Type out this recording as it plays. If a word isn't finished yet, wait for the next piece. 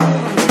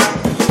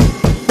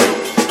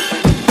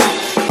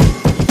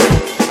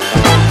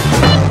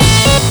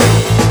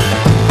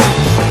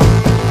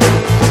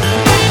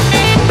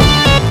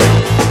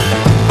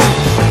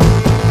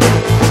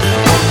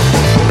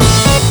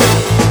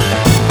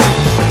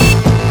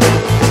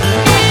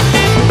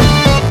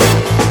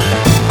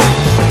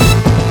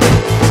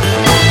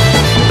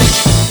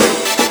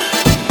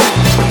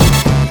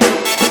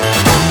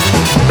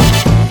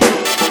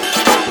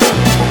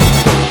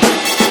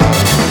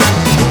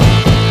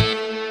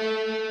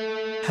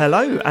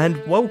Hello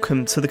and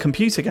welcome to the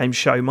Computer Game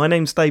Show. My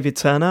name's David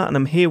Turner and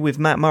I'm here with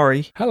Matt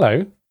Murray.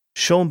 Hello.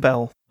 Sean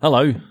Bell.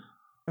 Hello.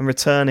 And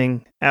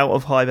returning out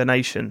of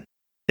hibernation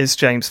is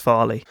James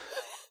Farley.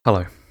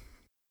 Hello. How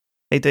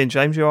you doing,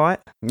 James? You alright?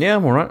 Yeah,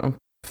 I'm alright. I'm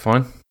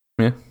fine.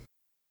 Yeah.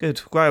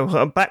 Good. Well,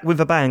 I'm back with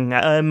a bang.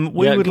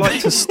 We would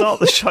like to start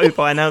the show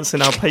by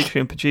announcing our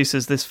Patreon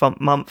producers this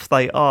month.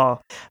 They are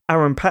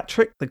Aaron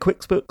Patrick, the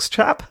QuickBooks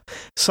chap,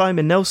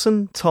 Simon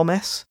Nelson, Tom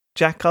S.,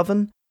 Jack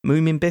Oven,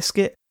 Moomin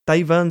Biscuit,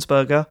 Dave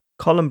Ernsberger,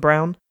 Colin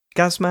Brown,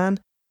 Gazman,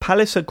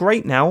 Palace are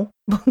great now,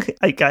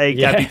 aka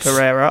Gabby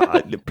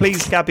Pereira.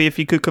 Please, Gabby, if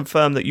you could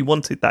confirm that you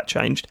wanted that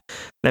changed,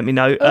 let me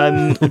know.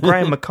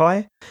 Graham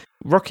Mackay,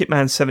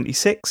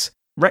 Rocketman76,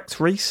 Rex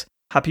Reese,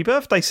 happy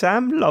birthday,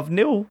 Sam. Love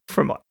Neil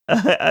from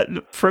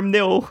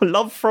Neil.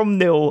 Love from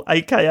Neil,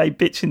 aka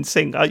Bitch and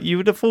Sing. You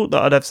would have thought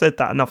that I'd have said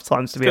that enough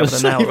times to be able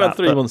to nail that. You've had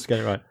 3 months to get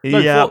it right. No,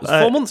 yeah,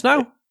 4 months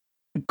now.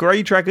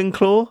 Grey Dragon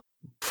Claw,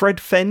 Fred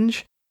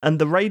Fenge, and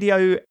the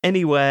Radio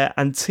Anywhere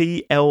and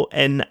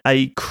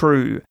TLNA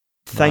crew.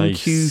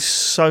 Thank you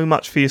so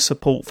much for your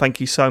support.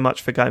 Thank you so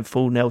much for going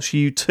full Nels.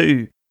 You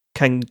too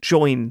can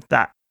join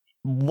that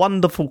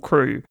wonderful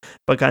crew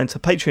by going to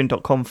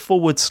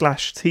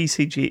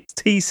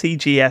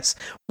patreon.com/TCGS.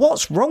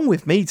 What's wrong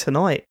with me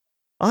tonight?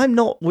 I'm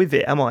not with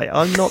it, am I?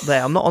 I'm not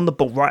there. I'm not on the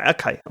ball. Right,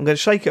 okay. I'm going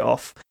to shake it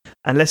off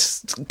and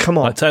let's... Come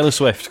on. Like Taylor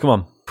Swift, come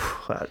on.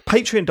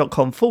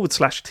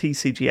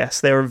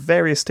 Patreon.com/TCGS. There are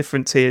various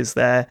different tiers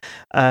there.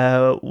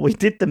 We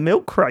did the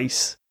milk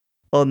race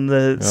on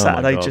the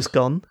Saturday just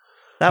gone.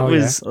 That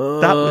was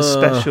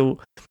special.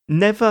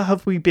 Never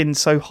have we been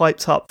so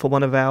hyped up for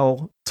one of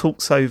our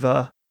Talks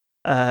Over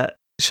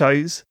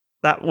shows.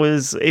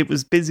 It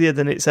was busier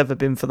than it's ever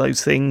been for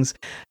those things.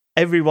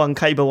 Everyone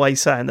came away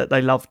saying that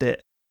they loved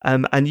it.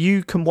 And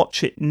you can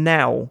watch it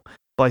now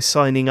by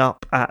signing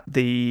up at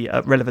the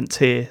relevant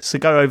tier. So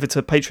go over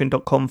to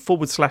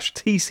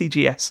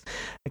patreon.com/TCGS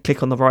and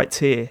click on the right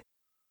tier.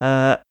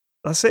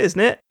 That's it,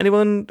 isn't it?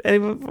 Anyone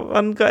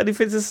got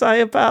anything to say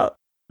about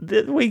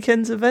the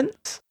weekend's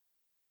events?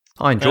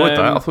 I enjoyed that.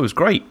 I thought it was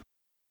great.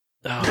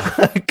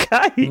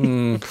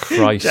 Okay.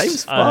 Christ.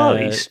 James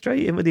Farley,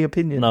 straight in with the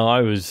opinion. No,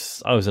 I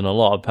was in a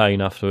lot of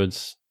pain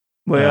afterwards.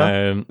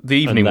 Well, the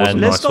evening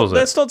wasn't nice, was it?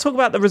 Let's not talk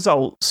about the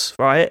results,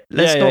 right?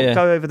 Let's not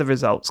go over the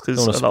results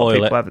because a lot of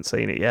people haven't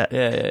seen it yet.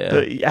 Yeah.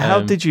 But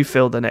how did you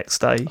feel the next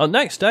day? The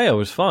next day I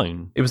was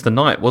fine. It was the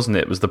night, wasn't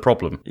it? It was the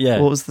problem. Yeah.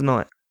 What was the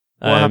night?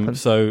 What happened?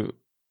 So,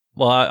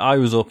 I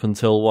was up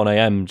until 1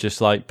 a.m. just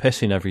like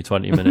pissing every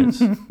 20 minutes.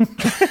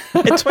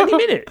 20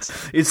 minutes?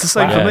 It's the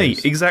same for me.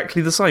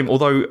 Exactly the same.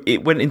 Although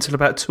it went until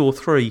about 2 or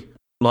 3.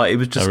 Like, it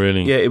was just...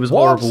 really? Yeah, it was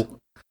horrible.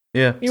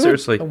 Yeah,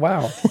 seriously.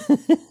 Wow.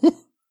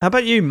 How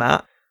about you,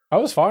 Matt? I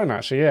was fine,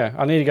 actually, yeah.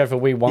 I need to go for a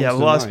wee once. Yeah,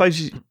 well, I suppose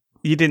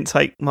you didn't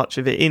take much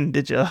of it in,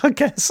 did you? I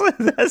guess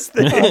that's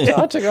the...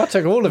 I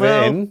took all of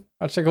it in.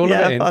 I took all of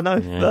it in. I know.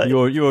 Yeah,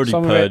 you already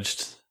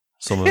purged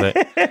some of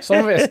it. Some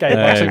of it escaped.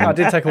 I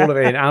did take all of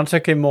it in. And I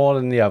took in more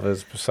than the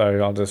others,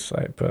 so I'll just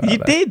say it. You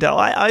did?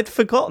 I'd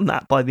forgotten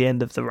that by the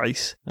end of the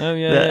race. Oh,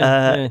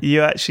 yeah.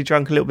 You actually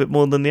drank a little bit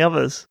more than the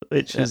others,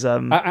 which is...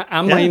 and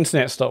my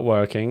internet stopped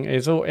working.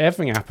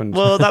 Everything happened.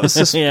 Well, that was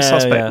just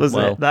suspect,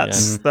 wasn't it?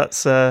 That's...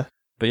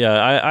 But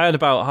yeah, I had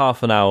about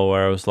half an hour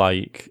where I was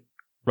like,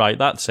 right,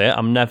 that's it.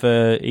 I'm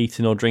never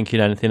eating or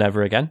drinking anything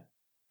ever again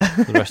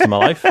for the rest of my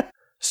life.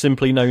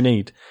 Simply no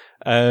need.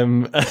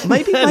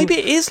 Maybe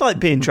it is like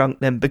being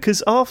drunk then,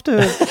 because after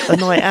a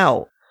night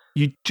out,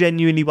 you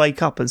genuinely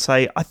wake up and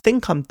say, I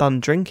think I'm done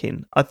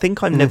drinking. I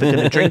think I'm never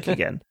going to drink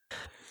again.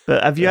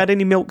 But have you had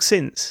any milk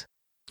since?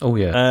 Oh,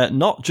 yeah.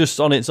 Not just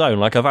on its own.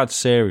 Like, I've had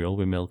cereal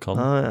with milk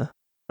on.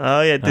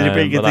 Oh, yeah.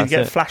 Did you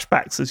get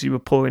flashbacks as you were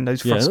pouring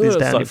those Frosties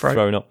down your throat?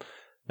 Throwing up.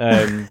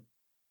 But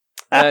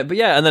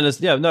yeah, and then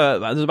there's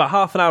about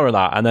half an hour of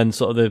that, and then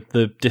sort of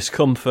the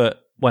discomfort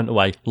went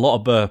away. A lot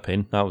of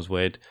burping, that was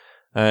weird.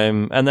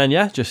 And then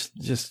just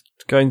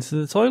going to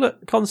the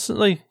toilet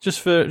constantly,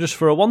 just for a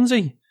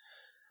onesie.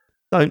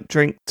 Don't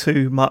drink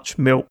too much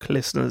milk,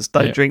 listeners.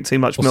 Don't drink too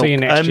much milk. See you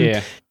next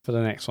year for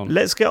the next one.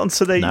 Let's get on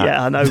to the... No.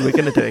 Yeah, I know, we're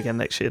going to do it again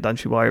next year.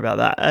 Don't you worry about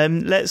that.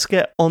 Let's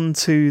get on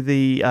to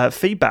the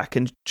feedback.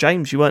 And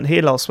James, you weren't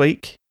here last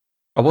week.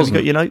 I wasn't.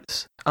 Have you got your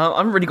notes? I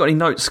haven't really got any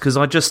notes because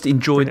I just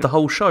enjoyed the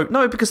whole show.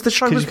 No, because the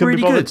show was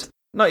really good.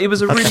 No, it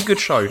was a really good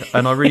show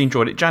and I really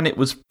enjoyed it. Janet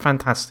was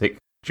fantastic.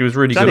 She was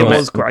really good. Janet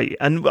was great.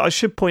 And I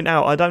should point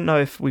out, I don't know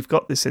if we've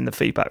got this in the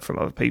feedback from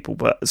other people,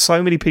 but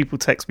so many people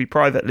text me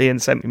privately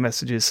and sent me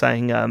messages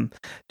saying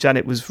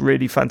Janet was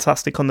really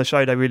fantastic on the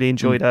show. They really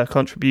enjoyed her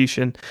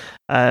contribution.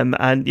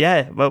 And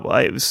yeah, well,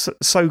 it was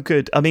so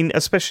good. I mean,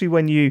 especially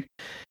when you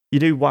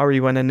do worry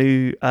when a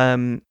new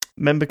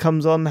member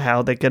comes on,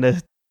 how they're going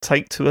to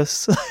take to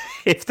us.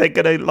 If they're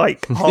going to,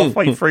 like,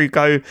 halfway through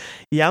go,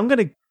 yeah, I'm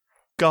going to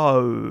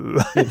go.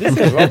 Yeah, this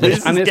is rubbish.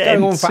 And it's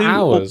going on for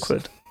hours.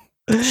 Awkward.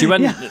 She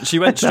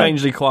went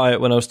strangely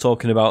quiet when I was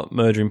talking about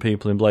murdering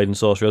people in Blade and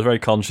Sorcery. I was very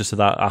conscious of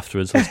that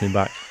afterwards, listening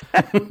back.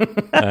 But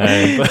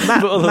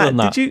other than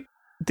that,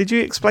 did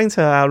you explain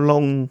to her how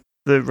long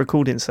the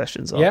recording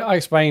sessions are? Yeah, I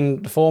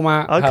explained the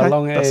format, how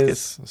long it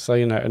is. Good. So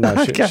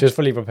she was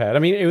fully prepared. I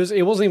mean, it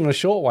wasn't even a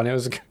short one. It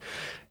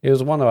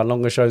was one of our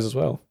longer shows as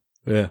well.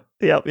 Yeah.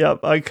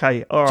 Yep.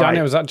 Okay. All right.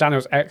 Janet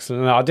was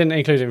excellent. No, I didn't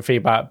include it in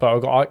feedback, but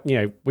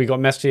we got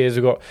messages.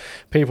 We got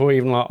people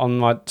even on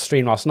my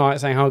stream last night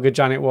saying how good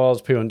Janet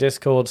was. People on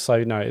Discord.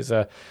 So no,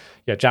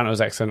 Janet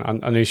was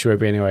excellent. I knew she would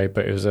be anyway,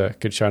 but it was a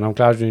good show, and I'm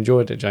glad you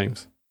enjoyed it,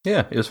 James.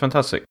 Yeah, it was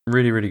fantastic.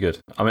 Really, really good.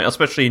 I mean, I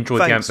especially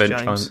enjoyed the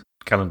Advent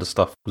calendar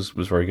stuff. Was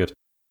very good.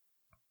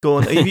 Go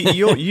on.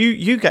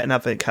 You get an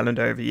Advent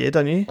calendar every year,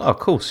 don't you? Oh, of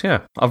course,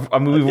 yeah.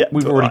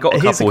 We've already got a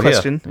couple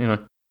question. Here.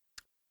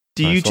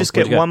 Do you just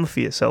get one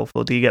for yourself,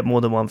 or do you get more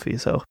than one for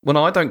yourself? Well,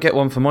 no, I don't get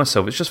one for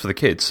myself. It's just for the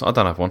kids. I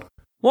don't have one.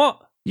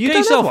 What? You get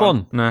don't yourself have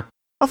one? Nah.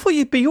 I thought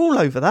you'd be all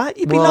over that.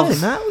 You'd be loving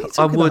that.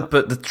 I would,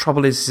 but the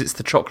trouble is, it's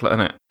the chocolate,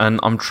 isn't it? And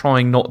I'm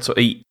trying not to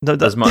eat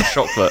as much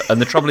chocolate. And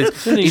the trouble is,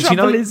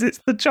 it's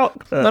the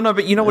chocolate. No,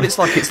 but you know what it's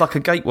like? It's like a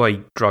gateway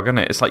drug, isn't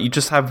it? It's like you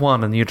just have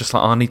one, and you're just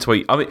like, I need to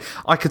eat. I mean,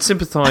 I could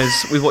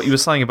sympathise with what you were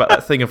saying about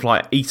that thing of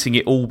like eating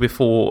it all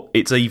before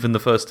it's even the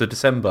 1st of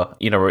December.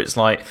 Where it's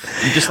like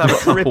you just have a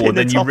couple, and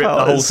then you rip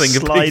the whole thing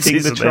of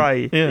pieces. The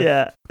tray,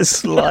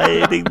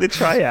 sliding the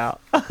tray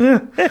out.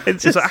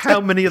 It's like, how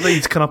many of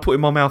these can I put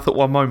in my mouth at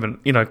one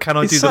moment? Can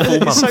I do the full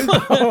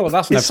month?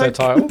 That's an episode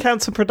title.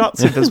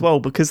 Counterproductive as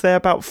well, because they're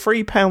about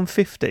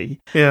 £3.50.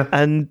 Yeah,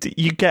 and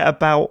you get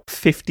about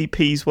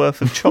 50p's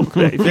worth of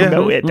chocolate if you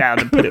melt it down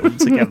and put it all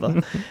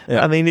together.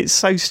 I mean, it's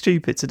so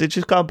stupid. So they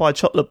just go and buy a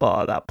chocolate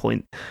bar at that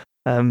point.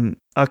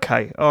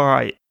 Okay, all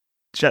right.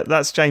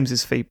 That's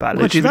James's feedback.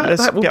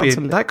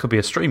 That could be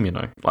a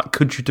stream. Like,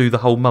 could you do the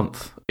whole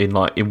month in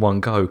one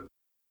go?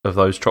 Of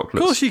those chocolates.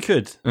 Of course you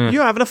could.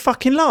 You're having a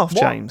fucking laugh,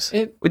 James.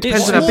 It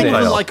depends on how big they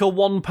are. Like a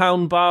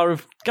 £1 bar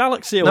of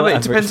Galaxy or whatever. No,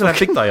 it depends on how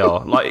big they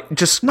are. Like,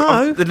 just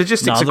the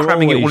logistics of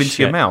cramming it all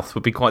into your mouth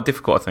would be quite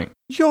difficult, I think.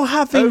 You're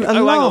having a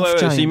laugh,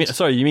 James.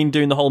 So you mean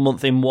doing the whole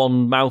month in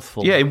one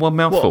mouthful? Yeah, in one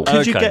mouthful.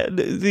 Could you get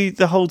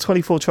the whole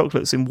 24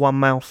 chocolates in one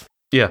mouth?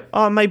 Yeah.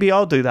 Oh, maybe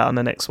I'll do that on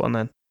the next one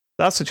then.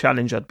 That's a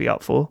challenge I'd be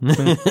up for.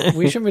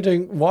 We shouldn't be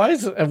doing... Why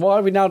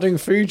are we now doing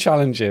food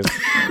challenges?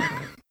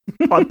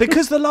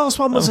 Because the last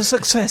one was a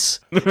success.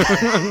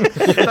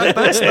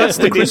 That's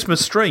the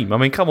Christmas stream. I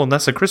mean, come on,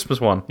 that's a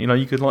Christmas one.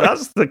 You could like...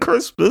 That's the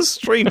Christmas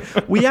stream.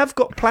 We have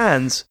got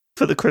plans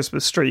for the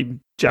Christmas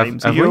stream,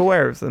 James. Are you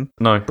aware of them?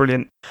 No.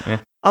 Brilliant.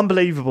 Yeah.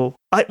 Unbelievable.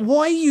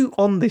 Why are you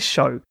on this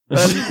show?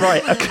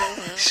 Right, okay.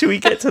 Should we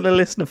get to the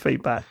listener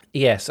feedback?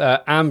 Yes,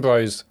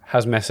 Ambrose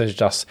has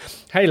messaged us.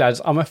 Hey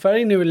lads, I'm a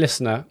fairly new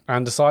listener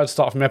and decided to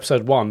start from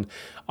episode 1.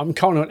 I'm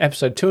currently on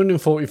episode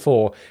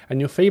 244, and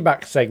your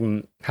feedback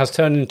segment has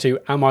turned into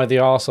Am I the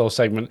Arsehole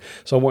segment,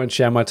 so I wanted to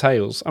share my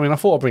tales. I mean, I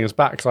thought I'd bring us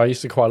back, because I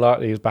used to quite like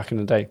these back in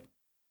the day.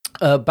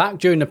 Back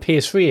during the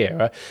PS3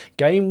 era,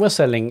 Game was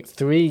selling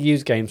 3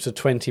 used games for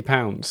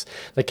 £20.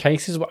 The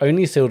cases were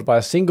only sealed by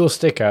a single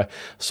sticker,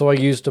 so I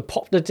used to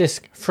pop the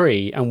disc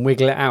free and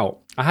wiggle it out.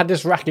 I had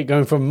this racket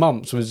going for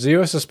months with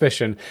zero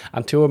suspicion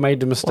until I made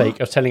the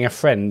mistake of telling a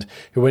friend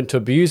who went to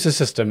abuse the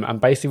system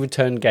and basically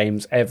returned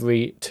games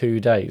every 2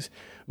 days.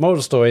 Moral of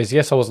the story is,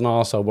 yes, I was an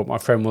arsehole, but my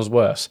friend was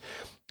worse.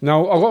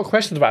 Now, I've got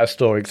questions about this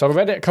story because I've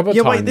read it a couple of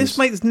times. Yeah, wait, this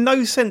makes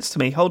no sense to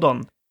me. Hold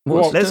on.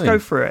 Let's go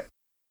through it.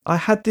 I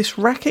had this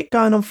racket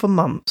going on for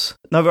months.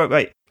 No,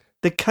 wait.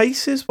 The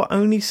cases were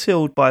only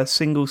sealed by a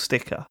single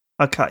sticker.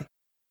 Okay.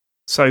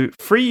 So,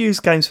 3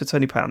 used games for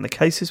 £20. The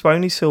cases were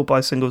only sealed by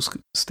a single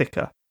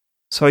sticker.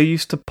 So, I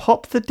used to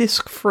pop the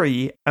disc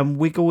free and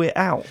wiggle it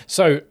out.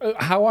 So,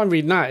 how I'm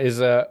reading that is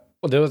there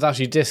was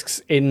actually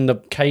discs in the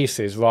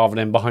cases rather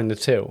than behind the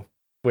till,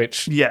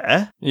 which...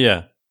 Yeah.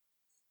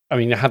 I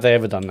mean, have they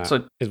ever done that?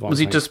 So, was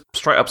he just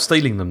straight up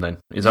stealing them then?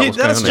 Is that what's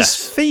going on? That's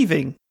just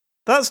thieving.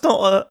 That's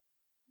not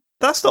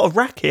a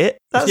racket.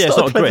 That's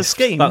not a clever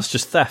scheme. That's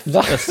just theft.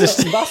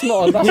 That's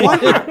not a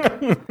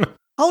hack.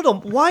 Hold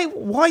on. Why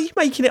are you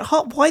making it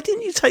hard? Why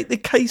didn't you take the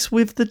case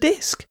with the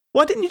disc?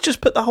 Why didn't you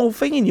just put the whole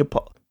thing in your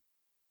pocket?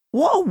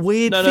 What a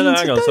weird thing to do. No,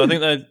 hang on. So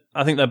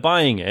I think they're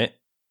buying it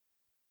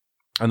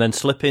and then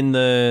slipping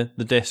the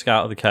disc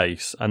out of the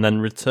case and then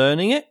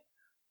returning it.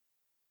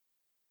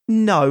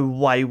 No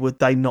way would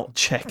they not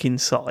check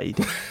inside.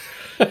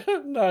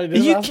 No, are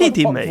you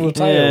kidding me?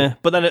 Yeah,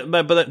 but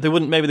they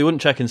wouldn't. Maybe they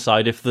wouldn't check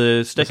inside if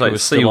the sticker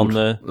was still on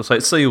the. It's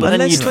like sealed. But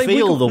then you'd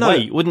feel the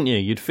weight, wouldn't you?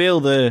 You'd feel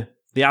the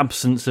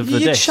absence of the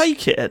disc. You'd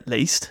shake it at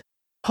least.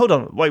 Hold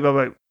on,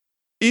 wait.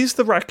 Is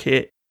the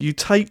racket? You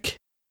take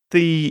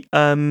the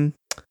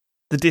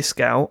disc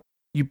out,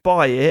 you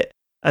buy it,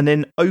 and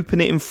then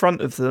open it in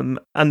front of them,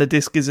 and the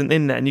disc isn't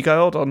in there, and you go,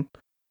 hold on,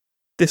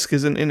 disc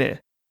isn't in here.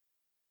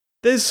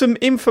 There's some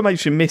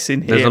information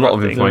missing here. There's a lot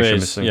of information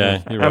missing.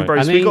 Yeah, you're right.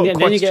 Ambrose, and we got then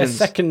questions.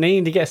 you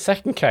need to get a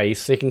second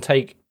case so you can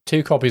take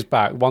 2 copies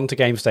back, 1 to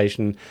Game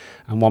Station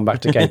and 1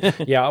 back to Game.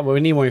 Yeah, well, we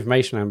need more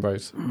information,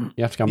 Ambrose.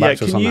 You have to come back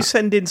to us on that. Can you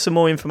send in some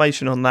more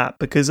information on that?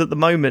 Because at the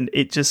moment,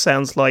 it just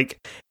sounds like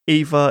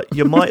either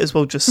you might as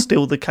well just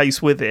steal the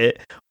case with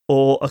it,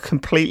 or are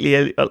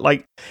completely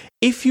like,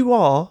 if you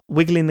are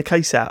wiggling the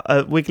case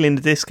out, wiggling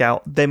the disc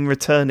out, then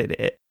returning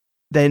it,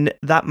 then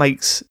that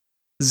makes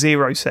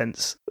 0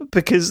 sense,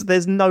 because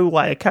there's no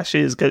way a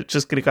cashier is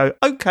just going to go,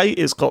 okay,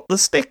 it's got the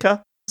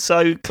sticker.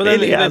 So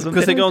clearly,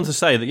 because they go on to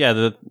say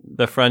that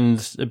their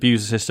friends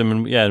abuse the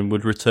system and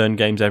would return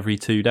games every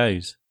 2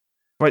 days.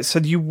 Right, so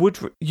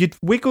you'd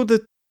wiggle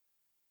the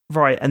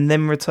right and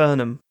then return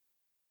them.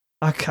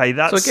 Okay,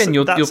 that's so again,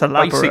 you're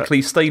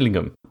basically stealing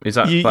them. Is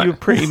that you're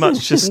pretty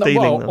much just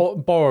stealing them? Or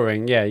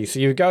borrowing? Yeah. So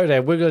you go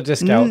there, wiggle the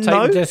disc out,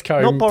 take the disc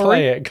home,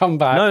 play it, come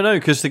back. No,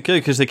 because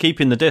they're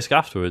keeping the disc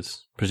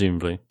afterwards,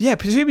 presumably. Yeah,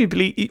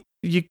 presumably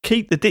you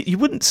keep the disc. You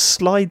wouldn't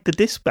slide the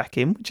disc back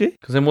in, would you?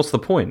 Because then what's the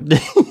point?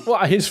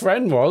 What his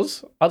friend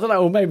was? I don't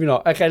know. Or maybe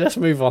not. Okay, let's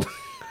move on.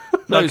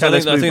 No, okay,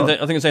 I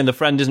think it's saying the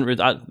friend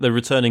isn't. They're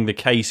returning the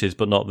cases,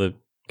 but not the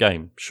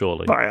game.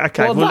 Surely. Right.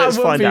 Okay. Well, let's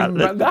find out.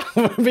 That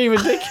would be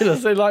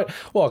ridiculous. They're like,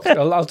 well,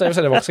 as David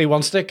said, I see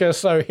one sticker,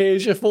 so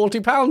here's your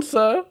 £40,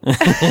 sir.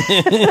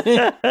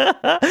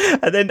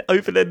 And then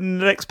opening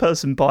the next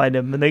person buying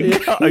them, and then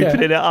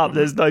opening it up.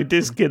 There's no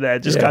disc in there.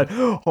 Just going,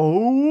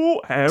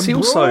 oh, Ambrose. See,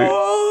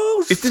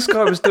 also, if this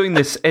guy was doing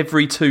this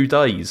every 2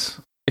 days.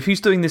 If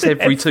he's doing this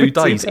every 2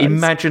 days,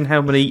 imagine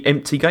how many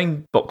empty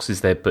game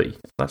boxes there'd be.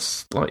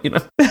 That's like,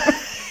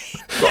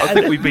 I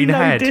think we've been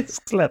had.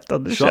 Discs left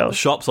on the shelf.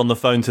 Shops on the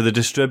phone to the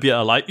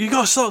distributor, like, you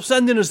got to stop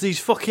sending us these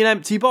fucking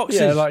empty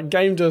boxes. Yeah, like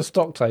game does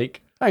stock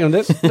take. Hang on,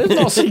 there's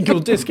not a single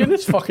disc in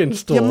this fucking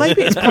store. Yeah,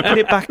 maybe it's popping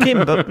it back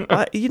in,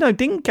 but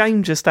didn't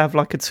Game just have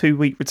like a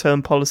 2-week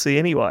return policy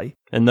anyway?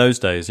 In those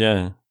days,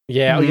 yeah.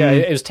 Yeah,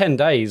 it was 10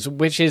 days,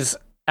 which is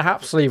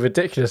absolutely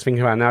ridiculous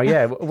thinking about it now.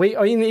 Yeah,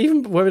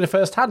 even when we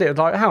first had it,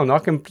 like, hell no, I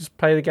can just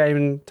play the game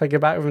and take it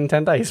back within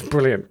 10 days.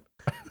 Brilliant.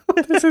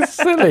 This is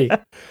silly.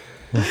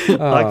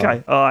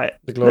 Okay, all right.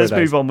 Let's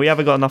move on. We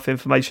haven't got enough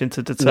information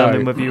to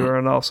determine whether you were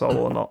an arsehole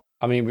or not.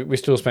 I mean, we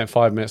still spent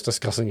 5 minutes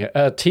discussing it.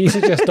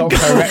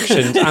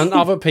 TSuggest.corrections and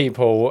other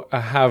people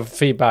have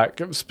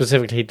feedback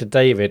specifically to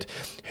David,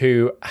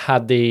 who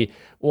had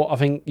what I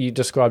think you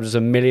described as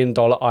 $1 million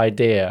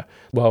idea.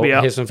 Well,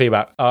 here's some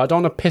feedback. I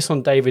don't want to piss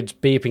on David's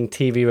beeping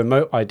TV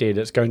remote idea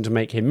that's going to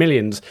make him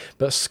millions,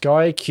 but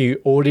Sky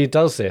Q already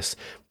does this.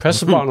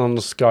 Press a button on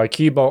the Sky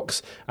Q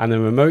box and the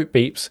remote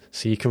beeps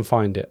so you can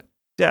find it.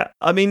 Yeah,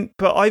 I mean,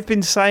 but I've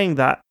been saying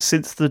that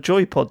since the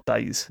Joypod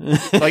days.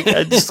 Like,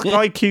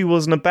 Sky Q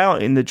wasn't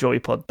about in the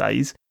Joypod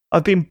days.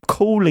 I've been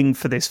calling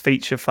for this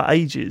feature for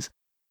ages.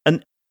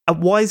 And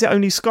why is it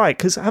only Sky?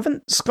 Because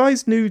haven't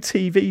Sky's new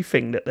TV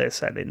thing that they're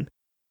selling,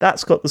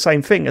 that's got the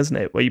same thing,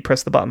 hasn't it? Where you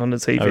press the button on the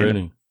TV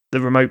and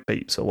the remote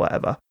beeps or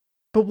whatever.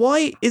 But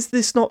why is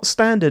this not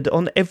standard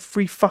on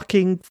every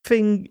fucking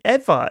thing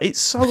ever?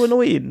 It's so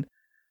annoying.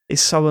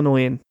 It's so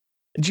annoying.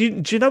 Do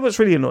you know what's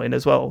really annoying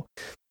as well?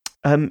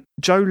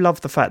 Joe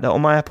loved the fact that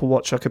on my Apple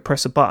Watch I could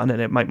press a button and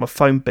it'd make my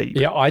phone beep.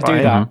 Yeah, I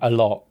do that a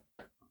lot.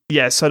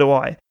 Yeah, so do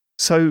I.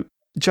 So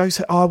Joe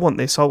said, I want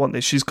this.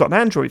 She's got an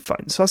Android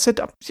phone. So I said,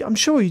 I'm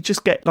sure you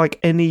just get like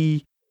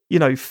any,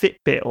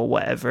 Fitbit or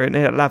whatever, and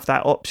it'll have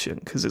that option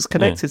because it's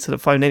connected to the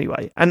phone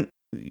anyway. And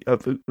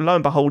lo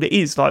and behold, it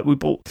is. Like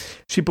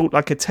she bought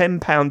like a £10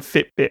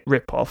 Fitbit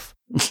ripoff,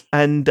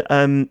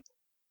 and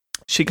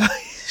She goes,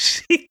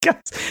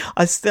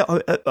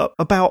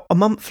 about a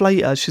month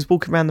later, she's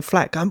walking around the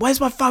flat going, where's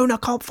my phone? I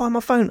can't find my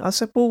phone. I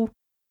said, well,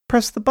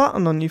 press the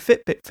button on your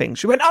Fitbit thing.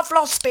 She went, I've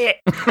lost it.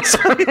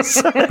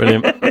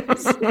 Brilliant.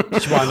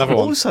 Just buy another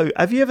one. Also,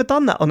 have you ever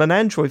done that on an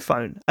Android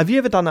phone?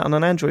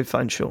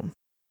 Sean?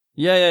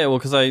 Yeah, well,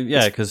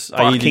 because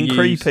fucking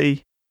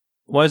creepy.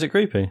 Why is it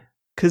creepy?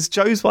 Because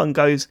Joe's one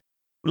goes,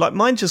 like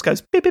mine just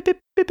goes, beep, beep, beep,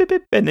 beep, beep,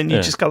 beep, and then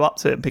you just go up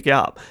to it and pick it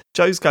up.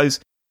 Joe's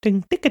goes,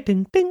 ding, ding,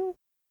 ding, ding.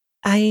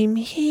 I'm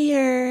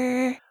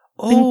here.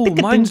 Oh,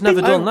 mine's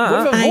never done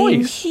that.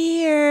 I'm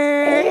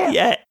here.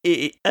 Yeah,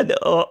 and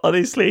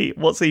honestly,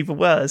 what's even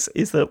worse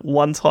is that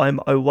one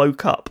time I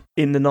woke up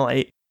in the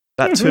night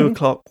at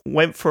 2:00,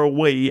 went for a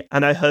wee,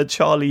 and I heard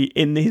Charlie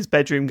in his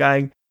bedroom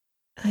going,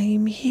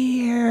 I'm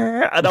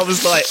here. And I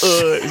was like,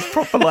 it was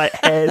proper like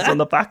hairs on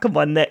the back of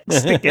my neck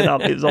sticking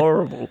up. It was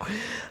horrible.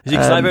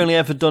 Because I've only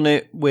ever done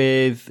it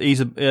with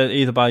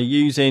either by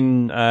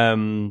using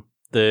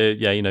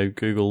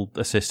Google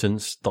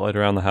Assistants dotted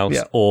around the house,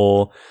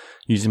 or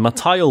using my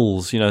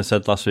tiles. I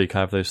said last week I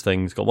have those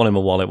things. Got one in my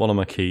wallet, one on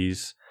my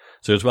keys.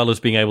 So as well as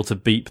being able to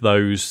beep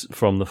those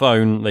from the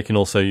phone, they can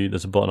also,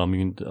 there's a button on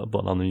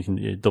them, you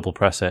can double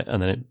press it,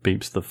 and then it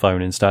beeps the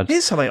phone instead.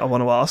 Here's something I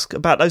want to ask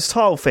about those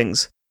tile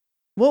things.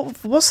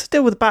 What's the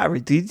deal with the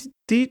battery?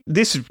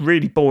 This is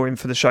really boring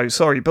for the show,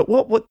 sorry, but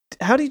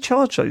how do you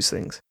charge those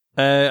things?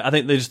 I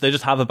think they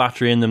just have a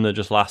battery in them that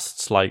just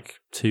lasts like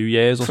 2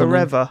 years or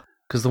forever. Something.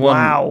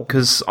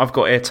 Because I've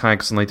got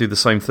AirTags and they do the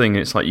same thing.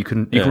 It's like you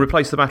can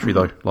replace the battery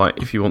though,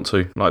 like if you want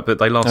to, but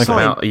they last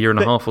about a year and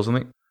a half or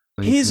something.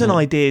 Here's an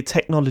idea,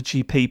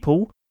 technology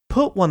people: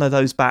 put one of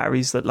those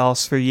batteries that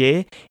lasts for a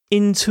year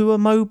into a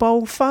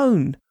mobile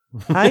phone.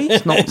 Hey,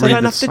 it's not so really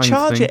don't have to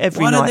charge it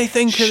every night. Why don't they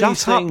think of these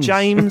Shut up, things?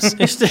 James.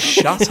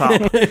 Shut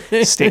up.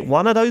 Stick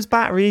one of those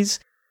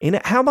batteries in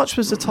it. How much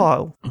was the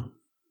tile?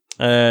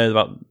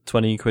 About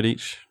 20 quid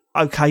each.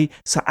 Okay,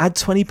 so add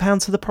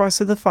 £20 to the price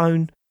of the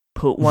phone.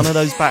 Put one of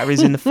those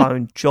batteries in the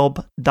phone.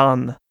 Job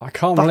done. I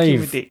can't Fucking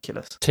believe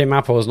ridiculous. Tim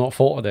Apple has not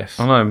thought of this.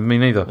 I know, me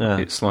neither. Yeah.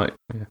 It's like...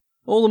 Yeah.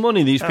 All the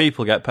money these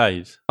people get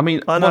paid. I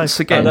mean, I know. once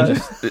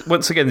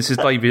again, this is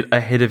David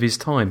ahead of his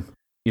time,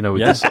 with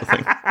this sort of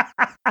thing.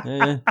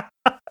 Yeah.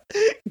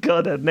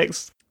 God,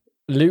 next.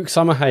 Luke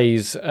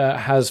Summerhays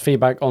has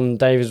feedback on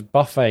Dave's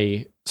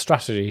buffet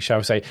strategy, shall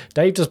we say.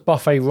 Dave does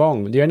buffet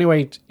wrong. The only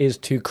way is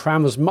to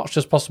cram as much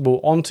as possible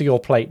onto your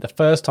plate the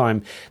first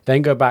time,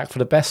 then go back for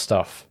the best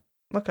stuff.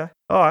 Okay.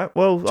 All right.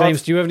 Well,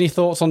 James, do you have any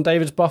thoughts on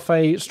David's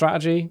buffet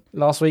strategy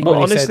last week?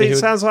 Well, honestly, it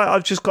sounds like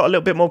I've just got a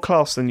little bit more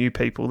class than you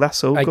people.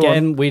 That's all.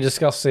 Again, we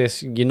discussed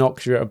this. You're not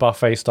because you're at a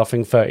buffet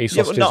stuffing 30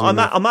 sausages. No, I'm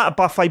at a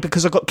buffet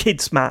because I've got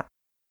kids, Matt.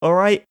 All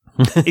right?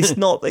 It's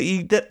not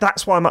that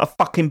that's why I'm at a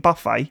fucking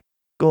buffet.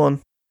 Go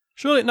on.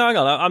 Surely, no, hang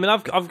on. I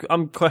mean,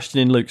 I'm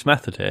questioning Luke's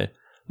method here.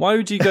 Why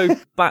would you go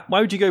back? Why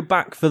would you go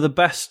back for the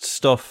best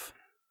stuff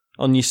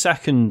on your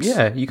second?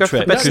 Yeah, you go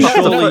trip? for the best Because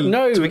stuff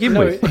surely- to begin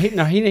with.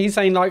 He's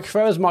saying like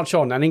throw as much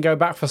on and then go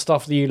back for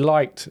stuff that you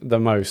liked the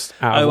most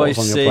out of I what's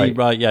on your see. plate.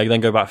 Right, yeah.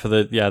 Then go back for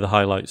the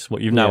highlights.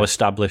 What you've now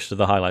established are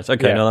the highlights.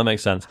 Okay, Yeah. no, that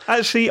makes sense.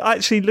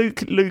 Actually, Luke,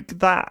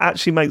 that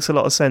actually makes a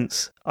lot of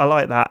sense. I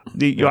like that.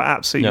 You're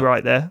absolutely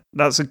right there.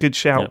 That's a good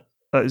shout. Yeah.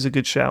 That is a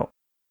good shout.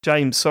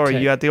 James, sorry,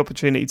 you had the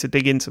opportunity to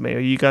dig into me. Are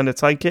you going to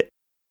take it?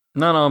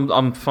 No,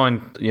 I'm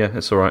fine. Yeah,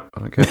 it's all right. I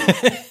don't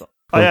care.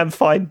 I am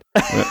fine.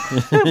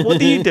 What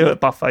do you do at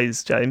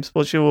buffets, James?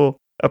 What's your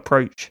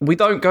approach? We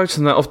don't go to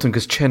them that often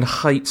because Chen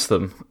hates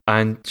them,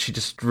 and she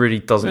just really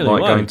doesn't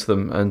like going to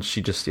them, and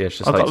she just I've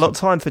hates got a lot of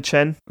time for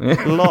Chen. A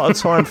lot of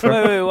time for.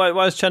 Wait,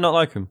 why does Chen not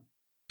like him?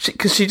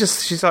 Because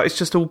she's like, it's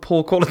just all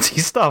poor quality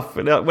stuff.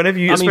 Whenever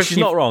you, I mean, she's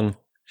not wrong.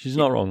 She's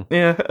not wrong.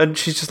 Yeah, and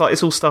she's just like,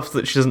 it's all stuff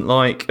that she doesn't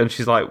like, and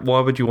she's like, why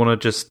would you want to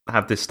just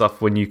have this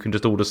stuff when you can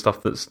just order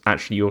stuff that's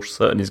actually you're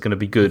certain is going to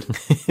be good,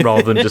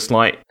 rather than just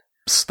like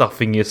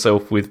stuffing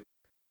yourself with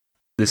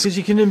this because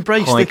you can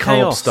embrace high the carb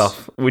chaos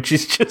stuff, which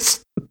is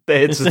just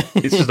it's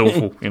just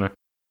awful,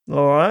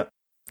 All right.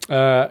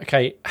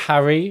 Okay,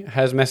 Harry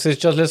has messaged,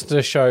 just listen to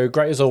the show,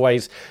 great as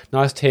always,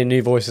 nice to hear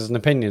new voices and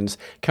opinions.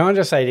 Can I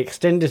just say the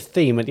extended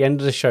theme at the end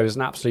of the show is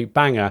an absolute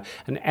banger,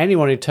 and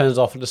anyone who turns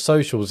off at the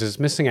socials is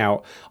missing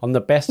out on the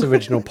best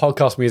original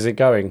podcast music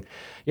going.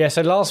 Yeah,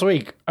 so last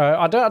week,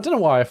 I don't know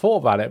why I thought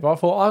about it, but I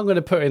thought I'm going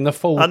to put in the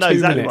full 2 minutes. I know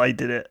exactly why you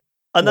did it.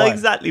 I know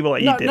exactly why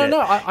you did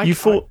it.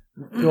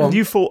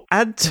 You thought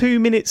add 2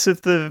 minutes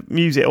of the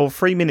music or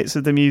 3 minutes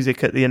of the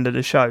music at the end of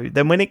the show.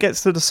 Then when it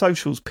gets to the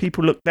socials,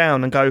 people look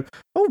down and go,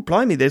 "Oh,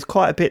 blimey, there's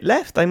quite a bit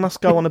left. They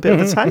must go on a bit of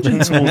a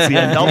tangent towards the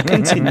end. I'll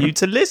continue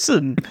to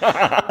listen."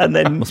 And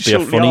then must be a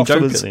shortly funny joke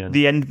afterwards, at the end.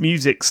 the end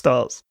music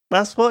starts.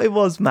 That's what it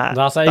was, Matt.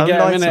 That's how you Don't get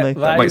lie him, to innit?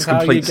 me. That makes is how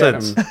complete you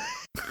get sense.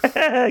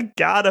 him.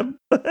 Got him.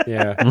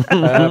 Yeah.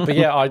 But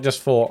yeah, I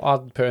just thought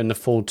I'd put in the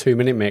full 2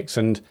 minute mix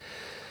and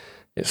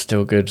it's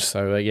still good.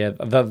 So yeah,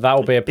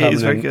 that'll be a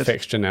permanent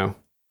fixture now,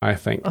 I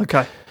think.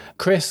 Okay.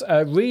 Chris,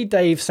 read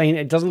Dave saying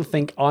it doesn't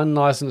think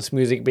unlicensed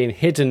music being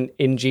hidden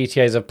in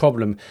GTA is a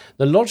problem.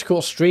 The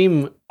logical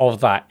stream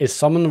of that is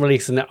someone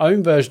releasing their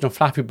own version of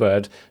Flappy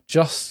Bird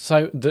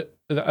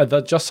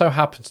that just so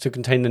happens to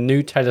contain the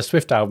new Taylor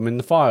Swift album in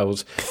the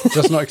files,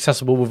 just not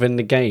accessible within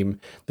the game.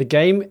 The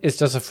game is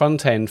just a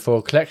front end for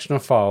a collection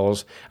of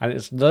files, and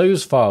it's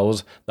those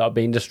files that are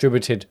being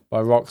distributed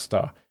by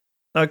Rockstar.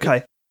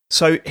 Okay.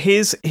 So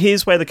here's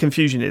where the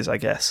confusion is, I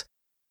guess.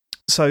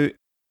 So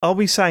are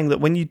we saying that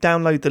when you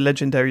download the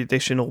Legendary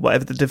Edition or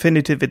whatever, the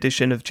definitive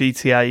edition of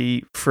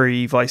GTA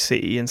 3, Vice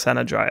City and San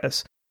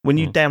Andreas, when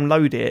you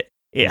download it,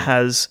 it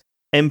has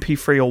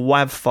MP3 or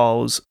WAV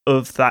files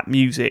of that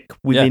music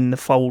within the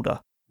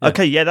folder? Yeah.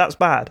 Okay, yeah, that's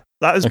bad.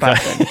 That is bad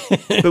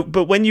then.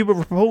 But when you were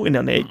reporting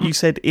on it, you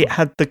said it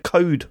had the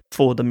code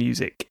for the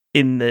music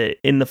in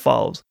the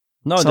files.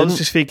 No, so I was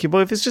just thinking,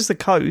 well, if it's just the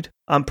code,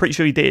 I'm pretty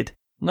sure he did.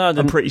 No, I didn't.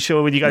 I'm pretty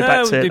sure when you go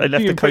back to it, they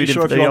left the code in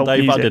for the old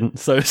music. I didn't.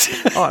 So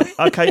all right,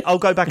 okay, I'll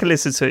go back and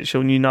listen to it,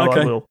 Sean. You know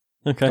I will.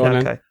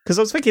 Okay. Because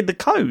I was thinking the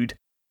code.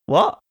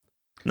 What?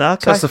 No,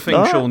 okay. So that's the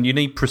thing, Sean. You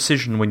need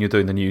precision when you're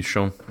doing the news,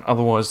 Sean.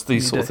 Otherwise,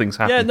 these sort of things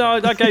happen. Yeah, no,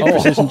 I gave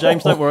precision,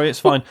 James. Don't worry,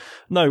 it's fine.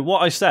 No,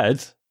 what I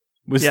said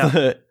was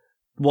that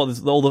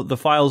all the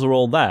files are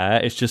all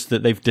there. It's just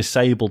that they've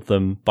disabled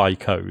them by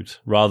code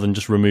rather than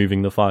just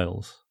removing the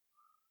files.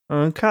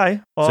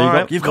 Okay.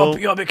 So you got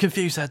a bit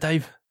confused there,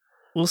 Dave.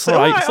 We'll see.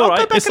 I'll go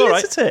back and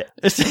listen to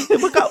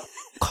it.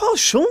 God,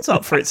 Sean's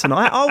up for it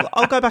tonight.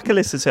 I'll go back and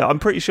listen to it. I'm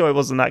pretty sure it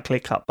wasn't that clear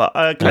cut, but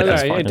okay,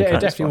 that's fine. It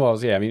definitely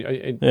was. Yeah, I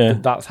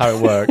mean, that's how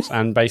it works.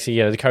 And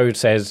basically, the code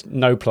says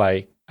no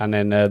play, and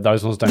then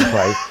those ones don't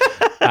play,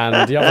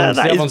 and the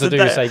other ones that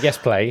do say yes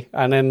play,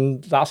 and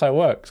then that's how it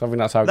works. I think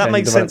that's how that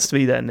makes sense to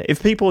me. Then,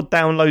 if people are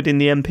downloading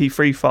the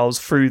MP3 files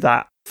through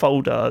that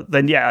folder,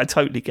 then yeah, I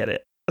totally get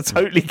it. I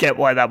totally get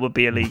why that would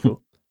be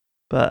illegal.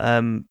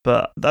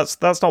 But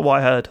that's not what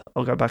I heard.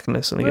 I'll go back and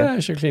listen again. Yeah, I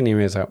should clean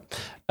your ears out.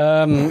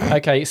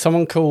 Okay,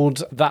 someone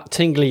called that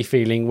tingly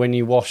feeling when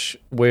you wash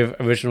with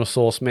original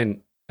source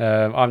mint. I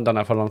haven't done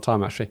that for a long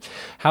time, actually.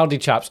 Howdy,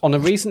 chaps. On a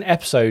recent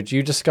episode,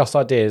 you discussed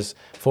ideas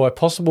for a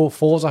possible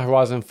Forza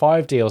Horizon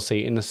 5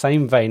 DLC in the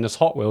same vein as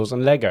Hot Wheels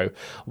and Lego.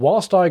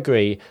 Whilst I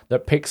agree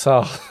that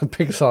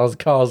Pixar's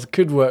cars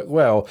could work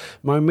well,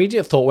 my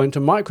immediate thought went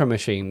to Micro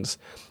Machines.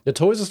 The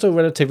toys are still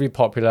relatively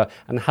popular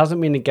and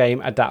hasn't been a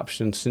game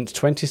adaptation since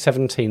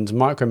 2017's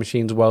Micro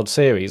Machines World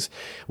Series,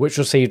 which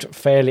received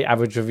fairly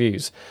average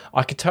reviews.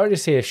 I could totally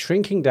see us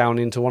shrinking down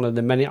into one of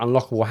the many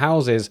unlockable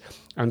houses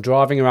and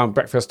driving around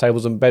breakfast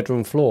tables and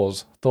bedroom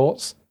floors.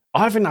 Thoughts?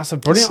 I think that's a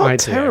brilliant idea.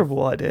 It's not a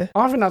terrible idea.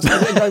 I think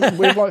that's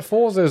with like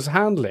Forza's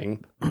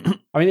handling.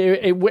 I mean,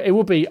 it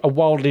would be a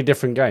wildly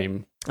different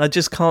game. I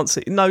just can't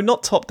see. No,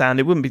 not top down.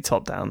 It wouldn't be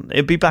top down.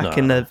 It'd be back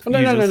in the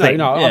usual thing.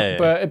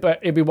 But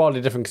it'd be wildly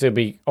different because it'd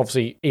be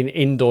obviously in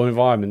indoor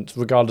environments,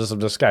 regardless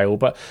of the scale.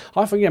 But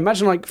I think,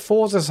 imagine like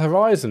Forza's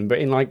Horizon, but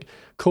in like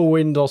cool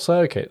indoor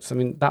circuits. I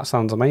mean, that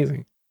sounds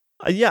amazing.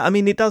 Yeah, I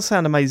mean, it does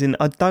sound amazing.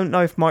 I don't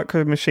know if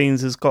Micro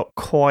Machines has got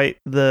quite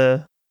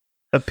the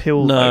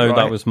appeal. No, right?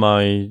 that was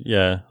my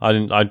I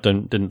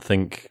didn't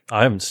think.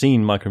 I haven't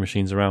seen Micro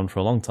Machines around for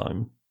a long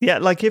time. Yeah,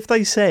 like if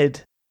they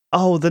said,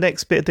 "Oh, the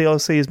next bit of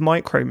DLC is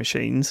Micro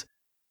Machines,"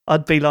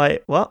 I'd be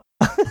like, "What?"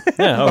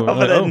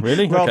 Yeah.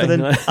 Really? Rather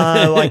than,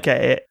 "Oh, I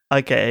get it."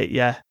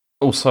 Yeah.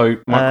 Also,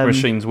 Micro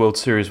Machines World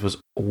Series was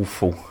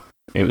awful.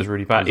 It was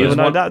really bad.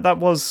 That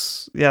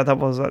was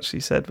actually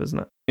said,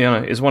 wasn't it? Yeah,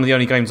 no, it's one of the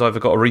only games I ever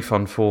got a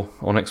refund for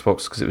on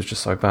Xbox because it was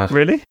just so bad.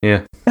 Really?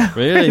 Yeah.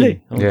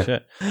 Really? Oh, yeah.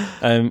 Shit.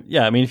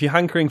 I mean, if you're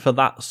hankering for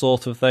that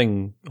sort of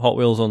thing, Hot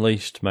Wheels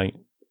Unleashed, mate,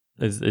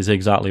 is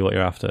exactly what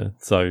you're after.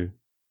 So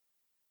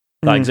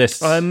that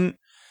exists.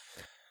 Whenever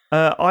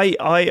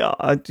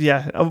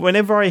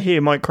I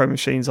hear Micro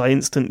Machines, I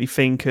instantly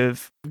think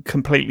of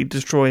completely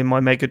destroying my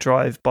Mega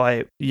Drive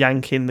by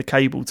yanking the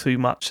cable too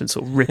much and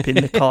sort of ripping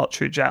the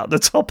cartridge out the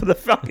top of the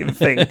fucking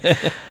thing.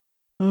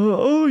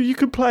 You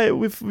can play it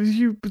with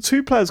you.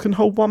 2 players can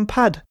hold 1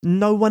 pad.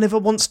 No one ever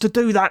wants to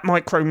do that,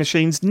 Micro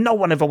Machines. No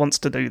one ever wants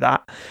to do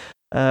that.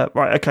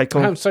 Right, okay,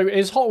 cool. So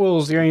is Hot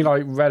Wheels the only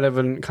like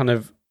relevant kind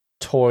of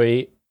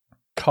toy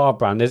car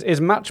brand? Is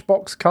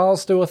Matchbox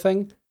cars still a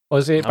thing? Or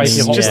is it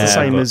basically it's just the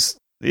same as...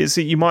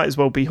 you might as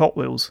well be Hot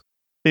Wheels.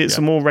 It's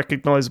a more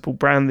recognisable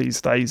brand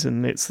these days,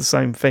 and it's the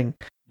same thing.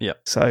 Yeah.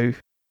 So,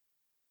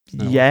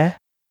 yeah.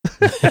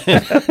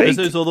 There's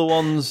those other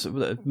ones,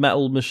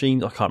 metal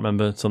machines. I can't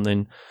remember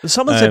something.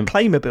 Someone said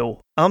Playmobil.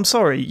 I'm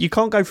sorry, you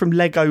can't go from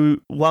Lego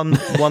one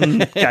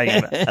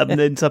game and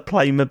then to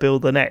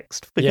Playmobil the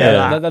next.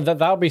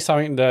 That would be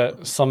something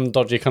that some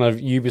dodgy kind of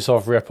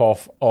Ubisoft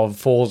rip-off of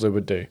Forza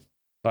would do.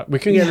 Like, we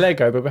can get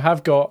Lego, but we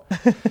have got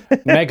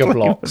Mega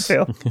Blocks. Did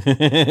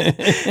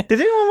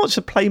anyone watch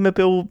the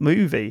Playmobil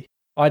movie?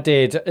 I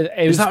did.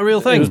 Is that a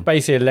real thing? It was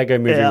basically a Lego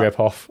movie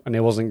rip-off, and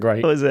it wasn't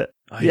great. What is it?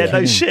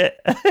 No shit.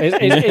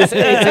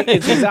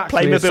 It's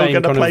exactly Playmobil the same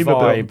kind of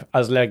Playmobil vibe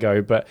as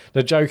Lego, but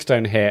the jokes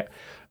don't hit.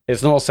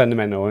 It's not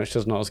sentimental, and it's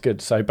just not as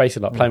good. So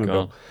basically like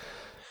Playmobil.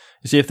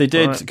 You see, if they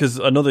did, because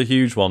another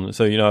huge one,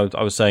 so,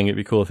 I was saying it'd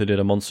be cool if they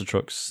did a Monster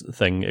Trucks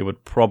thing, it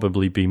would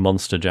probably be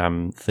Monster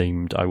Jam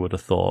themed, I would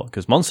have thought,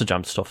 because Monster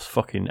Jam stuff's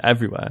fucking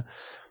everywhere.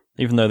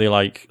 Even though they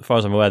as far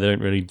as I'm aware, they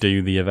don't really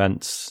do the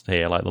events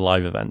here, like the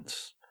live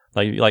events.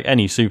 Like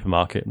any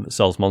supermarket that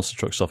sells Monster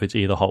Truck stuff, it's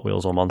either Hot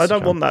Wheels or Monster Jam. I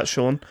don't want that,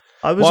 Sean.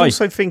 I was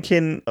also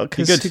thinking,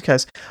 because who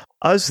cares?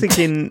 I was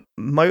thinking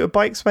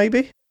motorbikes,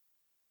 maybe?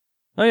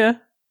 Oh, yeah.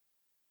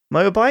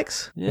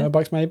 Motorbikes? Yeah.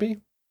 Motorbikes, maybe?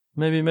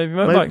 Maybe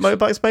motorbikes.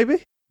 Motorbikes,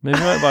 maybe? Maybe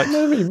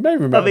motorbikes. maybe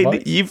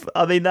motorbikes.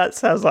 I mean, that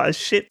sounds like a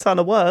shit ton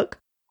of work.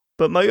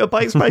 But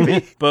motorbikes,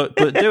 maybe? but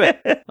do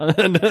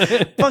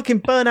it. Fucking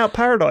Burnout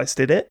Paradise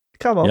did it.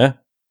 Come on. Yeah.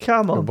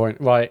 Come on. Good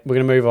point. Right, we're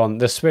going to move on.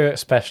 The Spirit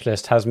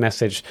Specialist has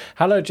messaged,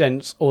 "Hello,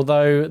 gents.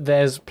 Although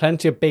there's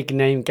plenty of big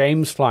name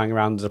games flying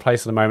around the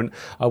place at the moment,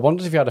 I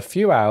wondered if you had a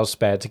few hours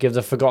spare to give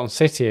the Forgotten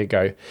City a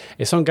go.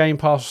 It's on Game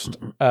Pass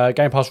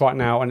right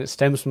now, and it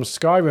stems from a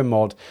Skyrim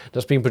mod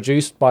that's been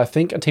produced by, I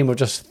think, a team of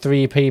just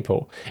 3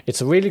 people.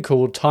 It's a really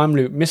cool time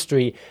loop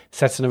mystery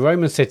set in a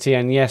Roman city,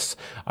 and yes,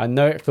 I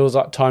know it feels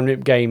like time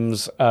loop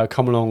games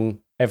come along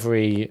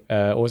every,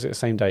 or is it the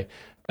same day?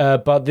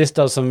 But this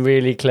does some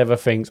really clever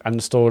things, and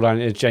the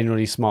storyline is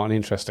genuinely smart and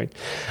interesting.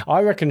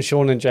 I reckon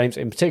Sean and James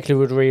in particular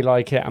would really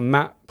like it, and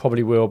Matt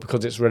probably will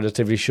because it's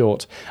relatively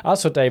short.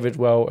 As for David,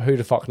 well, who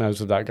the fuck knows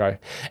with that guy?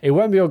 It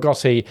won't be your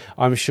Gotti,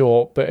 I'm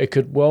sure, but it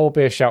could well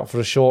be a shout for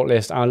the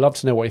shortlist, and I'd love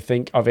to know what you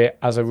think of it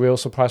as a real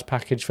surprise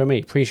package for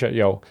me. Appreciate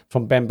y'all.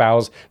 From Ben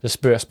Bowers, the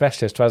Spirit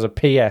Specialist, who has a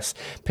PS.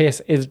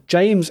 If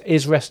James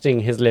is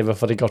resting his liver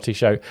for the Gotti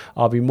show,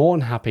 I'll be more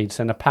than happy to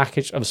send a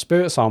package of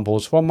spirit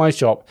samples from my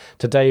shop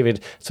to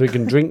David so he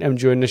can drink them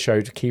during the show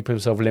to keep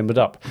himself limbered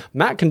up.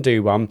 Matt can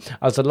do one,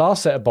 as the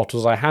last set of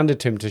bottles I handed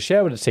to him to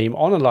share with the team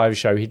on a live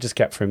show he just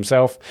kept for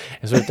himself.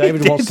 And so if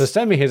David wants to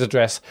send me his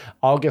address,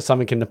 I'll get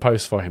something in the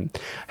post for him.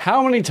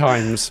 How many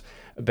times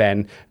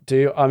Ben,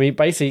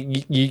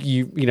 basically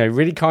you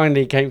really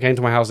kindly came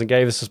to my house and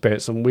gave us the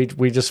spirits, and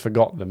we just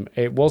forgot them.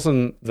 It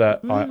wasn't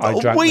that I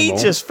drank them all. We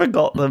just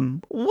forgot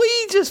them.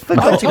 We just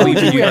forgot them. we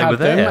had them,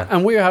 there.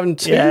 and we were having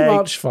too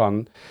much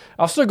fun.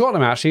 I've still got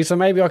them, actually, so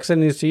maybe I can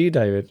send these to you,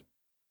 David.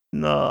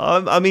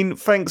 No, I mean,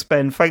 thanks,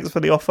 Ben. Thanks for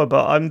the offer,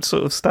 but I'm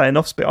sort of staying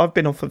off spirits. I've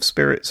been off of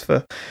spirits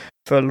for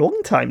a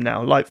long time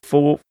now, like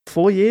 4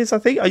 years, I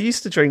think. I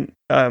used to drink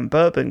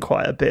bourbon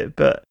quite a bit,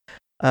 but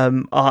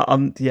I'm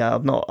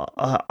not.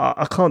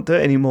 I can't do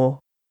it anymore.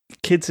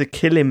 Kids are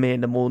killing me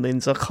in the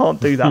mornings. I can't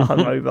do that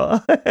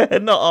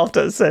hungover. Not after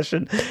a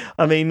session.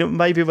 I mean,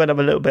 maybe when I'm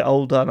a little bit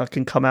older and I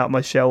can come out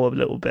my shell a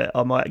little bit,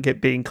 I might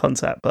be in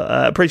contact.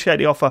 But appreciate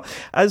the offer.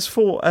 As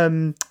for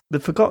the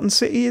Forgotten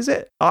City, is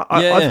it?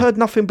 I've heard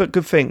nothing but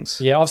good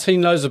things. Yeah, I've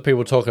seen loads of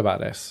people talk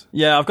about this.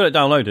 Yeah, I've got it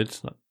downloaded.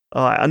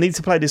 All right, I need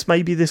to play this.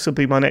 Maybe this will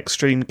be my next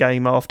stream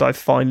game after I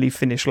finally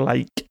finish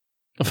Lake.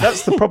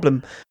 That's the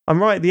problem.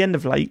 I'm right at the end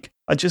of Lake.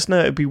 I just know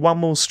it'll be one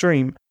more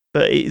stream.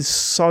 But it is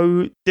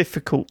so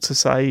difficult to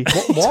say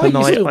why tonight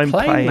are you still I'm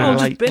playing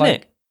Just bin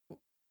it.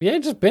 Yeah,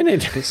 just bin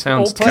it. It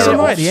sounds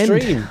terrible.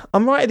 terrible.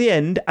 I'm right at the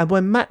end, and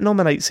when Matt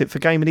nominates it for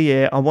Game of the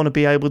Year, I want to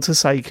be able to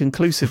say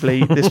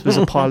conclusively this was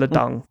a pile of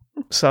dung.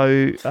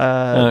 So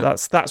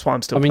that's why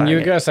I'm still playing it. You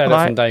were going to say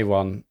that from day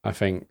one, I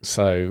think.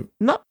 So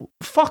no,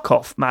 fuck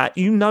off, Matt.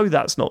 You know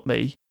that's not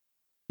me.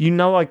 You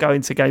know I go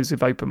into games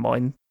with open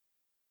mind.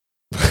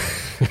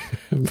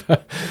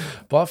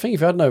 But I think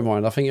if you had no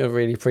mind, I think you'd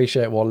really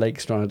appreciate what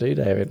Lake's trying to do,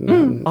 David.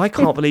 I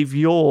can't believe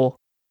you're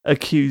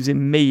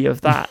accusing me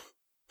of that.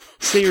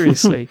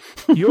 Seriously.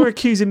 You're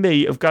accusing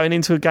me of going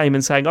into a game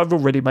and saying, I've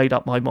already made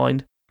up my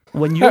mind.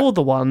 When you're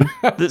the one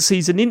that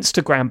sees an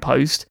Instagram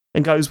post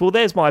and goes, well,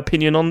 there's my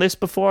opinion on this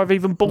before I've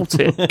even bought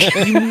it.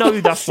 You know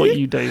that's what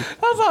you do.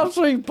 That's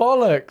absolute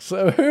bollocks.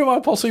 Who am I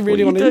possibly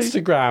reading on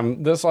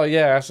Instagram that's like,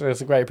 yeah, that's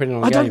a great opinion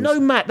on games? I don't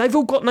know, Matt. They've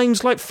all got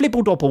names like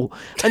Flibbledobble.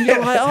 And you're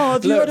like, oh,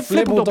 have you heard of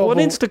Flibbledobble on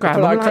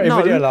Instagram? I put a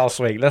video last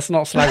week. Let's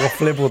not slag off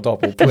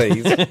Flibbledobble,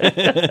 please.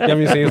 You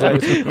haven't seen his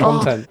latest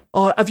content.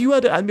 Have you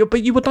heard it?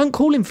 But you don't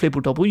call him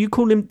Flibbledobble. You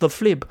call him the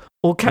Flib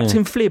or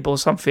Captain Flib or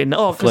something.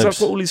 Oh, because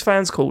that's what all his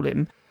fans call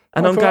him.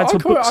 And I'm going to a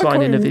book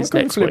signing of his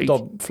next week.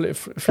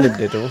 Flip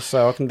diddle,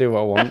 so I can do what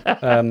I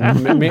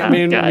want. Me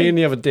and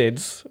the other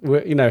dids,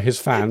 his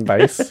fan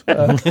base.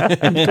 You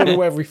can do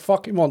whatever we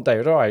fucking want,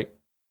 David, all right?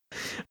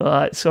 All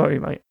right, sorry,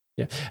 mate.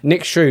 Yeah.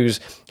 Nick Shrews.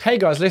 Hey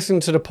guys,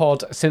 listening to the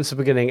pod since the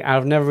beginning, and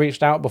I've never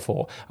reached out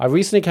before. I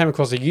recently came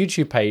across a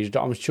YouTube page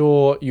that I'm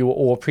sure you will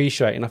all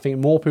appreciate, and I think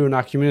more people in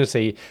our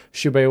community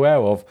should be aware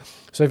of.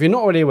 So if you're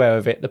not already aware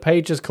of it, the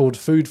page is called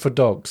Food for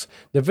Dogs.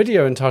 The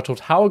video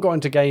entitled How I Got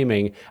Into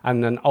Gaming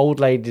and an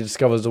Old Lady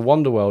Discovers the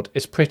Wonder World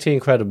is pretty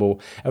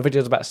incredible. A video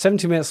is about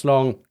 70 minutes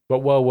long, but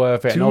well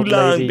worth it. Too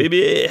long,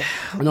 baby.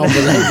 No,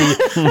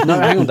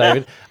 hang on,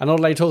 David. An old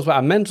lady talks about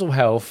her mental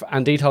health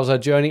and details her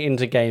journey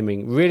into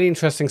gaming. Really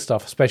interesting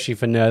stuff, especially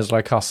for nerds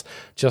like us.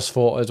 Just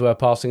thought as we're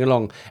passing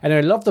along.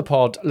 Anyway, love the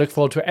pod. Look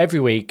forward to it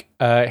every week.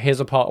 Here's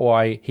a part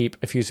why I heap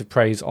effusive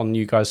praise on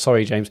you guys.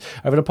 Sorry, James.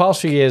 Over the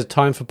past few years,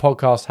 time for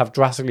podcasts have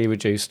drastically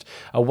reduced.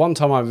 At one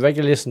time, I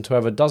regularly listened to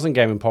over a dozen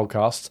gaming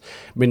podcasts,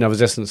 Midnight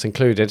Resistance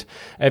included,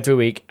 every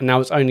week. And now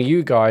it's only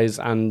you guys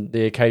and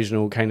the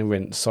occasional Kane and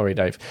Rinse. Sorry,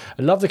 Dave.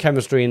 I love the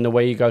chemistry and the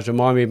way you guys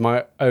remind me of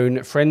my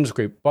own friends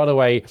group. By the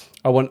way,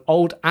 I want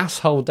old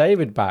asshole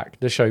David back.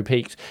 The show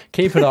peaked.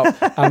 Keep it up,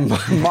 and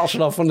much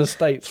love from the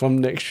States from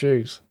Nick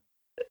Shoes.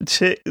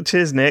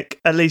 Cheers,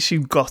 Nick. At least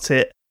you got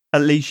it.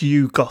 At least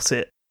you got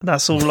it.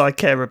 That's all I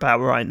care about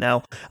right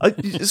now.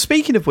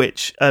 Speaking of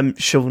which,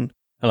 Sean,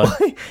 hello.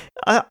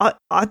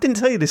 I didn't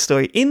tell you this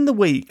story. In the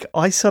week,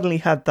 I suddenly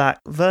had that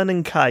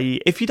Vernon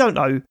Kay. If you don't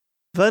know,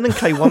 Vernon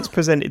Kay once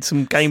presented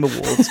some game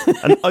awards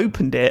and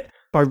opened it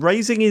by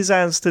raising his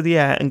hands to the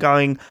air and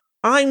going,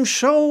 I'm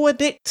so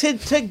addicted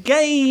to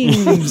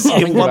games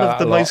in one of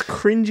the most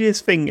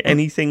cringiest thing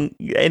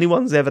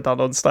anyone's ever done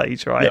on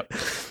stage, right? Yep.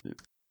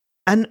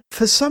 And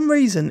for some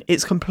reason,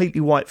 it's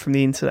completely wiped from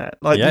the internet.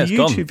 Like the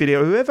YouTube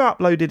video, whoever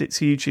uploaded it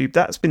to YouTube,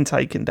 that's been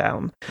taken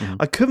down. Mm-hmm.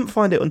 I couldn't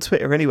find it on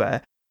Twitter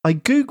anywhere. I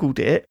Googled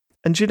it,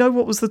 and do you know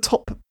what was the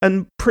top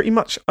and pretty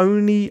much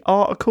only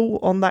article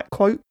on that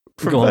quote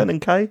from Vernon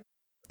Kay?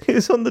 It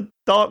was on the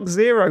Dark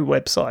Zero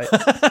website.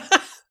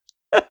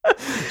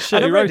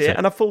 Shit, and I read it,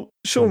 and I thought,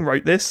 Sean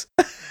wrote this.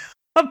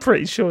 I'm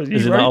pretty sure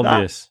you wrote that.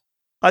 Obvious?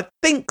 I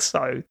think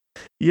so.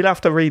 You'll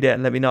have to read it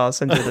and let me know. I'll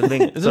send you the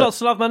link. Does it not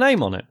still have my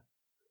name on it?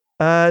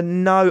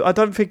 No, I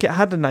don't think it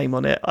had a name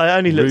on it. I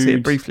only looked at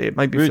it briefly. It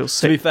made me feel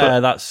sick. To be fair,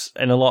 that's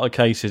in a lot of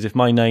cases, if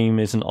my name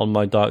isn't on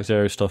my Dark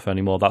Zero stuff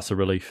anymore, that's a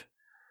relief.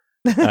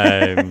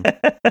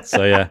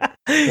 So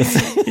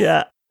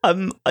yeah.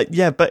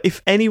 Yeah, but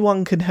if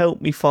anyone can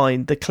help me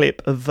find the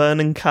clip of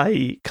Vernon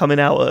Kay coming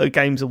out at a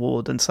Games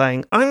Award and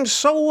saying, I'm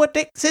so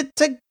addicted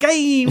to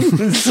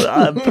games,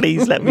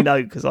 please let me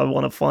know, because I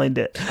want to find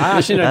it.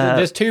 Actually, no,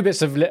 there's two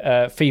bits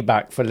of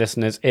feedback for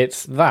listeners.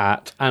 It's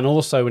that, and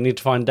also we need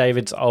to find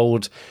David's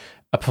old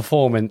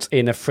performance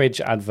in a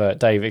fridge advert.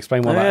 Dave,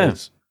 explain what that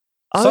is.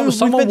 We've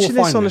mentioned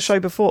this on the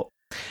show before.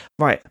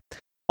 Right.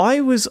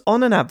 I was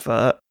on an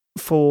advert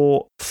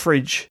for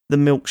Fridge, the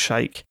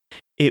milkshake.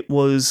 It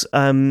was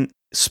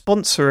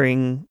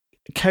sponsoring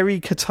Kerry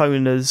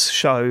Katona's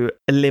show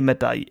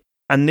Eliminate.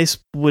 And this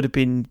would have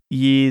been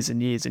years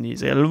and years and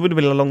years ago. It would have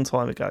been a long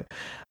time ago.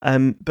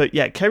 But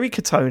yeah, Kerry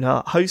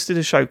Katona hosted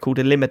a show called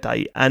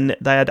Eliminate, and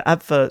they had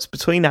adverts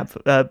between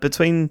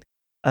the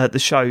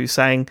show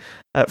saying,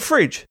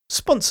 Fridge,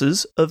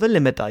 sponsors of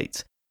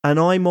Eliminate. And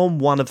I'm on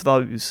one of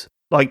those,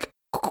 like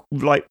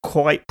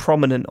quite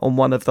prominent on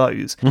one of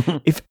those.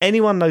 If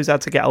anyone knows how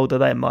to get hold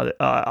of them,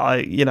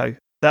 I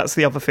that's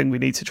the other thing we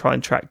need to try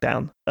and track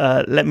down.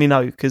 Let me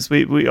know, because I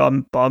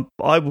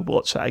would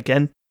watch that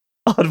again.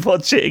 I'd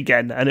watch it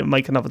again and it'd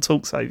make another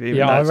talk save.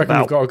 Yeah, I reckon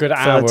we've got a good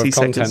hour of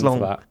content long.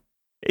 For that.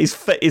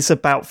 It's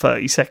about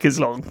 30 seconds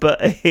long,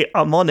 but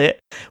I'm on it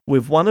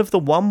with one of the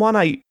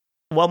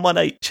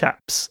 118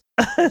 chaps.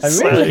 Oh,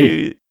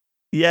 really?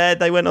 Yeah,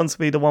 they went on to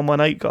be the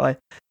 118 guy.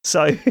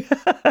 So,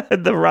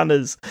 the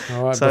runners.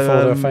 All right, before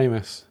they were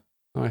famous.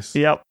 Nice.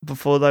 Yep,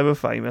 before they were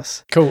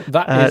famous. Cool,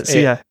 that is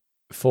it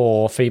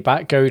for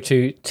feedback. Go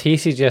to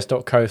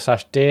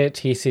tcgs.co/dear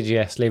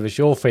TCGS. Leave us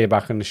your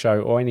feedback on the show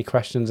or any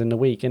questions in the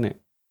week, innit?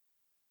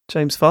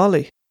 James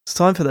Farley, it's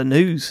time for the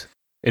news.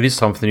 It is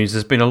time for the news.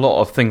 There's been a lot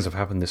of things that have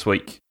happened this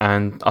week,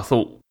 and I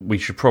thought we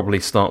should probably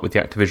start with the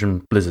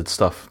Activision Blizzard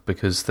stuff,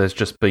 because there's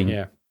just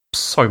been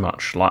so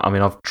much.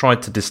 I've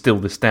tried to distill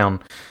this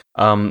down.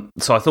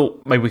 So I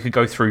thought maybe we could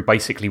go through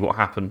basically what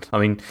happened.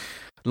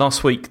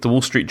 Last week, the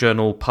Wall Street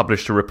Journal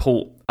published a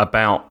report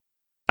about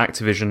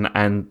Activision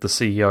and the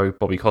CEO,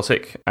 Bobby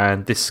Kotick,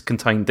 and this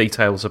contained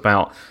details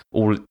about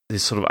all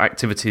these sort of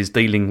activities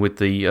dealing with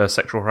the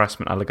sexual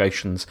harassment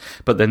allegations,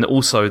 but then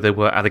also there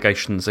were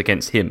allegations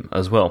against him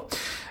as well.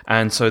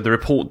 And so the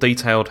report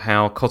detailed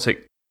how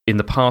Kotick in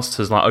the past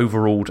has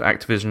overruled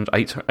Activision's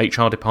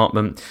HR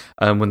department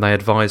when they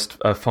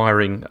advised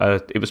firing,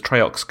 it was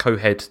Treyarch's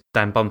co-head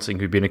Dan Bunting,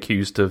 who'd been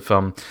accused of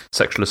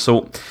sexual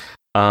assault.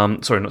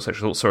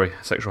 Sexual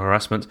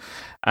harassment.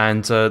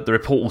 And the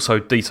report also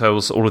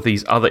details all of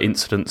these other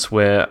incidents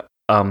where,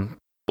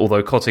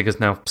 although Kotick has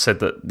now said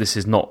that this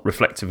is not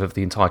reflective of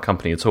the entire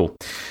company at all.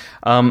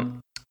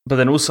 But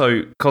then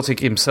also, Kotick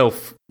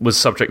himself was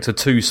subject to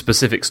two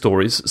specific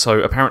stories. So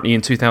apparently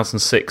in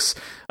 2006,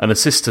 an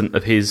assistant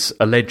of his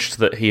alleged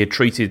that he had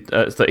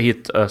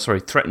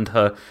threatened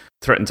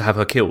to have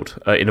her killed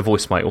in a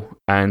voicemail,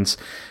 and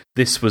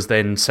this was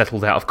then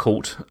settled out of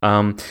court.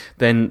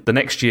 Then the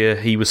next year,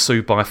 he was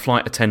sued by a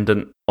flight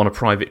attendant on a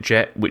private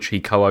jet, which he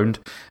co-owned,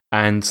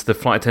 and the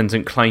flight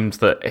attendant claimed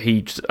that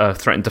he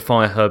threatened to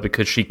fire her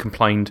because she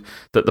complained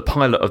that the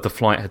pilot of the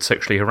flight had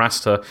sexually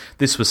harassed her.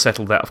 This was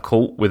settled out of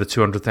court with a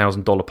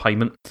 $200,000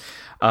 payment.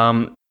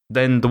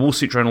 Then the Wall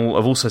Street Journal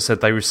have also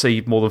said they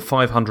received more than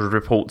 500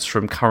 reports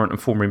from current and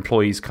former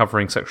employees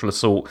covering sexual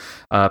assault,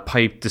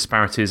 pay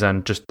disparities,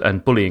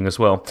 and bullying as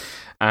well.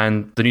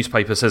 And the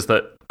newspaper says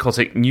that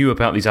Kotick knew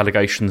about these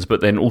allegations, but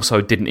then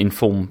also didn't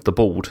inform the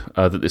board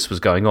that this was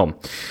going on.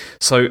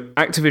 So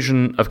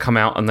Activision have come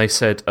out and they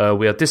said,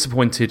 we are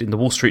disappointed in the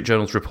Wall Street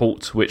Journal's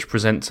report, which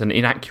presents an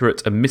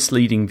inaccurate and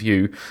misleading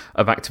view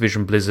of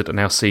Activision Blizzard and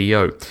our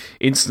CEO.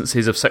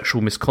 Instances of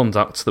sexual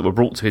misconduct that were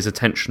brought to his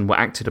attention were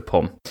acted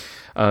upon.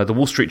 The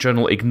Wall Street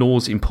Journal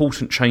ignores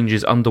important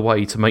changes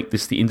underway to make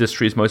this the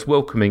industry's most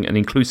welcoming and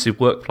inclusive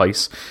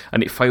workplace,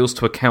 and it fails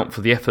to account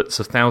for the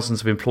efforts of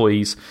thousands of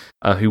employees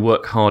who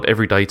work hard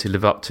every day to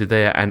live up to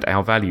their and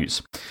our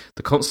values.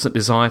 The constant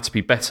desire to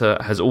be better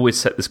has always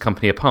set this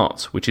company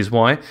apart, which is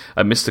why,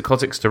 at Mr.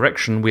 Kotick's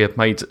direction, we have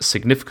made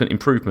significant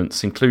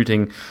improvements,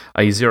 including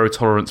a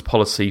zero-tolerance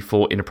policy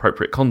for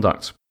inappropriate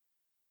conduct.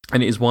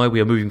 And it is why we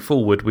are moving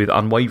forward with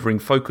unwavering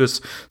focus,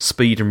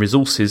 speed and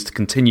resources to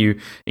continue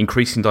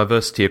increasing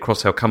diversity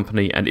across our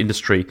company and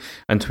industry,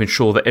 and to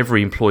ensure that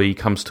every employee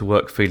comes to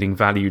work feeling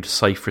valued,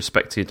 safe,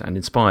 respected and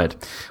inspired.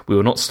 We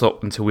will not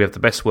stop until we have the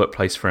best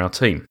workplace for our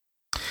team.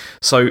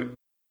 So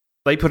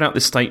they put out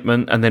this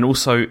statement, and then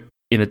also,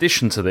 in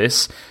addition to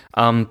this,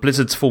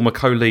 Blizzard's former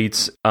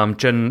co-leads,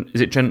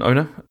 Jen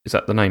Oner? Is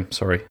that the name?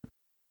 Sorry.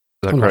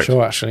 I'm not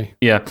sure, actually.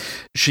 Yeah.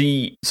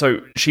 She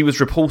was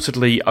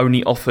reportedly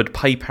only offered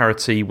pay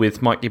parity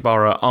with Mike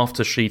Ibarra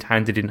after she'd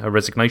handed in her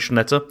resignation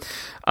letter.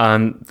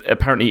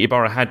 Apparently,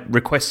 Ibarra had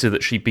requested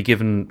that she be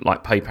given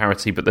pay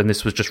parity, but then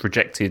this was just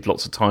rejected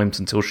lots of times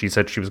until she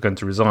said she was going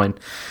to resign.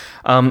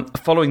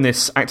 Following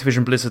this,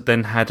 Activision Blizzard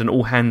then had an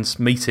all-hands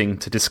meeting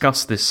to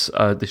discuss this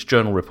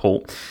journal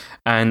report.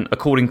 And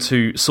according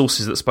to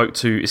sources that spoke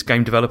to its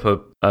game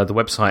developer, the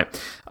website,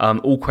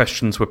 all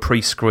questions were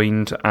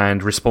pre-screened,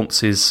 and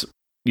responses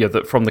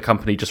that from the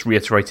company just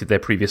reiterated their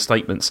previous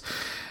statements.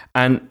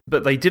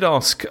 But they did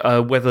ask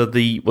whether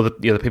the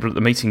people at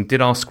the meeting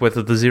did ask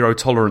whether the zero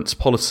tolerance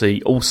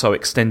policy also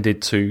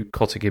extended to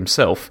Kotick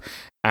himself.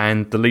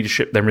 And the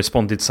leadership then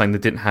responded saying they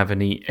didn't have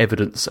any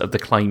evidence of the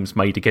claims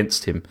made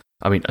against him.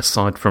 I mean,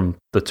 aside from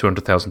the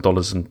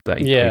 $200,000 and that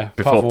he paid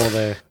before.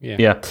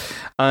 Yeah.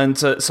 And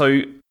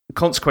so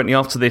Consequently,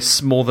 after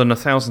this, more than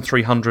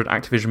 1,300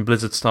 Activision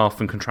Blizzard staff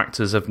and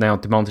contractors have now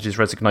demanded his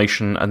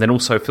resignation. And then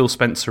also Phil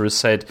Spencer has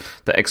said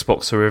that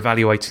Xbox are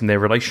evaluating their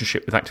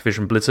relationship with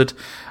Activision Blizzard.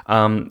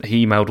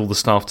 He emailed all the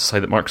staff to say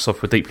that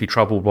Microsoft were deeply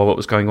troubled by what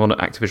was going on at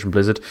Activision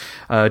Blizzard.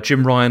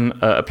 Jim Ryan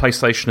at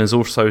PlayStation has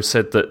also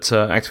said that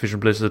Activision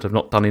Blizzard have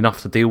not done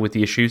enough to deal with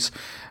the issues.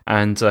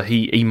 And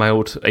he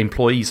emailed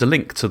employees a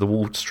link to the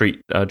Wall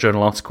Street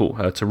Journal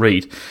article to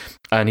read.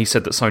 And he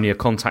said that Sony had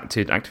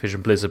contacted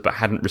Activision Blizzard but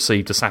hadn't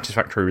received a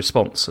satisfactory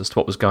response as to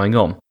what was going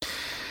on.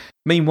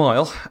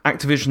 Meanwhile,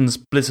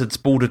 Activision Blizzard's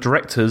board of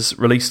directors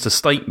released a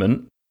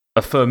statement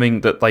affirming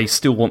that they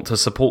still want to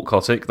support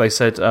Kotick. They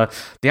said, the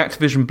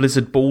Activision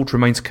Blizzard board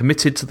remains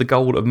committed to the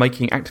goal of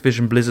making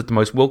Activision Blizzard the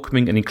most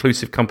welcoming and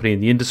inclusive company in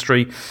the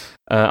industry.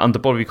 Under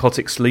Bobby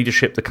Kotick's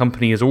leadership, the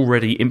company is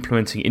already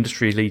implementing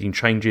industry-leading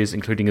changes,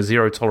 including a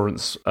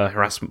zero-tolerance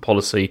harassment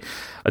policy,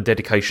 a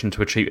dedication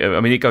to achieve... I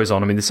mean, it goes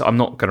on. I mean, I'm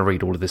not going to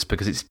read all of this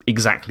because it's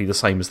exactly the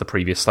same as the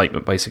previous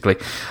statement, basically,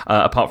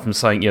 apart from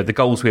saying, the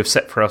goals we have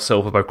set for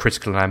ourselves are both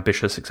critical and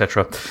ambitious,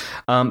 etc.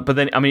 But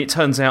then, I mean, it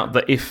turns out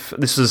that if...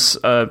 This was...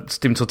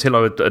 Tim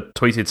Tortillo had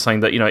tweeted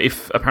saying that,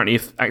 if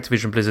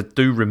Activision Blizzard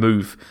do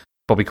remove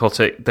Bobby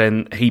Kotick,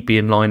 then he'd be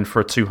in line for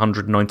a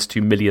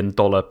 $292 million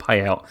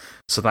payout.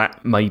 So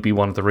that may be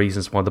one of the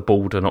reasons why the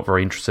board are not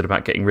very interested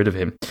about getting rid of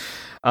him.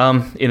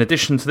 In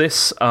addition to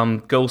this,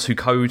 Girls Who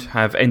Code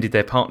have ended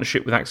their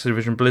partnership with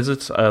Activision Blizzard.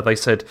 They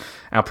said,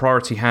 our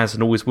priority has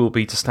and always will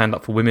be to stand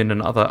up for women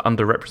and other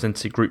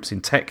underrepresented groups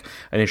in tech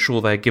and ensure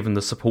they are given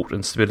the support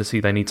and stability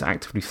they need to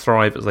actively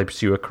thrive as they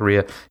pursue a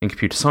career in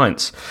computer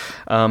science.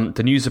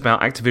 The news about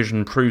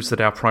Activision proves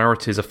that our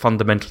priorities are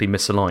fundamentally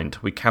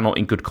misaligned. We cannot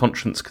in good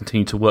conscience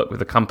continue to work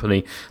with a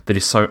company that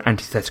is so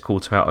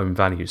antithetical to our own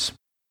values.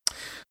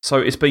 So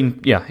it's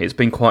been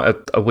quite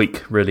a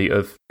week, really,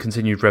 of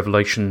continued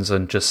revelations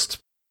and just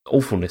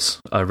awfulness,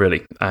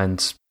 really.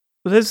 And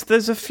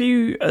there's a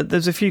few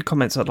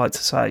comments I'd like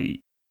to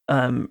say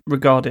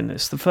regarding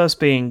this. The first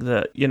being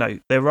that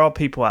there are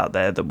people out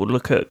there that will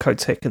look at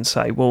Kotick and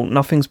say, well,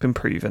 nothing's been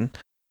proven.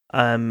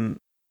 There's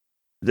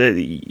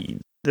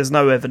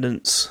no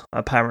evidence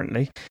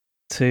apparently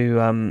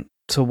to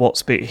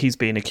what he's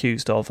being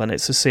accused of, and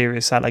it's a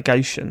serious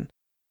allegation.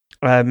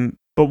 But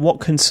what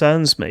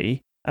concerns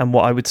me, and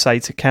what I would say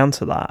to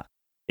counter that,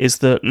 is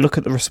that look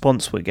at the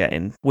response we're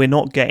getting. We're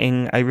not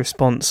getting a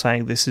response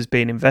saying this is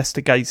being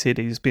investigated,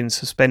 he's been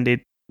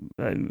suspended,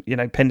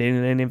 pending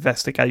an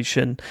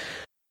investigation.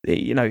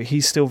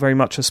 He's still very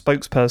much a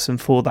spokesperson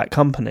for that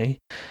company.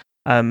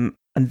 And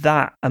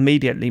that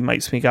immediately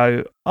makes me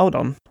go, hold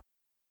on,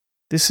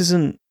 this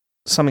isn't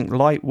something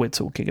light we're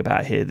talking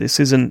about here. This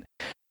isn't,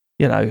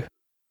 I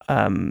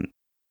don't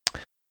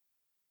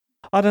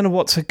know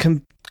what to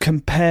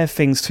compare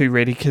things to,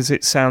 really, because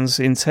it sounds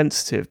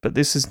insensitive, but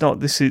this is not.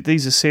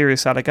 These are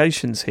serious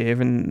allegations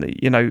here, and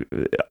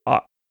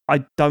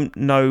I don't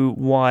know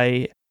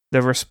why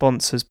the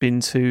response has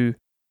been to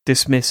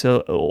dismiss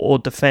or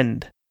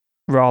defend,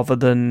 rather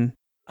than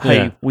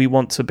we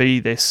want to be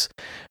this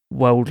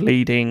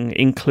world-leading,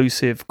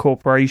 inclusive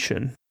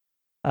corporation.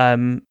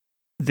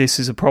 This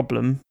is a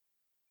problem.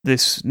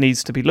 This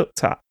needs to be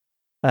looked at.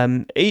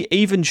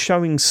 Even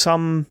showing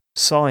some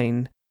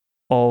sign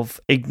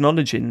of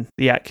acknowledging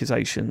the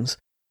accusations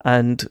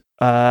and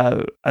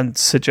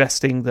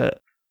suggesting that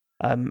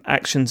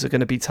actions are going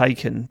to be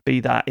taken,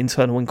 be that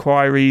internal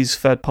inquiries,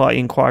 third-party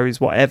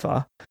inquiries,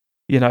 whatever,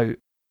 that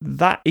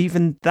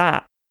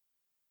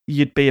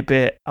you'd be a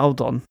bit, hold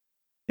on,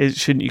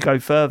 shouldn't you go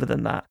further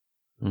than that?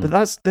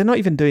 But they're not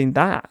even doing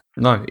that.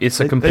 No, it's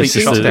a complete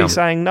shutdown. They seem to be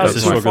saying, no,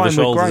 it's shrug fine, of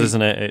the shoulders, we're great.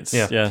 isn't it?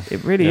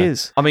 It really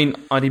is. I mean,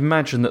 I'd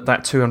imagine that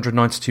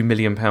 £292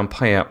 million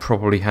payout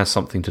probably has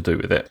something to do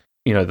with it.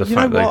 The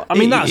fact that... I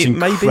mean, that's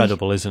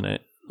incredible, isn't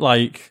it?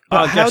 Like,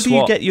 but how do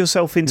you get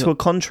yourself into a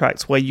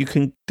contract where you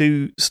can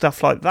do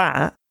stuff like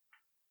that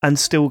and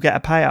still get a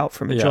payout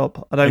from a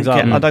job?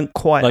 I don't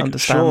quite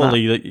understand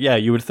surely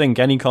that. You would think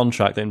any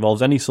contract that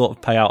involves any sort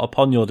of payout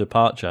upon your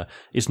departure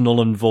is null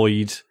and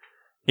void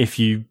if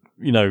you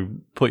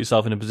put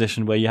yourself in a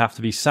position where you have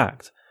to be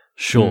sacked,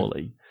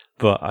 surely.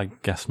 But I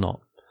guess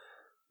not.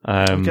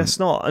 I guess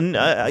not. And,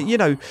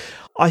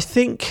 I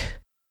think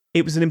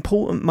it was an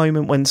important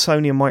moment when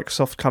Sony and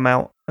Microsoft come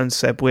out and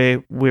said,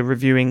 we're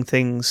reviewing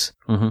things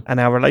and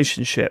our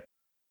relationship.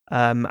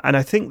 And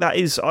I think that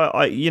is,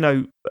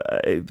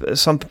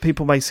 some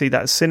people may see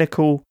that as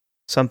cynical.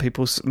 Some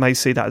people may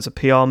see that as a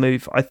PR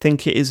move. I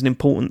think it is an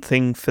important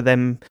thing for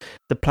them,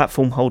 the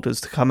platform holders,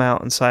 to come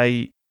out and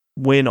say,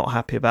 we're not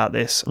happy about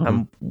this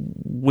and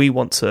we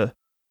want to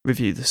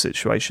review the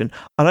situation.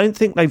 I don't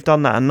think they've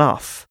done that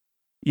enough.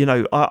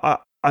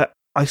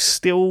 I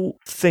still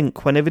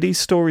think whenever these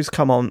stories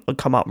come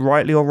up,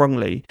 rightly or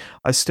wrongly,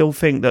 I still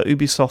think that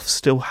Ubisoft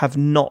still have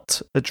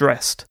not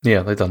addressed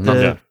they've done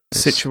the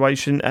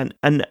situation.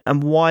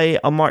 And why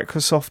are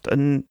Microsoft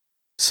and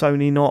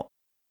Sony not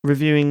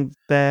reviewing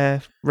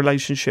their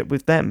relationship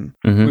with them?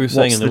 We were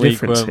saying in the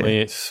week, weren't we?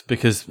 Here? It's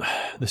because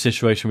the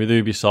situation with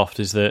Ubisoft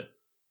is that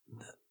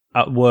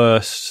at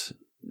worst,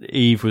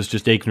 Eve was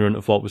just ignorant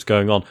of what was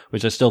going on,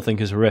 which I still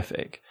think is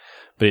horrific.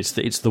 But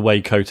it's the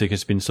way Kotick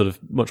has been sort of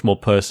much more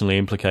personally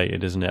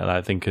implicated, isn't it?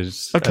 I think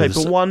but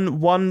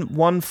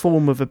one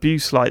form of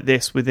abuse like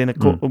this within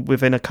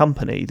a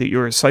company that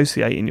you're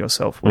associating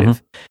yourself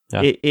with,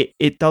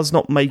 it does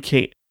not make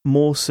it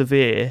more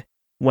severe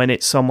when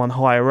it's someone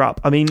higher up.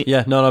 I mean,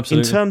 absolutely.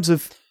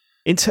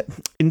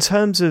 In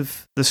terms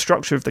of the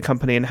structure of the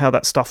company and how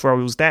that stuff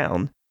rolls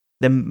down,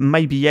 then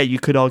maybe you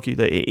could argue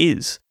that it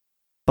is,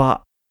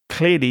 but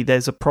clearly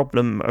there's a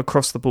problem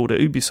across the board at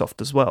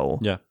Ubisoft as well.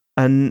 Yeah.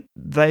 And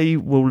they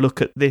will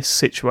look at this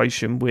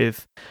situation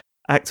with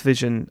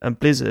Activision and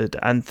Blizzard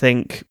and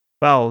think,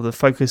 well, the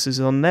focus is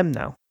on them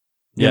now.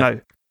 You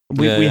know,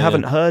 we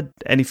haven't heard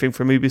anything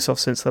from Ubisoft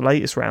since the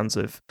latest rounds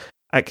of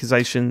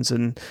accusations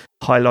and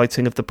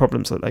highlighting of the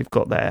problems that they've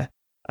got there.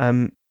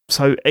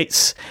 So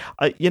it's,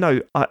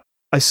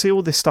 I see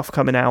all this stuff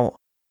coming out,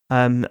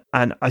 and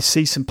I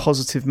see some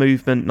positive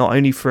movement, not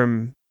only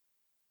from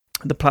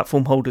the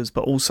platform holders,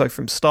 but also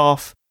from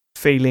staff,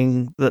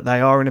 feeling that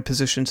they are in a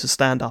position to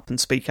stand up and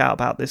speak out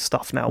about this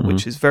stuff now,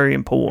 which is very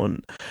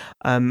important.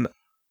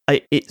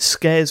 It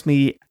scares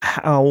me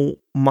how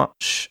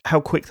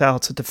quick they are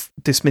to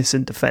dismiss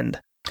and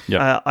defend.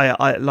 Yeah.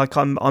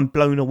 I'm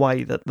blown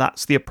away that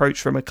that's the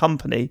approach from a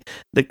company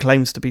that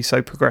claims to be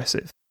so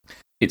progressive.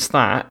 It's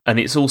that, and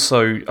it's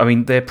also, I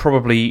mean, they're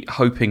probably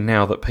hoping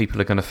now that people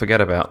are going to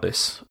forget about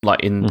this, like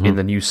in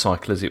the news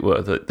cycle, as it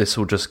were, that this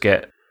will just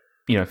get,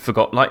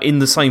 forgot, like in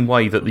the same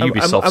way that the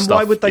Ubisoft stuff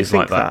why would they is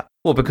think like that.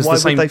 Well, because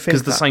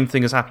the same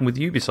thing has happened with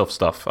Ubisoft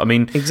stuff. I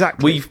mean,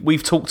 exactly.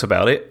 We've talked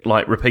about it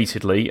like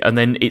repeatedly, and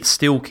then it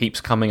still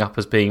keeps coming up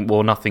as being,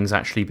 well, nothing's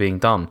actually being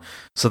done.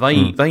 So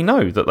they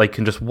know that they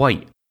can just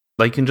wait.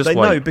 They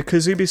know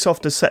because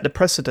Ubisoft has set the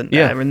precedent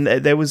there, and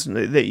there was,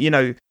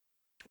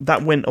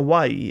 that went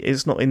away.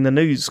 It's not in the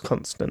news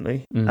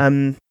constantly.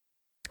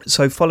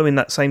 So following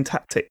that same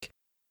tactic,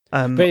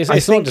 but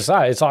it's not just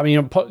that. It's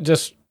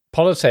just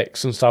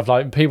politics and stuff.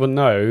 Like, people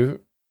know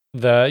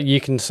that you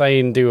can say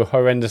and do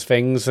horrendous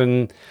things,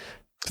 and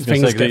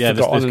things get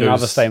forgotten, and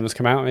other statements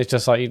come out, and it's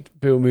just like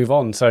people move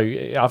on. So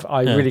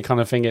I really kind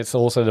of think it's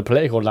also the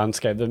political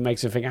landscape that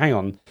makes you think, hang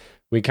on,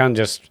 we can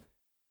just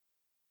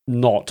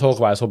not talk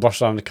about it or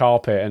brush it under the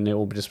carpet, and it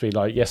will just be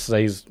like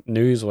yesterday's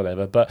news or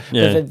whatever. But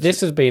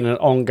this has been an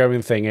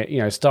ongoing thing.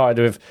 It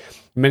started with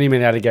many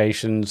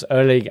allegations,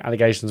 early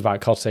allegations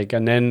about Kotick,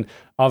 and then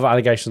other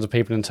allegations of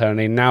people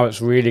internally. Now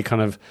it's really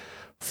kind of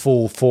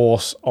full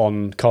force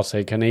on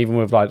Kotick, and even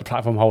with like the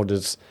platform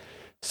holders,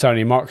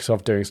 Sony,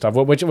 Microsoft doing stuff,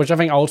 which I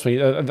think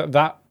ultimately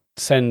that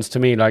sends to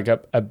me like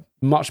a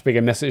much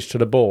bigger message to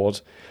the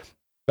board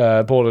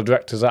of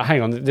directors that,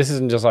 hang on, this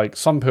isn't just like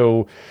some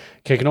people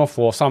kicking off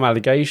or some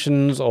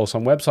allegations or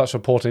some websites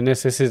reporting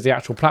this. This is the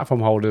actual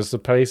platform holders, the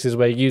places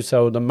where you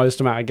sell the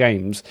most amount of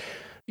games,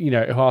 who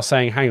are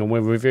saying, hang on,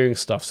 we're reviewing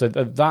stuff. So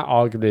that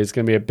arguably is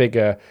going to be a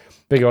bigger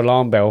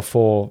alarm bell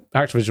for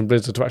Activision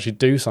Blizzard to actually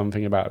do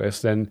something about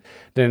this than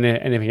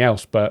anything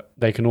else. But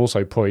they can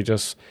also probably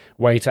just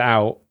wait it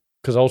out,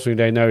 because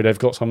ultimately they know they've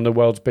got some of the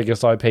world's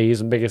biggest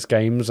IPs and biggest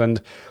games, and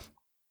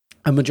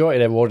a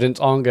majority of their audience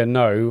aren't going to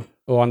know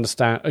or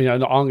understand,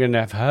 aren't going to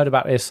have heard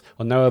about this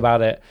or know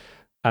about it.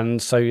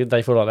 And so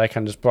they feel like they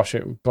can just brush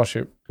it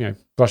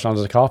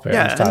under the carpet.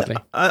 Yeah, and,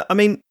 I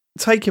mean,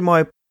 taking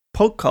my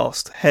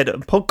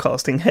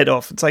podcasting head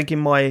off, taking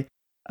my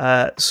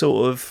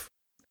sort of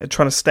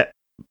trying to step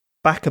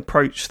back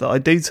approach that I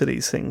do to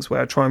these things,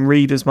 where I try and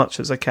read as much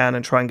as I can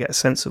and try and get a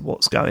sense of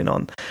what's going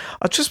on.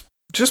 I just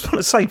want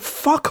to say,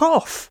 fuck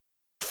off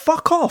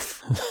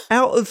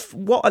out of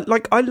what,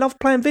 like, I love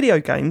playing video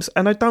games,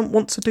 and I don't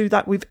want to do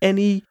that with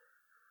any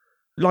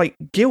like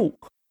guilt.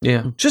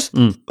 Yeah, just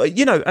and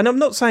I'm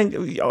not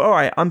saying, all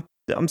right,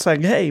 I'm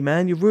saying, hey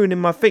man, you're ruining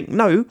my thing.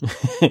 No,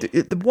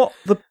 what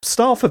the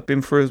staff have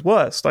been through is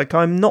worse. Like,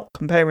 I'm not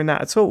comparing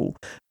that at all,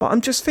 but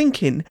I'm just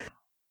thinking,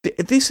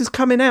 this is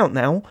coming out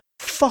now.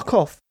 Fuck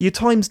off. Your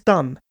time's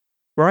done,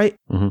 right?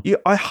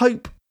 I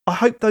hope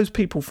those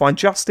people find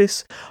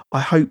justice. I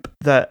hope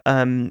that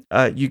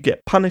you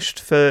get punished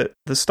for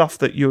the stuff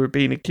that you're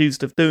being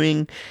accused of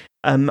doing.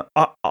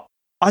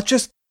 I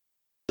just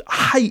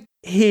hate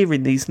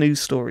hearing these news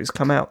stories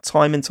come out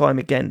time and time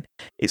again.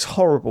 It's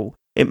horrible.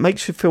 It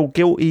makes you feel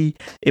guilty.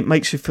 It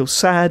makes you feel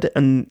sad,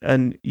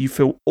 and you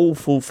feel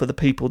awful for the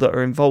people that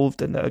are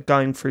involved and that are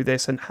going through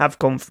this and have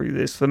gone through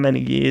this for many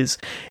years.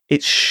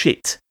 It's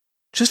shit.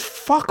 Just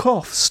fuck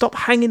off. Stop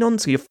hanging on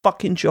to your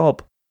fucking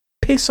job.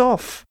 Piss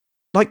off.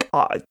 Like,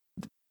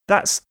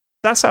 that's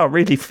how I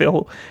really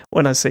feel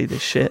when I see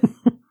this shit.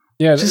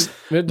 Yeah,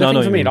 the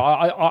thing for me,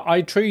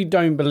 I truly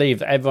don't believe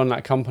that everyone in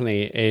that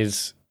company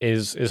is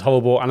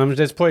horrible, and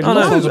there's probably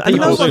lots of people.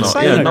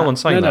 No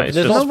one's saying that.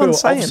 There's lots of people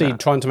obviously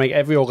trying to make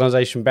every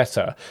organisation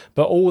better,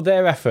 but all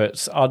their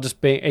efforts are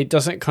just being. It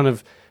doesn't kind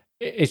of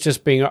it's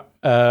just being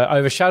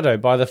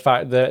overshadowed by the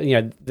fact that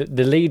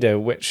the leader,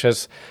 which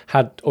has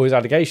had all these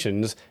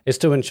allegations, is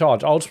still in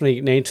charge.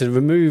 Ultimately, they need to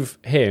remove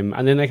him,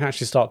 and then they can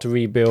actually start to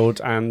rebuild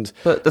and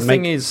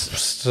thing is,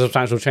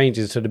 substantial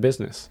changes to the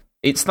business.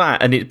 It's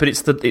that,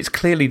 it's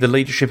clearly the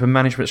leadership and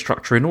management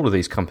structure in all of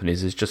these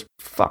companies is just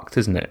fucked,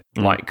 isn't it?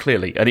 Like,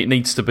 clearly, and it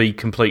needs to be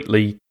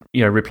completely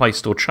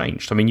replaced or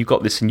changed. I mean, you've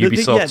got this in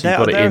Ubisoft.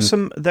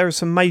 There are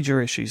some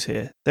major issues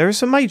here. There are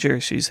some major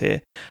issues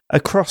here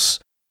across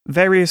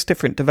various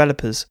different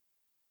developers.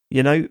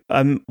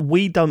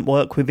 We don't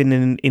work within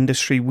an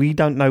industry. We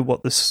don't know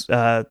what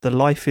the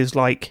life is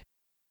like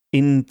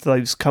in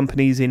those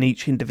companies, in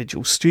each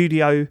individual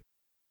studio.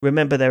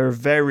 Remember, there are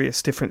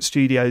various different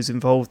studios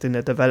involved in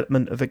the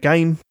development of a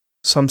game.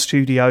 Some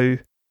studio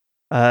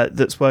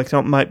that's working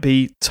on it might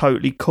be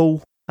totally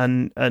cool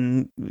and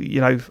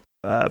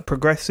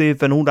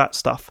progressive and all that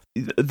stuff.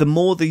 The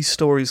more these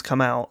stories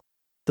come out,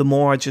 the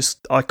more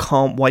I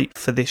can't wait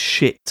for this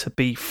shit to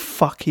be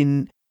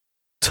fucking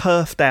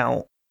turfed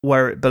out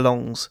where it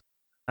belongs,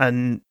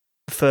 and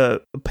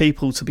for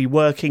people to be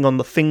working on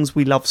the things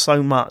we love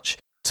so much,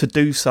 to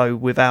do so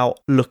without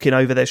looking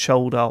over their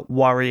shoulder,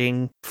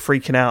 worrying,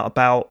 freaking out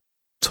about,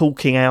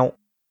 talking out,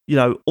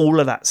 all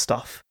of that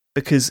stuff,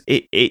 because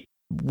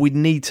we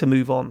need to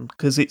move on,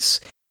 because it's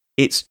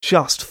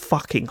just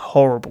fucking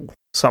horrible.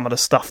 Some of the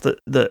stuff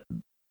that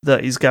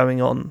is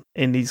going on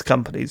in these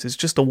companies is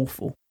just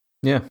awful.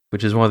 Yeah,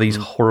 which is why these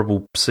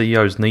horrible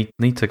CEOs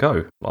need to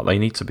go. Like, they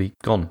need to be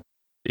gone.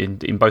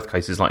 In both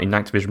cases, like in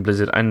Activision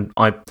Blizzard, and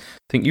I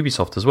think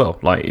Ubisoft as well.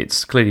 Like,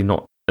 it's clearly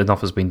not enough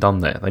has been done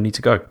there. They need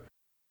to go.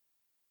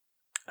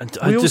 And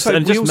we also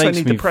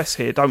need the press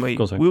here, don't we?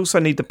 We also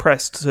need the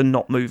press to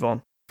not move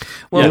on.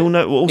 Well,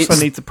 we also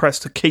need the press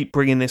to keep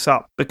bringing this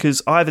up,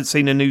 because I haven't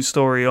seen a news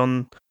story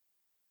on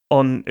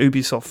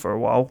Ubisoft for a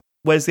while.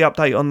 Where's the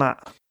update on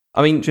that?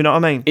 I mean, do you know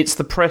what I mean? It's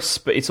the press,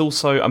 but it's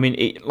also, I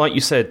mean, like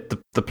you said,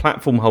 the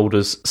platform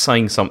holders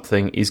saying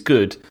something is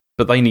good,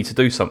 but they need to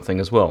do something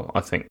as well, I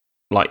think.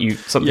 Like,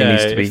 something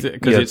needs to be...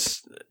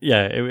 Because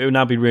it would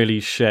now be really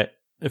shit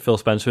if Phil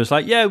Spencer was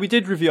like, we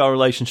did review our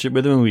relationship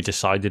with him and we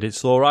decided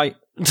it's all right.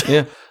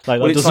 Yeah. That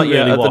doesn't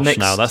really wash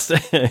now. That's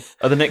at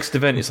the next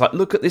event, it's like,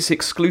 look at this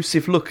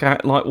exclusive look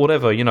at, like,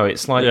 whatever,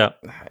 it's like,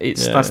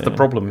 that's the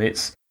problem.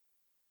 It's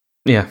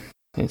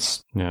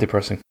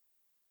depressing.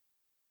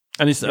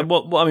 And it's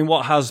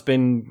what has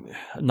been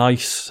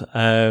nice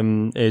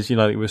is,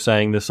 like we were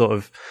saying, the sort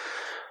of,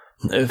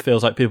 it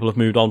feels like people have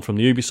moved on from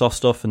the Ubisoft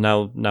stuff, and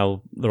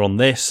now they're on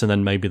this, and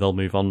then maybe they'll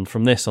move on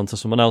from this onto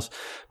someone else.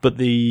 But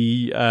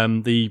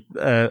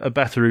a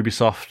better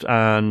Ubisoft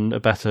and a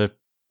better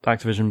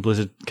Activision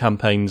Blizzard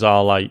campaigns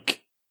are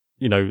like,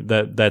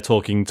 they're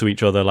talking to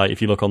each other. Like,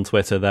 if you look on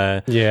Twitter,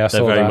 they're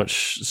very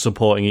much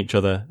supporting each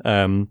other,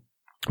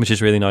 which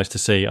is really nice to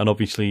see. And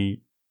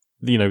obviously,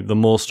 the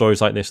more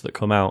stories like this that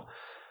come out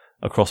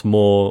across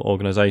more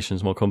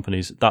organizations, more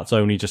companies, that's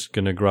only just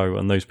going to grow,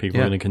 and those people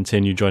are going to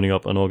continue joining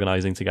up and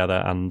organizing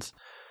together, and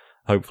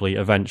hopefully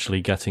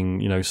eventually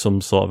getting, some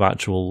sort of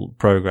actual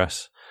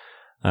progress.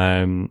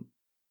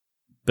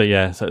 But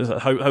yeah, so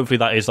hopefully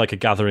that is like a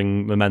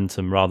gathering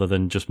momentum rather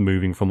than just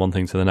moving from one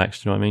thing to the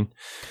next. Do you know what I mean?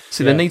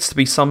 See, there needs to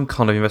be some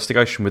kind of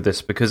investigation with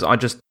this, because I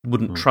just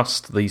wouldn't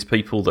trust these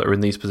people that are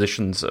in these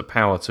positions of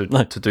power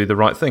to do the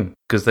right thing,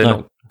 because they're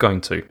not going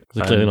to.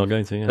 They're clearly not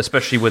going to, yeah.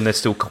 Especially when they're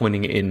still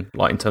coining it in,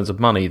 like in terms of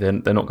money,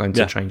 then they're not going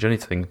to change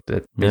anything.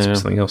 They're missing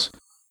something else.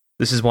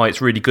 This is why it's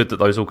really good that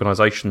those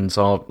organisations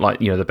are, like,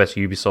 the better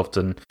Ubisoft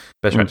and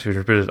better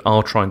Activision Blizzard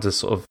are trying to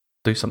sort of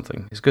do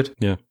something. It's good.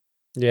 Yeah.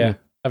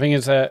 I think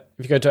it's if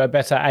you go to a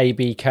better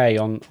ABK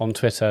on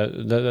Twitter,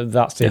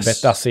 that's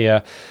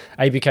the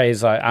ABK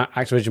is like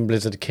Activision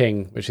Blizzard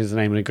King, which is the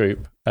name of the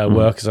group,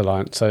 Workers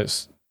Alliance. So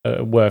it's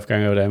worth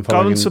going over there and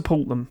following. Go and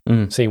support them.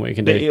 Seeing what you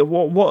can do.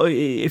 What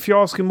if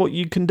you're asking what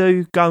you can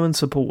do? Go and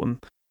support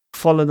them.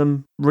 Follow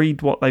them.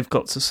 Read what they've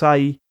got to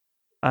say.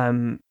 Show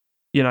them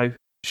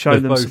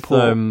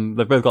support.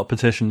 They've both got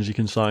petitions you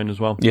can sign as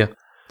well. Yeah.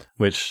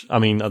 Which, I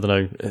mean, I don't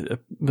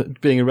know.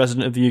 Being a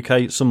resident of the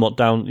UK, somewhat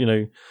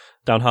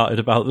downhearted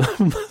about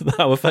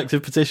how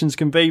effective petitions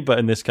can be, but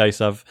in this case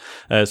so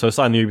I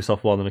signed the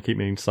Ubisoft one, and I keep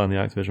meaning to sign the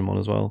Activision one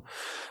as well.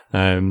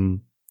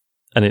 And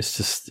it's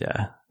just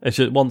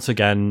once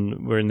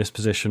again we're in this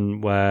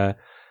position where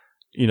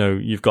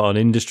you've got an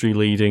industry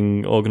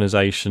leading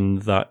organisation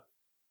that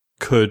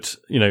could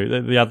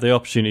they had the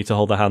opportunity to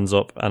hold their hands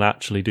up and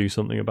actually do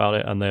something about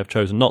it, and they have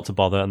chosen not to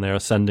bother, and they are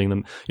sending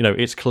them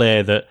it's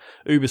clear that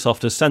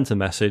Ubisoft has sent a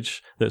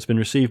message that's been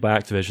received by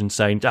Activision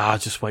saying,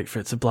 just wait for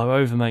it to blow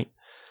over, mate.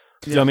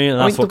 Do you know what I mean? And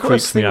that's what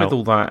creeps me out. The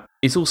worst thing with all that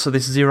is also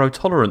this zero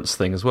tolerance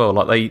thing as well.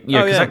 Like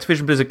because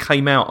Activision Blizzard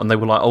came out and they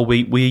were like,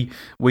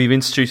 we've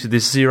instituted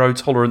this zero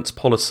tolerance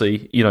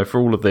policy, for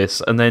all of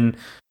this. And then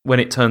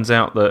when it turns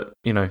out that,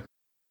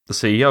 the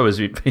CEO is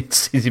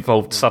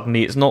involved,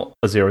 suddenly it's not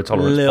a zero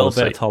tolerance policy. A little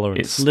bit of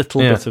tolerance.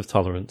 Bit of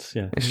tolerance,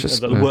 yeah. It's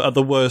just... At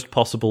the worst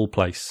possible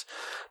place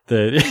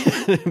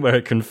where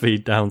it can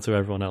feed down to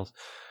everyone else.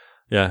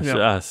 Yeah.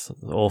 It's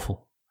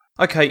awful.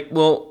 Okay,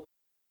 well...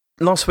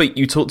 last week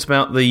you talked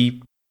about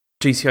the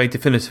GTA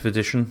Definitive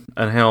Edition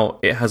and how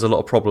it has a lot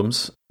of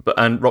problems,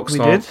 and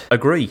Rockstar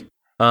agree.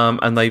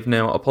 And they've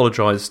now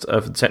apologised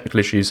for the technical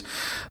issues.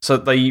 So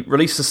they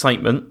released a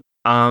statement.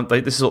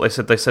 This is what they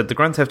said. They said the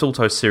Grand Theft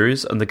Auto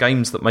series and the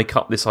games that make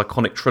up this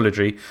iconic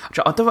trilogy.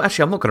 I'm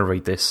not going to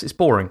read this. It's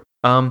boring.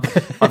 I've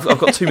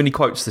got too many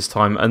quotes this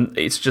time, and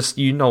it's just,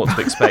 you know what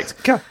to expect.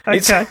 Okay.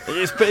 It's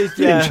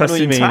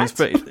interesting.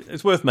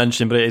 It's worth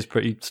mentioning, but it is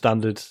pretty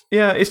standard.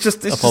 Yeah, it's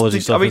apology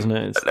stuff, isn't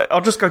it?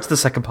 I'll just go to the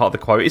second part of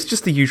the quote. It's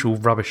just the usual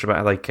rubbish about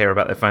how they care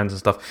about their fans and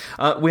stuff.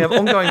 We have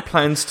ongoing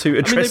plans to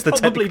address they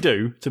probably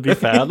do. To be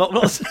fair,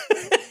 not.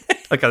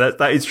 Okay,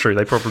 that is true.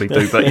 They probably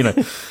do,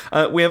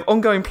 but we have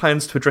ongoing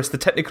plans to address the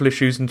technical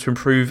issues and to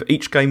improve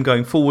each game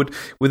going forward.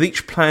 With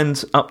each planned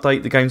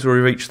update, the games will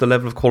reach the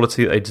level of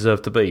quality that they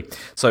deserve to be.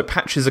 So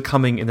patches are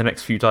coming in the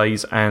next few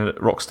days, and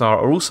Rockstar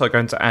are also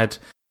going to add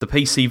the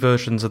PC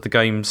versions of the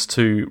games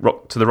to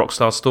the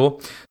Rockstar store.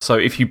 So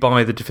if you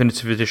buy the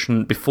Definitive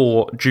Edition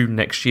before June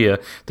next year,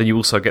 then you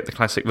also get the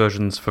classic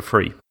versions for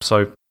free.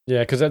 So.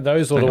 Yeah, because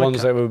those were the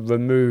ones that were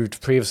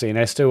removed previously, and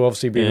they're still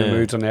obviously being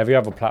removed on every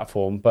other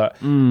platform. But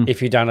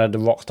if you download the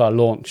Rockstar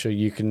launcher,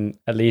 you can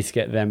at least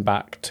get them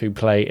back to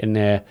play in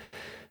their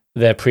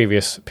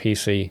previous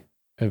PC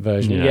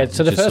version. Yeah,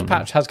 so the first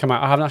patch has come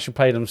out. I haven't actually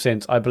played them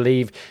since. I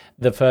believe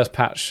the first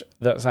patch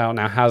that's out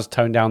now has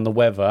toned down the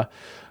weather,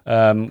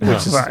 which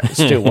is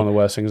still one of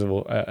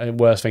the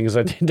worst things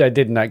they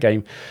did in that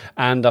game.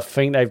 And I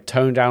think they've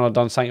toned down or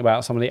done something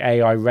about some of the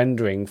AI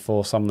rendering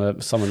for some of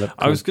the.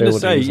 I was going to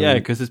say,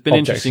 because there's been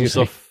interesting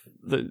stuff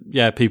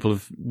that people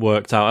have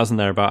worked out, hasn't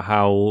there, about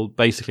how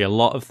basically a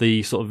lot of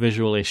the sort of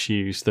visual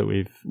issues that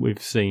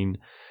we've seen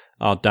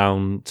are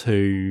down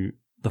to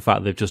the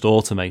fact they've just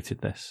automated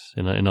this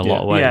in a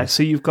lot of ways. Yeah,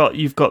 so you've got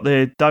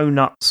the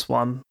donuts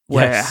one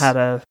where it had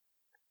a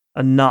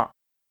nut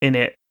in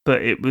it.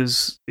 But it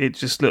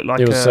just looked like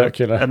it was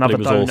circular. Another it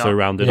was donut. also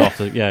rounded off.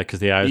 Because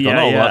the AI's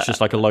gone, that's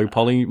just like a low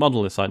poly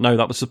model. It's like, no,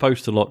 that was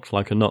supposed to look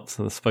like a nut.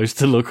 It's supposed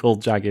to look all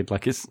jagged,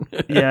 like it's.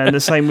 Yeah, and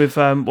the same with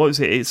what was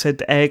it? It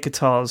said air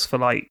guitars for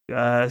like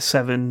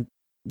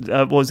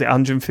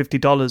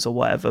 $150 or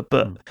whatever.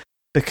 But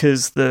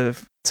because the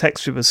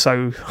texture was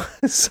so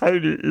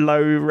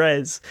low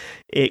res,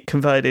 it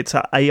converted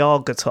to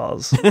AR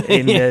guitars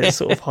in the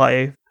sort of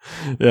high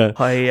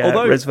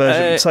res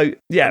version. So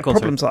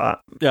problems like that.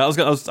 Yeah, I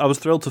was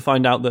thrilled to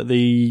find out that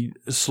the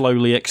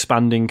slowly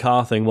expanding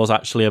car thing was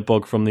actually a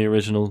bug from the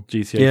original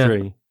GTA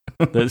 3.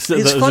 It's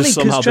funny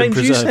because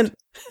James, you sent.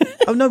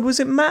 Oh no, was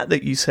it Matt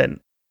that you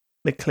sent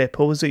the clip,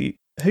 or was it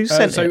who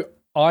sent it?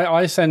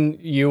 I sent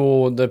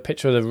you the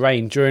picture of the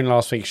rain during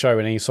last week's show,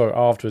 and he saw it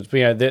afterwards.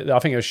 But I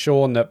think it was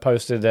Sean that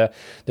posted the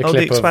clip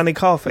the expanding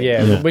car thing.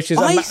 Yeah, which is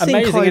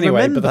amazing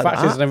anyway. But the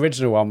fact is, an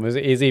original one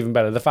is even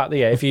better. The fact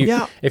that if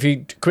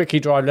you quickly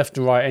drive left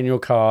and right in your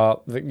car,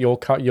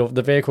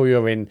 the vehicle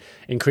you're in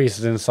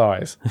increases in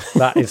size.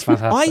 That is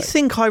fantastic. I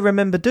think I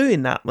remember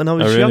doing that when I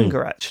was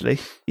younger. Actually,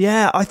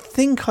 yeah, I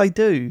think I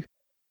do.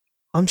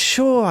 I'm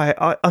sure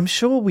I'm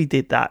sure we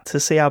did that to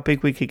see how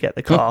big we could get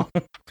the car.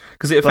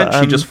 Because it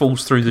eventually just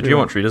falls through the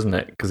geometry, doesn't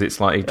it? Because it's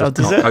like it just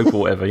can't cope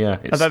or whatever. Yeah,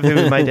 I don't think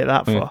we made it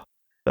that far.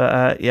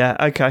 But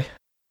okay.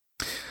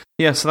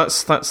 Yeah, so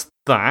that's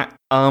that.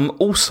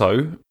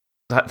 Also,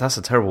 that's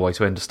a terrible way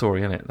to end a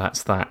story, isn't it?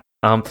 That's that.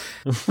 So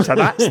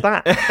that's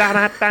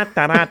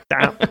that.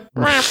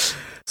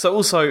 So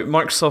also,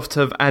 Microsoft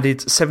have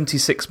added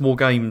 76 more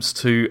games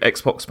to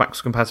Xbox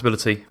backwards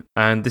compatibility,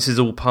 and this is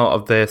all part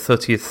of their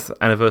 30th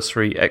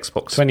anniversary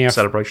Xbox 20th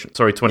celebration.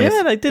 Sorry, 20th.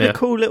 Yeah, they did a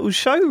cool little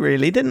show,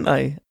 really, didn't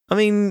they? I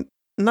mean,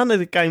 none of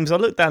the games, I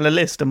looked down the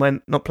list and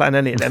went, not playing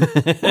any of them.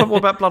 What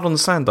about Blood on the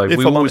Sand, though? We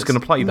were always going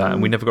to play that,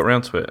 and we never got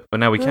around to it, but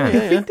now we can.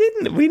 Yeah. We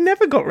didn't. We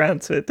never got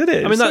round to it, did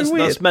it? I mean,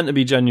 that's meant to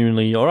be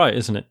genuinely all right,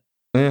 isn't it?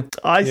 Yeah.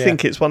 I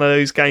think it's one of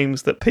those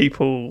games that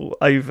people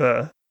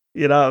over,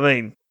 you know what I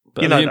mean?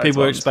 But I think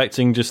people were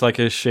expecting just like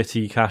a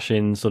shitty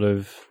cash-in sort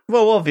of...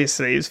 Well,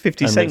 obviously, it's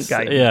 50-cent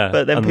game.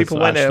 But then people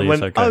went there and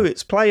went,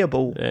 it's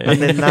playable. Yeah.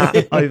 And then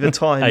that, over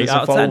time, has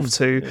evolved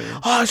to,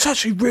 it's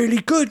actually really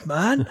good,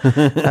 man.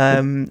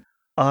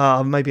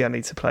 Maybe I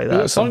need to play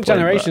that. Sonic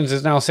Generations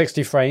is now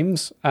 60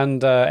 frames,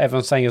 and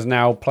everyone's saying is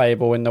now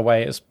playable in the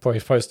way it's probably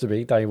supposed to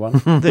be, day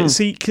one.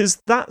 See,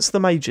 because that's the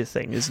major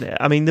thing, isn't it?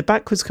 I mean, the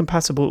backwards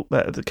compatible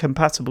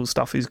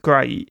stuff is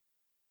great,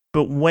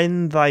 but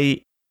when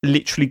they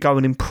literally go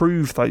and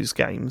improve those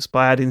games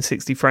by adding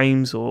 60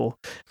 frames or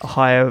a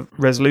higher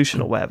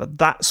resolution or whatever,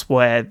 that's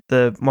where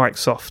the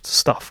Microsoft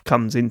stuff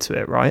comes into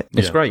it, right?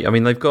 It's great. I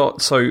mean, they've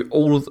got, so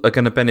all are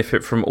going to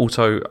benefit from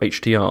auto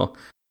HDR,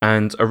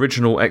 and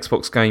original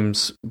Xbox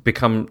games they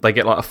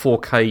get like a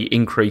 4K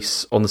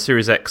increase on the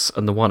Series X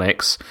and the One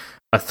X,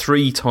 a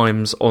 3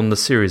 times on the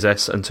Series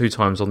S and 2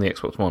 times on the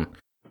Xbox One.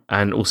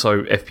 And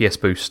also FPS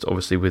boost,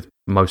 obviously, with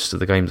most of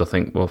the games, I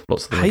think. Well,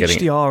 lots of them are getting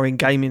it. HDR in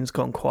gaming's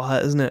gone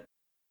quiet, isn't it?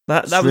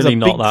 That was really a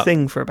big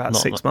thing for about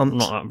 6 months.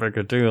 Not that big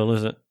a deal,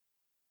 is it?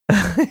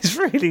 It's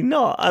really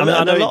not. I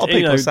know a lot of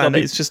people saying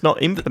that it's just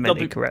not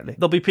implemented correctly.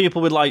 There'll be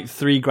people with like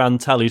 $3,000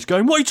 tellies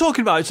going, "What are you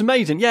talking about? It's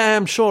amazing." Yeah,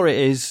 I'm sure it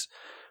is,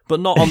 but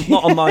not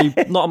on my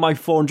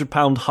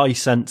 £400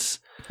 Hisense.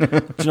 Do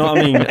you know what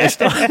I mean? It's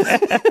not.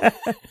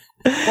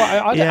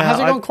 Well, has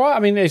it gone quiet? I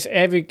mean, it's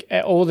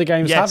all the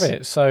games have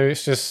it, so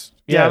it's just.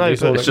 Yeah, no,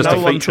 it's just no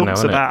a one feature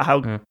talks now, about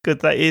how good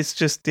that is.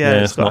 Just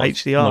it's got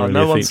HDR.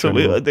 No one's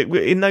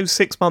in those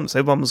 6 months.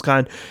 Everyone was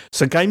going,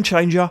 "It's a game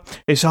changer.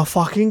 It's a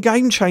fucking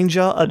game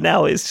changer." And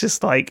now it's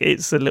just like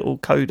it's a little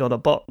code on a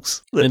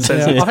box that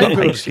says I think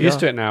people are HDR. used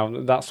to it now.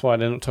 That's why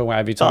they're not talking about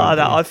every time.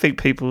 I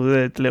think people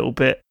are a little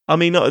bit. I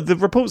mean, the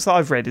reports that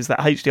I've read is that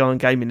HDR in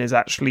gaming is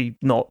actually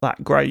not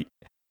that great.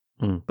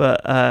 But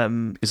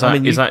is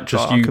that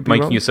just you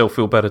making yourself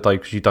feel better, Dave,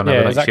 because you don't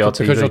have an HDR TV?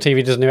 Because your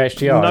TV doesn't do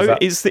HDR. No,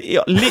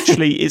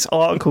 it's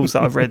articles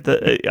that I've read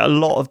that a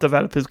lot of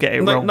developers get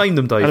it wrong. Name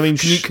them, Dave. I mean,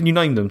 can you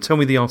name them? Tell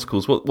me the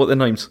articles. What their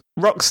names?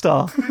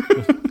 Rockstar.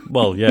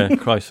 Well, yeah,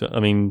 Christ. I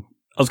mean,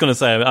 I was going to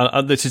say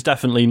this is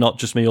definitely not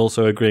just me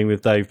also agreeing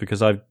with Dave,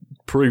 because I've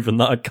proven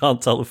that I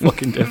can't tell the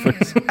fucking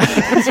difference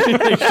between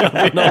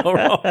Xiaomi or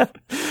off.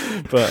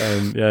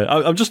 But yeah,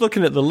 I'm just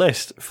looking at the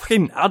list.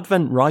 Fucking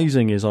Advent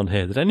Rising is on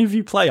here. Did any of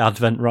you play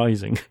Advent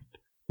Rising?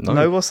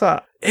 No, what's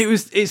that?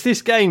 It's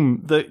this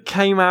game that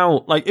came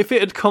out, like, if it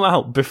had come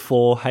out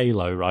before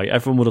Halo, right,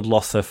 everyone would have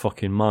lost their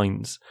fucking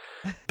minds.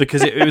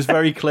 Because it was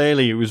very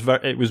clearly, it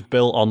was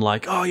built on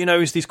like,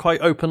 it's these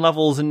quite open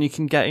levels and you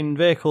can get in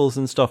vehicles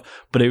and stuff,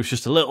 but it was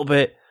just a little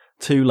bit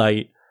too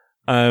late.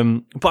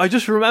 But I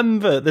just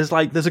remember there's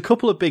a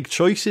couple of big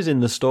choices in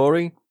the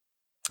story,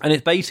 and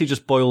it basically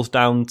just boils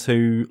down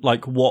to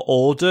like what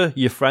order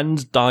your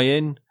friends die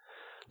in.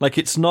 Like,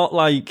 it's not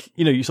like,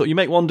 you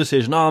make one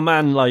decision, oh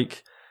man,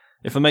 like,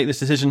 if I make this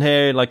decision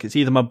here, like, it's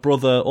either my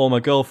brother or my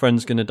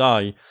girlfriend's gonna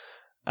die.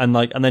 And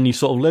then you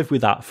sort of live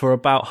with that for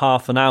about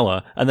half an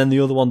hour, and then the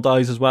other one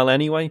dies as well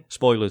anyway.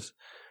 Spoilers.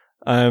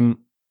 And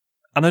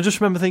I just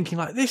remember thinking,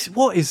 like,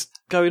 what is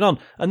going on?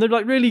 And they're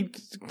like really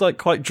like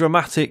quite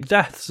dramatic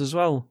deaths as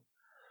well.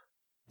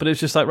 But it's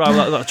just like, right,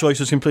 that choice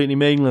was completely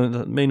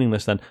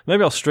meaningless then.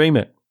 Maybe I'll stream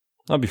it.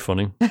 That'd be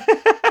funny.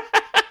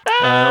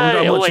 I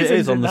wonder how much it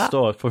is on the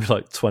store. It's probably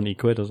like 20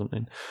 quid or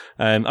something.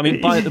 I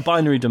mean, the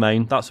binary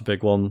domain, that's a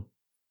big one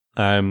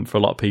for a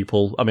lot of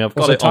people. I mean, I've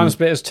got it Time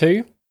Splitters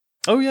 2?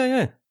 Oh,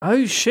 yeah.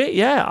 Oh, shit,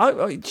 yeah.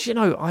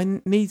 I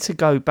need to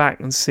go back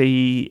and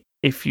see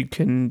if you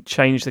can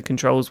change the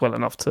controls well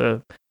enough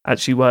to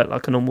actually work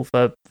like a normal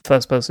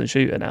first-person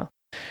shooter now.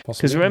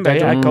 Because remember,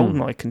 it had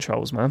GoldenEye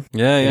controls, man.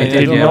 Yeah.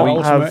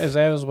 Ultimate is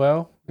there as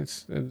well.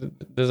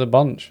 There's a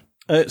bunch.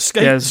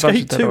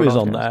 Skate 2 is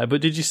on there,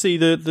 but did you see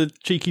the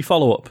cheeky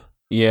follow-up?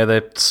 Yeah,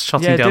 they're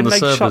shutting down the servers.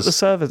 Didn't they shut the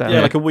server down?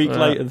 Yeah, like a week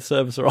later, the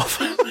servers are off.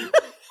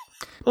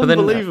 But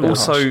then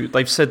also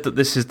they've said that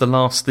this is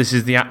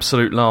the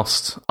absolute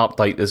last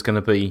update there's going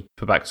to be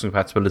for backwards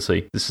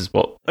compatibility. This is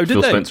what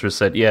Phil Spencer has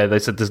said. Yeah, they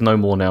said there's no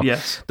more now.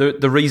 Yes.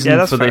 The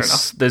reason for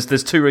this,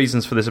 there's two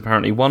reasons for this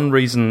apparently. One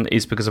reason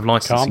is because of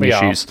licensing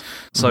issues.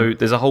 So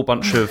there's a whole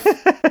bunch of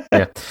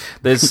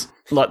there's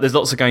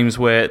lots of games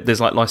where there's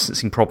like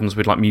licensing problems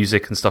with like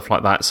music and stuff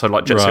like that. So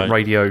like Jet Set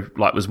Radio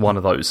was one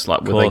of those,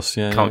 like where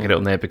they can't get it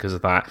on there because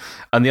of that.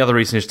 And the other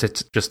reason is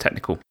just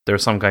technical. There are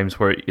some games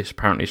where it's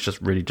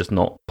just really just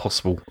not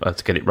possible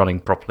to get it running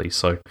properly.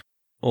 So,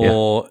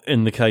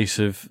 in the case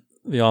of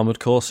the Armored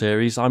Core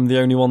series, I'm the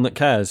only one that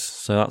cares.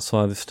 So that's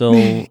why it's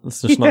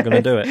just not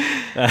going to do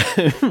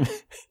it.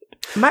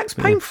 Max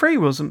Payne 3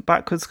 wasn't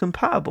backwards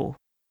compatible.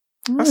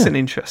 That's an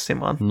interesting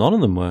one. None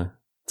of them were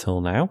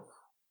till now.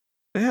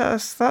 Yeah,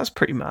 that's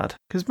pretty mad.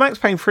 Because Max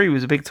Payne 3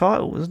 was a big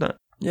title, wasn't it?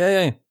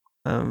 Yeah.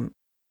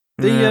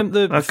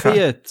 The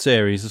Fear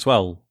series as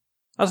well.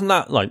 Hasn't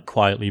that like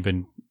quietly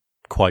been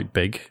quite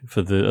big for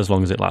as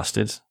long as it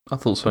lasted? I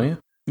thought so. Yeah.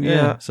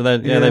 Yeah. So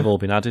they've all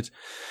been added.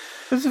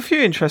 There's a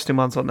few interesting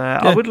ones on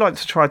there. I would like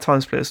to try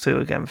Time Splitters 2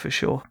 again for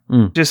sure,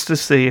 just to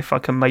see if I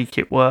can make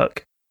it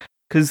work.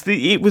 Because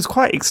it was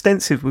quite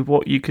extensive with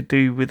what you could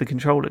do with the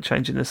controller,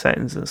 changing the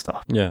settings and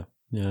stuff. Yeah.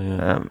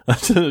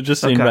 I've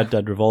just seen Red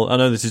Dead Revolver. I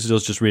know this is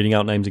just reading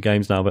out names of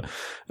games now, but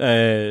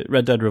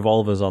Red Dead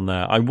Revolver's on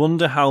there. I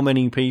wonder how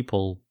many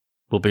people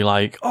will be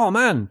like, oh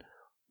man,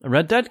 a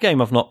Red Dead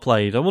game I've not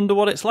played. I wonder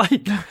what it's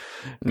like.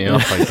 Yeah,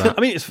 I played that.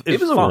 I mean, it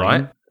was all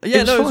right.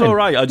 Yeah, it was all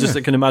right. I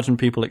just can imagine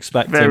people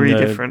expecting very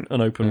different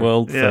an open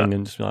world thing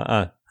and just be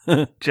like,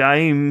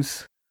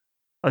 James,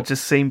 I've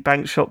just seen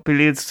Bank Shot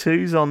Billiards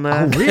 2's on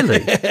there. Oh,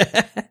 really?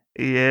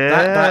 Yeah.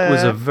 That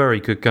was a very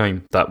good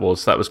game. That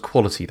was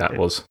quality, that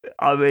was.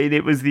 I mean,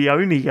 it was the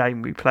only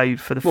game we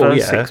played for the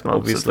first 6 months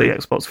obviously.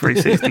 Of the Xbox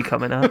 360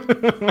 coming out.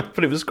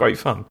 But it was great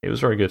fun. It was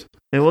very good.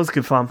 It was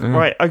good fun.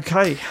 Right,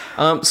 okay.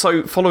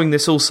 So following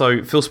this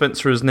also, Phil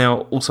Spencer has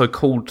now also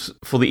called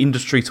for the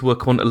industry to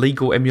work on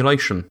illegal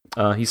emulation.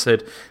 He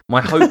said,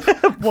 my hope...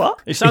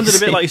 What? It sounded a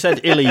bit like you said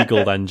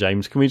illegal then,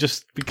 James. Can we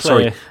just be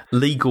clear? Sorry,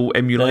 legal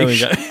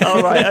emulation.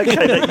 Oh, right,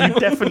 okay. You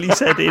definitely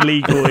said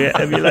illegal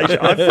emulation.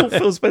 I thought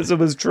Phil Spencer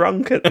was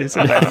drunk at this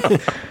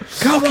event.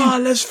 Come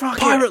on, let's fuck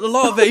pirate the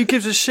lot of it. Who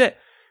gives a shit?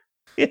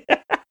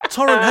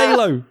 Torrent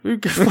Halo. Who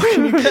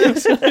fucking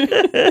cares?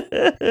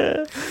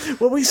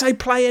 When we say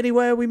play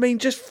anywhere, we mean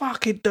just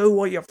fucking do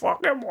what you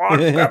fucking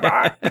want. Come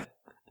on.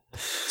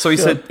 So he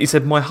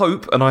said, my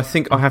hope, and I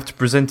think I have to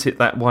present it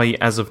that way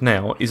as of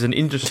now, is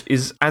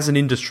as an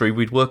industry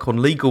we'd work on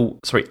legal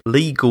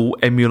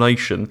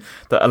emulation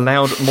that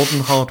allowed modern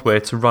hardware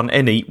to run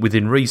any,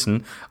 within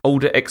reason,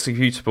 older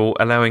executable,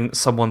 allowing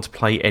someone to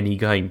play any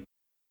game.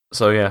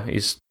 So yeah,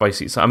 he's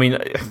basically. I mean,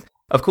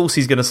 of course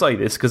he's going to say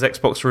this because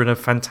Xbox are in a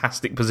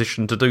fantastic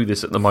position to do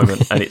this at the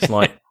moment, and it's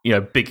like,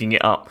 bigging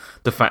it up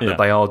the fact that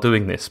they are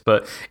doing this.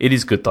 But it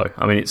is good though.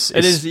 I mean, it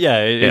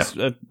is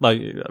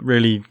like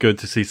really good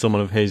to see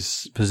someone of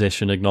his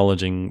position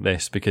acknowledging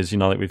this because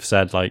like we've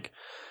said, like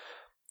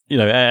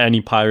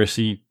any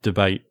piracy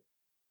debate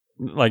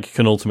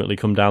can ultimately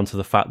come down to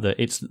the fact that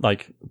it's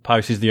like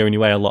piracy is the only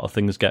way a lot of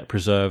things get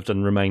preserved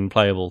and remain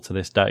playable to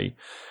this day,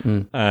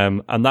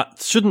 and that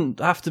shouldn't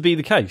have to be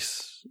the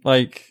case.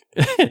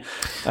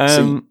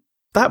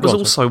 That was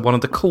also one of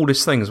the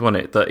coolest things,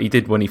 wasn't it, that he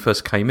did when he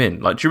first came in?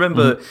 Like, do you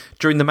remember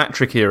during the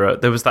Matric era,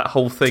 there was that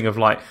whole thing of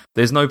like,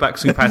 there's no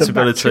backwards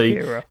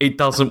compatibility, it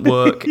doesn't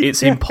work,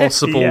 it's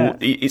impossible,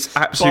 it's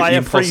absolutely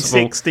impossible. Buy a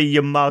 360,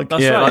 you mug.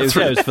 That's right.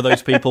 It was for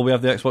those people. We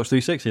have the Xbox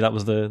 360. That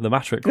was the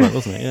Matric quote,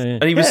 wasn't it? Yeah.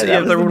 And he was,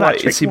 they were all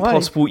like, it's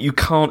impossible. You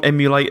can't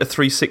emulate a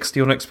 360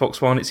 on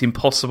Xbox One. It's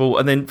impossible.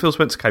 And then Phil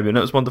Spencer came in.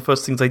 That was one of the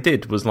first things they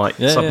did. Was like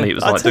suddenly it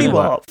was like. I tell you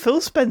what,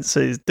 Phil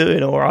Spencer is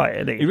doing all right,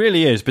 isn't he? He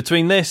really is.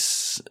 Between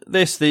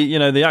the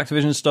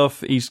Activision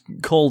stuff, he's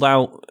called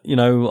out, a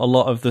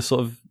lot of the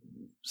sort of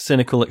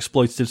cynical,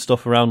 exploitative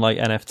stuff around like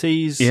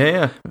NFTs.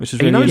 Yeah, which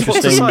is really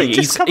interesting. He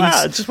just come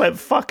out and just went,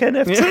 fuck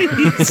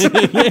NFTs.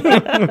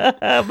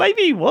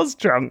 Maybe he was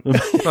drunk.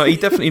 No, he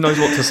definitely knows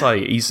what to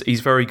say. He's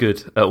very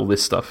good at all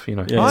this stuff.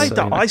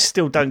 I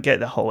still don't get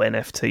the whole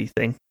NFT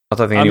thing. I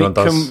don't think anyone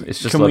does. It's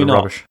just a load of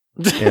rubbish.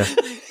 Yeah,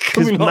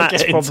 because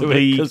Matt's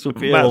probably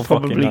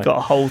got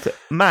a hold.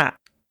 Matt.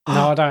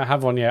 No, I don't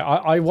have one yet.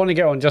 I want to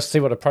get one just to see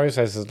what the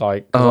process is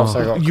like. You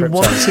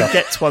want to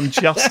get one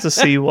just to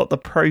see what the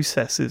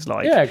process is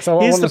like? Yeah,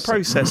 because here's the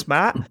process,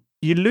 Matt.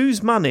 You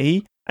lose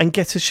money and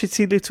get a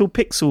shitty little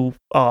pixel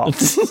art.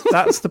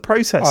 That's the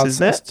process,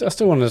 isn't it? I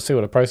still want to see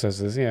what the process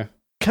is, yeah.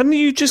 Can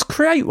you just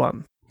create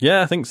one?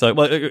 Yeah, I think so.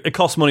 Well, it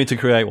costs money to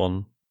create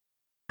one.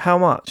 How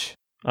much?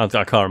 I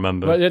can't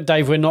remember. But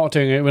Dave, we're not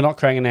doing it. We're not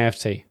creating an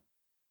NFT.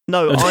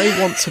 No, I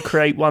want to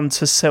create one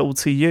to sell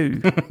to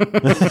you.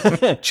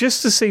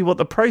 Just to see what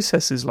the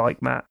process is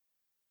like, Matt.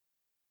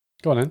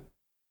 Go on then.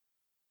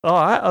 All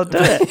right, I'll do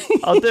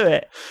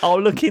it. I'll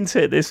look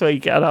into it this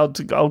week and I'll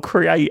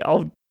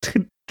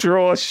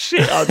draw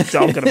shit.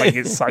 I'm going to make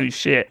it so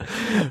shit.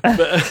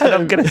 And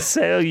I'm going to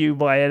sell you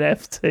my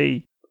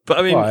NFT. But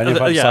I mean,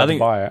 I think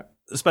buy it.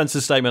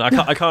 Spencer's statement,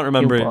 I can't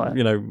remember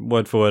it,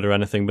 word for word or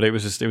anything, but it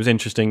was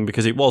interesting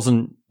because it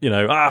wasn't,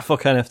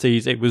 fuck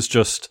NFTs. It was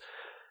just,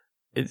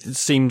 it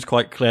seems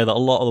quite clear that a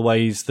lot of the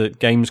ways that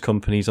games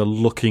companies are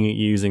looking at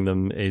using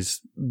them is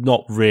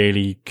not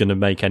really going to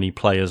make any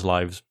players'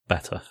 lives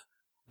better.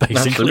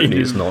 Basically,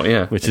 absolutely, it's not.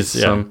 Yeah, which is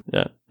yeah.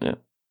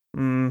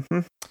 Mm-hmm.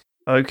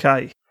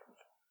 Okay.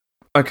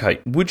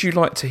 Would you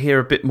like to hear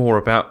a bit more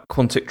about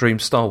Quantic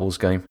Dream's Star Wars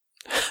game?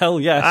 Hell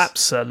yes,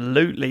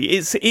 absolutely.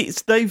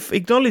 It's they've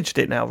acknowledged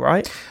it now,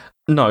 right?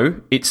 No,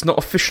 it's not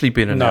officially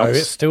been announced. No,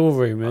 it's still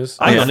rumours.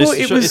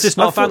 Is this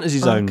not Fantasy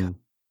Zone?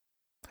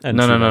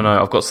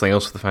 No. I've got something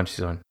else for the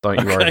Fantasy Zone. Don't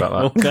you worry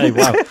about that. Okay,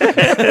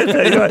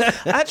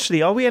 wow.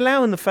 Actually, are we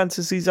allowing the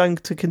Fantasy Zone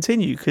to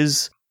continue?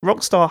 Because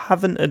Rockstar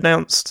haven't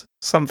announced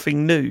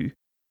something new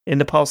in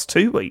the past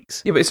 2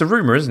 weeks. Yeah, but it's a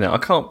rumour, isn't it? I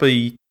can't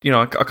be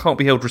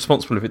held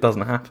responsible if it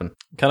doesn't happen.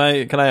 Can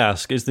I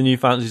ask, is the new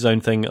Fantasy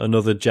Zone thing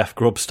another Jeff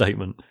Grubb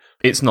statement?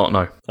 It's not,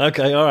 no.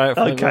 Okay, all right.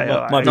 Okay,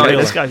 all right.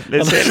 Let's go.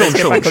 Let's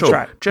get back on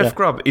track. Jeff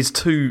Grubb is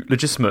too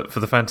legitimate for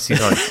the Fantasy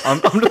Zone.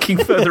 I'm looking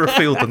further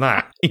afield than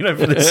that,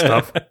 for this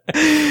stuff.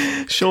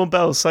 Sean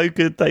Bell, so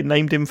good they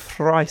named him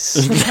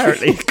thrice,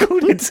 apparently,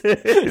 according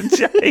to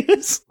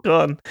James. Go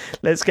on,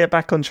 let's get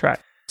back on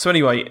track. So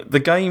anyway, the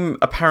game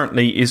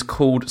apparently is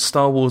called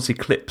Star Wars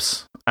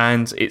Eclipse,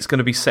 and it's going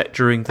to be set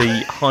during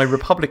the High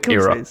Republic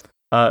era,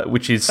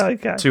 which is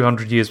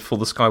 200 years before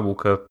the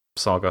Skywalker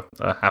saga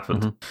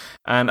happened. Mm-hmm.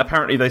 And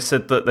apparently they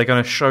said that they're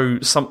going to show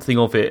something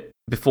of it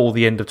before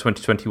the end of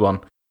 2021.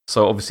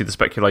 So obviously the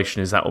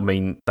speculation is that will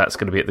mean that's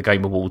going to be at the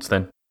Game Awards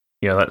then.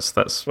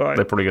 That's right.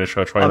 They're probably going to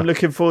show a trailer. I'm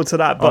looking forward to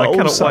that, but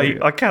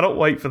I cannot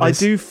wait for this. I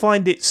do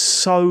find it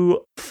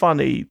so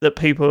funny that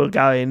people are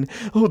going,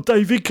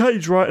 David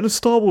Cage writing a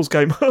Star Wars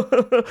game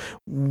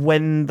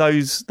when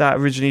that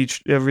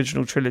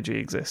original trilogy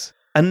exists.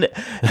 And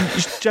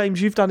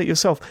James, you've done it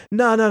yourself.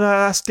 No,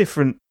 that's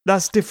different.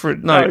 That's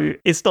different. No,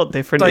 it's not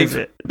different, Dave, is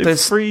it?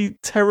 There's 3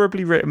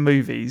 terribly written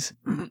movies.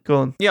 Go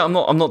on. Yeah, I'm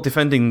not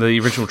defending the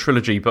original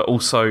trilogy, but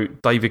also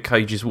David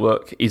Cage's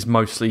work is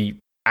mostly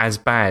as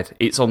bad.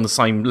 It's on the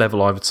same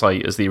level, I would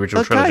say, as the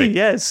original trilogy. Okay,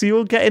 yeah, so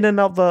you're getting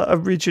another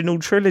original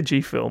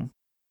trilogy film.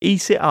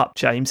 Eat it up,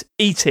 James.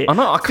 Eat it. I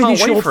know, I can't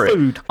wait for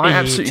it. I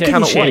absolutely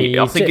cannot wait.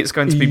 I think it's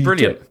going to be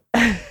brilliant.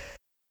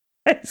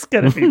 It's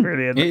going to be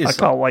brilliant. It is. I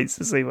can't wait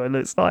to see what it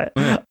looks like.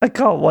 I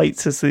can't wait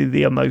to see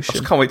the I emotion.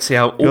 just can't wait to see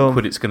how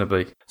awkward it's going to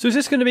be. So is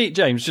this going to be,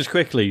 James, just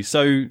quickly,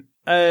 so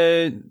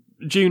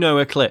Juno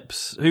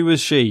Eclipse, who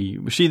was she?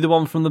 Was she the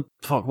one from the...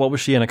 Fuck, what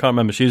was she in? I can't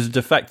remember. She was a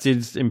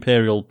defected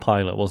Imperial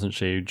pilot, wasn't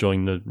she, who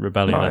joined the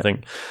rebellion, I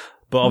think.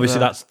 But obviously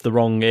that's the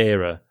wrong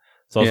era.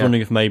 So I was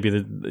wondering if maybe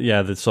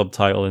the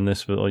subtitle in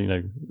this,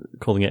 or,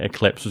 calling it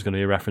Eclipse was going to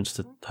be a reference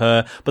to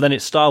her. But then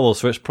it's Star Wars,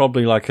 so it's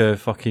probably like a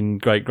fucking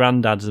great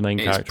granddad's the main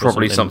character. It's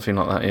probably something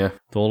like that, yeah.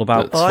 It's all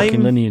about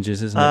fucking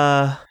lineages, isn't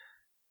it?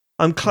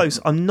 I'm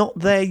close. I'm not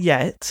there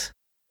yet,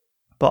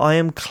 but I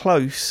am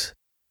close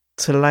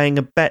to laying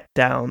a bet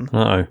down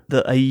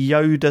that a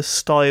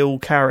Yoda-style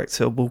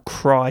character will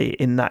cry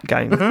in that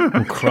game.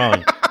 And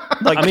cry.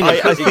 Like,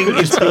 I think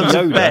in terms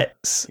of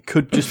bets, it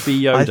could just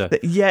be Yoda.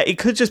 It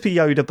could just be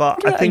Yoda,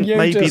 but I think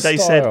maybe they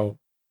said,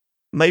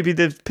 maybe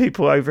the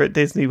people over at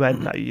Disney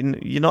went, no,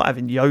 you're not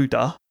having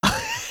Yoda.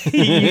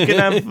 You can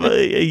have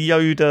a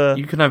Yoda.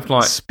 You can have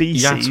like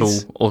species.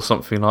 Yaddle or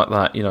something like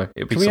that.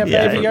 It'd be Can we have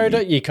something Baby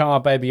Yoda? You can't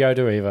have Baby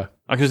Yoda either.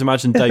 I can just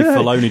imagine Dave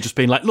Filoni just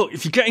being like, look,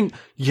 if you're getting,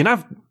 you can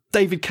have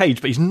David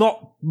Cage, but he's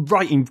not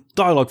writing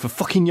dialogue for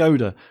fucking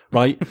Yoda,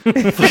 right?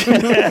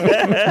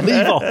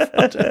 Leave off.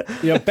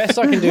 Best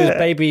I can do is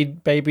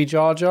baby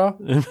Jar Jar.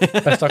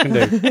 Best I can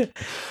do.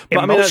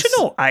 But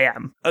emotional, I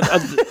am.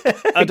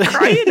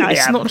 Crying,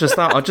 it's not just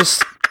that.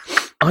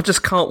 I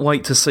just can't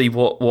wait to see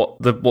what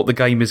the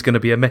game is going to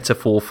be a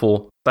metaphor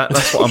for.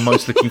 That's what I'm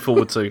most looking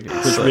forward to.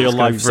 Which real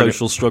life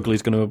social struggle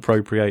he's going to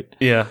appropriate.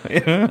 Yeah.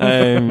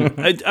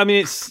 I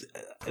mean,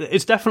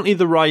 it's definitely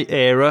the right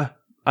era,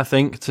 I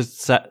think, to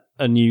set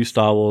a new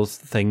Star Wars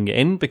thing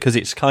in, because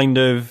it's kind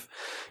of,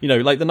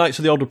 like the Knights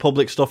of the Old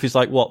Republic stuff is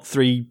like,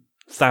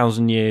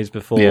 3,000 years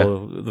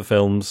before the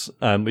films,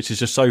 which is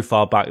just so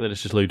far back that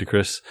it's just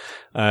ludicrous.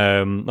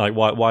 Like,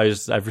 why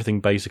is everything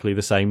basically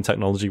the same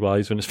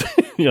technology-wise when it's,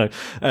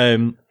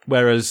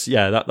 whereas,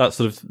 that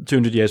sort of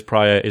 200 years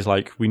prior is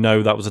like, we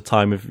know that was a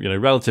time of,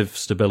 relative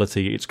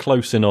stability. It's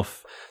close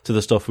enough to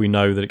the stuff we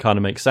know that it kind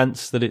of makes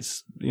sense that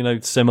it's,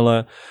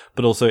 similar,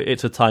 but also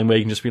it's a time where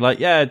you can just be like,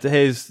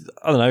 here's,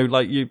 I don't know,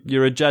 like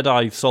you're a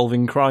Jedi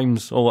solving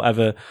crimes or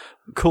whatever.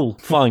 Cool,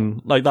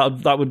 fine. Like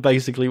that would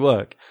basically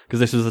work,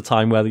 because this was a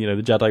time where, the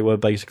Jedi were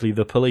basically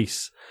the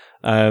police.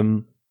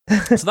 So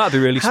that'd be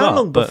really smart. How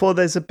long before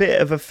there's a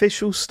bit of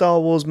official Star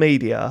Wars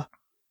media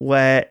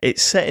where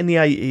it's set in the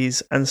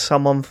 80s and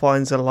someone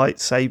finds a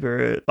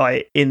lightsaber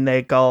like in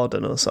their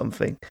garden or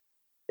something?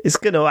 It's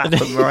going to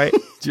happen, right?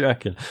 Do you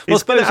reckon?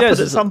 It's going to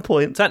happen at some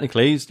point.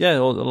 Technically, a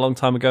long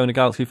time ago in a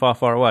galaxy far,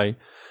 far away.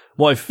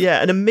 What if...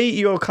 Yeah, and a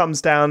meteor comes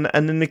down,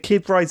 and then the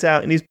kid rides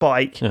out in his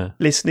bike,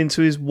 listening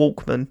to his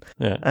Walkman.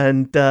 Yeah.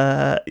 And,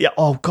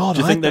 oh, God,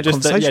 do you think they're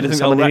just... do you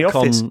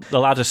think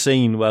they'll add a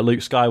scene where Luke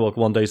Skywalker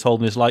one day is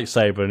holding his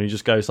lightsaber and he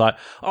just goes like,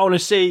 I want to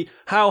see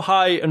how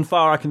high and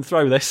far I can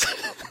throw this.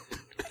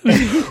 And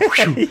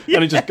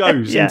it just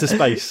goes into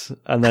space,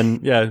 and then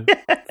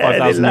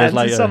 5,000 years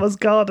later, in someone's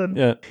garden.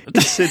 Yeah,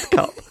 the Sid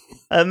Cup.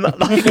 I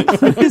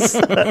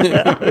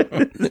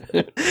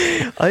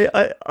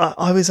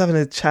was having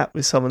a chat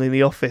with someone in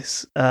the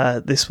office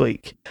this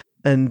week,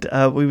 and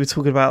we were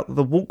talking about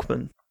the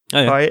Walkman.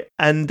 Right,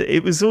 and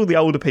it was all the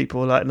older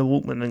people like in the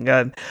Walkman and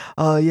going,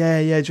 oh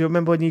yeah, do you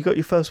remember when you got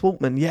your first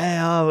Walkman?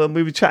 And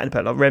we were chatting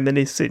about like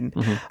reminiscing,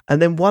 and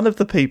then one of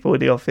the people in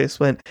the office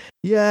went,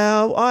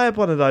 I had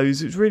one of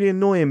those. It was really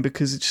annoying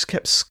because it just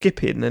kept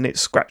skipping and it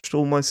scratched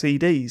all my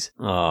CDs.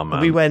 Oh man!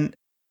 And we went,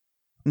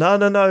 no,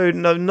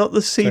 not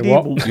the CD.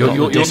 You're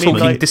talking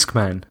like,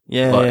 Discman.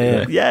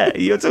 Yeah,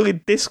 you're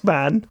talking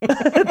Discman.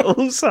 And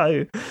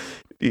also,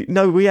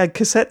 we had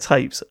cassette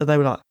tapes, and they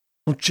were like,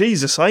 oh,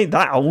 Jesus, I ain't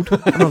that old.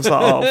 And I was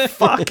like, oh,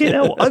 fucking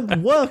hell,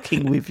 I'm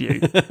working with you.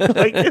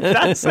 Like,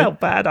 that's how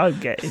bad I'm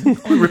getting.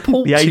 I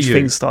report the age to you.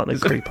 thing's starting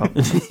to creep up.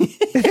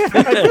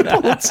 I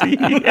report to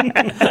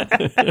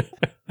you.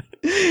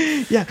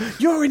 Yeah,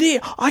 you're an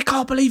idiot. I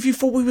can't believe you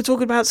thought we were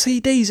talking about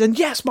CDs. And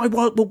yes, my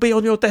work will be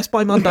on your desk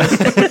by Monday.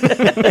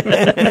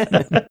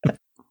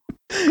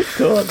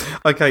 Go on.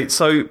 Okay,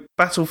 so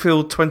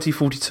Battlefield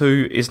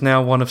 2042 is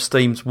now one of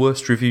Steam's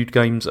worst reviewed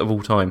games of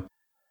all time.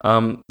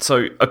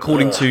 So,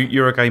 according to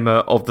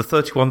Eurogamer, of the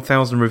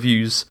 31,000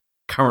 reviews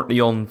currently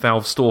on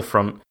Valve's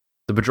storefront,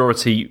 the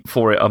majority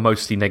for it are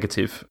mostly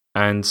negative,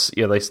 and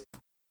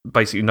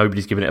basically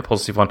nobody's giving it a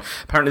positive one.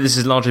 Apparently, this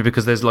is largely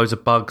because there's loads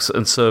of bugs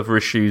and server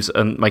issues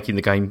and making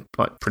the game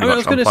pretty much unplayable. I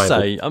was going to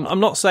say, I'm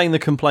not saying the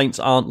complaints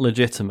aren't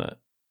legitimate,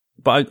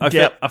 but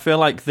I feel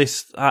like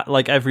this,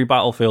 like every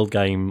Battlefield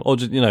game, or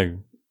just,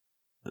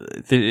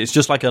 it's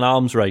just like an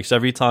arms race.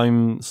 Every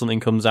time something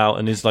comes out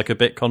and is like a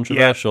bit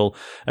controversial,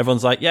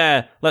 everyone's like,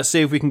 let's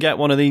see if we can get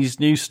one of these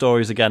news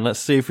stories again.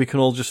 Let's see if we can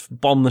all just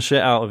bomb the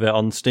shit out of it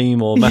on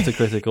Steam or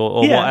Metacritic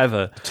or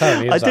whatever.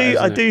 Totally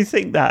I do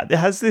think that.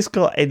 Has this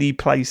got any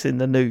place in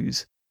the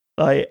news?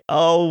 Like,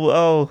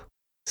 oh,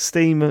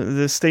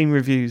 The Steam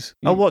reviews.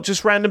 Oh, what?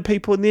 Just random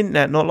people on the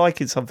internet not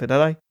liking something,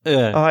 are they?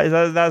 Yeah. All right,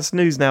 that's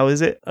news now,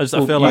 is it? I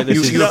feel like this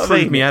is... You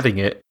approved me adding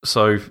it,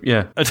 so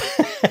yeah.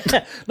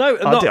 No,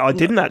 I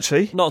didn't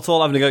actually. Not at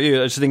all having to go at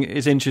you. I just think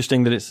it's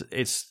interesting that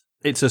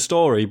it's a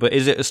story, but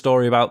is it a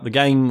story about the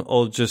game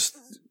or just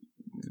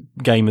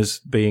gamers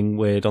being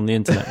weird on the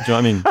internet? Do you know what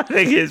I mean? I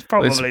think it's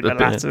probably the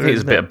latter. I think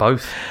it's a bit of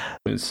both.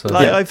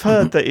 I've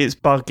heard that it's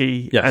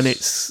buggy,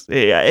 Yes. and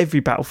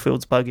every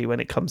Battlefield's buggy when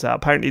it comes out.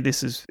 Apparently,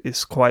 this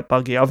is quite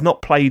buggy. I've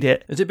not played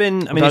it. Has it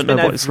been? I mean, it's been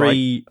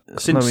every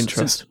no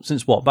interest.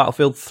 Since what?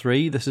 Battlefield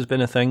 3. This has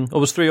been a thing. Or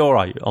was 3 all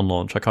right on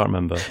launch? I can't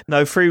remember.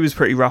 No, 3 was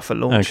pretty rough at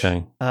launch.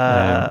 Okay.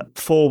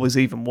 4 was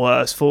even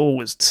worse. 4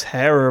 was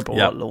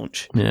terrible at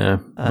launch. Yeah.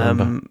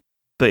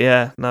 But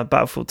yeah, no,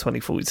 Battlefield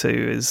 2042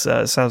 is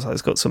sounds like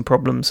it's got some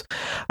problems,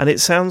 and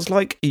it sounds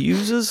like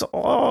users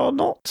are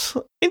not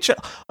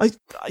interested.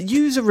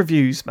 User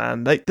reviews,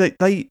 man,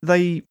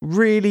 they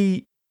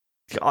really.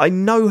 I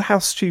know how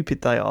stupid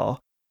they are.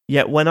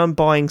 Yet when I'm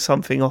buying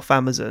something off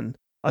Amazon,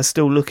 I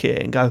still look at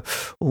it and go,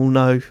 "Oh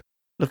no,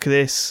 look at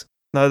this!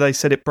 No, they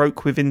said it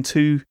broke within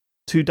two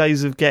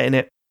days of getting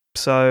it,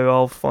 so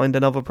I'll find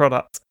another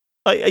product."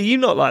 Are you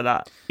not like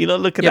that? You not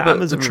look at the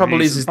Amazon. The trouble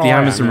reviews is the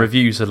Amazon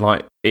reviews are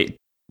like it.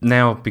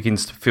 Now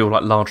begins to feel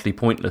like largely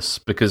pointless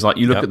because like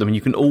you look at them and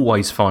you can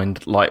always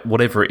find like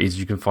whatever it is,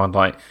 you can find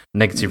like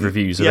negative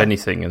reviews of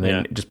anything, and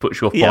then it just puts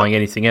you off buying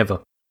anything ever.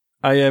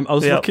 I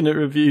was looking at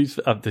reviews.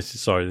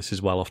 This is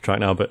well off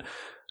track now, but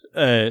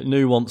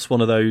New wants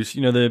one of those,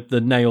 you know, the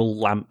nail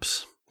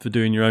lamps for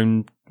doing your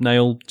own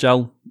nail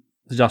gel.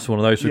 He asked for one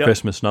of those for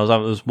Christmas, and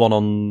there's one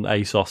on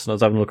ASOS, and I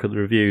was having a look at the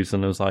reviews,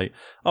 and I was like,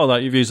 oh, the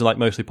reviews are like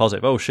mostly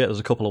positive. Oh shit, there's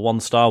a couple of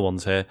 1-star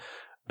ones here,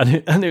 and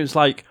it was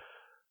like,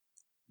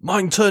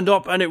 mine turned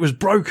up and it was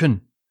broken,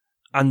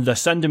 and they're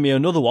sending me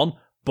another one.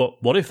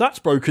 But what if that's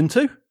broken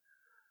too?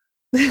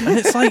 And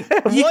it's like,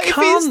 you what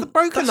can't. If it's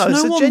broken though?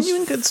 It's a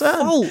genuine concern.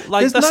 Fault.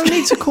 Like, there's no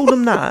need to call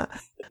them that.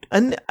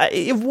 And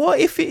what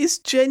if it is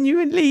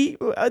genuinely?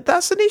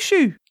 That's an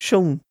issue,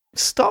 Sean.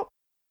 Stop.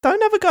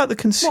 Don't ever go at the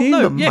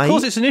consumer, mate. Of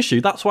course it's an issue.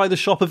 That's why the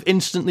shop have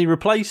instantly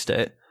replaced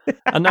it,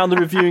 and now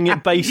they're reviewing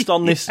it based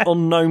on this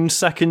unknown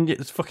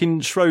second fucking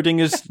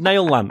Schrödinger's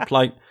nail lamp.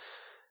 Like,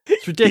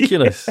 it's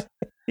ridiculous.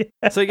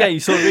 So yeah,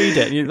 you sort of read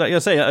it, and like I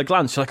say, at a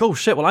glance, you're like, "Oh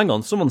shit! Well, hang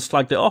on, someone's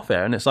slagged it off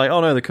here," and it's like,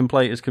 "Oh no, the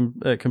complaint is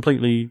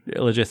completely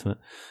illegitimate."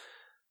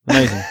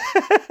 Amazing.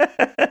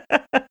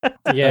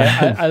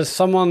 Yeah, as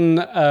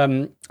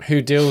someone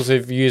who deals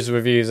with user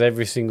reviews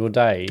every single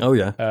day. Oh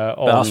yeah,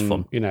 that's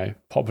fun. You know,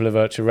 popular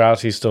virtual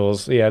reality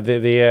stores. Yeah,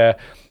 the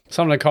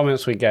some of the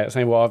comments we get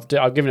saying, "Well,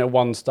 I've given it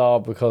 1 star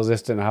because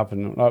this didn't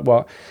happen." Like,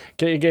 well,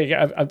 please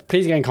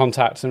get in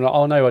contact. And like,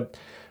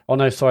 oh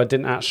no, sorry, I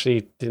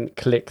didn't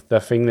click the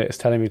thing that it's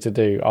telling me to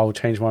do. I'll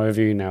change my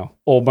review now.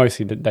 Or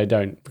mostly they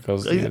don't,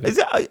 because...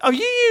 are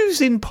you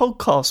using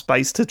podcast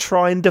space to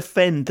try and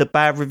defend the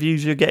bad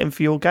reviews you're getting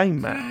for your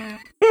game, Matt?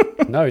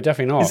 No,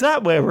 definitely not. Is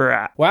that where we're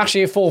at? We're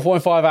actually at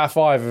 4.5 out of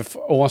 5 of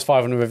almost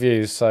 500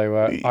 reviews,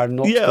 so I'm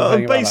not...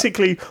 Yeah,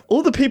 basically,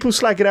 all the people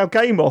slagging our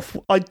game off,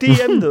 I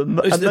DM them.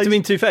 I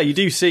mean, to be fair,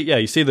 you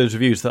see those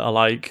reviews that are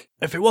like,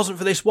 if it wasn't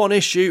for this one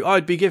issue,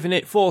 I'd be giving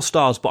it 4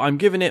 stars, but I'm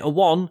giving it a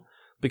 1...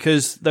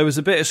 because there was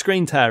a bit of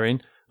screen tearing,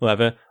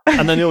 whatever.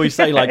 And then they always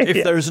say, like,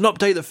 if there is an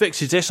update that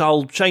fixes this,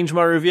 I'll change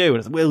my review. And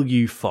it's, will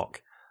you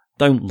fuck?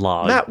 Don't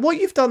lie. Matt, what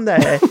you've done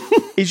there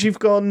is you've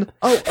gone,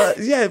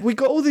 we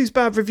got all these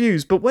bad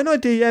reviews, but when I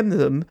DM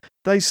them,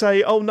 they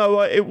say, oh no,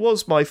 it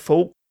was my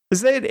fault.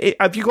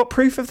 Have you got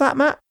proof of that,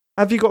 Matt?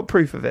 Have you got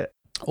proof of it?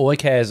 All I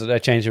care is that they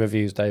change the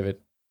reviews, David.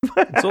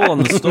 It's all on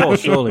the store,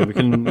 surely.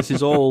 This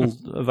is all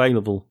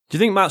available. Do you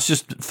think Matt's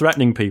just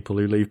threatening people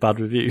who leave bad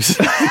reviews?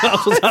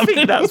 I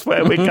think that's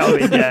where we're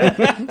going,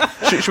 yeah.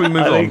 Should we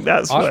move on? I think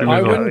that's where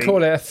I wouldn't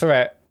call it a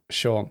threat,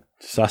 Sean.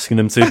 Just asking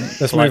them to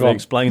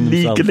explain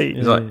themselves.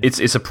 Legally.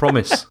 It's a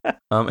promise.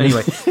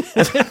 Anyway.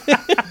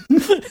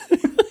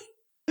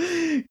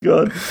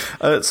 God.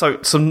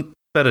 So, some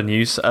better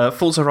news.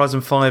 Forza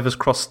Horizon 5 has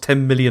crossed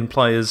 10 million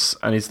players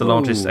and is the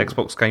largest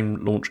Xbox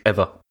game launch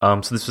ever.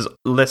 So this was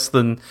less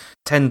than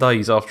 10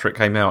 days after it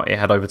came out. It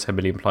had over 10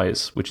 million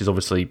players, which is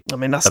obviously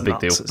that's a big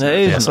deal.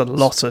 That's a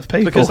lot of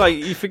people. Because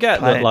you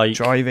forget that, like,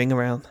 driving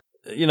around,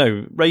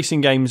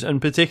 racing games,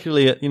 and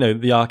particularly at the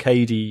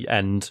arcadey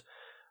end,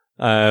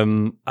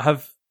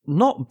 have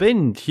not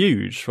been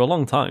huge for a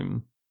long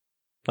time.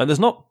 Like, there's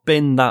not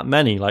been that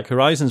many. Like,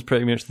 Horizon's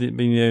pretty much been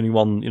the only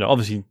one.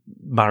 Obviously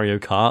Mario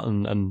Kart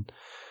and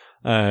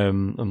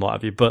what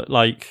have you. But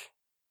like,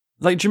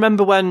 do you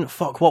remember when?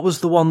 What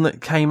was the one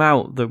that came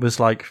out that was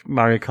like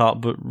Mario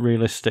Kart but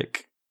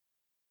realistic?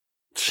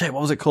 Shit,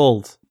 what was it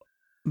called?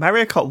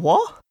 Mario Kart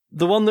what?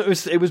 The one that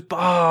was. It was.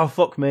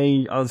 Fuck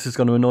me. Oh, this is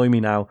going to annoy me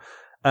now.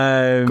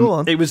 Go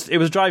on. It was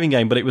a driving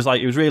game, but it was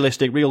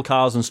realistic, real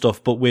cars and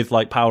stuff, but with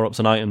like power ups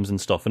and items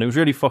and stuff, and it was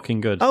really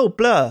fucking good. Oh,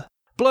 Blur.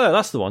 Blur,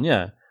 that's the one,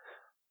 yeah.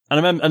 And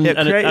I remember,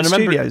 Creative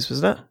Studios,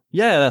 wasn't it?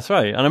 Yeah, that's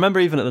right. And I remember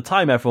even at the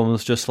time, everyone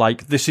was just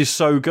like, "This is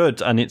so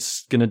good, and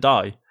it's gonna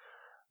die."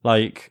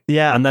 Like,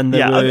 yeah, and then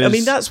there was... I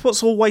mean, that's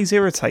what's always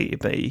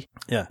irritated me.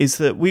 Yeah, is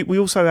that we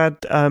also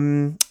had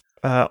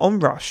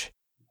Onrush,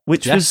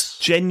 which was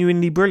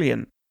genuinely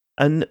brilliant,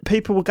 and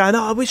people were going,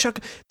 "Oh, I wish I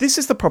could." This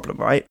is the problem,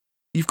 right?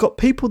 You've got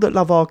people that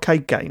love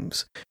arcade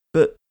games,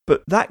 but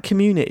that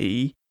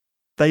community,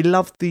 they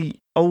love the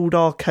old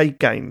arcade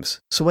games.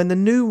 So when the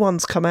new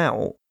ones come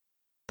out,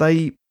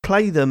 they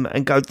play them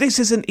and go, "This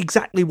isn't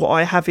exactly what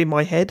I have in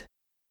my head."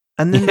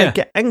 And then they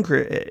get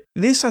angry at it.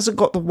 This hasn't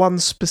got the one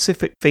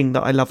specific thing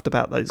that I loved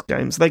about those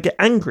games. They get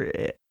angry at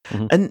it.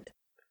 Mm-hmm. And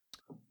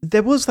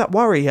there was that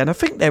worry, and I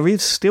think there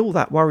is still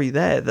that worry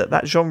there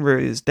that genre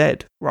is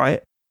dead,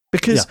 right?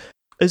 Because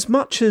as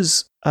much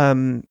as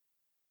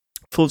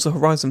Forza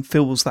Horizon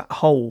fills that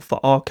hole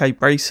for arcade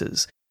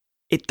racers,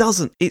 it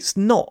doesn't. It's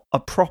not a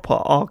proper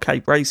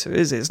arcade racer,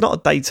 is it? It's not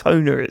a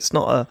Daytona. It's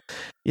not a,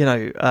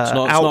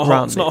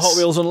 Outrun. It's not Hot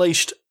Wheels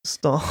Unleashed. It's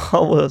not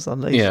Hot Wheels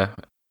Unleashed. Yeah.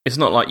 It's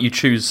not like you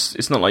choose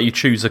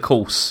a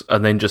course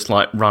and then just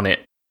like run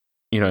it,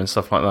 and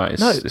stuff like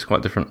that. It's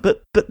quite different.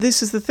 But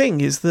this is the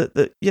thing: is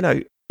that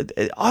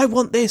I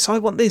want this,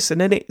 and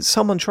then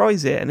someone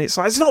tries it, and it's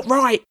like it's not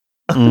right,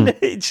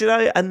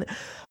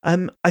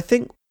 And I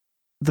think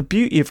the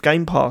beauty of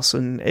Game Pass,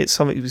 and it's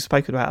something we've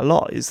spoken about a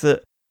lot, is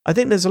that I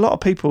think there's a lot of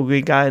people who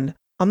are going,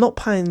 I'm not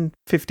paying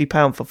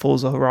 £50 for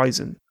Forza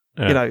Horizon.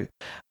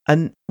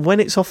 And when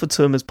it's offered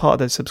to them as part of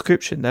their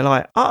subscription, they're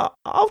like,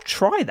 I'll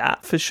try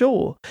that for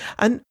sure.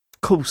 And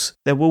of course,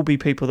 there will be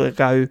people that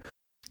go,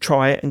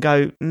 try it and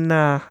go,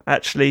 nah,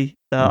 actually,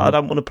 I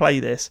don't want to play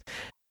this.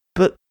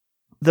 But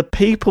the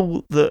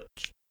people that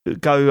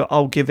go,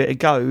 I'll give it a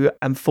go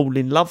and fall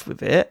in love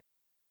with it,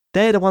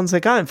 they're the ones they're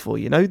going for,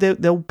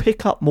 They'll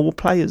pick up more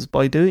players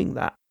by doing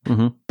that,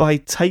 by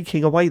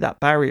taking away that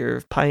barrier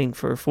of paying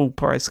for a full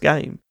price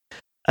game.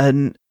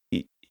 And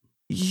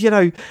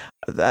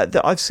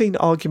I've seen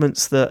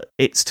arguments that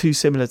it's too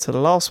similar to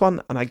the last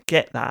one, and I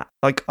get that.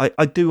 Like,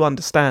 I do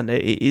understand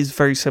it. It is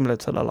very similar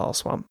to the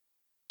last one.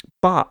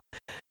 But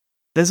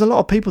there's a lot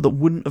of people that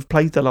wouldn't have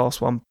played the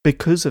last one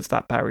because of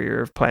that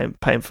barrier of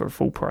paying for a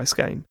full price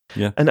game.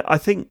 Yeah. And I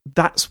think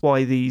that's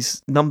why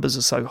these numbers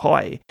are so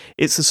high.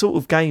 It's the sort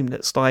of game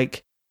that's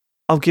like,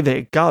 I'll give it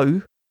a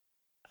go,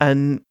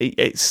 and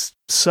it's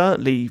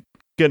certainly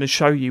going to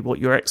show you what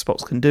your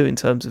Xbox can do in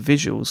terms of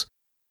visuals.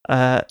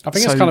 I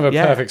think it's kind of a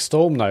perfect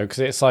storm, though, because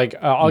it's like,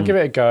 I'll give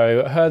it a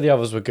go. Heard the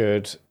others were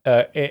good.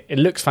 It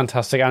looks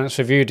fantastic, and it's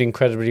reviewed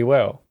incredibly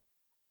well.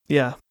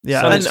 Yeah.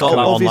 So and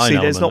obviously,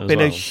 there's not been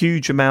a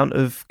huge amount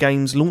of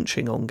games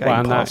launching on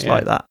Game Pass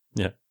like that.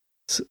 Yeah.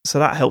 So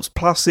that helps.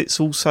 Plus, it's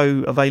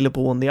also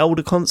available on the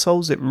older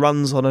consoles. It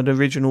runs on an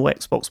original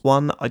Xbox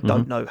One. I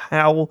don't know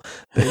how,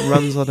 but it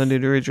runs on an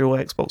original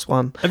Xbox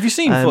One. Have you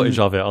seen footage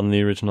of it on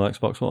the original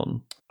Xbox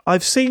One?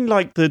 I've seen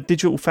like the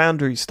Digital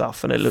Foundry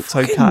stuff, and it looks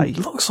okay.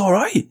 Looks all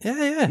right.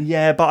 Yeah.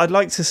 Yeah, but I'd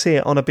like to see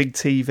it on a big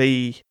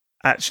TV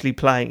actually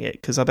playing it,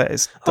 because I bet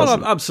it's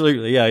doesn't.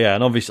 Absolutely, yeah.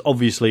 And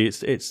obviously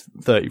it's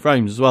 30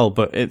 frames as well,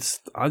 but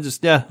I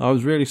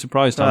was really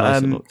surprised how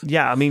nice it looked.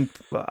 Yeah, I mean,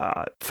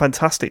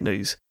 fantastic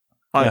news.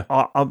 Yeah.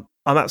 I'm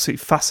absolutely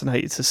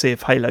fascinated to see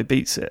if Halo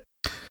beats it.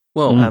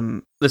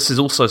 Well, this is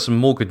also some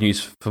more good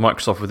news for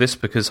Microsoft with this,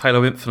 because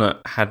Halo Infinite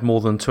had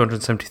more than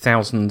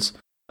 270,000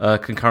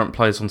 concurrent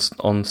players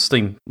on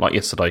Steam, like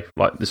yesterday.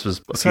 Like, this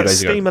was a few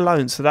days ago. Steam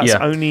alone, so that's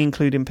only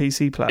including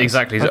PC players.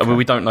 Exactly. Okay. I mean,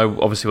 we don't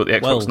know obviously what the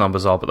Xbox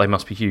numbers are, but they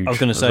must be huge. I was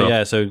going to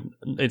say, so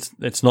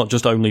it's not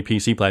just only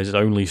PC players; it's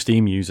only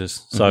Steam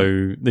users.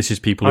 So this is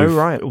people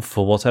who,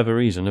 for whatever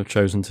reason, have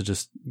chosen to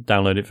just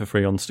download it for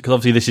free on. Because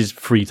obviously this is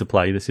free to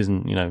play. This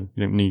isn't, you don't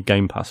need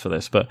Game Pass for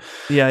this, but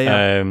you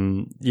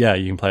can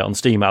play it on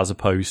Steam as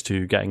opposed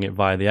to getting it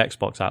via the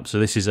Xbox app. So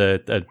this is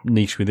a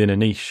niche within a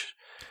niche.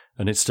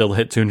 And it still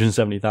hit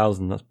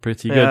 270,000. That's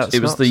pretty good.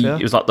 It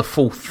was like the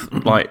fourth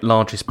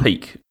largest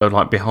peak,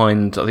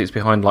 behind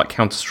like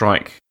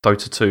Counter-Strike,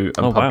 Dota 2,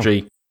 and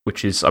PUBG,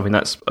 which is,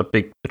 that's a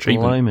big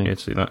achievement. To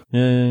see that.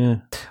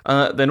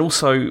 Yeah. Then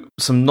also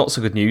some not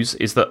so good news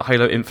is that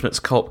Halo Infinite's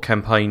co-op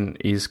campaign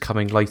is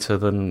coming later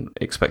than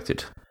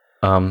expected.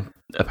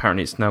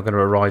 Apparently, it's now going to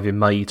arrive in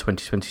May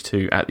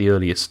 2022 at the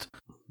earliest.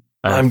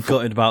 I'm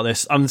gutted about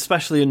this. I'm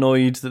especially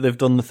annoyed that they've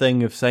done the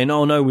thing of saying,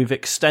 "Oh no, we've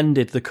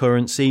extended the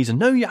current season."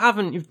 No, you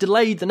haven't. You've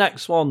delayed the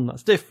next one.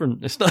 That's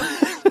different. It's not.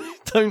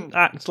 Don't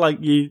act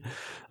like you.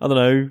 I don't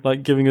know,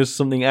 like giving us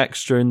something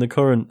extra in the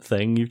current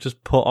thing. You've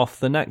just put off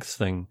the next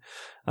thing.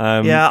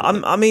 I'm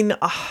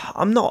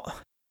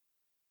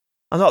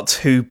not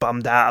too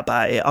bummed out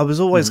about it. I was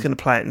always going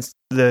to play it in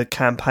the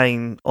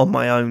campaign on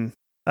my own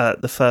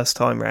the first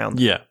time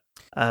round. Yeah,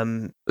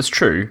 that's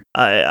true.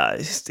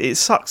 It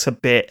sucks a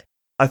bit.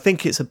 I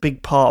think it's a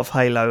big part of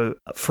Halo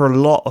for a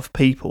lot of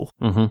people.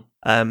 And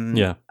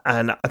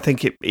I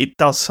think it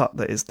does suck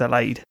that it's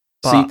delayed.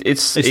 But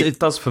it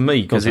does for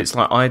me, because it's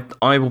like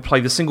I will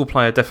play the single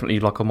player definitely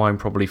like on mine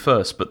probably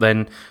first, but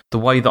then the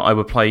way that I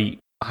would play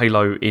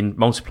Halo in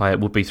multiplayer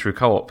would be through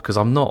co-op, because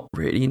I'm not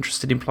really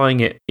interested in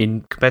playing it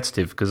in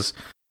competitive, because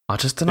I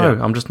just don't know.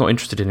 Yeah. I'm just not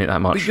interested in it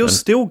that much. But you're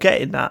still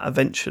getting that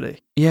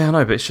eventually. Yeah, I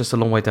know, but it's just a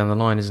long way down the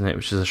line, isn't it?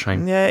 Which is a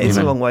shame. Yeah, it's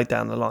a long way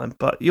down the line,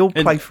 but you'll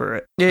play for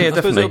it. Yeah, I suppose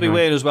definitely. it'll be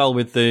weird as well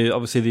with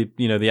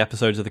the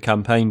episodes of the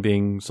campaign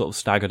being sort of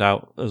staggered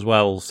out as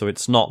well. So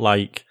it's not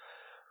like,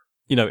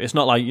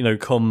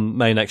 come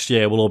May next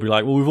year, we'll all be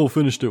like, well, we've all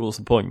finished it. What's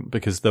the point?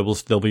 Because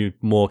there'll be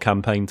more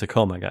campaign to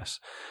come, I guess.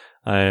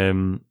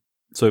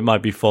 So it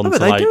might be fun. Oh, are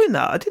they doing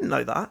that? I didn't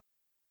know that.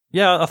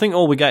 Yeah, I think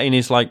all we're getting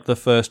is like the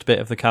first bit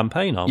of the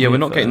campaign, aren't we? Yeah, we're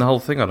not getting the whole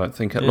thing, I don't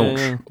think, at launch.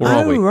 Yeah. Or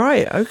are we?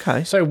 Right,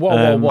 okay. So,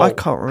 whoa. I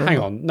can't remember. Hang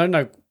on.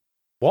 No.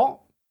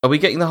 What? Are we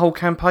getting the whole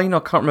campaign? I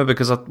can't remember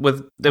because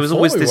there was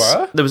always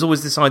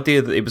this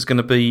idea that it was going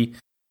to be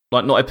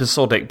like not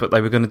episodic, but they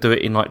were going to do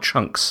it in like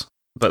chunks.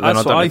 But then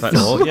That's I what don't I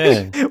know thought,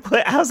 yeah.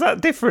 Wait, how's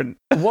that different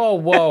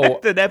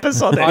Whoa. than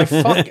episodic?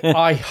 Hang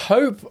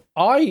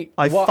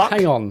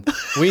on.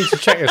 We need to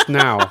check this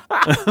now.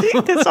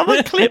 There's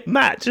someone clip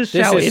Matt just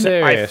This is shouting,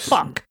 serious. I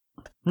fuck.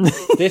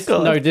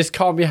 This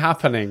can't be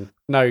happening.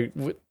 No,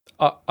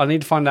 I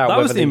need to find out. That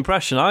whether was the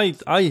impression I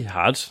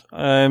had.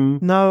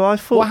 No, I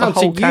thought the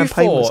whole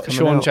campaign was coming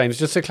Sean out. James,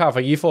 just to clarify,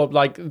 you thought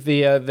like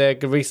they're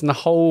releasing the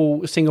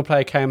whole single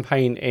player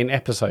campaign in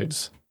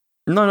episodes?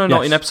 No,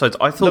 not in episodes.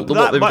 I thought that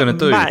what they were going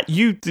to do... Matt,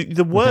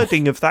 the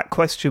wording of that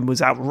question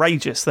was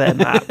outrageous there,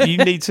 Matt. You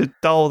need to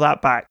dial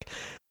that back.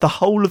 The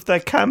whole of their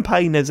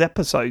campaign as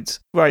episodes.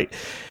 Right.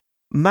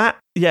 Matt,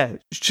 yeah,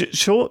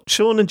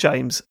 Sean and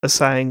James are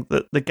saying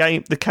that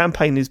the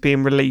campaign is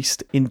being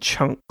released in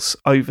chunks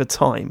over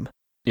time.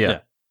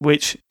 Yeah.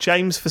 Which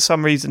James, for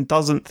some reason,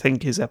 doesn't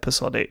think is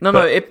episodic. When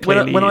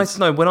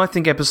I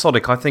think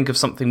episodic, I think of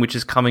something which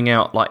is coming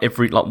out like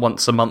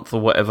once a month or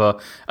whatever,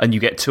 and you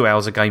get 2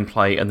 hours of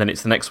gameplay, and then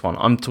it's the next one.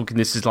 I'm talking.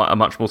 This is like a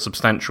much more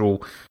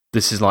substantial.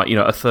 This is like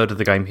a third of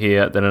the game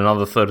here, then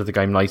another third of the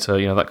game later.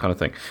 That kind of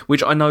thing.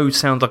 Which I know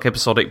sounds like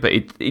episodic, but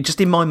it just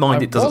in my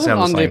mind it doesn't sound the same.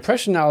 I wasn't under the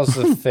impression that was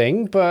the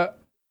thing, but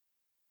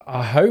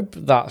I hope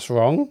that's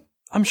wrong.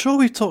 I'm sure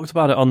we've talked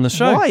about it on the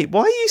show. Why?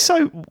 Why are you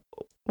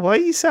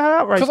so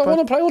outraged? Because I want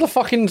to play all the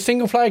fucking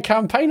single player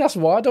campaign. That's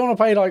why I don't want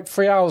to play like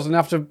 3 hours and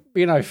have to,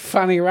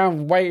 fanning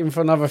around waiting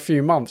for another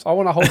few months. I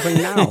want a whole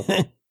thing now.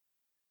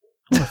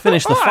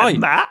 Finish the fight,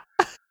 Matt.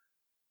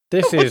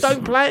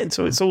 Don't play it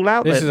until it's all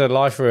out. This is a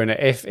life ruiner.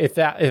 If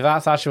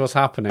that's actually what's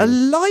happening, a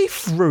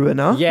life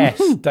ruiner. Yes,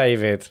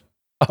 David.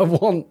 I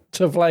want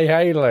to play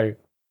Halo.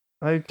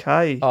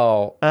 Okay.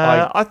 Oh,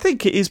 I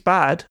think it is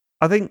bad.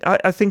 I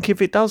think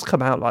if it does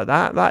come out like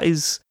that,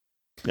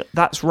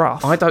 that's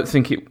rough. I don't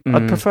think it...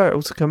 I'd prefer it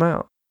all to come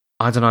out.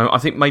 I don't know. I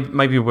think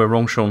maybe we're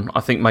wrong, Sean.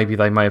 I think maybe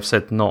they may have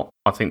said not.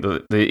 I think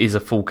that there is a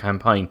full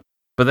campaign.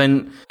 But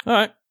then... All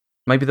right.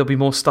 Maybe there'll be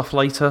more stuff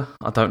later.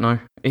 I don't know.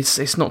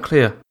 It's not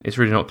clear. It's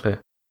really not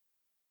clear.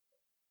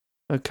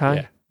 Okay.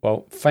 Yeah.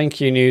 Well, thank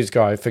you, news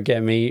guy, for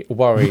getting me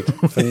worried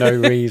for no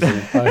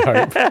reason, I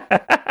hope.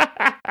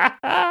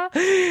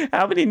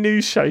 How many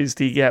news shows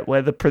do you get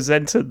where the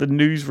presenter, the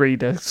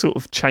newsreader, sort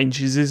of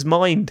changes his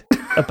mind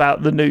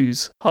about the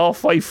news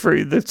halfway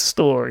through the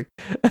story?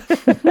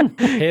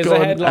 Here's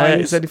the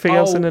headline. Is anything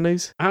else in the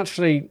news?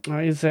 Actually,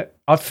 is it?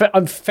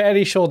 I'm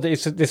fairly sure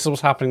that this is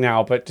what's happening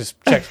now, but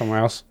just check somewhere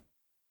else.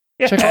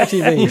 Check out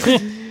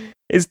TV.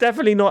 It's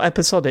definitely not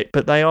episodic,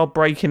 but they are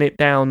breaking it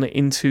down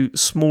into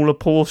smaller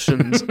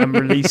portions and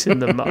releasing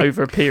them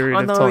over a period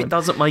of time. I know it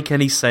doesn't make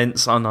any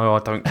sense. I know, I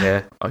don't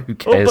care. Who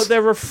cares? But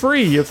there are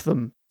 3 of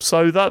them,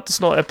 so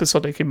that's not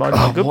episodic in my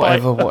mind.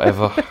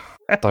 Whatever.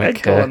 Don't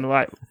care. Go on,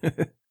 right.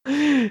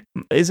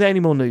 Is there any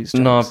more news,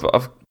 James? No,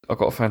 but I've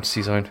got a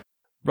fantasy zone.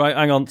 Right,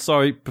 hang on.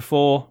 Sorry,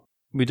 before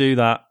we do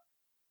that.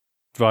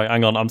 Right,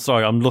 hang on. I'm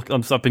sorry. I've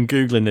been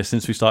Googling this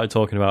since we started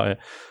talking about it.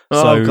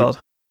 Oh, God.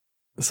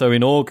 So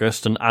in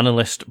August, an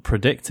analyst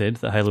predicted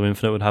that Halo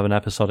Infinite would have an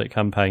episodic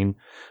campaign,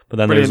 but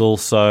then there's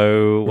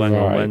also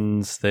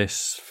when's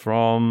this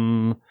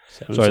from?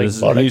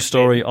 There's a news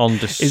story on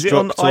Destructoid. Is it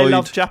on I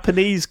Love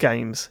Japanese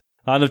Games?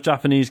 I Love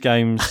Japanese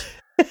Games.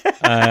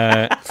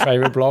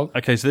 Favorite blog.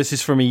 Okay, so this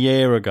is from a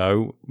year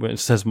ago, where it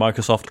says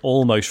Microsoft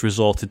almost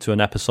resorted to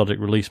an episodic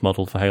release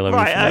model for Halo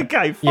Infinite. Right,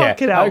 okay,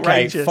 fucking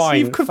outrageous. Okay, fine.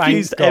 You've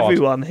confused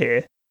everyone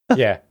here.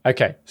 Yeah,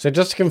 okay. So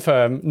just to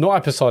confirm, not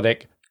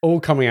episodic. All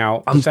coming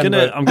out. I'm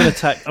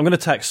gonna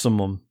text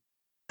someone.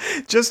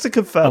 Just to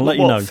confirm,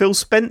 you know. Phil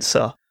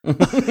Spencer.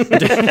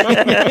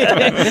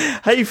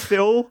 Hey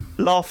Phil,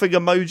 laughing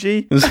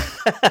emoji.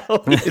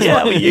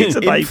 You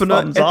today,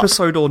 Infinite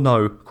episode or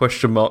no?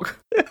 Question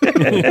mark.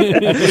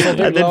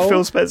 And then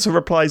Phil Spencer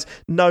replies,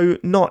 "No,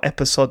 not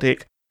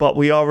episodic, but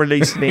we are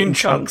releasing it in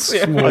chunks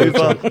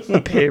over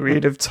a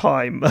period of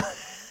time."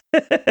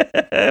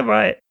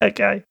 Right.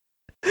 Okay.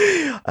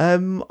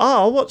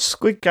 I watched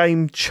Squid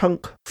Game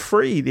Chunk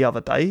 3 the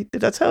other day.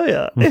 Did I tell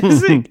you?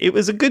 It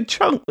was a good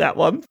chunk, that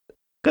one.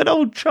 Good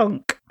old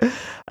chunk.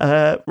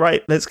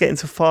 Right, let's get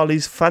into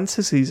Farley's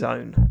Fantasy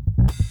Zone.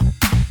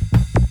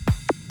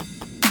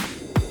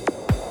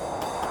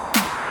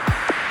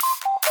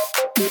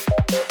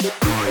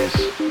 Farley's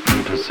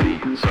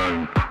Fantasy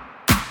Zone.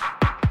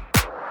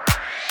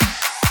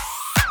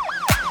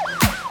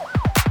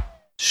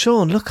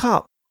 Sean, look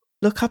up.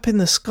 Look up in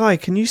the sky.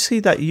 Can you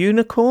see that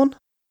unicorn?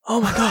 Oh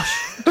my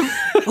gosh!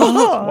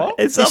 Oh, look.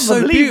 It's It's so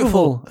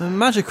unbelievable. beautiful and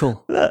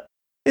magical. Look,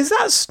 is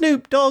that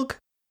Snoop Dogg?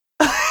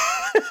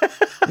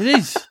 It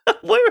is.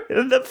 We're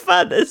in the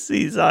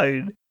fantasy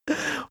zone.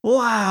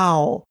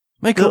 Wow.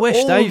 Make a wish,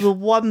 all Dave. the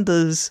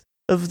wonders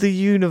of the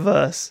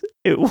universe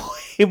in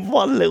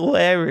one little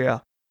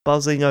area,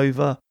 buzzing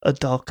over a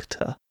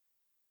doctor.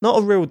 Not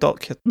a real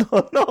doctor,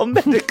 not a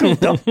medical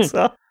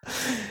doctor,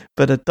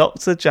 but a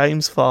Dr.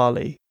 James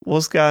Farley.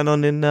 What's going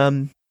on in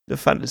the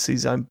fantasy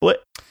zone?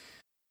 What?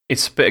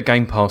 It's a bit of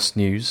Game Pass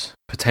news,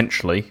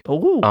 potentially.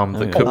 Oh,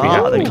 that could be they're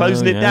happening.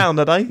 closing it down,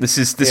 are they?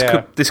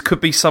 This could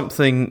be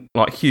something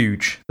like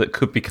huge that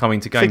could be coming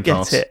to Game Forget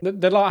Pass. it.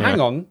 They're like, hang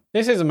on,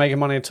 this isn't making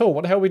money at all.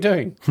 What the hell are we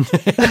doing?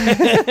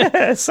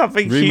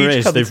 Something Rumour huge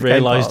is coming they've to Game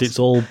realised Pass. it's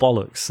all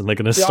bollocks and they're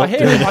going to Yeah, stop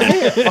doing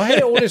it. I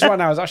hear all this right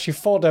now is actually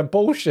fodder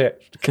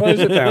bullshit. Close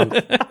it down.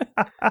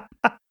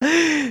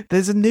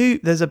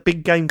 There's a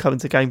big game coming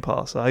to Game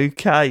Pass.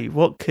 Okay,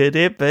 what could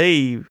it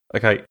be?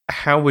 Okay,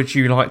 how would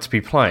you like to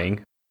be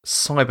playing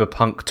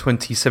Cyberpunk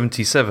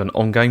 2077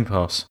 on Game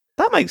Pass?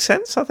 That makes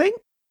sense, I think.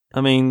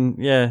 I mean,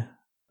 yeah.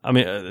 I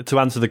mean, to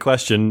answer the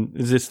question,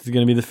 is this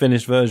going to be the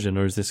finished version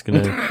or is this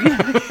going to...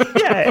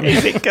 Yeah,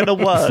 is it going to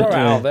work? Throw it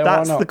out there, why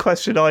That's not? the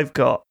question I've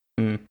got.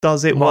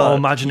 Does it Well, work?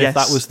 imagine if Yes,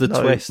 that was the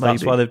no, twist.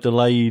 That's maybe. why they've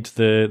delayed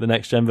the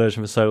next-gen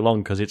version for so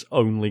long, because it's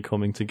only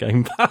coming to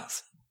Game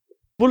Pass.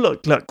 Well,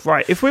 look,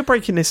 right. If we're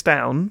breaking this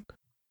down,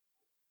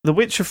 The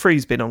Witcher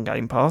 3's been on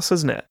Game Pass,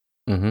 hasn't it?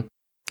 Mm-hmm.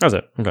 Has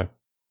it? Okay.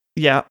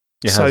 Yeah.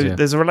 It So has, yeah.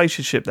 there's a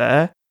relationship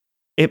there.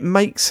 It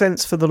makes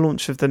sense for the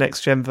launch of the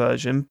next-gen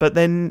version, but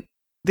then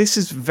this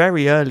is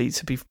very early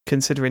to be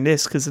considering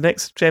this, because the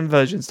next-gen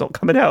version's not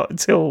coming out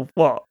until,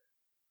 what?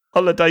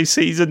 Holiday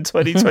season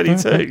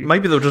 2022.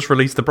 Maybe they'll just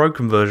release the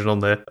broken version on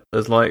there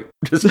as like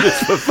just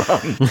for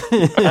fun.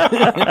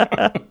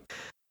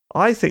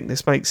 I think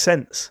this makes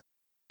sense.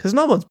 Because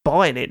no one's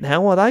buying it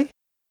now, are they?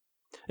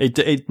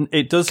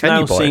 It does Can now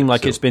you buy seem it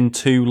like still? it's been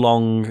too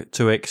long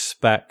to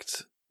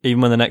expect,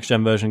 even when the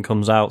next-gen version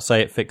comes out,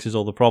 say it fixes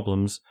all the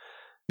problems,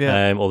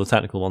 Yeah. or the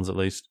technical ones at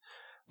least.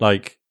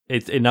 Like,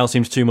 it now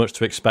seems too much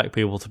to expect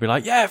people to be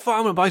like, yeah, fine,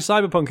 I'm going to buy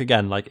Cyberpunk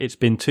again. Like, it's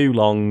been too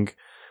long.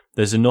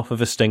 There's enough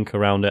of a stink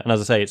around it. And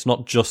as I say, it's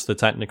not just the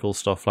technical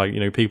stuff. Like,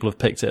 people have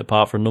picked it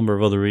apart for a number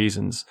of other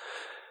reasons.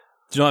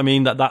 Do you know what I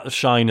mean? That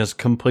shine has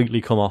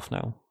completely come off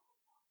now.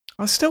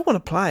 I still want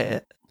to play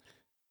it.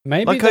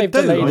 Maybe Like I they've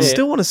do. delayed I it.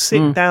 still want to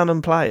sit down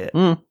and play it.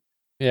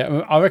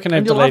 Yeah, I reckon they've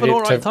And you'll have delayed an it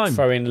alright to time.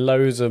 throw in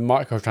loads of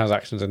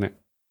microtransactions in it.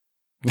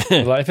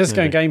 Like if it's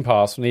going Game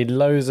Pass, we need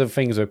loads of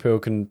things where people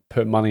can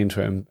put money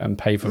into it and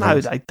pay for No,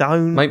 things. they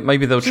don't.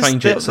 Maybe they'll Just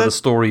change it so the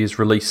story is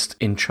released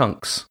in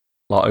chunks,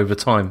 like over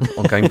time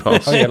on Game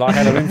Pass. Oh yeah, like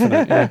Halo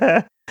Infinite.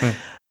 Yeah.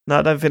 No,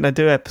 I don't think they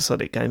do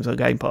episodic games on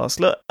Game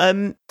Pass. Look,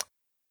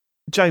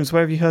 James,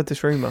 where have you heard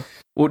this rumour?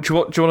 Well, do you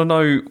want to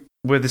know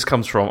where this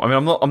comes from? I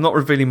mean, I'm not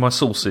revealing my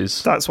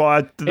sources. That's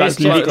why. That's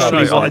Jeff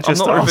literally Grubb. what I I'm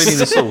just not asked. revealing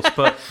the source,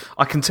 but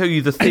I can tell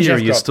you the theory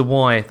Jeff as to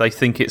why they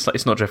think it's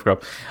not Jeff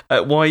Grubb.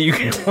 Why you?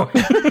 Go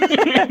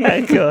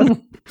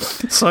on.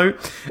 So,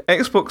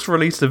 Xbox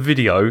released a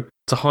video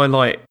to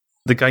highlight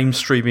the game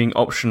streaming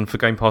option for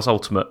Game Pass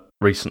Ultimate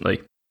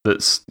recently.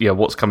 That's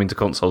what's coming to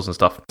consoles and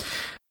stuff.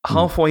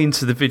 Halfway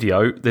into the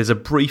video, there's a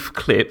brief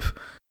clip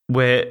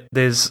where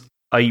there's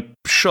a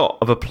shot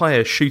of a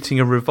player shooting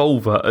a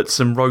revolver at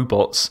some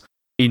robots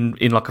in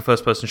like a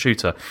first-person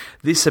shooter.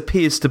 This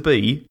appears to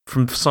be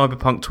from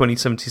Cyberpunk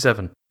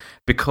 2077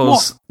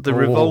 because the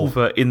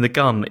revolver in the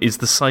gun is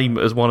the same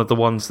as one of the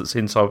ones that's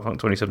in Cyberpunk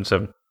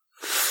 2077.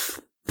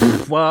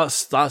 Well,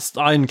 that's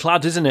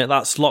ironclad, isn't it?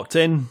 That's locked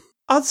in.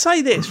 I'd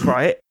say this,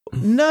 right?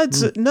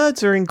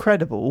 Nerds are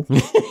incredible,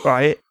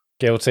 right?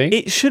 Guilty.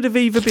 It should have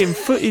either been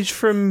footage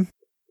from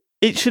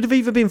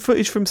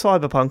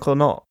Cyberpunk or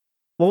not.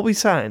 What are we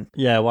saying?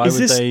 Yeah, why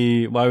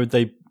would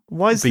they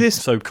Why is be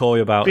this so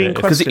coy about being it?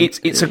 Because Question.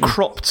 it's a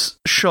cropped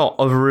shot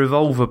of a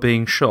revolver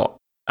being shot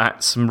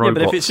at some Yeah, robots.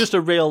 but if it's just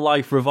a real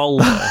life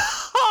revolver,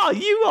 Oh,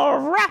 you are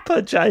a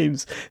rapper,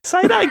 James.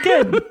 Say that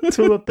again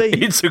to a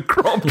beat. It's a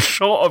cropped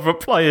shot of a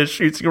player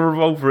shooting a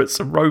revolver at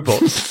some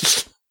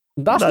robots.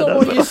 That's No, not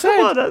what you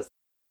said.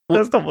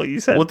 That's not what you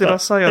said. What did I but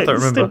say? I don't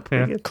it's still remember.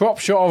 Yeah. pretty Crop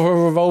shot of a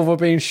revolver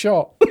being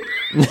shot. good.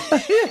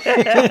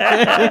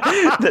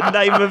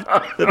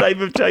 the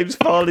name of James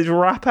Farley's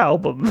rap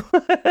album.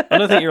 I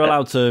don't think you're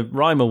allowed to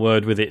rhyme a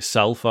word with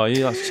itself, are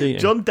you? That's cheating.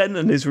 John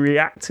Denton is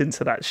reacting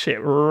to that shit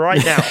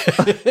right now.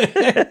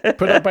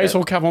 Put that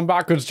baseball cap on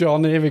backwards,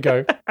 John. Here we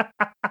go.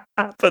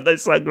 Put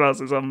those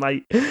sunglasses on,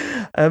 mate.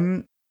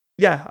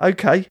 Yeah,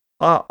 okay.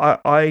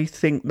 I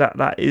think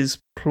that is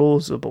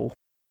plausible.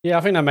 Yeah,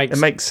 I think that It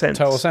makes sense.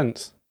 total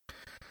sense.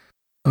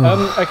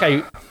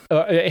 Okay,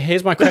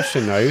 here's my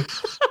question though.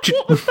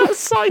 That's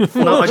so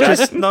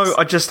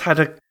I just had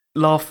a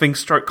laughing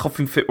stroke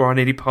coughing fit where I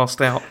nearly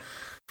passed out.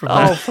 From Oh,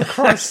 that, for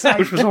Christ's sake.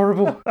 which was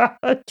horrible.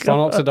 Try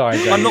not to die,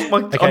 James.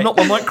 I knocked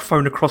my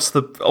microphone off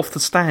the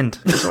stand.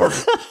 It was horrible.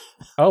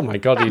 Oh my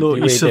god, Look, you you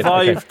really did. Okay.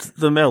 survived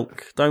the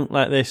milk. Don't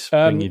let this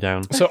bring you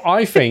down. So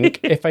I think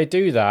if they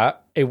do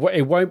that, it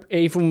won't,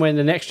 even when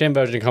the next gen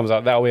version comes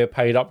out, that'll be a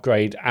paid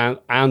upgrade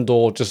and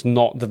or just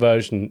not the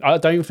version. I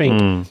don't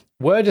think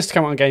were this to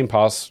come out on Game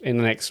Pass in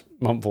the next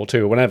month or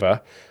two or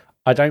whenever,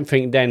 I don't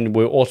think then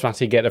we'll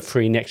automatically get a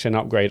free next gen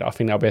upgrade. I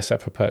think that'll be a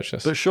separate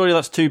purchase. But surely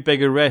that's too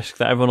big a risk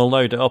that everyone will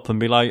load it up and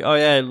be like, "Oh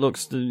yeah, it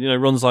looks,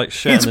 runs like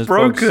shit." It's and there's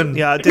broken. bugs."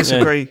 Yeah, I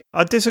disagree.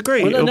 I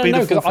disagree. Well, It'll be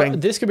the full 'cause thing.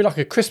 this could be like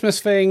a Christmas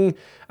thing,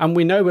 and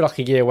we know we're like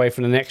a year away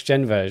from the next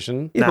gen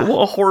version. Yeah, but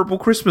what a horrible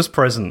Christmas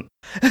present.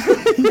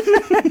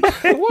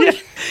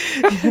 What?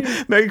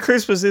 Merry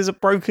Christmas is a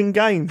broken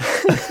game.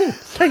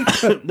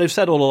 They've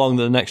said all along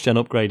that the next gen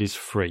upgrade is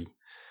free.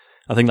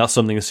 I think that's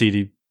something the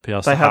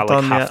CDPR They have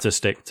done, have yeah. to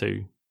stick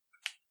to.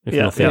 If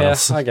Yeah. nothing Yeah,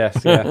 else. I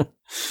guess. Yeah.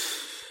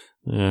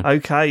 Yeah.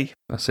 Okay.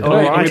 That's it. All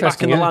right, are we back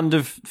interesting, in the yeah. land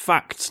of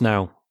facts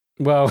now?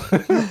 Well,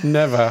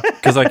 never.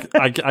 Because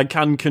I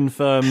can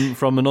confirm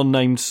from an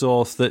unnamed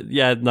source that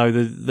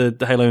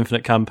the Halo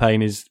Infinite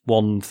campaign is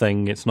one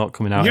thing. It's not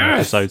coming out in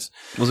episodes.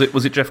 Was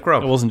it Jeff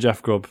Grubb? It wasn't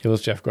Jeff Grubb. It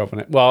was Jeff Grubb on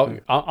it. Well,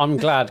 I'm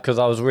glad because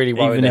I was really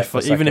worried.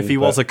 Even if he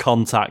was a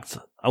contact,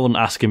 I wouldn't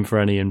ask him for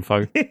any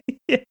info.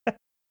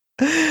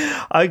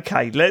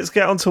 Okay, let's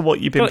get on to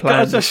what you've been playing.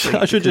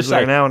 I should just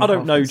say, I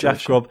don't know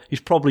Jeff Grubb. He's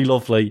probably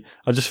lovely.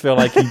 I just feel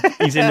like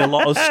he's in a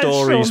lot of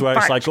stories Sean where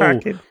it's like,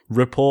 backtracking.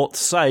 reports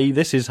say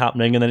this is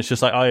happening, and then it's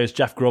just like, it's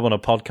Jeff Grubb on a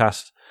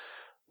podcast.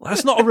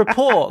 That's not a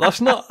report.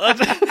 That's not...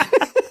 Kind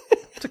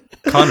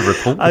of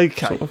report.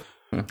 Okay.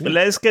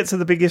 Let's get to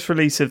the biggest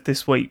release of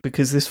this week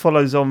because this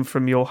follows on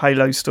from your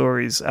Halo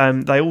stories.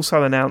 They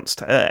also announced,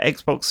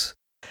 Xbox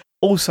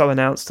also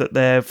announced that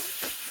their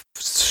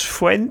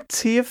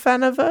 20th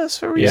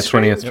anniversary. Yeah,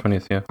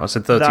 20th, yeah. I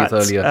said 30th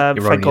earlier.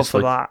 Thank God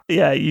for that.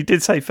 Yeah, you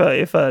did say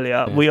 30th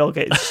earlier. Yeah. We are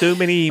getting so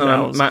many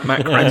emails.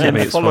 Matt granted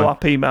me.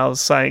 Follow-up emails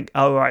saying,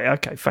 "Oh right,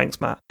 okay, thanks,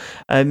 Matt."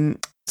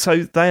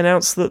 So they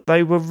announced that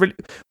they were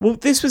well.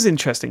 This was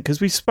interesting because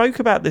we spoke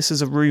about this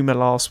as a rumor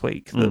last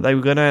week that they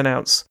were going to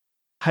announce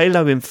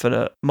Halo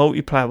Infinite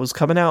multiplayer was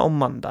coming out on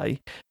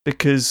Monday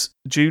because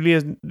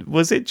Julius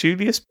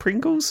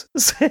Pringles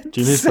said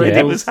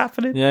it was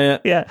happening. Yeah.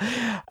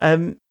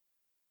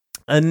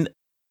 And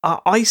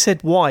I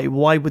said, why?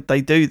 Why would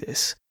they do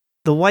this?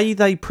 The way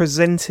they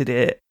presented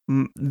it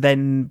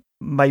then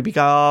made me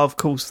go, of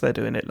course they're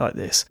doing it like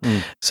this.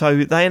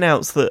 So they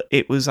announced that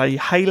it was a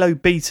Halo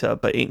beta,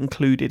 but it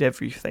included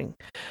everything.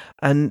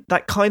 And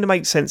that kind of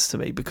makes sense to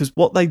me because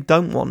what they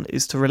don't want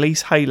is to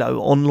release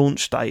Halo on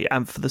launch day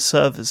and for the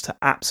servers to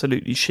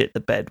absolutely shit the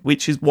bed,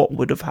 which is what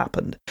would have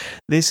happened.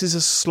 This is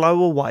a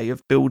slower way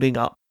of building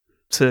up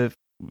to,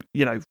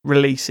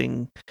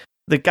 releasing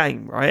the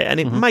game, right? And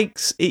it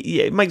makes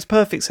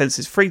perfect sense.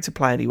 It's free to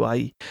play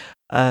anyway.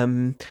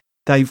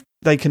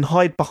 They can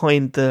hide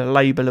behind the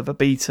label of a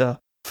beta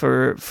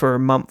for a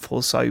month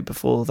or so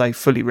before they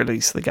fully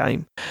release the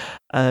game.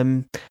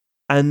 And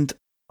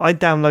I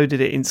downloaded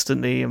it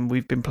instantly, and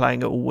we've been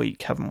playing it all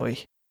week, haven't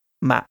we,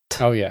 Matt?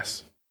 Oh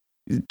yes.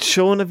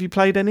 Sean, have you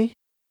played any?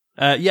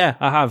 Yeah,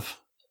 I have,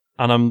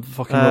 and I'm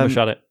fucking rubbish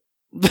at it.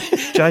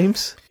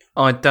 James,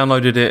 I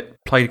downloaded it,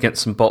 played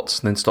against some bots,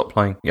 and then stopped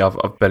playing. Yeah,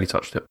 I've barely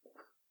touched it.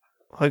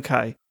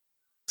 Okay.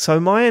 So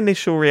my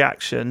initial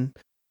reaction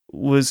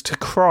was to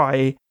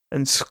cry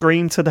and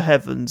scream to the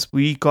heavens,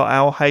 we got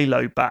our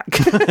Halo back.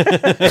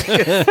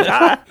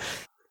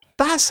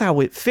 That's how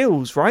it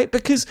feels, right?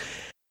 Because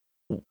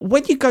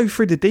when you go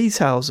through the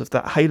details of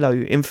that Halo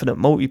Infinite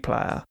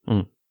multiplayer,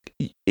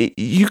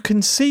 you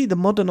can see the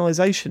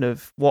modernisation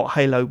of what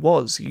Halo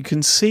was. You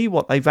can see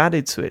what they've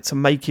added to it to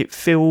make it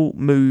feel,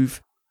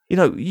 move.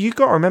 You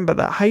got to remember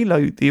that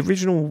Halo, the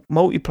original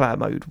multiplayer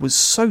mode, was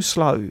so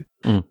slow.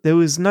 There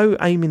was no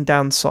aiming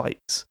down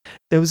sights.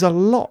 There was a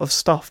lot of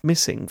stuff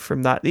missing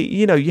from that.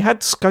 You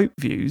had scope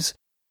views,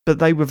 but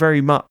they were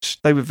very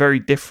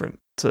different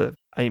to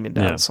aiming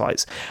down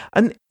sights.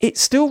 And it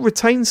still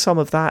retains some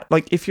of that.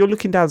 Like, if you're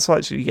looking down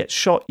sights and you get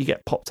shot, you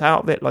get popped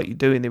out of it like you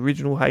do in the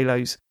original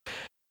Halos.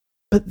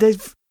 But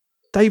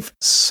they've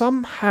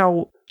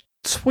somehow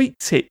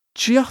tweaked it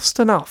just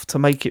enough to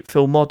make it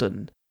feel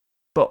modern,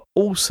 but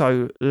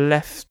also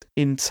left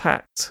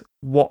intact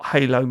what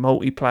Halo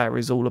multiplayer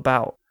is all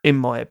about, in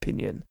my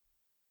opinion.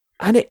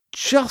 And it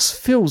just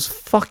feels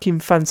fucking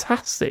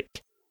fantastic.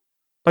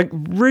 Like,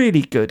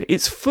 really good.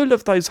 It's full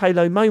of those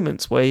Halo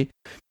moments where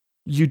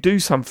you do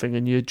something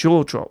and your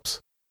jaw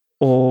drops.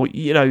 Or,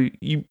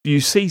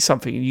 you see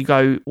something and you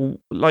go,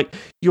 like,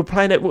 you're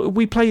playing it.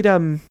 We played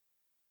a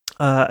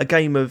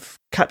game of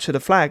Capture the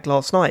Flag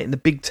last night in the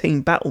big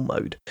team battle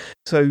mode.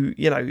 So,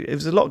 it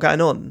was a lot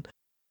going on.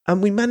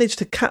 And we managed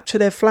to capture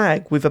their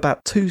flag with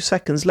about 2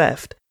 seconds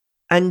left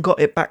and got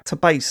it back to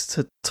base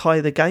to tie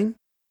the game.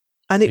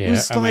 And it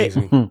was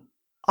amazing. like,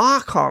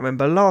 I can't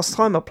remember last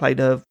time I played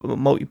a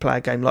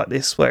multiplayer game like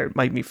this where it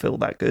made me feel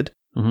that good.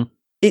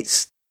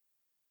 It's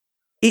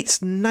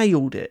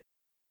nailed it.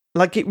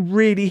 Like, it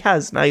really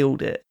has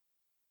nailed it.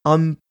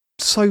 I'm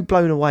so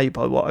blown away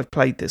by what I've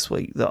played this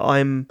week that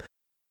I'm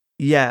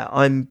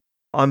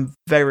I'm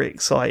very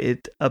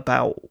excited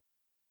about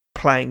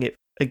playing it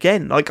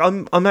again. Like,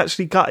 I'm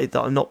actually gutted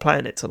that I'm not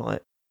playing it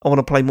tonight. I want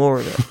to play more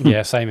of it.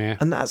 Yeah, same here.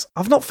 And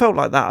I've not felt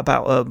like that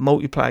about a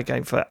multiplayer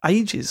game for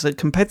ages, a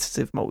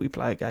competitive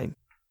multiplayer game,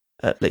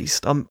 at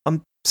least. I'm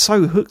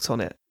so hooked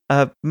on it.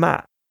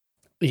 Matt?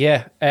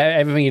 Yeah,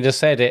 everything you just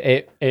said,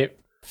 it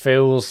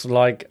feels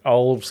like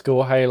old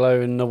school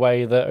Halo in the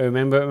way that I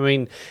remember. I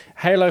mean,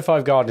 Halo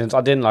 5 Guardians I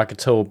didn't like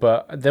at all,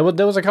 but there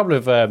was a couple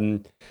of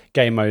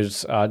game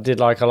modes I did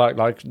like. I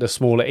like the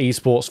smaller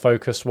esports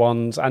focused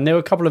ones, and there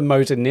were a couple of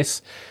modes in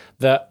this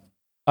that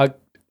are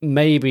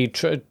maybe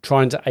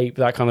trying to ape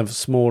that kind of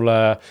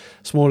smaller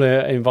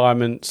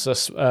environments,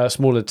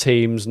 smaller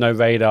teams, no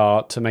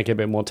radar, to make it a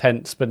bit more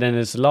tense. But then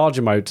there's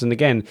larger modes, and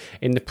again,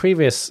 in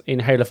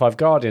Halo 5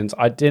 Guardians,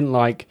 I didn't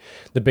like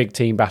the big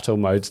team battle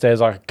modes.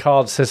 There's like a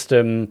card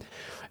system.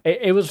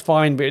 It was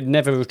fine, but it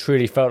never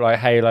truly felt like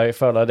Halo. It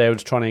felt like they were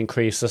just trying to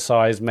increase the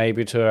size,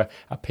 maybe to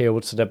appeal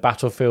to the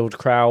Battlefield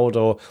crowd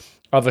or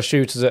other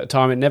shooters at the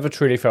time. It never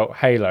truly felt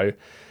Halo.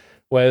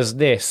 Whereas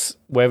this,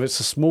 where it's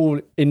a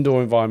small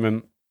indoor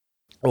environment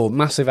or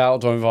massive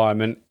outdoor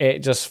environment, it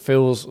just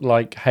feels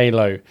like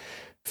Halo.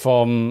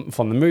 From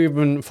the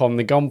movement, from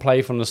the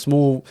gunplay, from the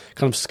small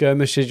kind of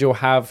skirmishes you'll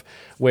have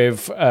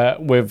with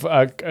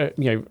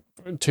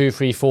 2,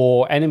 3,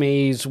 4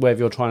 enemies, whether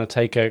you're trying to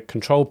take a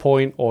control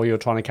point or you're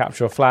trying to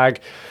capture a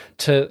flag,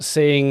 to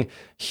seeing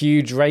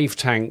huge Wraith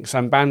tanks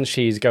and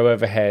Banshees go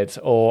overhead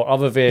or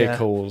other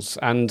vehicles,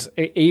 and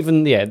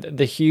even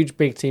the huge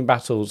big team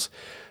battles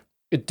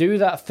do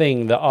that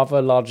thing that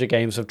other larger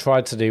games have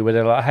tried to do, where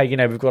they're like, hey,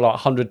 we've got like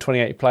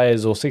 128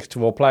 players or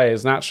 64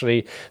 players, and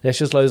actually there's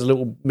just loads of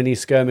little mini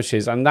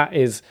skirmishes, and that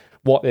is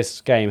what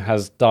this game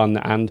has done.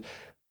 And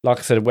like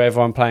I said,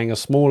 whether I'm playing a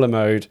smaller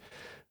mode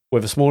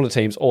with the smaller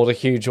teams or the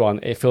huge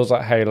one, it feels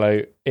like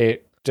Halo.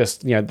 It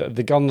just,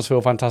 the guns feel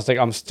fantastic.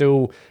 I'm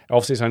still,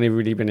 obviously it's only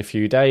really been a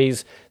few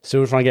days,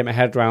 still trying to get my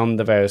head around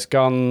the various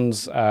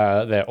guns,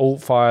 their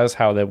alt fires,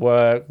 how they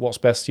work, what's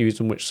best used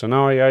in which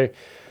scenario.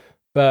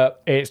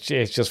 But it's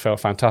just felt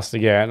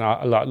fantastic, yeah.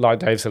 And like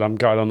Dave said, I'm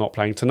glad I'm not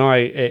playing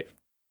tonight.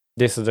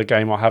 This is a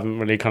game I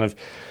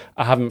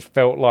haven't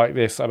felt like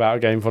this about a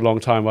game for a long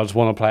time. I just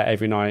want to play it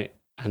every night.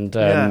 And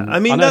I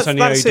mean, that's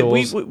it.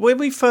 When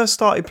we first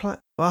started playing,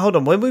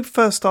 when we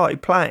first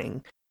started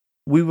playing,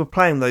 we were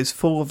playing those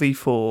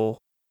 4v4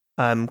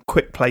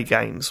 quick play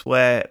games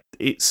where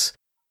it's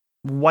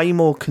way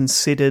more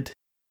considered.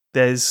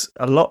 There's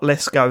a lot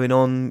less going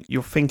on.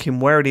 You're thinking,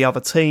 where are the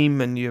other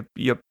team? And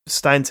you're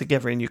staying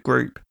together in your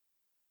group.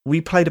 We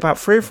played about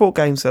 3 or 4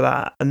 games of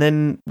that, and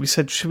then we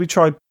said, should we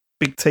try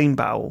Big Team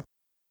Battle?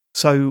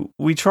 So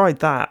we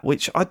tried that,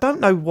 which I don't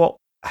know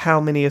how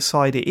many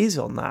aside it is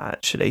on that,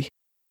 actually.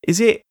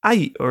 Is it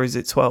 8 or is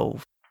it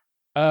 12?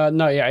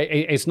 No, yeah,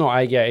 it's not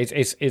 8. Yeah,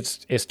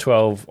 it's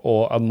 12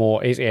 or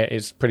more.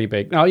 It's pretty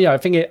big. No, yeah, I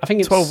think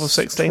it's 12 or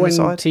 16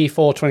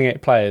 24,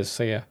 28 players.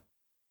 So yeah.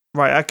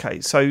 Right,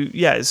 okay. So,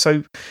 yeah,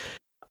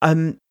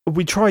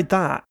 we tried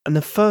that, and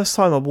the first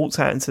time I walked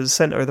out into the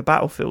centre of the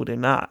battlefield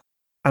in that,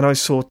 and I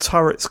saw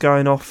turrets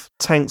going off,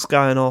 tanks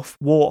going off,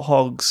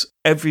 warthogs,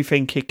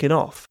 everything kicking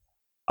off,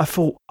 I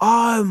thought,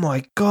 oh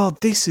my God,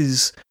 this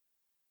is,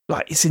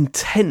 like, it's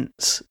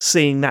intense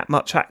seeing that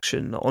much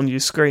action on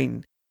your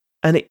screen.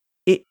 And it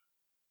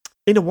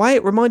in a way,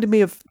 it reminded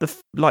me of,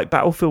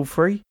 Battlefield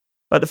 3.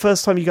 Like, the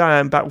first time you go out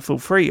in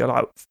Battlefield 3, you're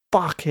like,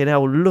 fucking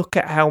hell, look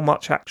at how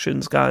much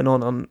action's going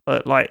on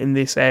in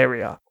this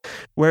area.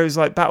 Whereas,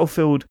 like,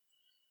 Battlefield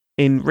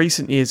in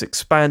recent years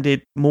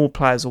expanded more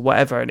players or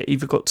whatever, and it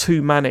either got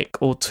too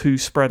manic or too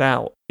spread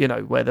out,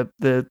 where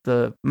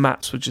the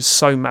maps were just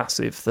so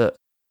massive that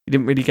you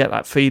didn't really get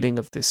that feeling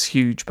of this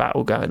huge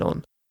battle going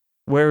on.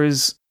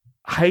 Whereas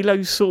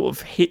Halo sort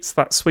of hits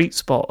that sweet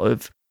spot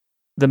of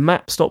the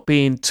maps not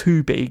being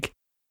too big.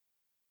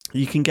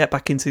 You can get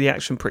back into the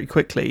action pretty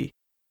quickly.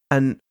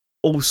 And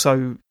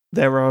also,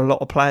 there are a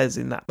lot of players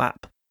in that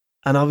map.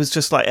 And I was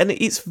just like, and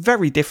it's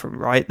very different,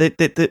 right?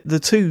 The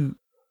two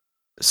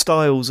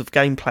styles of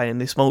gameplay in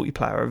this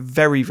multiplayer are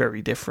very,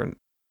 very different.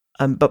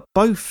 But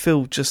both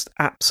feel just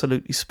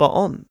absolutely spot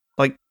on.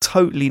 Like,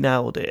 totally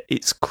nailed it.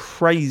 It's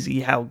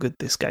crazy how good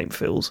this game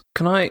feels.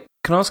 Can I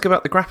ask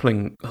about the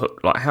grappling hook?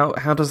 Like,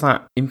 how does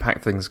that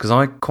impact things? Because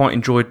I quite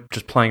enjoyed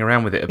just playing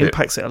around with it a bit.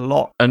 Impacts it a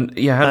lot. And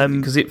yeah,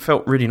 because it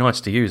felt really nice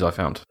to use, I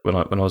found, when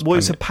I was playing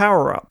it's a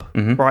power-up,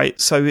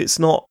 right? So it's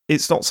not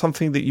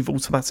something that you've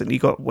automatically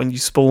got when you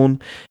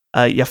spawn.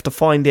 You have to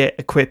find it,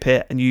 equip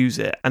it, and use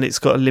it. And it's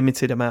got a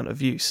limited amount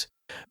of use.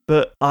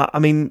 But, I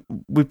mean,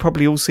 we've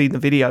probably all seen the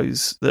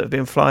videos that have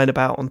been flying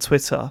about on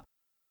Twitter.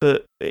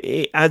 But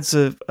it adds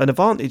an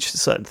advantage to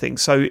certain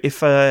things. So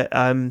if what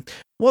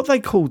are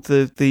they called?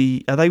 Are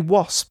they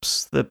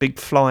wasps? The big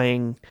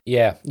flying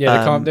they're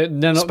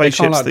not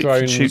spaceships like that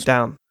drones. you can shoot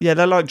down. Yeah,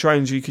 they're like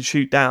drones you could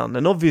shoot down.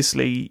 And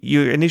obviously,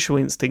 your initial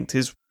instinct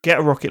is get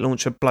a rocket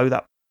launcher, blow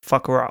that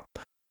fucker up.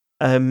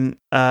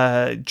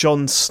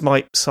 John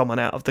sniped someone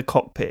out of the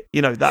cockpit.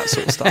 That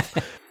sort of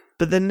stuff.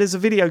 But then there's a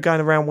video going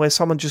around where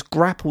someone just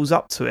grapples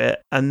up to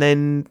it and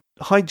then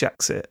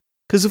hijacks it.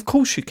 Because of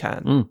course you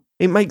can.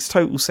 It makes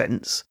total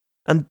sense.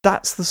 And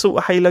that's the sort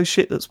of Halo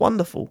shit that's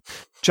wonderful.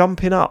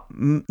 Jumping up,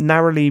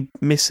 narrowly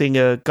missing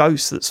a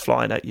ghost that's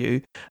flying at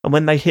you, and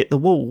when they hit the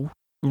wall,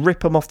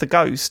 rip them off the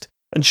ghost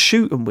and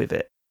shoot them with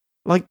it.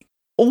 Like,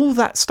 all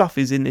that stuff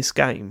is in this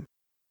game.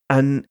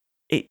 And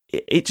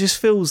it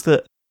just feels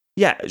that,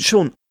 yeah,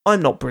 Sean,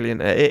 I'm not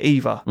brilliant at it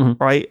either,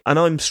 right? And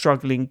I'm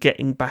struggling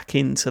getting back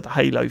into the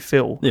Halo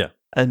feel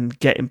and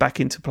getting back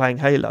into playing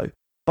Halo.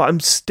 But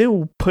I'm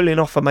still pulling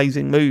off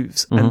amazing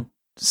moves and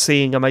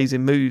seeing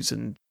amazing moves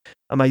and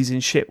amazing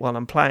shit while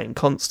I'm playing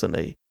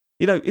constantly.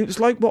 You know, it was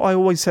like what I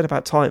always said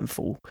about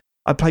Titanfall.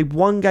 I played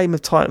one game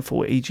of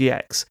Titanfall at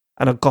EGX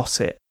and I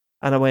got it.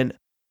 And I went,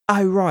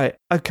 oh, right,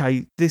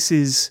 okay,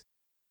 this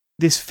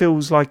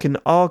feels like an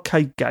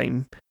arcade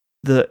game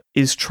that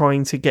is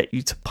trying to get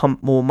you to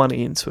pump more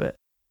money into it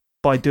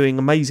by doing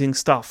amazing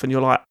stuff. And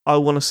you're like, I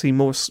want to see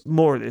more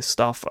of this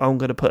stuff. I'm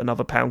going to put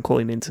another pound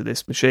coin into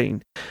this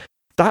machine.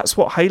 That's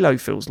what Halo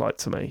feels like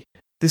to me.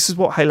 This is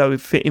what Halo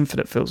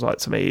Infinite feels like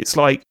to me. It's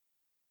like,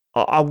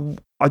 I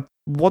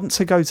want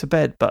to go to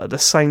bed, but at the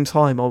same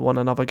time, I want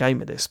another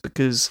game of this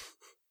because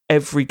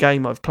every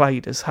game I've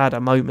played has had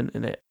a moment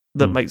in it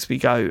that makes me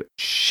go,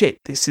 shit,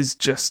 this is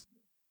just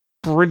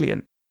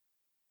brilliant.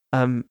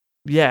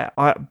 Yeah,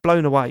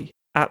 blown away.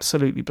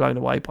 Absolutely blown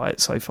away by it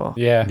so far.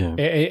 Yeah.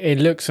 It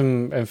looks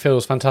and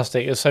feels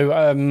fantastic.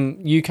 So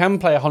you can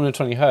play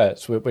 120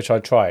 hertz, which I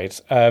tried,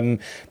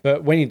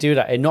 but when you do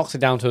that, it knocks it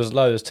down to as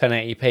low as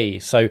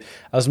 1080p. So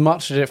as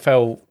much as it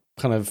felt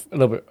kind of a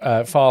little bit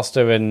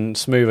faster and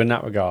smooth in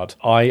that regard,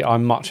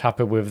 I'm much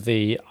happier with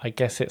I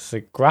guess it's the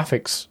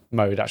graphics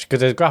mode, actually, because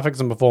there's graphics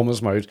and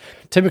performance mode.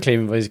 Typically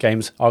in these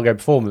games, I'll go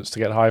performance to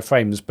get higher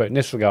frames, but in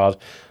this regard,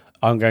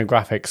 I'm going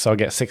graphics, so I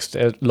get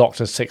 60, locked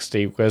to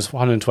 60, whereas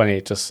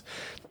 120, just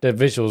the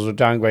visuals were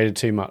downgraded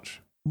too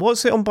much.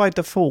 What's it on by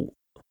default?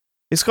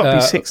 It's got to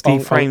be 60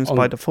 frames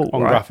by default,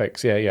 on right?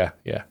 graphics, yeah.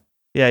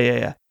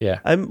 Yeah.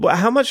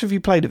 How much have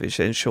you played of it,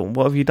 then, Sean?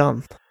 What have you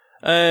done?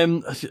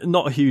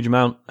 Not a huge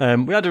amount.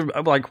 We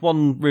had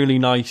one really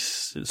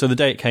nice. So the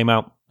day it came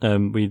out,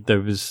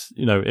 there was,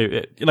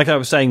 like I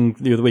was saying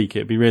the other week,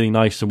 it'd be really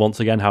nice to once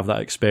again have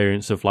that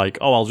experience of like,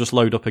 oh, I'll just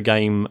load up a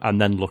game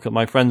and then look at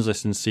my friends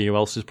list and see who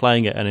else is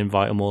playing it and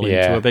invite them all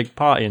into a big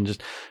party, and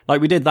just like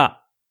we did that,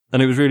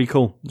 and it was really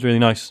cool. It was really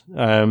nice.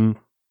 I've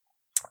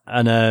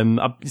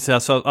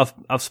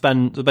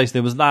spent, so basically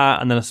it was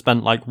that, and then I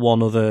spent like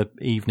one other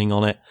evening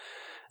on it.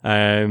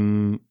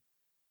 And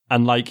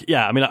like,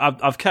 yeah, I mean,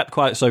 I've kept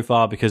quiet so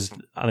far because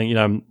I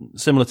think,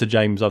 similar to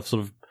James, I've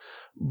sort of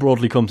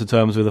broadly come to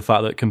terms with the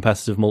fact that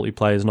competitive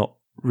multiplayer is not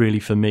really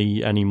for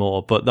me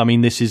anymore. But I mean,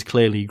 this is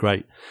clearly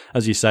great.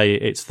 As you say,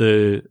 it's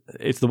the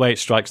way it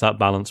strikes that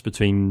balance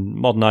between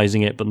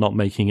modernizing it but not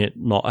making it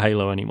not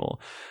Halo anymore.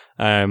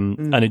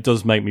 And it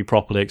does make me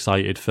properly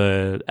excited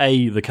for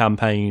A, the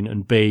campaign,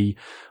 and B,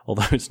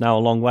 although it's now a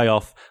long way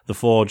off, the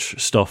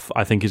Forge stuff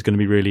I think is going to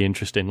be really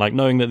interesting. Like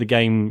knowing that the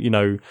game,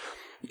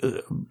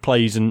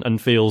 plays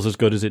and feels as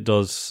good as it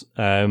does,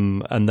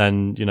 and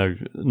then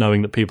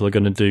knowing that people are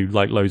going to do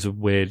like loads of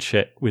weird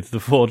shit with the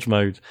Forge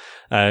mode,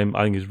 I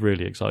think is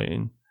really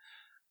exciting.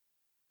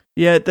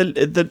 Yeah,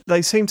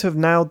 they seem to have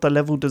nailed the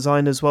level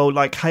design as well.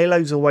 Like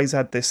Halo's always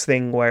had this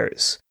thing where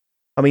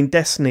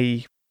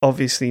Destiny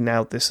obviously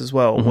nailed this as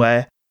well,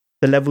 where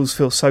the levels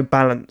feel so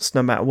balanced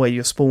no matter where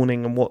you're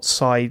spawning and what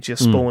side you're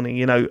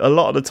spawning. A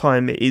lot of the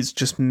time it is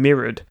just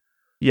mirrored.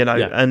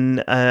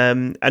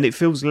 And it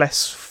feels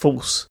less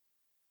false.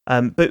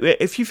 But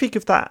if you think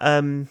of that,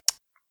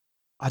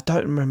 I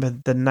don't remember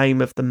the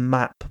name of the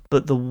map,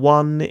 but the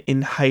one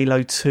in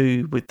Halo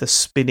 2 with the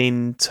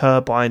spinning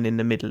turbine in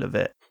the middle of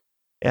it.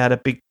 It had a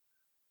big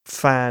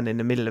fan in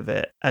the middle of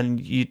it,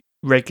 and you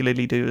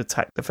regularly do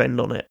attack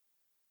defend on it.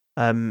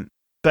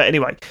 But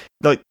anyway,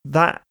 like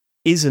that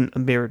isn't a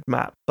mirrored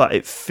map, but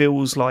it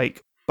feels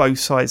like both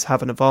sides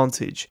have an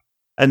advantage.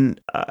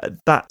 And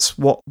that's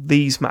what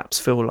these maps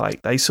feel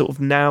like. They sort of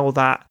nail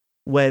that,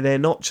 where they're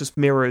not just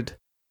mirrored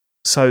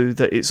so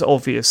that it's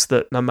obvious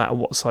that no matter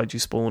what side you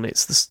spawn, you've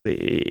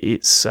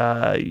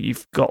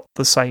got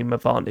the same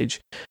advantage.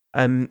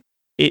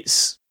 It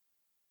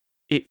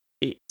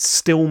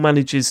still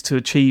manages to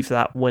achieve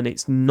that when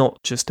it's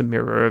not just a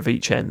mirror of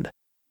each end.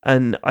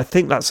 And I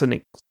think that's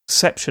an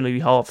exceptionally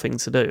hard thing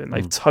to do, and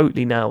they've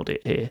totally nailed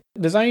it here.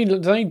 There's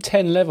only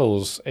 10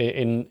 levels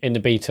in the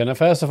beta, and at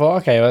first I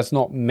thought, okay, well, that's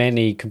not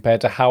many compared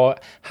to how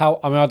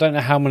I mean, I don't know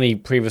how many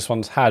previous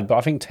ones had, but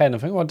I think 10. I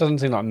think, well, it doesn't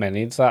seem like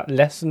many. Is that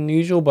less than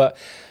usual? But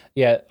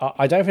yeah,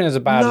 I don't think there's a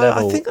bad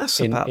level. I think that's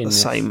about the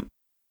same.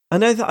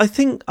 And I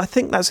think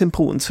that's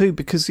important too,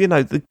 because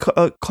the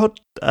COD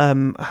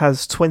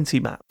has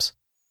 20 maps,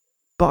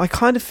 but I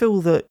kind of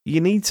feel that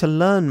you need to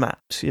learn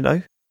maps,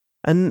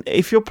 And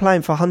if you're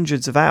playing for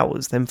hundreds of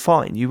hours, then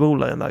fine, you will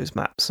learn those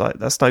maps. Like,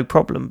 that's no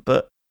problem.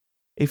 But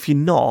if you're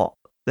not,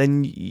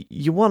 then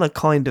you want to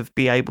kind of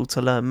be able to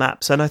learn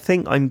maps. And I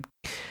think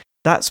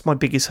that's my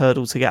biggest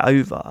hurdle to get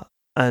over.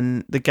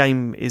 And the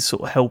game is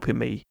sort of helping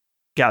me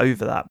get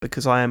over that,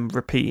 because I am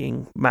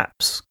repeating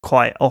maps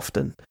quite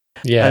often.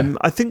 Yeah.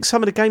 I think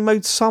some of the game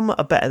modes, some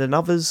are better than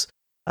others.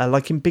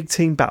 Like in Big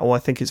Team Battle, I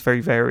think it's very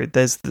varied.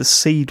 There's the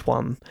seed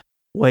one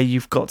where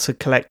you've got to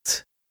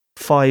collect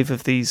 5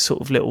 of these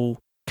sort of little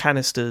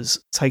canisters,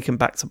 take them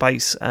back to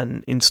base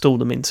and install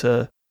them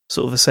into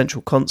sort of a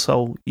central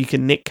console. You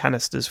can nick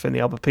canisters from the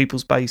other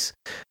people's base,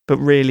 but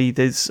really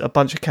there's a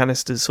bunch of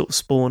canisters sort of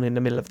spawn in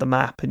the middle of the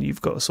map and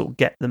you've got to sort of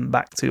get them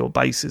back to your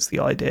base is the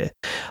idea.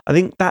 I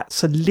think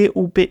that's a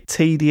little bit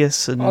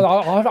tedious. And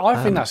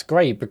I think that's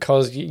great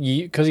because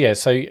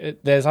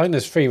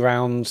there's 3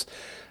 rounds.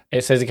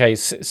 It says, okay,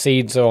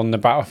 seeds are on the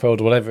battlefield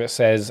or whatever it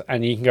says,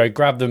 and you can go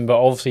grab them,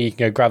 but obviously you can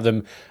go grab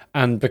them,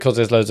 and because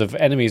there's loads of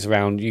enemies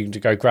around, you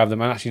can go grab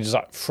them and actually just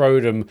like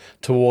throw them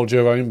towards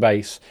your own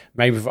base,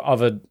 maybe for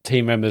other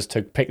team members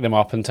to pick them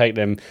up and take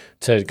them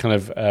to kind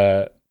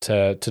of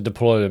to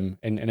deploy them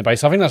in a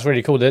base. I think that's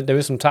really cool. There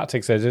is some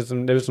tactics there.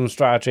 There is some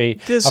strategy.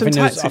 There's I think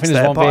there's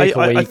one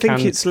vehicle where you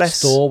can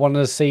store one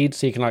of the seeds,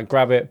 so you can like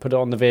grab it, put it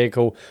on the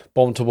vehicle,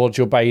 bomb towards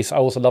your base. I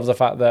also love the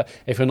fact that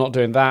if you're not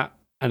doing that,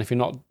 and if you're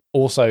not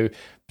also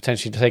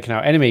potentially taking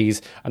out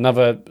enemies,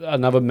 another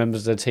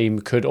members of the team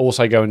could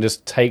also go and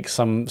just take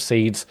some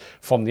seeds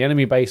from the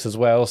enemy base as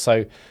well.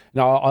 So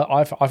no,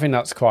 I think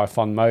that's quite a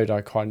fun mode.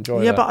 I quite enjoy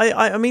that. Yeah, but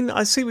I mean,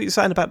 I see what you're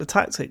saying about the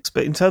tactics,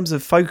 but in terms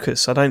of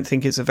focus, I don't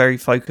think it's a very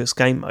focused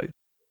game mode.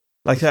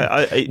 Like,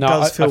 it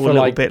does feel a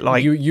little bit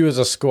like... You as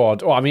a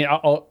squad, or I mean,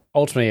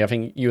 ultimately, I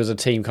think you as a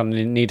team kind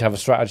of need to have a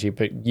strategy,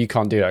 but you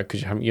can't do that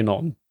because you're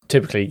not...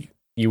 Typically,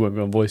 you wouldn't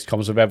be on voice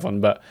comms with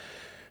everyone, but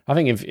I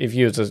think if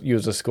you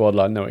as a squad,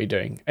 like, know what you're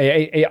doing.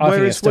 I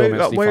think it's still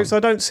immensely whereas fun. I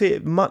don't see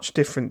it much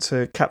different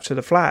to Capture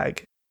the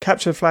Flag.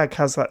 Capture the Flag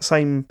has that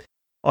same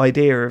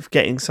idea of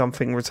getting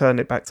something, return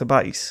it back to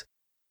base,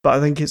 but I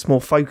think it's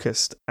more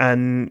focused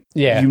and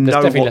you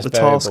know what the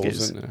task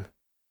is.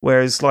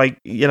 Whereas, like,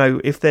 you know,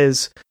 if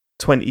there's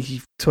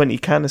 20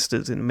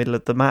 canisters in the middle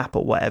of the map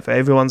or whatever,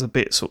 everyone's a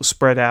bit sort of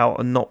spread out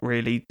and not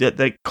really...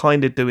 They're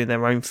kind of doing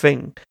their own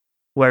thing.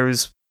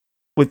 Whereas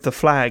with the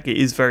flag, it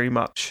is very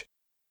much...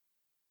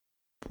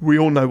 We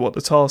all know what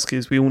the task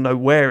is. We all know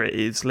where it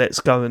is. Let's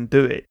go and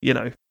do it, you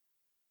know.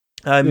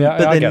 But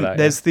then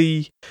there's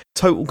the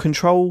Total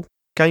Control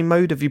game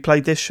mode. Have you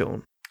played this,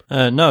 Sean?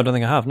 No, I don't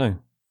think I have, no.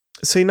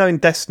 So you know in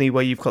Destiny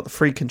where you've got the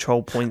 3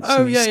 control points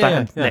and you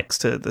stand next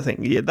to the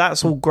thing? Yeah,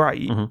 that's all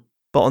great. Mm-hmm.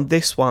 But on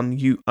this one,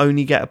 you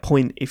only get a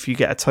point if you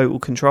get a total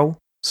control.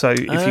 So if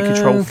you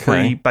control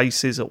 3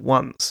 bases at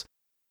once,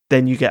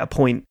 then you get a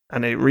point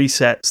and it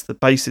resets, the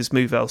bases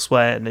move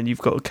elsewhere, and then you've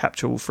got to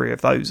capture all 3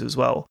 of those as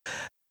well.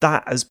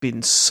 That has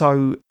been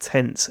so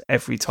tense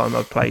every time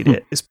I've played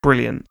it. It's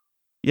brilliant.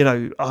 You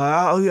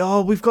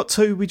know, we've got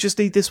 2, we just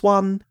need this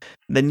one.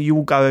 And then you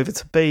all go over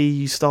to B,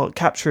 you start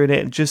capturing it,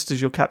 and just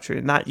as you're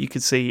capturing that, you can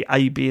see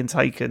A being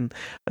taken,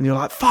 and you're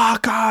like,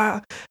 fuck!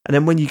 And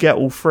then when you get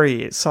all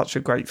 3, it's such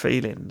a great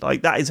feeling.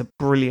 Like, that is a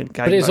brilliant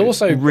game. But it's mode.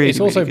 also really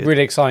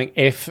really exciting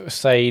if,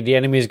 say, the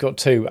enemy's got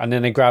 2, and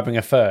then they're grabbing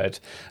a 3rd.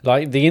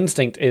 Like, the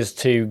instinct is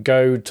to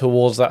go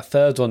towards that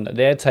 3rd one that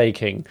they're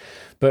taking.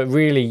 But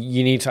really,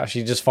 you need to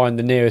actually just find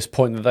the nearest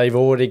point that they've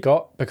already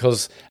got,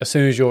 because as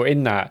soon as you're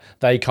in that,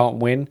 they can't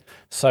win.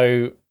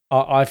 So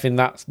I think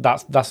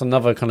that's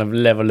another kind of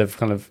level of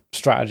kind of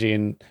strategy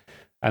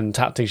and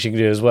tactics you can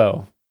do as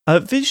well.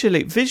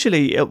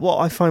 Visually, what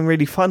I find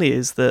really funny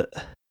is that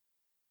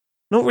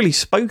not really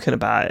spoken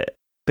about it,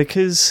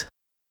 because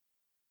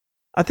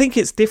I think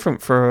it's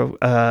different for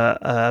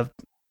a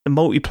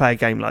multiplayer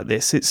game like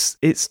this.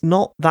 It's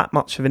not that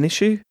much of an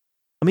issue.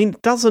 I mean,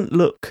 it doesn't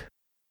look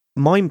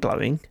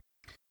mind-blowing.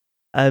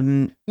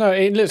 No,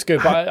 it looks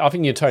good, but I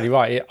think you're totally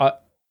right.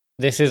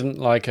 This isn't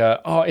like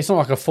it's not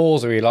like a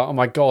Forza where you're like, oh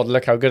my god,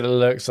 look how good it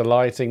looks, the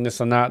lighting, this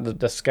and that,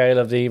 the scale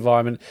of the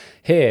environment.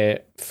 Here,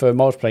 for a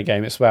multiplayer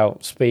game, it's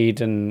about speed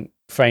and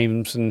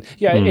frames, and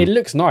it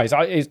looks nice.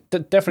 It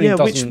definitely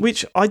doesn't...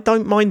 which I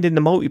don't mind in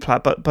the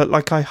multiplayer, but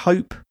like, I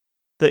hope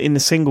that in the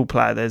single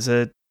player there's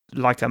a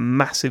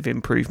massive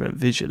improvement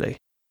visually.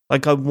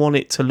 Like, I want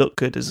it to look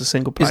good as a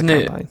single-player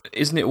campaign.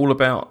 Isn't it all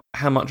about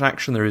how much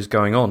action there is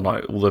going on?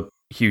 Like, all the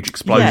huge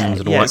explosions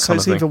and all that kind of thing? So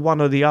it's either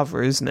one or the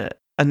other, isn't it?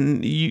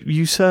 And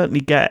you certainly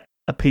get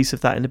a piece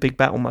of that in the big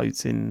battle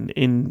modes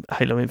in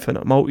Halo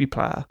Infinite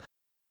multiplayer.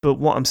 But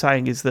what I'm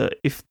saying is that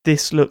if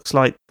this looks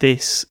like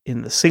this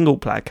in the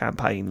single-player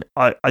campaign,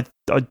 I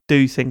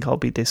do think I'll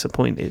be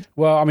disappointed.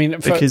 Well, I mean,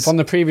 from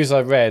the previews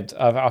I've read,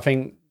 I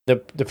think the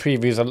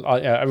previews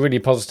are really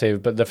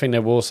positive, but the thing they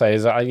will say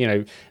is that, you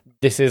know,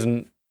 this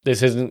isn't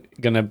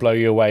going to blow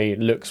you away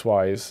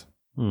looks-wise.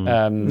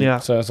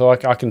 So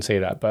I can see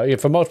that.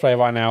 But for multiplayer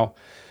right now,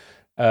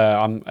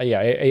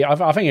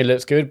 I think it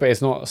looks good, but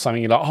it's not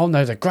something you're like, oh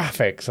no, the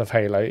graphics of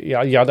Halo.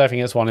 I don't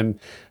think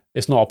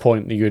it's not a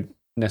point that you'd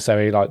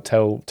necessarily like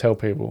tell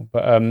people.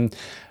 But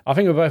I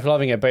think we're both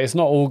loving it, but it's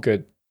not all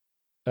good.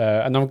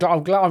 And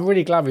I'm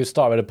really glad we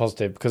started with a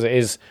positive, because it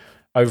is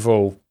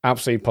overall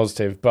absolutely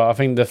positive. But I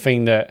think the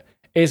thing that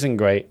isn't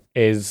great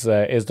is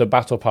the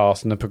battle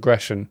pass and the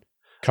progression.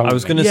 I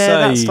was going to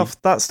say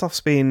that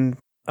stuff's been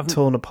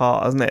torn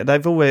apart, hasn't it?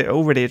 They've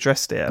already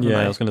addressed it, haven't they?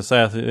 I was going to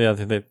say, I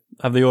think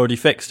have they already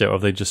fixed it, or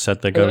have they just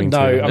said they're going to?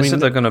 No, I mean, said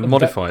they're going to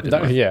modify it,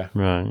 didn't they? Yeah.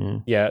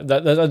 Right, yeah.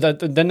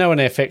 They're nowhere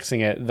near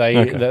fixing it.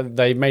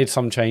 They made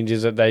some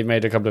changes. They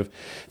made a couple of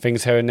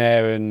things here and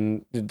there,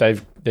 and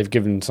they've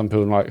given some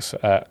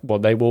people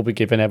they will be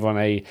giving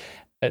everyone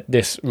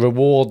this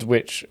reward,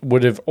 which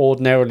would have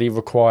ordinarily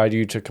required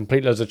you to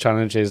complete loads of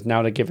challenges.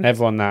 Now they're giving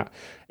everyone that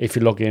if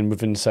you log in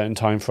within a certain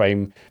time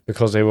frame,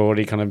 because they were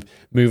already kind of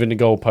moving the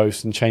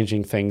goalposts and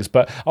changing things.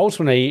 But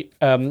ultimately,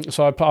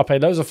 so I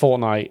played loads of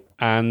Fortnite,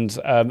 and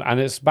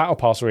it's Battle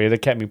Pass really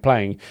that kept me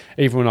playing,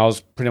 even when I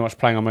was pretty much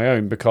playing on my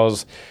own,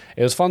 because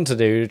it was fun to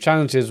do. The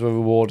challenges were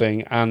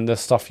rewarding, and the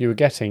stuff you were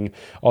getting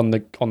on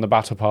the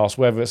Battle Pass,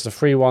 whether it's the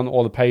free one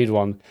or the paid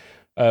one,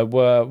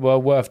 were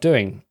worth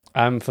doing.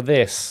 For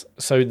this,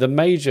 so the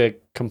major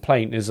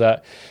complaint is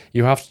that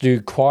you have to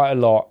do quite a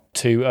lot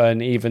to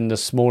earn even the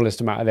smallest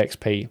amount of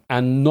XP.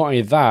 And not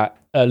only that,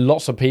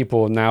 lots of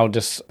people now,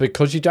 just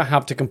because you don't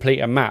have to complete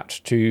a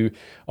match to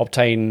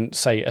obtain,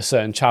 say, a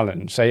certain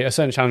challenge. Say a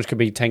certain challenge could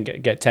be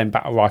get 10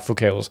 battle rifle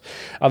kills.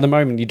 At the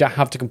moment, you don't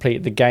have to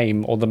complete the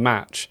game or the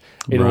match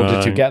in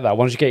order to get that.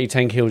 Once you get your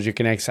 10 kills, you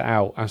can exit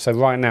out. And so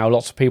right now,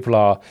 lots of people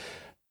are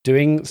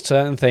doing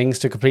certain things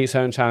to complete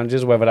certain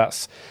challenges, whether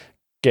that's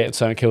get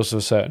certain kills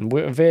with a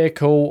certain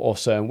vehicle or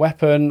certain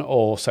weapon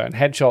or certain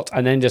headshots,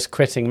 and then just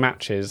quitting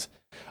matches,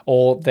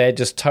 or they're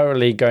just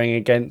totally going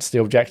against the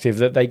objective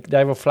that they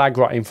have a flag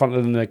right in front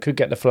of them. They could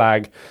get the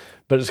flag,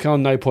 but there's kind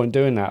of no point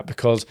doing that,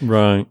 because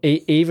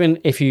even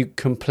if you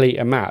complete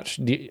a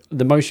match, the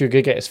most you're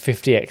going to get is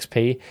 50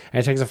 XP,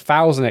 and it takes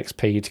 1,000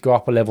 XP to go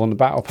up a level on the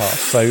battle pass.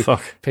 So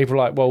people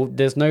are like, well,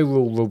 there's no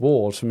real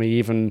reward for me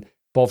even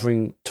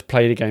bothering to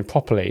play the game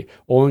properly.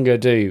 All I'm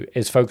going to do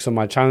is focus on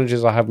my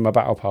challenges I have in my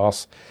battle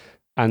pass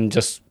and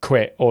just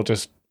quit or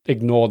just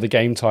ignore the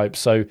game type.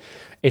 So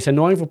it's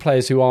annoying for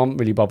players who aren't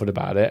really bothered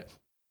about it,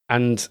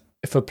 and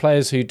for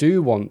players who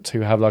do want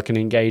to have like an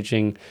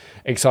engaging,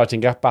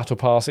 exciting battle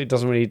pass, it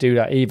doesn't really do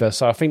that either.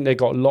 So I think they've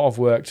got a lot of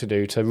work to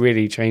do to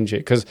really change it,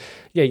 because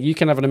you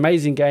can have an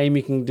amazing game,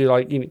 you can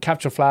do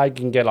capture flag,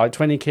 you can get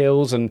 20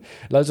 kills and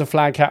loads of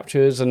flag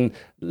captures and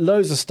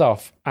loads of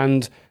stuff,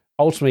 and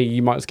ultimately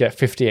you might just get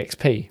 50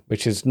 XP,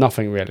 which is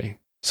nothing really.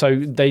 So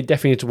they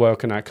definitely need to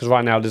work on that, because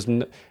right now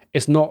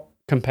it's not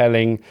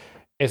compelling,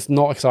 it's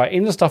not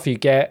exciting. The stuff you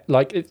get,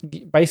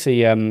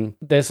 basically,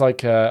 there's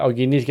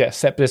you need to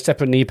get there's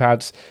separate knee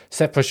pads,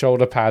 separate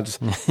shoulder pads.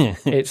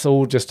 It's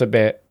all just a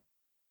bit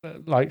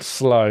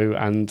slow,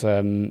 and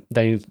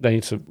they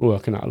need to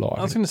work on that a lot.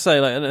 I was going to say,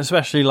 and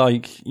especially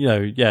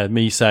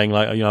me saying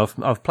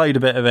I've played a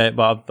bit of it,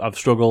 but I've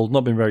struggled,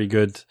 not been very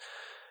good.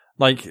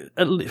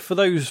 For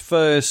those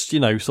first,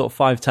 sort of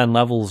 5-10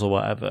 levels or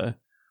whatever,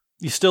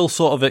 you still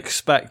sort of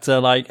expect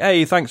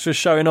hey, thanks for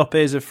showing up,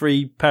 here's a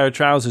free pair of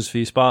trousers for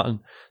you,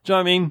 Spartan. Do you know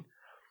what I mean?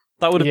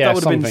 That would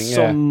have been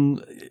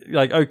some,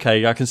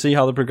 okay, I can see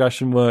how the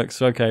progression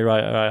works. Okay,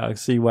 right, I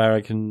see where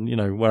I can,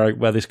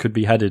 where this could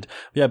be headed.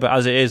 Yeah, but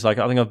as it is, I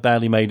think I've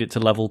barely made it to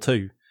level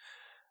 2.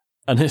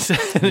 And it's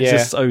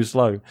just so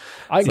slow.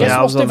 I guess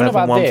what's different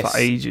about this? For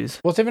ages.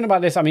 What's different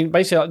about this? I mean,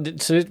 basically,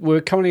 so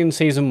we're currently in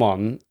season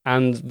 1,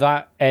 and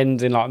that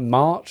ends in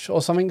March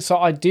or something. So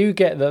I do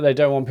get that they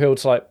don't want people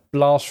to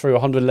blast through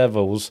 100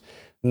 levels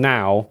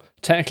now,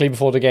 technically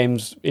before the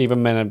game's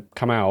even meant to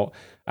come out,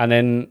 and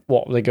then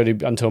they go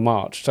to until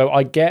March. So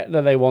I get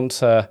that they want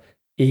to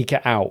eke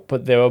it out,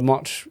 but there are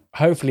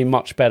hopefully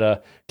much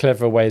better,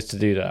 cleverer ways to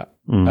do that.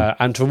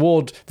 And to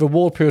reward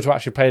people to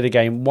actually play the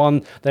game.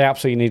 One, they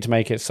absolutely need to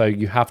make it so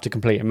you have to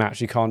complete a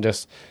match. You can't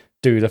just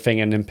do the thing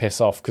and then piss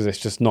off, because it's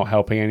just not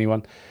helping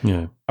anyone.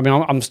 Yeah, I mean,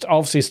 I'm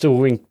obviously still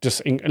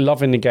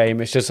loving the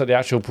game. It's just that the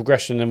actual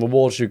progression and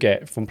rewards you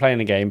get from playing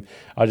the game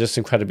are just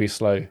incredibly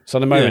slow. So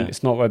at the moment,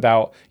 it's not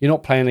about, you're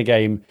not playing the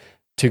game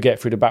to get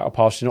through the battle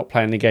pass. You're not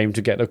playing the game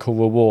to get the cool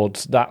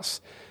rewards. That's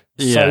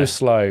so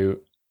slow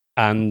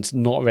and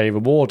not very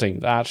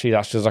rewarding. Actually,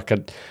 that's just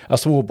a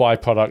small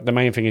byproduct. The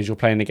main thing is you're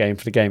playing the game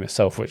for the game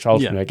itself, which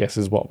ultimately I guess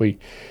is what we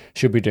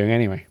should be doing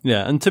anyway.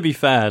 Yeah, and to be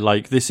fair,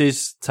 this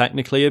is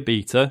technically a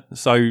beta,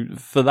 so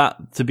for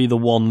that to be the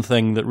one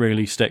thing that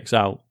really sticks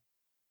out,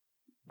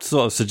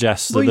 sort of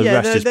suggests that the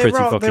rest is pretty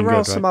fucking good. There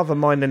are some other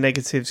minor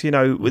negatives.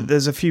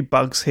 There's a few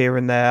bugs here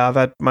and there. I've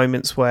had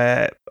moments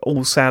where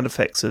all sound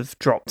effects have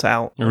dropped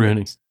out.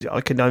 Really? I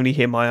can only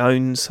hear my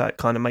own, so it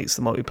kind of makes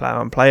the multiplayer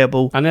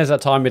unplayable. And there's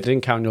that time it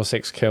didn't count your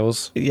 6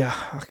 kills. Yeah,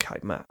 okay,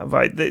 Matt.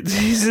 Right,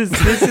 this is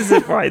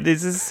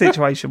a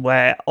situation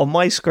where on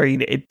my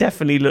screen it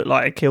definitely looked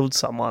like I killed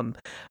someone,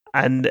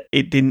 and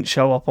it didn't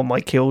show up on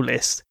my kill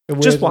list.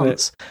 Weird, just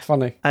once.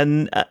 Funny.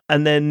 And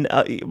then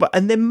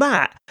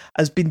Matt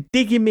has been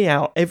digging me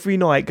out every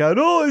night, going,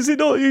 "Oh, is it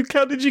not you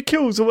counted your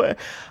kills?" Or whatever.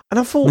 And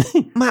I thought,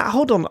 Matt,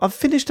 hold on, I've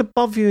finished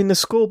above you in the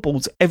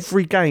scoreboards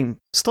every game.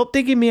 Stop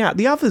digging me out.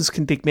 The others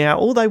can dig me out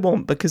all they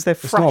want, because they're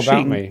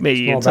thrashing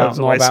me in terms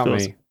of my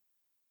scores.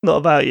 Not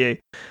about you.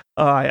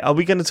 All right, are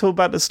we going to talk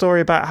about the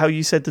story about how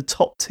you said the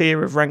top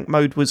tier of ranked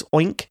mode was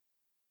Oink?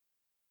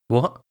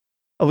 What?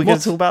 Are we going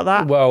to talk about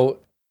that? Well,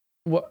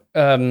 What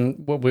well,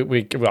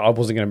 I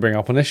wasn't going to bring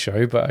up on this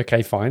show, but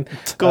okay, fine.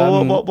 Go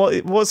on,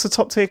 what's the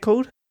top tier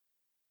called?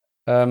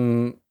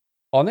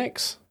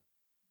 Onyx.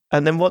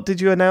 And then what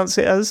did you announce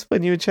it as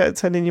when you were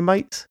telling your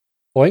mates?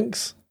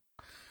 Oinks.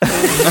 I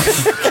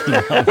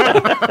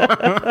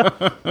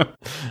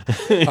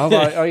was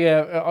like, oh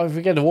yeah, I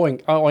forget the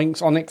oink. Oh,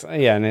 Oinks, Onyx.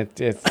 Yeah, and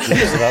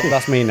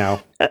that's me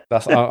now.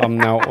 I'm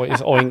now.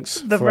 It's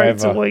Oinks The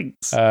forever. road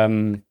to Oinks. I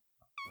mean,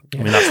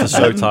 that's the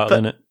show title,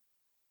 isn't it?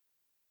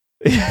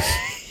 Yeah,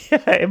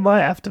 it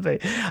might have to be.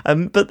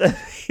 But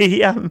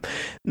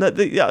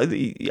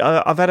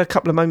I've had a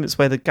couple of moments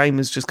where the game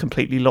is just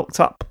completely locked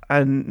up,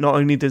 and not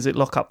only does it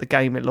lock up the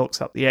game, it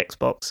locks up the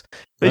Xbox.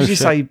 But as you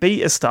say,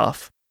 beta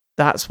stuff.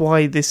 That's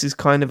why this is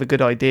kind of a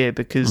good idea,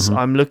 because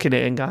I'm looking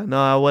at it and going,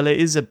 oh, well, it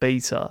is a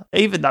beta.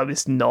 Even though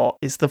it's not,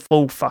 it's the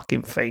full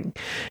fucking thing.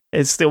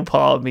 It's still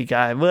part of me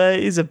going, well,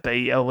 it is a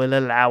beta, we'll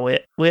allow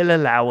it.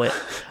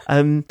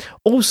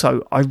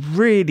 Also, I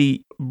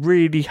really,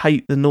 really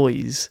hate the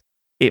noise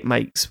it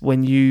makes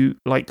when you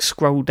like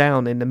scroll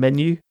down in the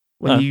menu.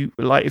 When you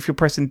like, if you're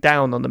pressing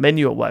down on the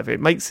menu or whatever, it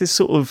makes this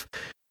sort of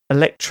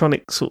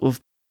electronic sort of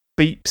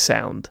beep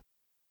sound.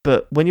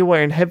 But when you're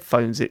wearing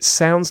headphones, it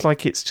sounds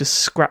like it's just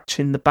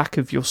scratching the back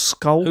of your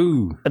skull.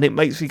 Ooh. And it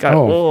makes me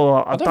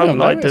go, I don't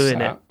like doing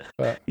that, it.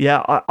 But...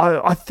 Yeah,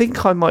 I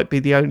think I might be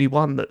the only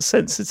one that's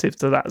sensitive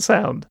to that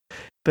sound.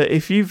 But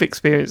if you've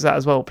experienced that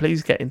as well,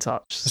 please get in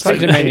touch.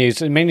 Speaking of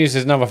menus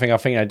is another thing I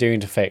think they're doing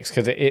to fix,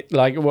 because it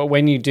like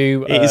when you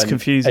do it is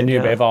confusing, a new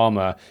bit of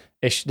armor,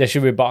 there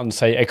should be a button to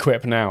say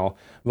equip now,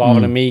 rather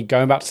than me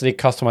going back to the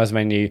customize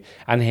menu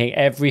and hitting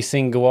every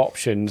single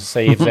option to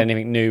see if there's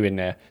anything new in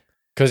there.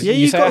 Because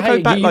you say, got to hey,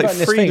 go back you've like earned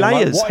this 3 thing.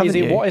 layers.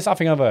 Like, what is that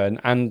thing I've earned?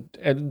 And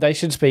they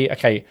should be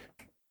okay.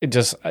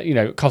 Just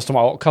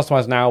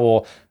customize now,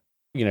 or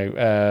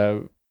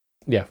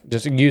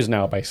just use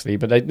now basically.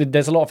 But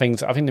there's a lot of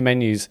things. I think the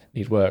menus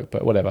need work,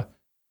 but whatever.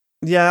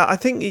 Yeah, I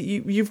think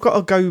you've got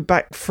to go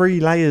back 3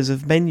 layers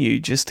of menu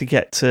just to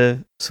get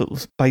to sort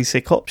of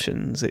basic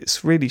options.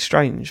 It's really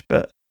strange,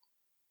 but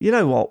you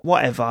know what?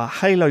 Whatever.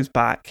 Halo's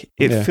back.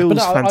 It feels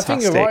fantastic. I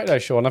think you're right though,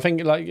 Sean. I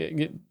think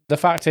like the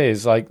fact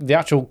is, like, the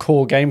actual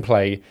core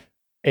gameplay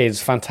is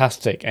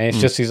fantastic, and it's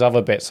just these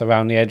other bits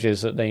around the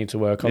edges that they need to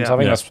work on. So I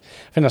think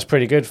that's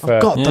pretty good for.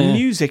 The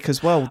music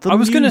as well. I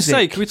was going to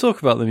say, can we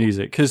talk about the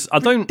music? Because I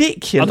don't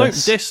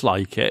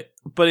dislike it,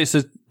 but it's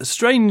a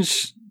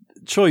strange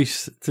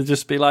choice to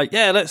just be like,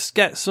 yeah, let's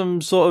get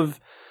some sort of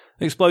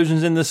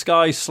explosions in the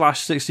sky /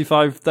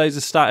 65 days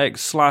of static /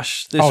 this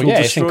will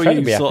destroy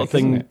you sort of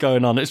thing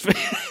going on. It's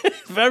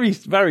very,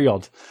 very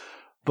odd.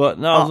 But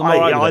no,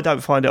 I don't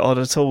find it odd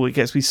at all. It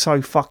gets me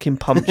so fucking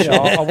pumped.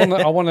 I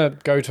want to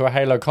go to a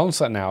Halo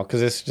concert now,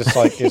 because it's just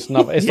like it's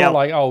not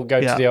like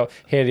go to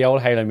hear the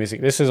old Halo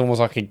music. This is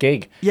almost like a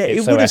gig. Yeah,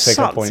 it would have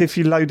sucked if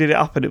you loaded it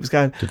up and it was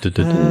going.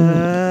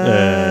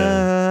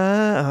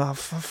 Oh,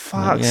 for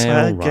fuck's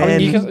sake!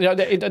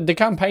 Again. The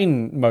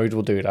campaign mode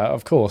will do that,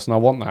 of course, and I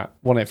want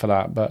it for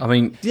that. But I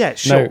mean, yeah,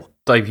 sure. No,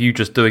 Dave, you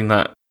just doing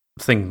that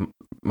thing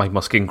made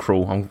my skin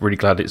crawl. I'm really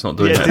glad it's not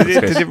doing that.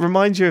 Did it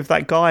remind you of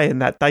that guy in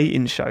that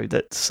dating show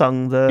that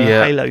sung the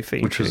Halo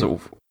theme? Which was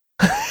awful.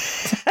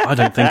 I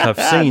don't think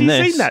I've seen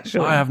this. Seen that,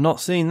 Sean? I have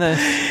not seen this.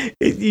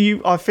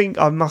 I think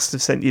I must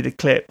have sent you the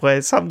clip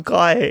where some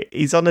guy,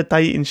 he's on a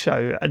dating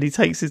show and he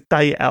takes his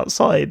date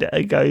outside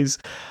and goes,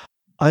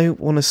 I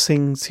want to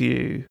sing to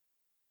you.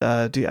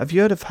 Have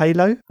you heard of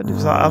Halo? And he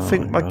was like, I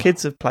think my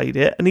kids have played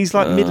it. And he's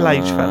like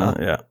middle-aged fella.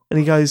 Yeah. And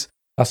he goes,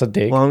 that's a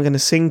dig. Well, I'm going to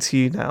sing to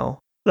you now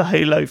the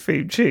Halo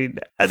theme tune.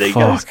 And he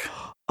goes,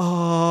 oh.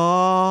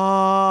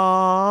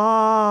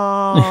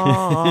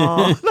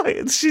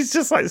 Like, she's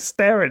just like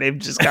staring at him,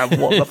 just going,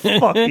 what the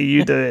fuck are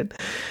you doing?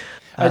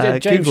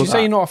 James, you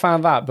say you're not a fan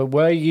of that, but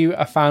were you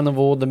a fan of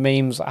all the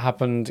memes that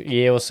happened a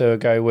year or so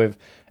ago with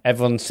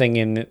everyone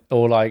singing,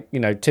 or like,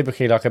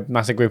 typically like a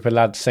massive group of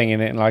lads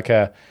singing it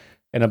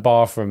in a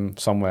bathroom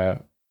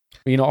somewhere?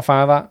 Were you not a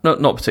fan of that?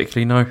 Not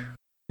particularly, no.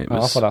 It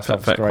was I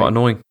thought that quite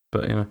annoying,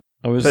 but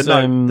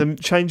the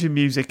change in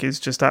music is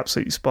just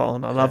absolutely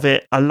spot on. I love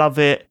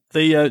it.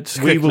 We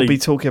will be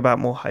talking about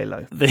more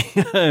Halo.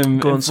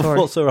 Go on, sorry.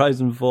 Forza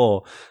Horizon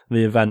 4,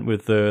 the event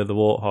with the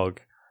Warthog,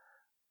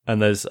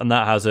 and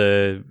that has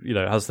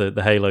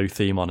the Halo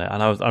theme on it.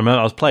 And I remember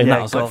I was playing that.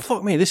 I was like,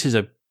 fuck me, this is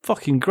a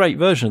fucking great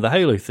version of the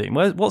Halo theme.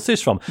 What's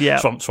this from?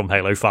 Yeah, it's from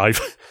Halo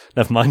 5.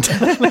 Never mind.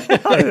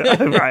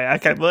 Right,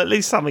 okay. Well, at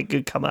least something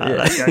good come out of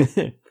that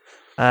game.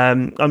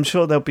 I'm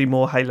sure there'll be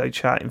more Halo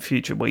chat in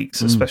future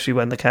weeks, especially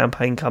when the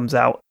campaign comes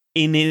out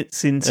in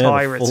its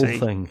entirety. The full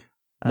thing.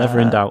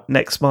 Never in doubt.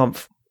 Next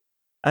month.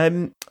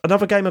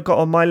 Another game I've got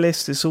on my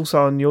list is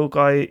also on your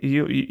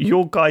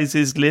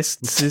guys'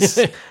 lists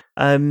is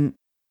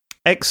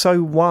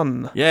Exo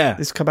 1. Yeah.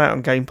 This come out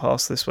on Game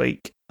Pass this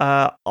week.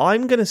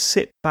 I'm going to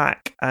sit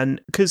back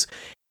and... Because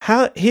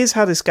here's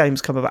how this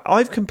game's come about.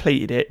 I've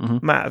completed it.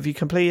 Mm-hmm. Matt, have you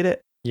completed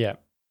it? Yeah.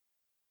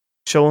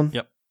 Sean?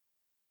 Yep.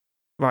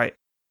 Right.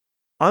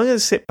 I'm going to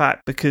sit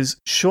back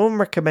because Sean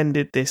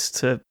recommended this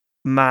to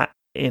Matt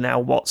in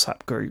our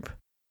WhatsApp group.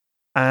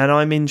 and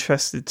I'm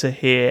interested to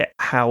hear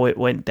how it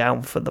went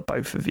down for the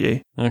both of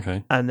you.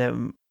 Okay. And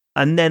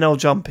then I'll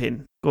jump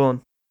in. Go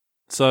on.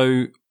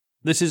 So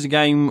this is a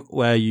game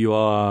where you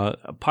are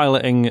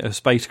piloting a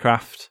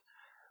spacecraft.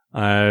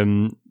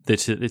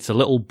 It's a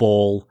little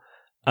ball,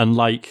 and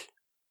like,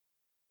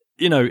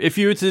 you know, if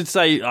you were to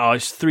say, "Oh,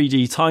 it's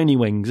 3D Tiny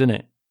Wings," isn't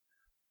it?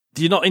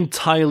 You're not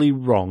entirely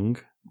wrong.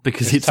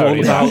 Because it's totally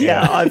all about...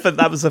 Yeah, I thought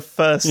that was the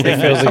first thing.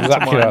 It feels that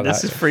exactly to mind. like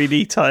This that. is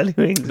 3D Tiny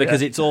Wings.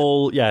 Because it's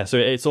all... Yeah, so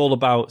it's all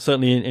about...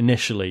 Certainly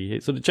initially.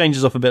 It sort of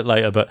changes up a bit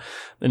later, but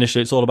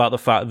initially it's all about the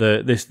fact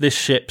that this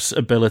ship's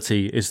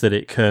ability is that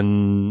it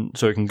can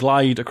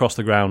glide across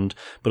the ground,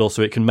 but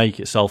also it can make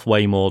itself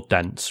way more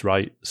dense,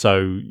 right?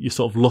 So you're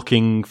sort of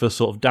looking for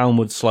sort of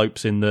downward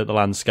slopes in the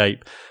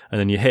landscape,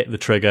 and then you hit the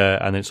trigger,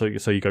 and then so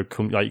you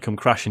come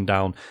crashing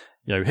down.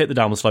 You know, hit the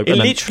downward slope. It and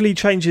then, literally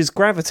changes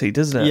gravity,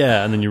 doesn't it?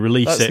 Yeah, and then you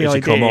release That's it the as you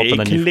idea. come up. It And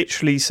then can you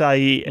literally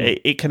say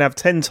it can have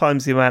 10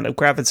 times the amount of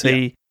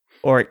gravity,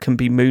 or it can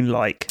be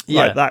moon-like.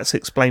 Yeah. Like, that's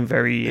explained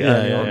very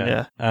early on,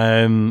 yeah.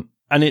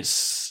 And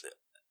it's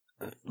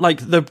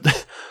like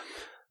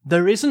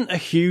there isn't a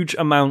huge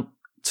amount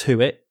to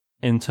it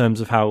in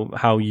terms of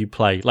how you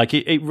play. Like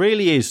it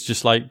really is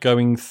just like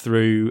going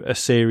through a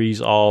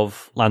series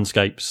of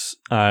landscapes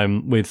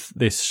with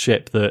this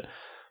ship that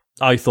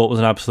I thought was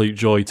an absolute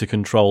joy to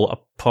control,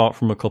 apart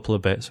from a couple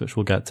of bits which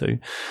we'll get to.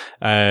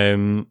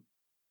 And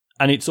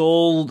it's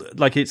all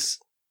like it's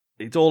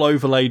all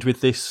overlaid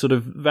with this sort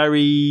of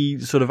very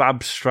sort of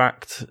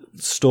abstract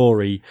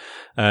story,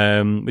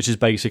 which is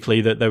basically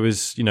that there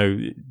was, you know,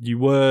 you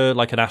were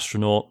like an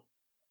astronaut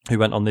who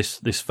went on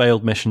this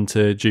failed mission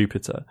to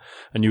Jupiter,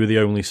 and you were the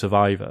only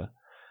survivor.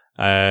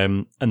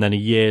 And then a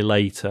year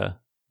later,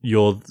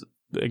 you're,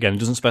 again, it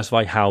doesn't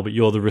specify how, but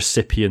you're the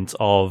recipient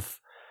of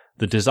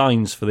the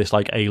designs for this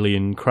like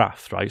alien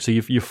craft, right? So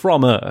you're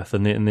from Earth,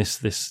 and this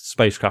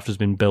spacecraft has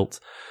been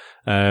built,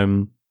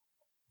 and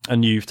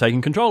you've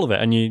taken control of it,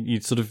 and you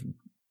sort of,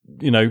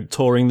 you know,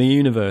 touring the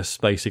universe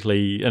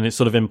basically, and it's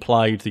sort of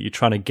implied that you're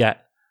trying to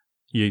get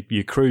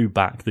your crew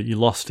back that you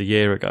lost a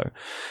year ago,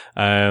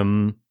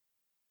 and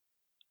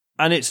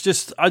it's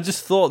just, I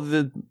just thought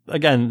that,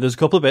 again, there's a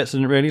couple of bits I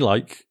didn't really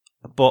like,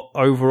 but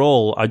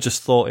overall I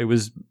just thought it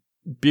was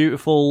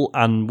beautiful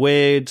and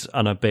weird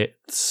and a bit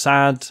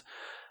sad.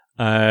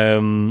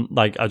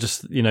 Like I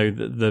just, you know,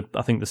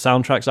 I think the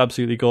soundtrack's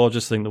absolutely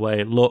gorgeous. I think the way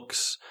it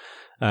looks,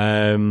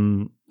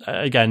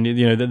 again,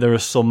 you know, there are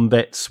some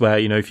bits where,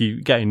 you know, if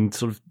you get in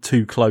sort of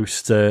too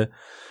close to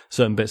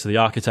certain bits of the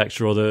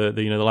architecture or the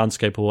you know, the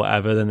landscape or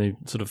whatever, then it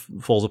sort of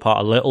falls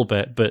apart a little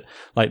bit. But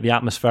like the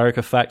atmospheric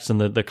effects and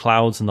the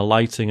clouds and the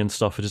lighting and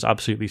stuff are just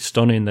absolutely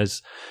stunning.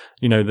 There's,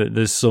 you know,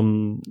 there's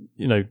some,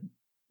 you know,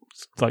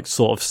 like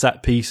sort of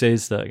set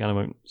pieces that again I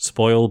won't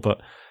spoil,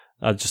 but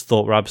I just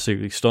thought were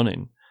absolutely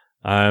stunning.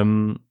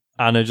 And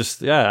it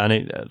just, yeah, and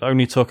it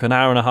only took an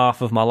hour and a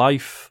half of my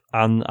life,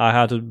 and I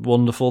had a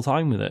wonderful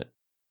time with it.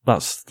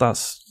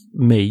 That's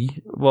me.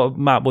 Well,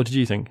 Matt, what did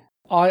you think?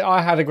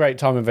 I had a great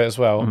time with it as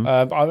well.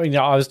 Mm-hmm. I mean,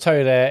 I was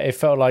totally there. It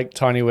felt like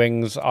Tiny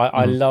Wings.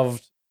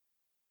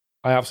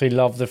 I absolutely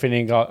love the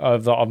feeling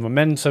of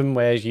momentum,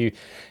 where you're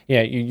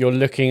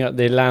looking at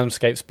the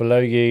landscapes below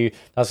you.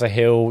 That's a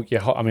hill.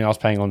 I was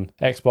playing on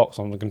Xbox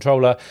on the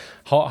controller.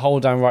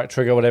 Hold down right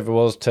trigger, whatever it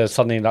was, to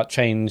suddenly like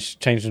change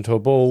into a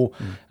ball,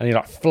 and you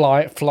like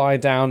fly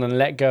down and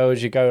let go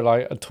as you go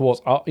like towards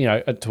up, you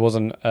know, towards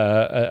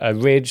a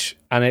ridge,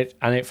 and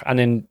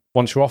then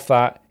once you're off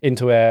that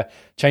into air,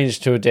 changes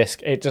to a disc.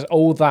 It just,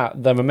 all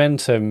that, the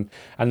momentum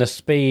and the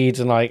speed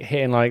and like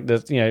hitting like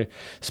the, you know,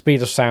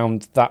 speed of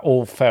sound, that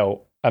all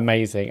felt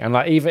amazing. And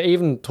like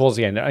even towards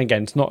the end,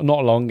 again, it's not a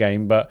long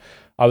game, but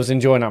I was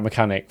enjoying that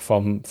mechanic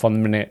from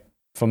minute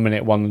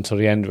one until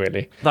the end,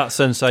 really. That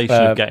sensation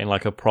of getting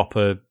like a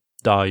proper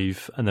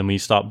dive, and then when you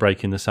start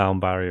breaking the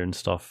sound barrier and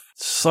stuff,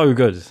 so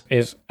good.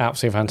 It's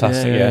absolutely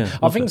fantastic. Yeah.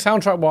 I think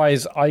soundtrack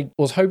wise, I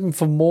was hoping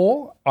for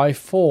more. I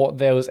thought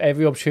there was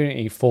every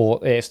opportunity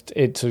for it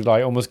to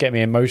like almost get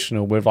me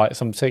emotional with like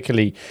some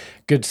particularly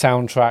good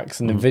soundtracks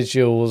and the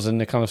visuals and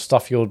the kind of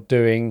stuff you're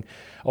doing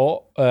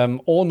or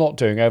not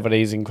doing over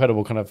these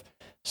incredible kind of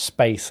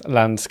space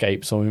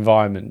landscapes or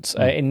environments.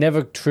 It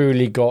never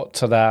truly got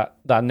to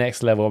that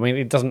next level. I mean,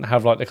 it doesn't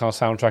have like the kind of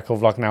soundtrack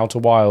of like an Outer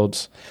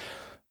Wilds.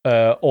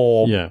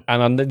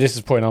 And this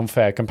is probably an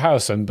unfair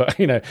comparison, but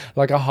you know,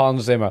 like a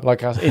Hans Zimmer,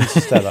 like a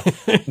Interstellar.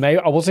 Maybe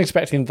I wasn't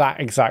expecting that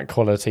exact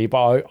quality,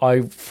 but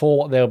I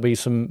thought there'll be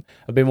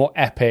a bit more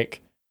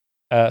epic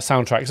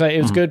soundtrack. So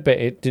it was good, but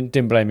it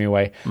didn't blow me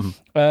away.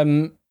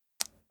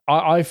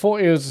 I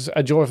thought it was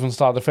a joy from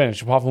start to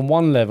finish, apart from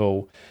one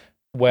level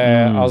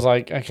where I was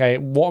like, okay,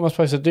 what am I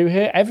supposed to do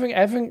here?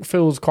 Everything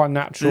feels quite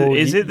natural.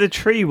 Is it the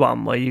tree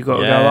one where you got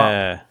to go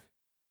up?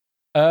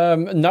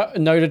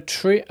 No, the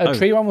tree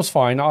one was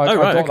fine. I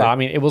got that. I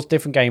mean, it was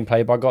different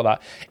gameplay, but I got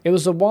that. It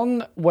was the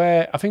one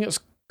where I think it's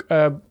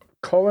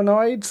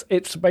Coronides.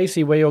 It's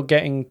basically where you're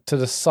getting to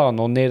the sun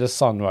or near the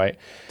sun, right?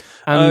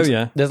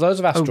 And there's loads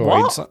of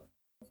asteroids.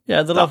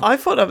 I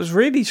thought that was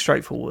really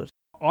straightforward.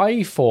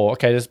 I thought,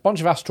 okay, there's a bunch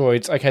of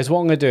asteroids. Okay, so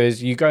what I'm going to do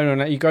is you go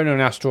into an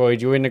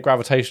asteroid. You're in the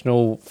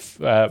gravitational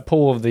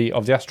pull of the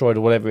asteroid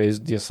or whatever it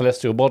is, your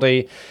celestial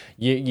body.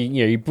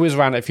 You whiz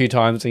around it a few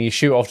times and you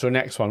shoot off to the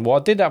next one. Well,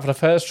 I did that for the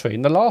first 3,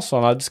 and the last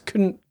one I just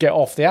couldn't get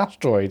off the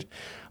asteroid.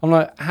 I'm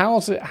like,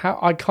 how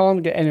I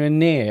can't get anywhere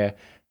near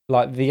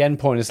like the end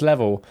point of this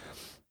level.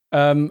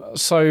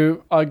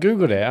 So I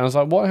googled it and I was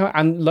like, "What?"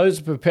 And loads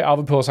of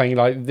other people saying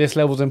like, "This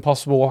level's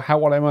impossible.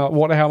 What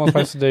the hell am I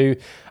supposed to do?"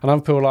 And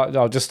other people like,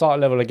 "I'll just start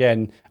a level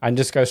again and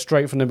just go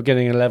straight from the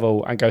beginning of the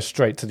level and go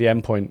straight to the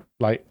end point."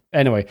 Like,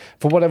 anyway,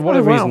 for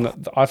whatever reason,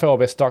 I felt a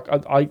bit stuck.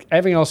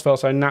 Everything else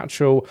felt so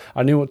natural.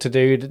 I knew what to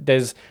do.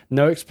 There's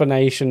no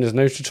explanation. There's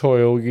no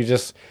tutorial. You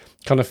just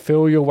kind of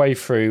feel your way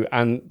through,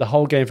 and the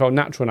whole game felt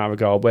natural in that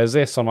regard. Whereas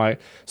this, I'm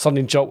like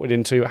suddenly jolted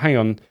into, hang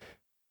on.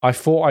 I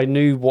thought I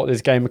knew what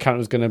this game mechanic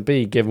was going to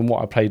be, given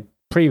what I played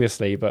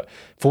previously, but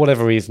for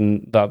whatever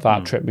reason,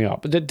 that tripped me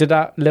up. But did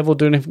that level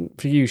do anything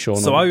for you, Sean?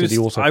 So I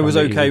was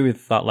okay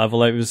with that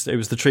level. It was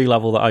the tree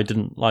level that I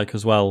didn't like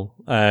as well.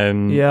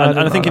 And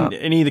I think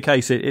in either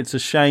case, it's a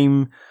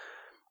shame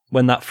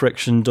when that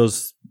friction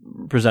does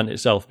present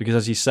itself, because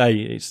as you say,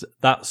 it's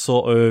that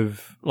sort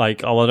of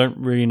like, I don't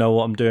really know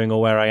what I'm doing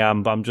or where I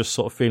am, but I'm just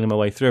sort of feeling my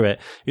way through it.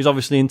 It's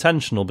obviously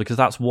intentional, because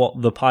that's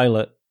what the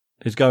pilot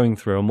is going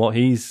through and what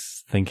he's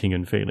thinking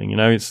and feeling.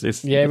 It's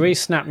it really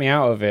snapped me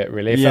out of it.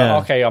 Really,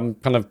 felt, okay, I'm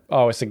kind of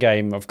it's a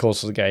game. Of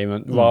course, it's a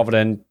game, rather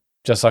than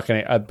just like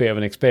a bit of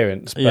an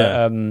experience.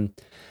 But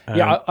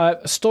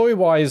story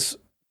wise,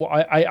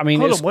 I mean,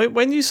 hold on.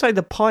 When you say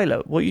the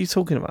pilot, what are you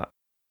talking about?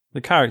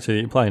 The character that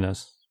you're playing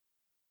as.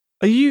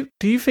 Do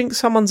you think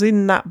someone's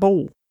in that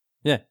ball?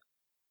 Yeah.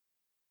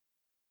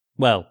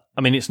 Well,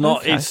 I mean, it's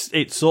not. Okay.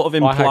 It's sort of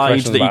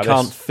implied that you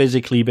can't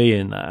physically be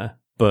in there,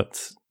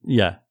 but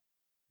yeah.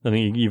 I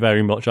think you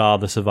very much are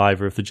the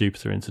survivor of the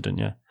Jupiter incident,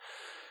 yeah?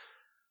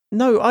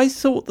 No, I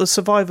thought the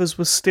survivors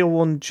were still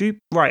on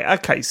Jupiter. Right,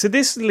 okay, so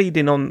this is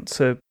leading on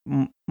to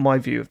my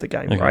view of the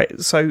game, okay.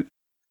 Right? So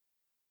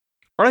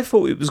I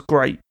thought it was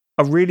great.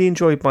 I really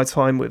enjoyed my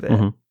time with it.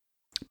 Mm-hmm.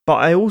 But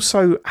I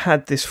also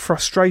had this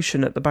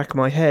frustration at the back of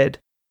my head,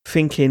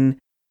 thinking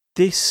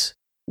this,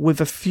 with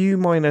a few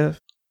minor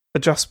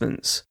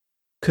adjustments,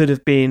 could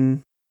have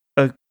been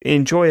an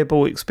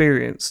enjoyable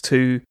experience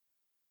to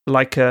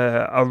like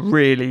a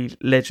really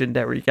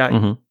legendary game.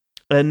 Mm-hmm.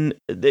 And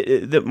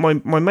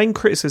my main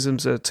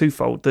criticisms are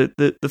twofold.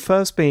 The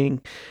first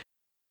being,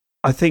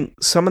 I think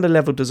some of the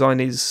level design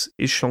is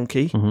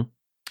shonky.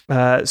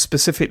 Mm-hmm.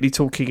 Specifically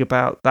talking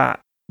about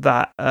that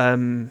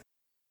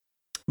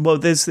well,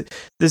 there's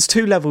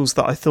 2 levels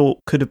that I thought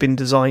could have been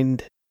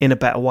designed in a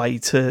better way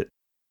to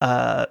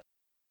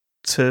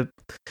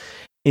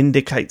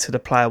indicate to the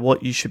player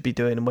what you should be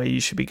doing and where you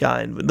should be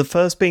going. The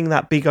first being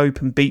that big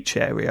open beach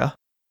area.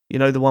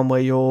 The one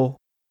where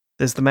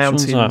there's the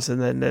mountains and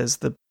then there's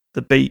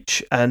the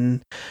beach,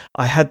 and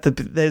I had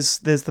there's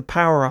the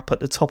power up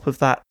at the top of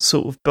that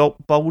sort of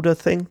boulder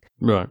thing,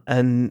 right?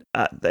 And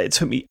it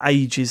took me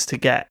ages to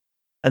get,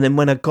 and then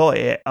when I got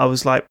it, I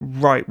was like,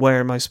 right,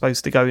 where am I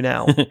supposed to go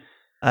now?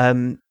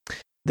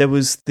 There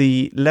was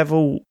the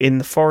level in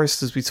the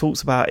forest, as we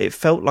talked about. It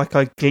felt like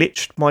I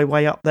glitched my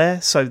way up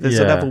there. So there's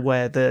a level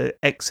where the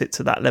exit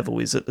to that level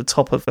is at the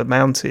top of a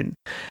mountain.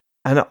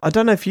 And I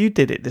don't know if you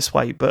did it this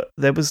way, but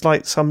there was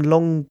like some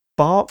long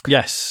bark.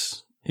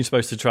 Yes, you're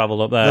supposed to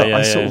travel up there.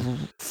 I sort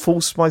of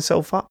forced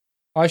myself up.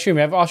 I assume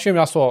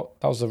that's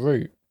what that was the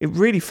route. It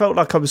really felt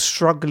like I was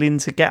struggling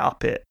to get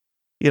up it.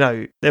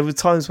 There were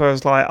times where I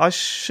was like, I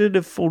should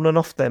have fallen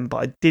off them, but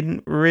I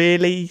didn't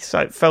really. So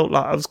it felt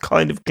like I was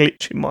kind of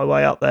glitching my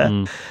way up there.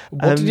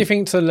 What did you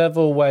think to the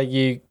level where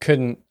you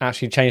couldn't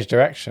actually change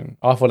direction?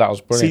 I thought that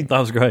was brilliant. See, that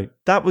was great.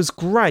 That was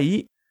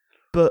great,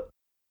 but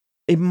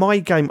in my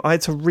game, I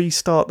had to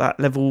restart that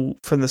level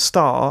from the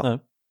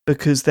start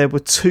because there were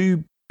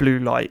 2 blue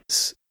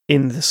lights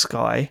in the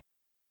sky,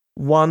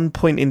 one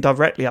pointing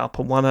directly up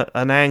and one at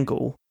an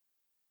angle.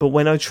 But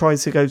when I tried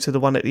to go to the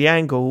one at the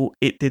angle,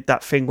 it did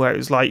that thing where it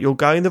was like, you're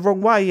going the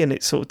wrong way, and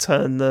it sort of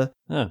turned the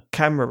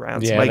camera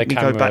around to make me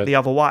go back the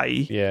other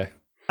way. Yeah.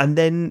 And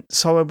then,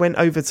 so I went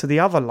over to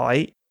the other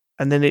light,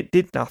 and then it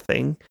did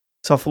nothing.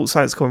 So I thought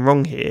something's gone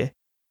wrong here.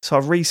 So I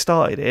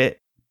restarted it,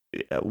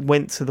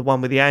 went to the one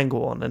with the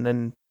angle on, and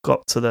then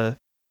got to the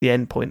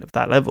end point of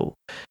that level.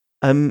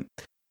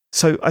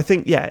 So I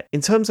think,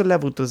 in terms of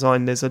level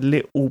design, there's a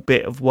little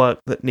bit of work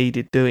that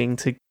needed doing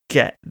to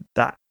get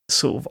that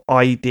sort of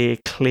idea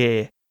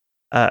clear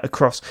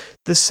across.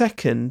 The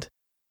second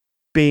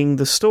being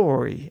the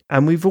story,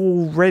 and we've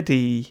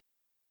already,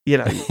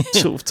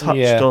 sort of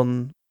touched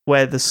on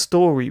where the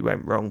story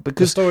went wrong,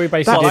 because the story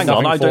basically hang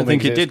on, I don't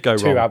think it did go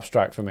too wrong.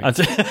 Abstract for me.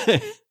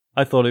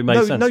 I thought it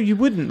made sense. No, you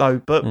wouldn't though.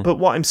 But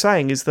what I'm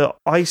saying is that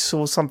I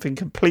saw something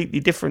completely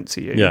different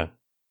to you. Yeah.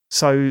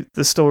 So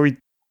the story,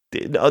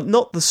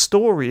 not the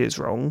story is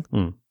wrong,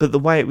 but the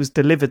way it was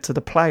delivered to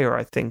the player,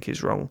 I think,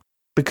 is wrong.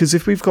 Because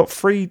if we've got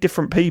 3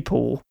 different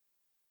people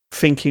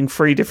thinking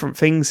 3 different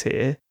things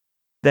here,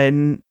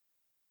 then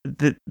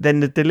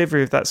then the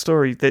delivery of that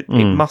story, that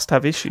it must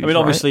have issues. I mean,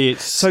 right? obviously,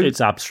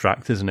 it's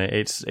abstract, isn't it?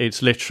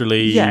 It's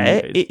literally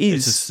it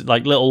is. It's just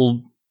like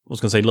little. I was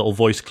going to say little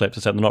voice clips,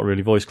 except they're not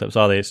really voice clips,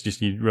 are they? It's just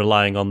you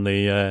relying on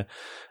the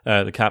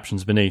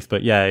captions beneath.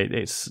 But yeah,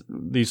 it's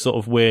these sort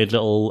of weird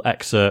little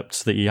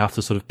excerpts that you have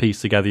to sort of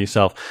piece together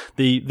yourself.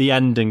 The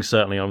ending,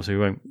 certainly, obviously,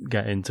 we won't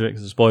get into it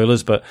because of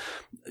spoilers. But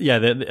yeah,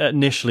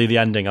 initially the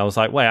ending, I was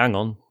like, wait, hang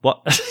on,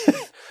 what?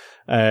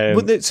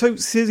 So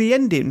the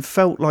ending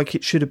felt like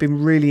it should have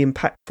been really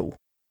impactful,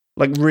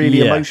 like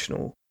really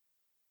emotional.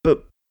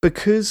 But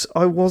because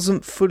I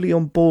wasn't fully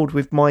on board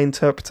with my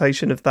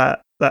interpretation of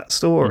that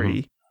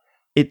story,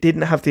 it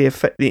didn't have the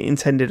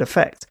intended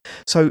effect.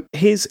 So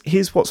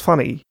here's what's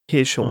funny.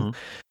 Here's Sean.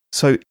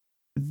 So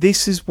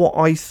this is what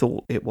I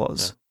thought it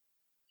was.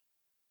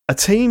 Yeah. A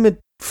team had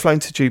flown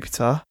to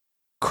Jupiter,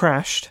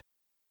 crashed,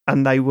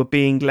 and they were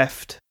being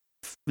left.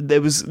 There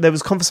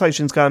was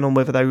conversations going on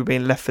whether they were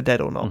being left for dead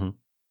or not.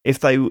 If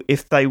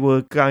they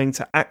were going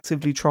to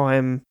actively try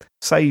and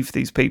save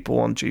these people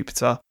on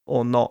Jupiter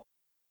or not.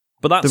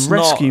 But that's the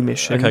rescue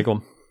mission. Okay, go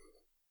on.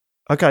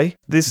 Okay,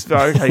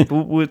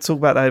 we'll talk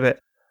about that a bit.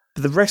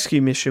 But the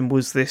rescue mission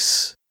was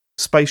this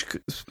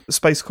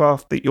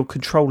spacecraft that you're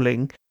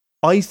controlling.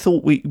 I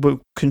thought we were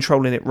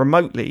controlling it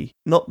remotely.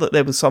 Not that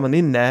there was someone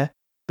in there,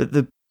 but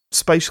the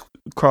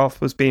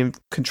spacecraft was being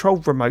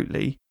controlled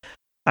remotely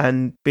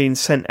and being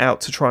sent out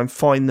to try and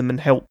find them and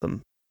help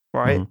them,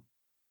 right?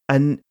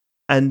 And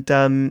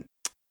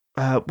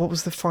what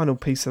was the final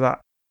piece of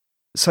that?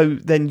 So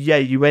then,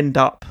 you end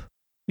up,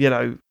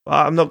 I'm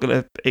not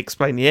going to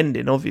explain the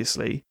ending,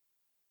 obviously,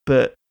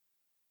 but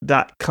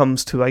that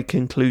comes to a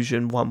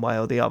conclusion one way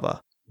or the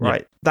other,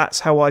 right? Yeah. That's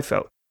how I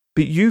felt.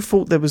 But you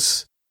thought there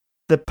was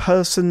a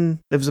person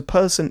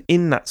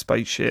in that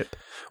spaceship.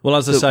 Well,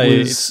 as I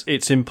say,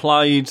 it's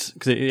implied,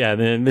 because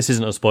this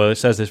isn't a spoiler. It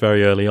says this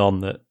very early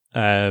on that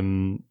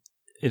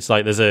it's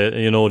like there's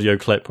an audio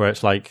clip where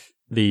it's like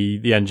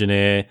the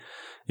engineer,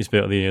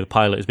 the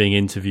pilot is being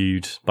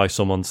interviewed by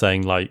someone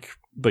saying like,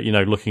 but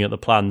looking at the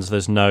plans,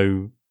 there's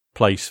no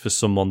place for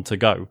someone to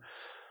go.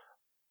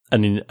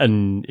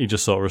 And he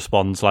just sort of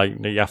responds like,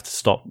 you have to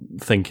stop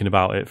thinking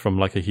about it from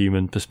like a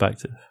human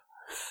perspective.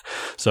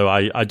 So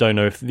I don't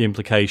know if the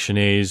implication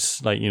is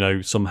like,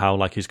 somehow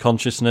like his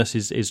consciousness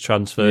is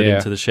transferred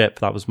into the ship.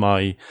 That was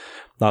my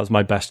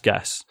best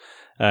guess.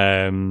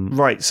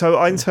 Right. So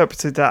I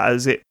interpreted that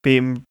as it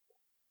being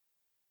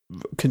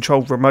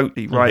controlled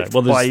remotely, right? Okay.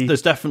 Well,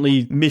 there's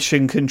definitely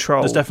mission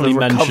control. There's definitely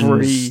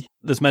mentions.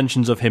 There's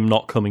mentions of him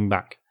not coming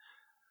back.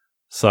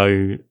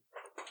 So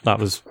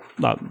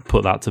that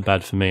put that to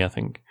bed for me, I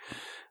think.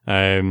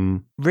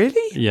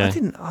 Really? Yeah. I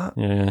didn't.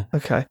 Yeah.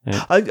 Okay.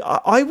 Yeah.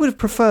 I would have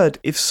preferred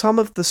if some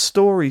of the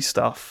story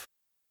stuff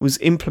was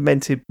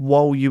implemented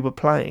while you were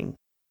playing,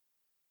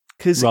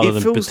 because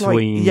it feels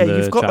like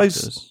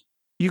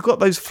you've got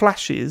those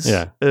flashes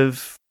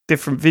of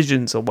different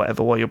visions or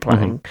whatever while you're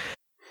playing,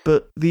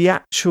 but the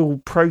actual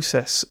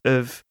process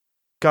of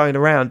going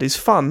around is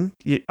fun.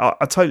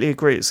 I totally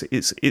agree.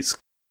 It's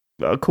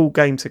a cool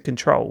game to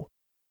control.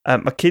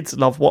 My kids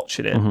love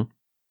watching it,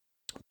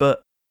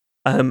 but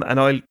and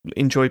I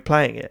enjoy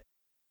playing it.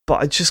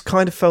 But I just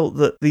kind of felt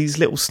that these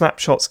little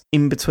snapshots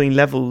in between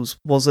levels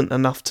wasn't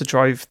enough to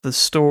drive the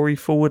story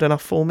forward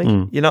enough for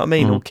me. You know what I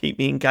mean? Or keep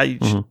me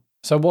engaged.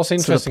 So what's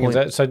interesting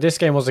is that this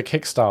game was a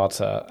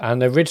Kickstarter,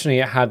 and originally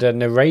it had a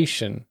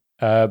narration,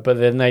 but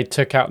then they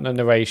took out the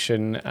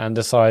narration and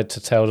decided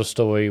to tell the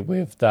story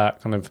with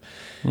that kind of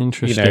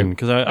interesting.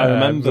 Because I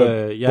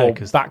remember,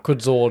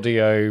 backwards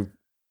audio.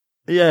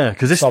 Yeah,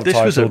 because this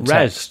was at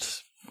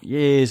Res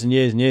years and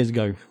years and years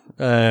ago,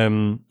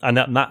 and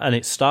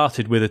it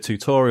started with a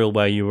tutorial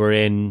where you were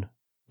in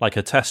like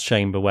a test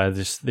chamber where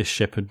this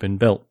ship had been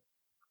built,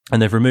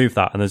 and they've removed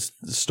that, and there's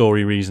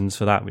story reasons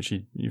for that, which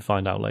you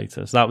find out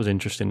later. So that was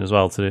interesting as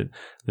well. That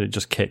it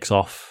just kicks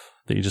off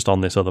that you're just on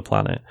this other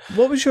planet.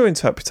 What was your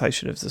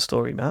interpretation of the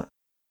story, Matt?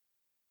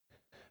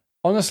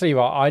 Honestly,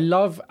 I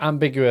love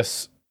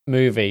ambiguous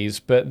movies,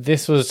 but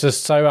this was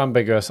just so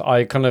ambiguous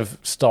I kind of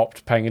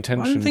stopped paying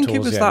attention. I don't think it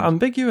was that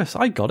ambiguous.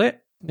 I got it.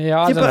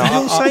 Yeah, I don't know.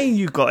 You're saying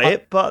you got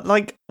it, but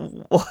like,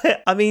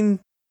 I mean,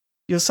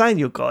 you're saying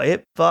you got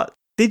it, but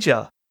did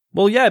you?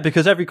 Well, yeah,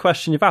 because every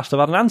question you've asked,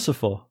 I've had an answer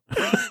for.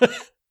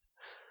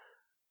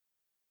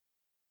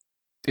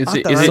 Is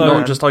it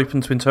not just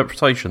open to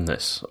interpretation?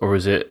 This, or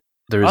is it?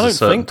 There is I don't a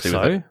certainty think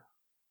so. with it?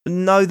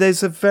 No,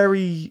 there's a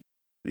very.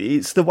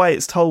 It's the way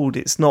it's told.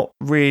 It's not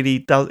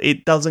really.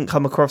 It doesn't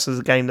come across as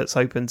a game that's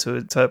open to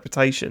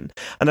interpretation,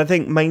 and I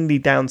think mainly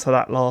down to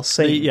that last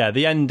scene.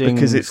 The ending,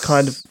 because it's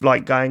kind of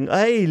like going,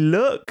 "Hey,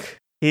 look,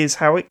 here's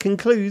how it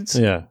concludes."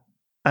 Yeah,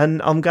 and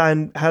I'm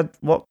going,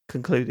 what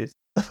concluded?"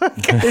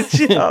 Do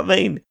you know what I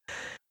mean?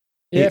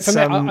 Yeah,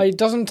 for me, it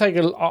doesn't take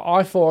a.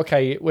 I thought,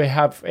 okay, we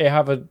have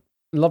a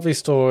lovely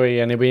story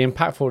and it'd be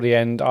impactful at the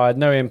end. I had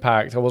no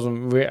impact. I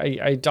wasn't.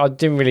 I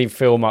didn't really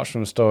feel much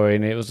from the story,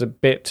 and it was a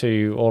bit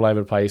too all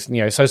over the place.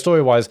 So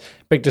story wise,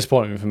 big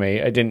disappointment for me.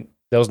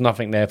 There was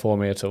nothing there for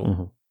me at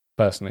all,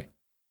 personally.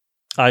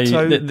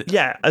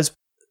 As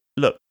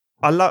look,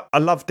 I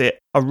loved it.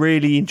 I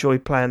really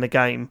enjoyed playing the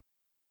game.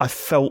 I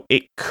felt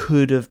it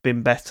could have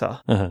been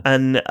better.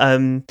 And,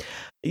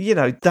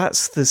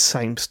 that's the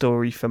same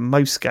story for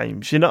most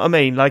games. You know what I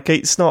mean? Like,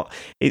 it's not,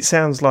 it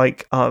sounds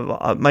like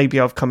maybe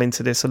I've come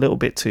into this a little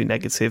bit too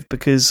negative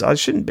because I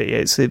shouldn't be.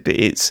 It's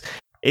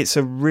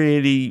a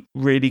really,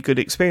 really good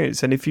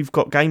experience. And if you've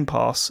got Game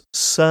Pass,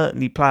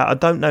 certainly play it. I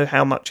don't know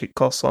how much it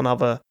costs on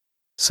other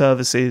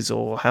services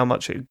or how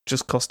much it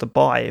just costs to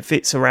buy. If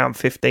it's around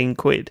 15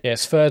 quid. Yeah,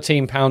 it's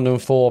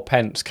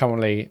 £13.04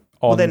 currently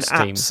on then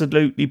Steam.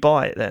 Absolutely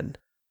buy it then.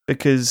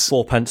 Because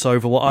 4 pence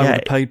over what I would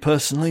have paid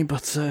personally,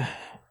 but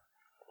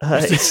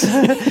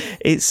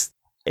it's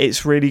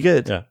really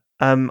good. Yeah.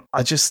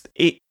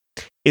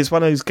 It's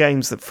one of those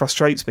games that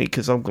frustrates me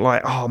because I'm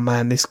like, oh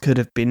man, this could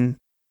have been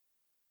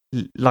a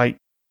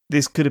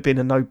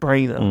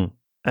no-brainer.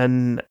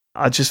 And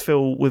I just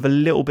feel with a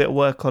little bit of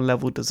work on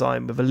level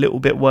design, with a little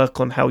bit of work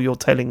on how you're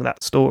telling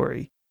that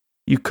story,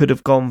 you could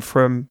have gone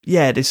from,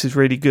 this is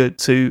really good,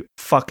 to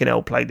fucking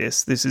hell, play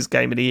this. This is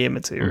Game of the Year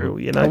material,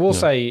 you know? I will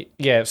say,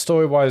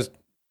 story-wise,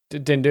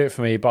 it didn't do it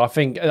for me, but I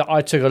think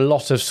I took a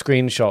lot of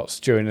screenshots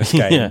during this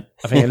game.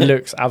 I think it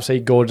looks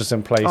absolutely gorgeous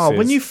in places. Oh,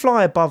 when you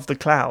fly above the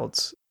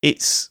clouds,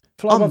 it's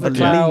fly above the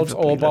clouds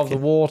or above the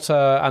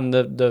water, and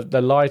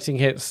the lighting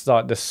hits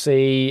like the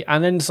sea,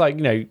 and then it's like,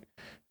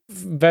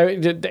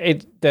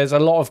 there's a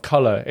lot of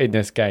colour in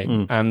this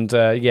game, and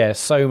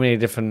so many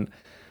different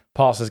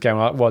parts of this game.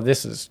 Like, well,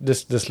 this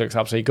looks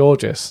absolutely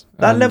gorgeous.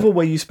 That level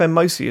where you spend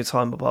most of your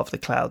time above the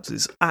clouds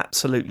is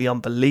absolutely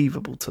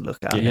unbelievable to look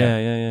at.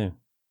 Yeah.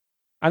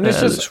 And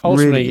it's just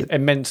ultimately really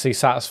immensely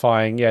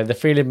satisfying. Yeah, the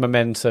feeling of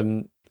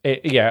momentum.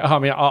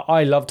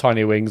 I love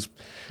Tiny Wings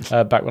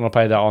back when I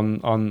played that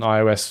on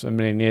iOS a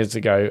million years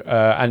ago,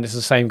 and it's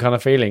the same kind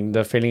of feeling.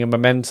 The feeling of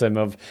momentum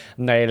of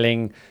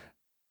nailing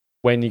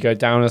when you go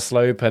down a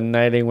slope and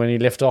nailing when you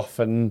lift off,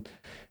 and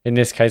in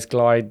this case,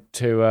 glide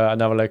to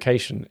another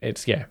location.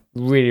 It's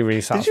really, really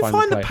satisfying.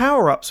 Did you find the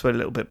power-ups were a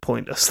little bit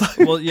pointless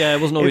though? Well,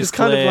 it wasn't always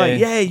clear. It was kind of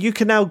like, you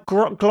can now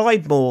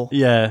glide more.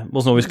 Yeah, it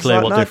wasn't always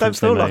clear what difference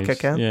they made. I don't feel like I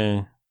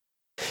can.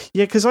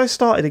 Yeah, because I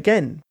started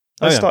again.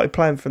 I started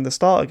playing from the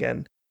start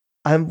again,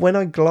 and when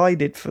I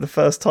glided for the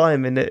first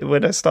time,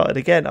 when I started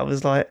again, I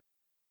was like,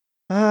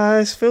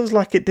 this feels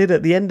like it did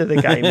at the end of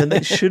the game, and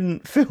it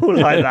shouldn't feel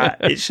like that.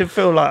 It should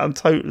feel like I'm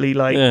totally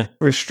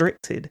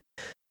restricted.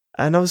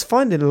 And I was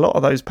finding a lot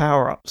of those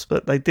power-ups,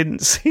 but they didn't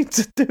seem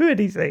to do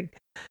anything.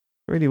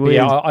 Really weird.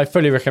 Yeah, I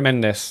fully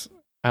recommend this.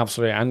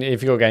 Absolutely. And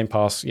if you've got Game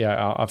Pass,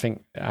 I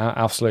think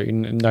absolutely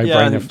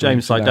no-brainer.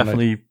 James,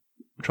 definitely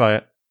try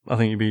it. I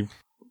think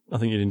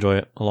you'd enjoy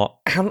it a lot.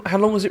 How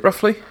long was it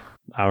roughly?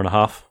 Hour and a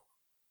half.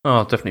 Oh,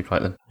 I'll definitely play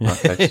it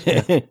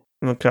then.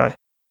 Okay.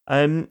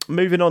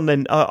 Moving on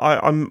then,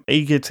 I'm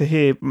eager to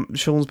hear.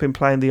 Sean's been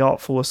playing The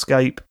Artful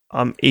Escape.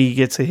 I'm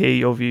eager to hear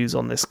your views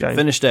on this game.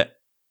 Finished it.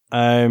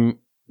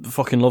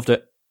 Fucking loved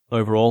it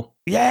overall.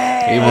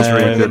 Yeah, it was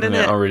really good, isn't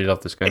it? I really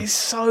love this game. It's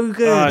so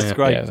good. Oh, it's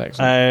great. Yeah, it's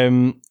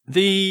excellent.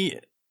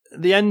 The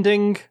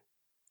ending,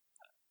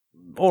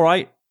 all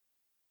right.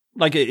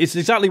 Like, it's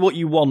exactly what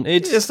you want.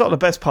 It's not the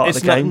best part of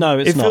the game. No,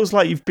 it's not. It feels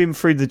like you've been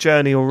through the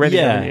journey already,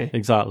 haven't you?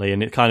 Exactly.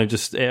 And it kind of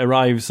just, it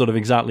arrives sort of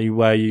exactly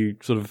where you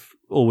sort of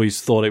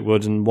always thought it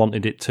would and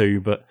wanted it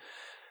to. But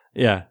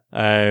yeah.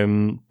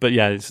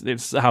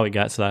 It's how it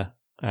gets there.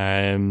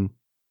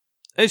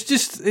 It's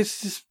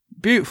just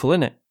beautiful,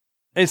 isn't it?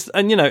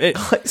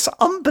 It's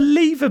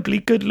unbelievably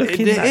good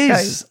looking. It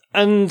is.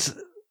 And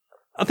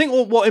I think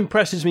what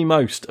impresses me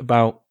most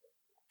about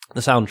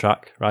the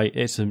soundtrack, right?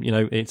 It's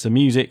a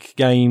music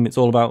game. It's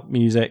all about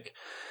music.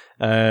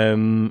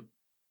 But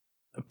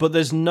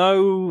there's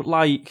no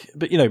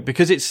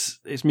because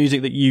it's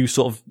music that you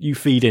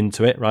feed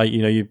into it, right?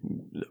 You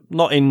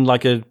not in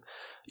like a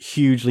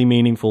hugely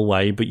meaningful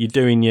way, but you're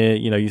doing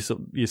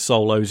your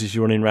solos as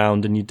you're running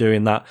around, and you're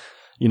doing that,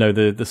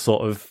 the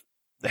sort of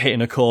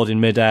hitting a chord in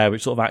midair,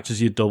 which sort of acts as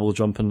your double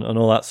jump and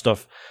all that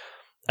stuff.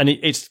 And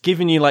it's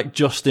giving you like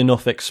just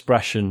enough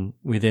expression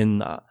within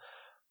that.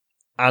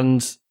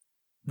 And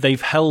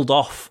they've held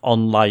off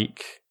on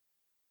like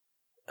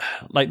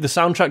the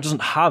soundtrack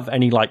doesn't have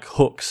any like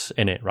hooks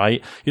in it,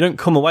 right? You don't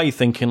come away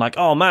thinking like,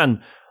 oh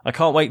man, I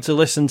can't wait to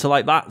listen to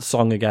like that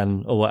song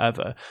again or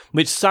whatever,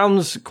 which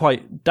sounds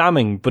quite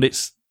damning, but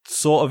it's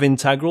sort of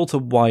integral to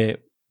why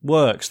it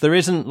works. There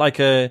isn't like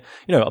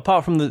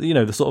apart from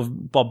the sort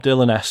of Bob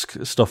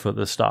Dylan-esque stuff at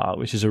the start,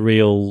 which is a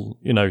real,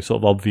 sort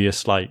of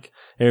obvious, like,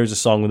 here's a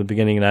song with a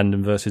beginning and end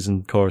and verses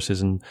and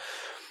choruses and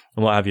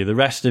what have you. The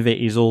rest of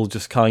it is all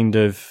just kind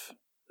of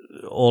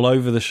all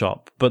over the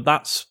shop, but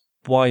that's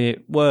why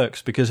it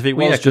works, because if it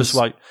was just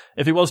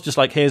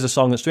like here's a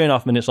song that's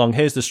 3.5 minutes long,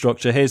 here's the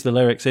structure, here's the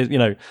lyrics,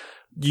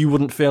 you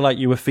wouldn't feel like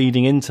you were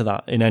feeding into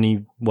that in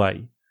any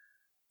way.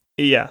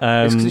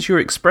 Yeah, it's because you're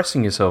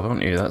expressing yourself,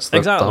 aren't you? That's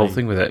the whole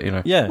thing with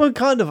it, Yeah, well,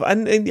 kind of,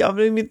 and I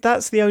mean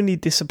that's the only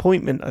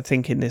disappointment I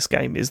think in this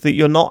game is that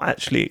you're not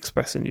actually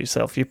expressing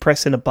yourself. You're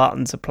pressing a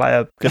button to play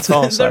a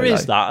guitar solo. There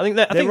is that. I think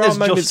there are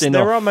moments.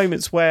 There are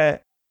moments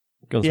where,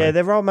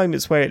 there are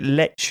moments where it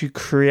lets you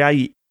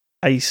create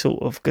a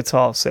sort of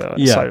guitar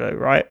solo,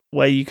 right?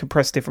 Where you can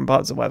press different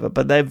buttons or whatever,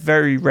 but they're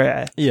very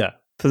rare. Yeah.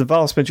 For the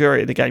vast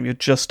majority of the game, you're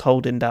just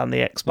holding down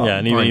the X button. Yeah,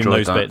 and even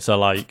those bits are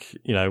like,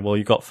 well,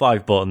 you've got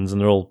 5 buttons and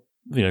they're all,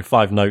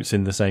 5 notes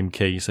in the same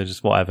key, so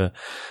just whatever.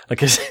 Like,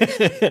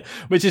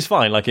 which is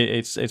fine. Like,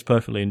 it's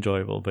perfectly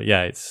enjoyable. But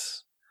yeah,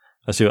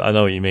 I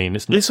know what you mean.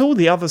 It's all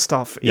the other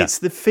stuff. Yeah. It's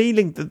the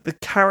feeling that the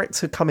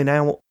character coming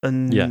out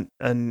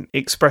and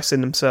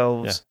expressing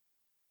themselves.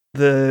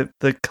 Yeah.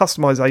 The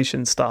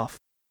customization stuff.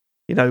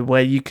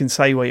 Where you can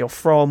say where you're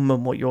from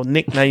and what your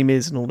nickname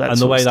is and all that. And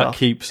sort the way of that stuff.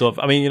 keeps sort of.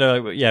 I mean,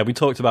 we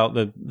talked about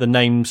the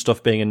name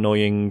stuff being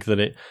annoying. That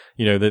it,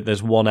 that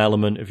there's one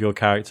element of your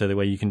character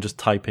where you can just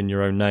type in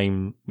your own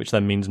name, which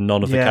then means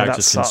none of the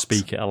characters can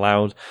speak it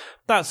aloud.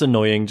 That's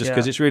annoying, just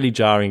because it's really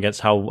jarring against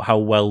how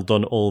well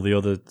done all the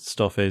other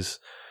stuff is.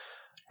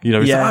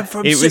 I'm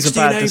from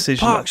 16A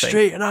Park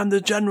Street, and I'm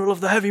the general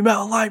of the Heavy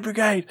Metal Light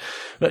Brigade.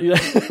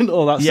 And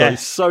all that stuff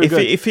is so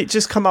good. If it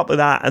just come up with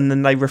that, and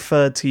then they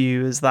referred to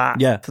you as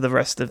that for the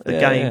rest of the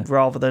game,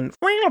 rather than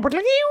it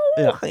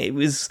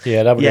was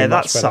that would be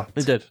much sucked.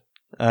 It did.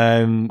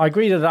 I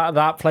agree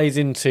that plays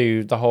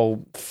into the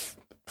whole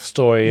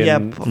story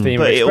and theme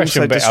but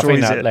expression, it also but I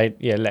think that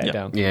it. let it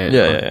down.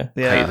 Yeah.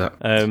 Hate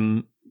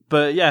that.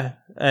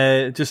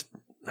 But just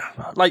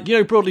like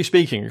broadly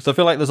speaking, because I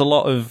feel like there's a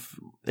lot of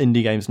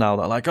indie games now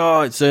that are like, oh,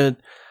 it's a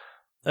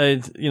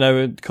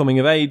coming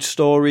of age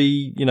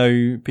story,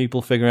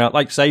 people figuring out,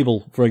 like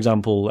Sable, for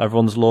example,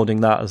 everyone's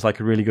lauding that as like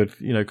a really good,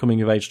 coming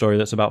of age story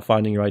that's about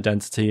finding your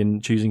identity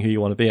and choosing who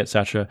you want to be,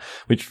 etc.,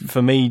 which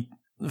for me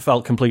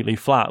felt completely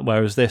flat,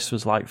 whereas this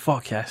was like,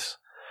 fuck yes.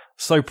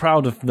 So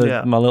proud of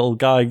my little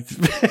guy,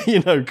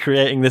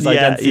 creating this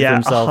identity for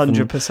himself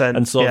 100%,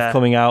 and sort of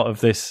coming out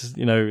of this,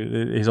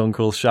 his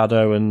uncle's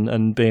shadow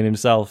and being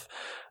himself.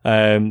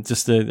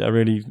 Just a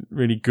really,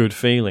 really good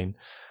feeling.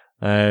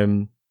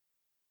 Really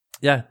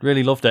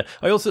loved it.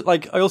 I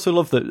also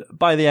love that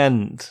by the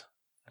end,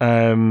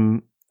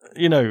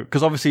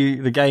 because obviously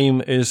the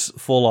game is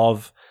full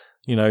of,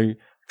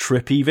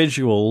 trippy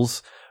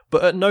visuals,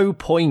 but at no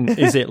point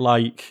is it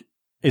like,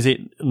 is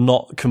it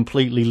not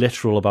completely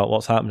literal about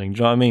what's happening? Do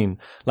you know what I mean?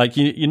 Like,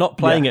 you're not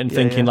playing it and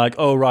thinking like,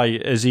 oh,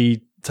 right, has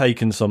he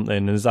taken something?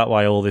 And is that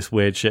why all this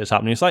weird shit's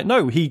happening? It's like,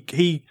 no,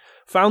 he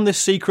found this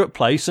secret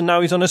place and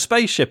now he's on a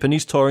spaceship and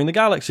he's touring the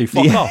galaxy.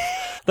 Fuck off.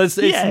 It's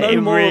no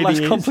more really or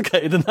less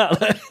complicated than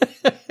that.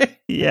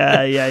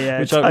 yeah.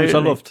 Which totally. I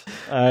loved.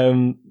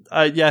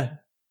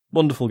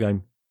 Wonderful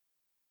game.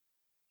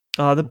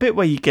 The bit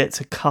where you get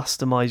to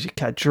customise your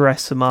cat,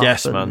 dress them up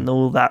and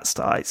all that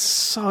stuff. It's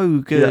so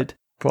good. Yeah.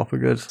 Proper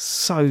good.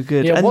 So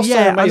good. Yeah, and what's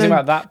so amazing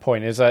about that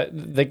point is that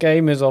the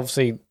game is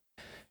obviously,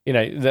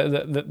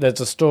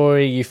 there's a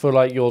story. You feel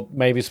like you're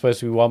maybe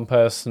supposed to be one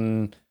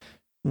person,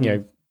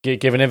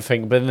 given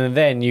everything, but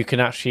then you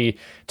can actually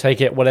take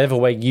it whatever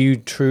way you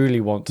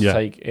truly want to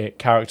take it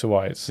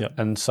character-wise. Yeah.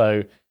 And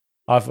so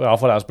I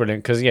thought that was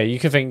brilliant because, you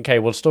can think, okay,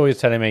 well, the story is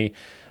telling me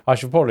I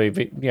should probably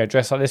be,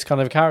 dress like this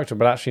kind of character,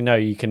 but actually, no,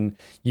 you can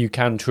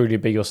truly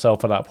be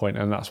yourself at that point,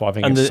 and that's why I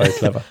think it's so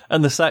clever.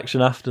 And the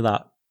section after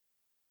that,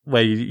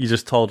 where you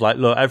just told, like,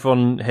 look,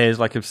 everyone here is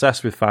like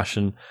obsessed with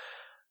fashion,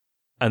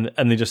 and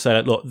they just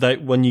say, look,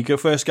 when you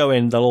first go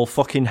in, they'll all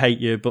fucking hate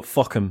you, but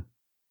fuck them.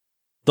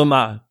 Don't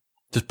matter.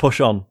 Just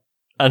push on.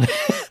 And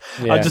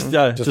I just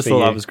thought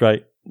that was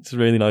great. It's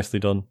really nicely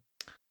done.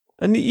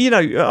 And,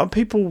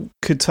 people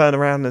could turn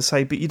around and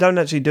say, but you don't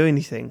actually do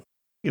anything.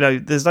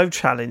 There's no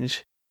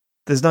challenge.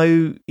 There's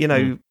no,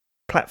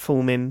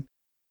 platforming.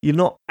 You're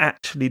not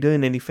actually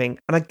doing anything.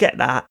 And I get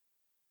that.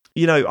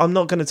 I'm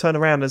not going to turn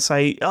around and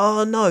say,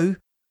 oh, no,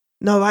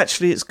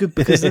 actually, it's good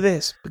because of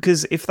this.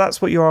 Because if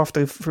that's what you're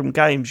after from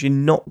games, you're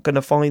not going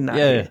to find that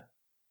here.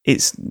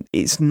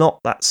 It's not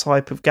that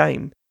type of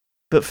game.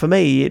 But for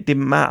me, it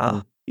didn't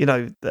matter.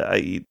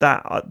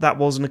 That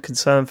wasn't a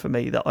concern for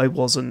me, that I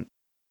wasn't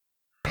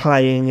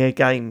playing a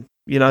game.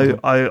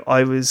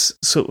 I was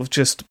sort of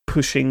just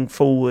pushing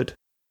forward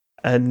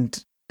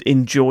and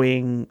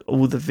enjoying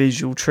all the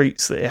visual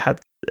treats that it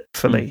had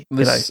for me.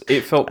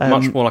 It felt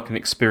much more like an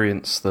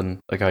experience than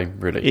a game,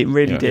 really. It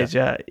really did,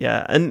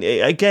 yeah. And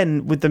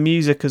again, with the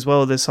music as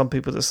well, there's some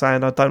people that are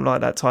saying, I don't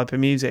like that type of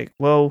music.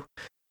 Well,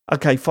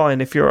 okay,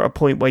 fine. If you're at a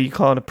point where you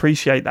can't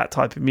appreciate that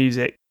type of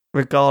music,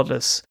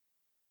 regardless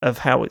of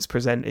how it's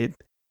presented,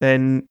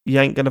 then you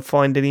ain't going to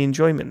find any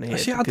enjoyment here.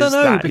 See, I don't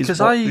know, because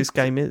this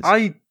game is.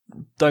 I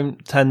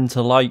don't tend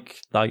to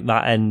like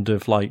that end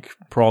of like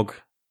prog.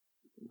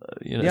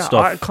 Stuff.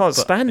 I can't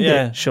stand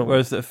it. Sean.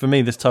 Whereas for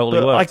me, this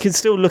totally works. I can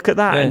still look at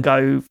that and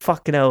go,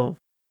 "Fucking hell,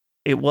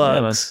 it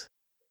works,"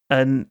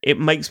 and it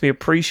makes me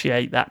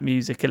appreciate that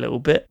music a little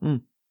bit.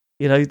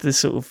 The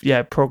sort of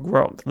prog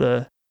rock,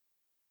 the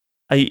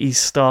 80s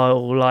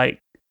style,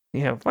 like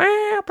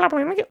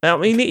I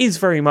mean, it is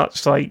very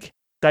much like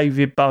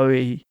David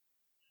Bowie.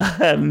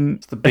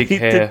 It's the big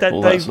hair,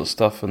 all that sort of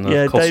stuff, and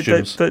the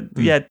costumes.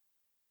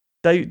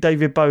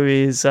 David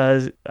Bowie is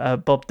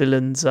Bob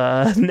Dylan's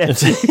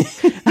nephew.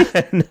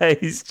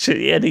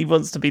 and he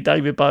wants to be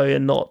David Bowie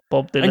and not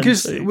Bob Dylan.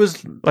 Because too.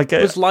 was like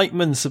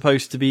Lightman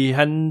supposed to be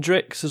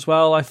Hendrix as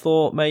well? I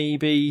thought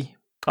maybe.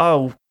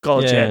 Oh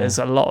God, Yeah. there's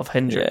a lot of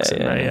Hendrix in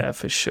there, yeah,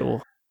 for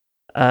sure.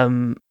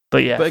 But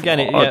again,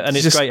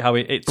 it's great how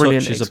it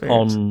brilliant touches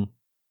experience. upon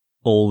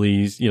all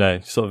these,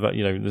 sort of,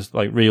 there's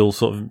like real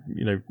sort of,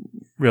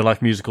 real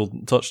life musical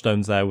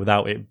touchstones there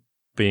without it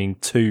being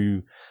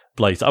too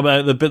blatant.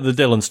 I mean, the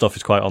Dylan stuff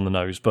is quite on the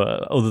nose,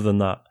 but other than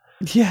that,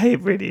 yeah,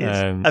 it really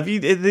is. Have you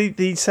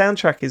the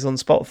soundtrack is on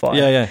Spotify?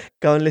 Yeah.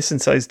 Go and listen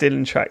to those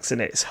Dylan tracks,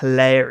 and it's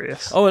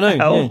hilarious. Oh, I know.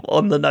 How Yeah.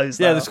 on the nose.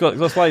 Yeah, that's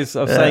why I was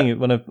saying it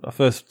when I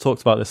first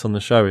talked about this on the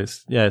show.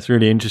 It's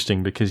really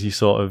interesting because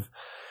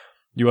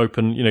you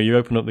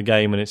open up the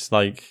game and it's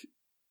like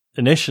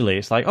initially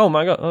it's like, oh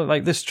my God,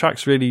 like this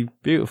track's really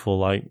beautiful,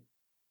 like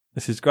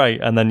this is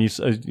great, and then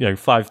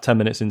 5-10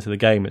 minutes into the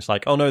game it's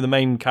like, oh no, the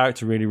main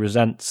character really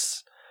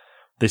resents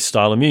this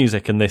style of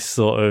music and this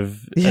sort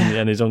of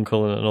and his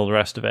uncle and all the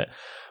rest of it,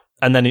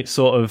 and then it's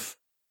sort of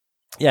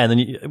and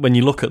then when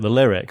you look at the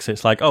lyrics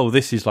it's like, oh,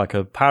 this is like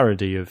a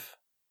parody of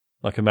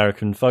like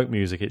American folk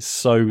music. It's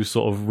so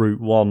sort of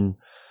Route One,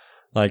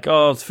 like,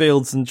 oh, it's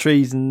fields and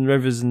trees and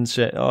rivers and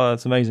shit. Oh,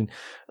 that's amazing.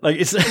 Like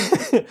it's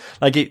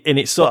like it, and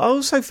it's sort. But I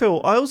also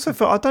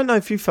feel. I don't know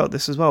if you felt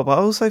this as well, but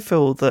I also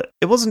feel that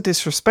it wasn't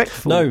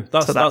disrespectful. No, to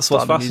that's style what's of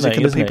music fascinating.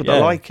 and the Isn't people it? that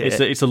Yeah. like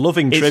it. It's a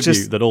loving It's tribute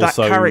just that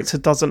also that character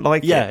doesn't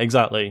like it. Yeah,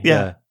 exactly.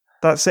 Yeah.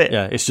 That's it.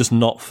 Yeah, it's just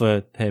not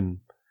for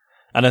him.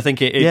 And I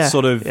think it's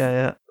sort of.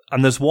 Yeah.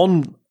 And there's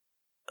one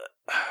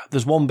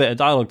bit of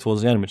dialogue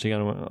towards the end, which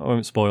again I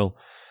won't spoil,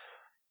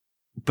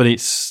 but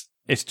it's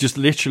just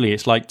literally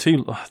it's like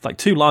two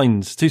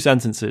lines, two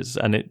sentences,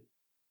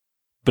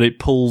 but it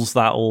pulls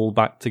that all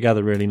back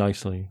together really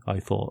nicely, I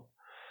thought.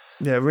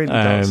 Yeah, it really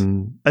does.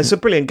 It's a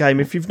brilliant game.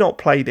 If you've not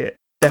played it,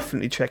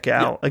 definitely check it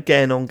out.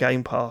 Again on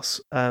Game Pass,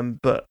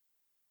 but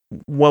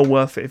well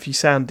worth it. If you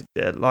sound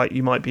like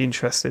you might be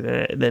interested in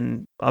it,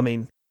 then I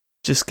mean,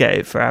 just get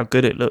it for how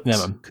good it looks. Yeah,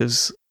 man.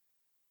 Because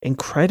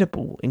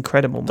incredible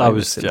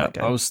moments in that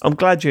game. I'm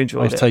glad you enjoyed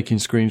it. I was taking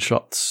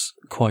screenshots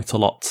quite a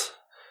lot.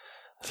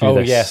 Oh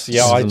yes,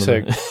 yeah, I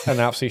took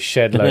an absolute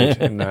shed load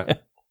in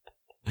that.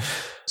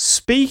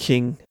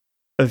 Speaking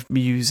of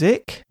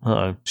music,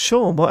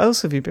 Sean, what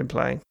else have you been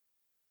playing?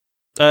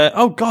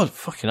 Oh God,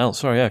 fucking hell!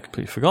 Sorry, I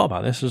completely forgot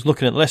about this. I was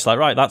looking at the list, like,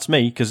 right, that's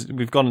me, because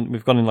we've gone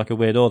in like a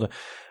weird order.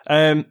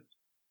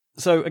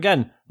 So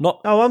again,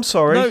 not. Oh, I'm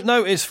sorry.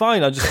 No, it's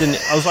fine. I just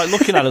didn't. I was like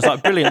looking at it, I was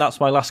like, brilliant. That's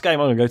my last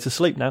game. I'm gonna go to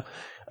sleep now.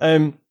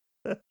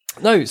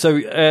 No, so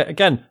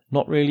again,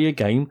 not really a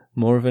game,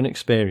 more of an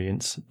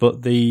experience.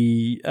 But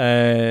the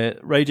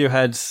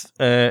Radiohead's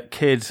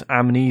Kid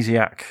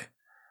Amnesiac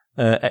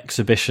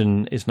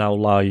exhibition is now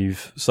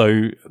live.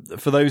 So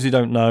for those who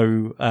don't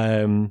know,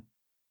 so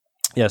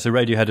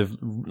Radiohead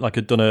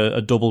have done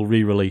a double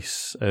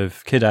re-release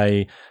of Kid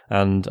A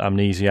and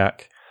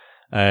Amnesiac.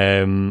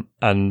 And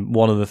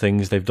one of the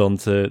things they've done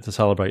to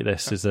celebrate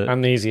this is that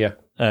Amnesia.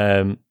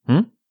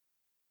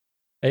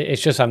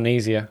 It's just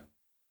Amnesia.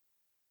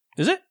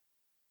 Is it?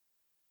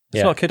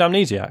 It's not Kid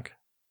Amnesiac.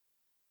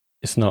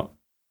 It's not.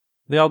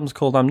 The album's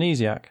called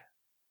Amnesiac.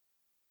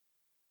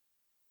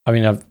 I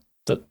mean,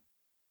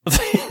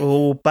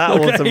 Oh,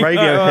 battle of the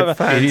Radiohead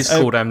fans. It is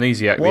called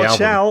Amnesiac. Watch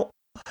the album.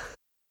 out!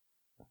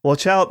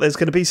 Watch out! There's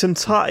going to be some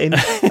tutting.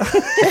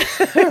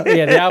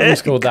 yeah, the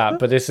album's called that,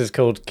 but this is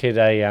called Kid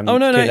A. No,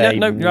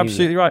 you're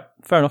absolutely right.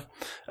 Fair enough.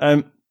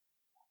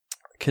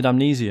 Kid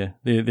Amnesia,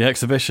 the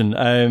exhibition.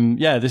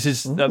 This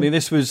is. Ooh. I mean,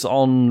 this was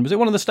on. Was it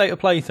one of the State of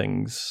Play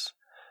things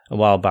a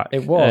while back?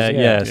 It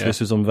was. So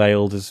this was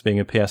unveiled as being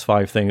a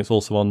PS5 thing. It's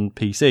also on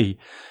PC.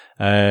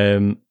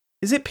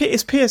 Is it?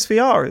 It's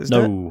PSVR, isn't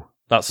it? No,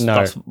 that's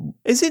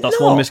Is it? That's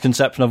not? one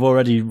misconception I've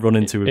already run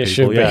into with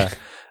people. Yeah.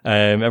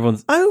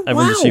 Everyone's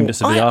assumed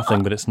it's a VR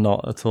thing, but it's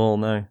not at all.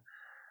 No.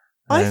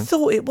 I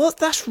thought it was.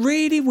 That's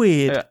really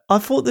weird. Yeah. I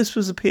thought this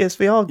was a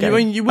PSVR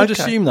game. You would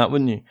assume that,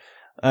 wouldn't you?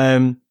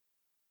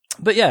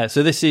 But yeah,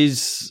 so this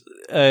is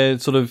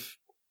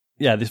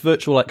this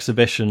virtual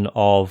exhibition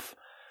of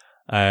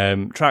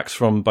tracks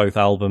from both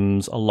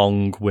albums,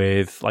 along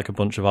with like a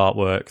bunch of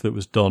artwork that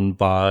was done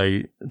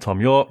by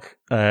Tom York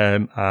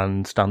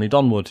and Stanley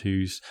Donwood,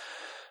 who's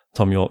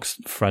Tom York's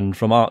friend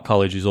from art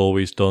college, who's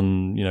always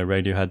done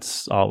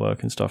Radiohead's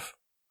artwork and stuff.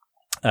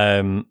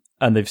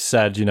 And they've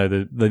said,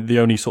 the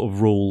only sort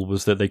of rule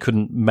was that they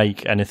couldn't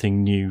make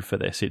anything new for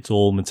this. It's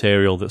all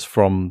material that's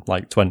from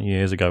like 20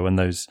 years ago when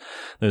those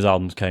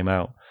albums came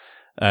out.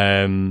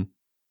 And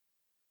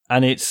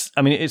it's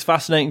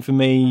fascinating for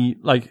me.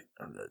 Like,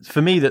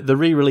 for me, that the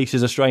re-release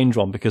is a strange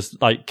one because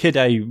like Kid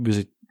A was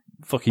a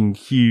fucking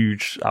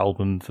huge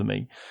album for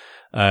me.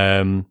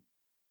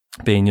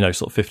 Being,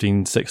 sort of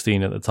 15,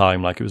 16 at the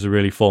time, like it was a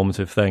really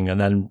formative thing.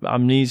 And then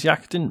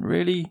Amnesiac didn't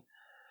really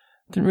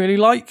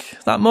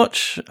like that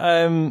much,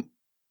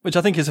 which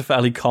I think is a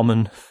fairly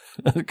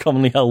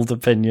commonly held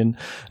opinion.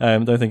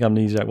 Don't think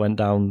Amnesiac went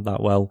down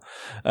that well.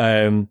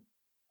 But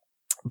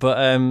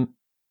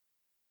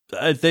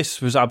this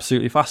was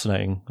absolutely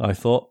fascinating, I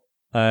thought.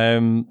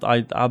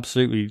 I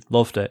absolutely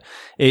loved it.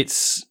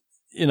 It's,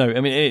 you know,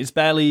 I mean, it's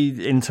barely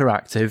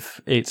interactive.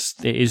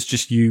 It is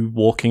just you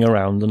walking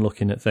around and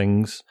looking at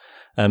things,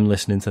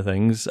 listening to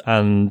things,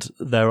 and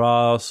there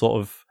are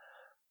sort of,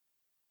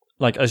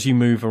 like, as you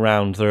move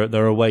around,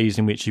 there are ways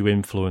in which you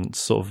influence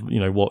sort of,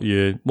 you know, what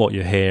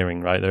you're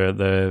hearing, right?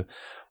 The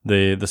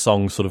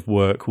songs sort of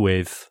work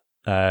with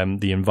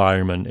the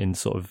environment in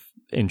sort of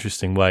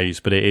interesting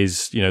ways, but it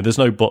is, you know, there's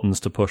no buttons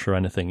to push or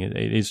anything. It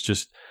is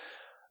just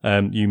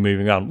you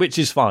moving around, which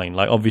is fine.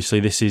 Like,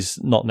 obviously, this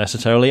is not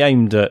necessarily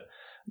aimed at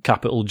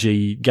capital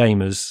G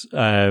gamers.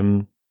 I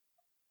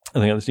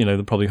think that's, you know,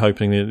 they're probably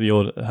hoping that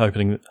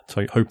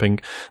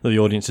the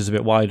audience is a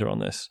bit wider on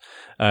this.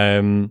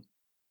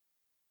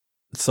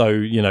 So,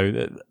 you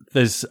know,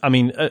 there's, I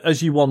mean,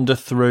 as you wander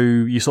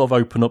through, you sort of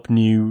open up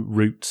new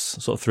routes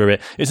sort of through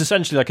it. It's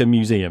essentially like a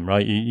museum,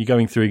 right? You're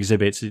going through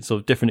exhibits. It's sort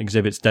of different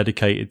exhibits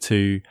dedicated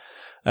to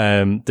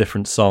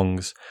different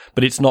songs.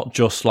 But it's not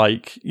just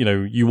like, you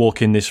know, you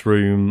walk in this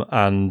room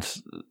and,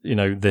 you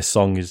know, this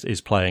song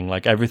is playing.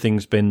 Like,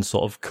 everything's been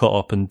sort of cut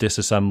up and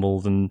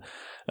disassembled and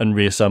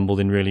reassembled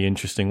in really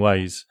interesting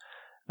ways.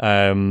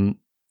 And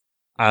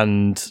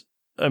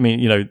I mean,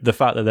 you know, the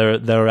fact that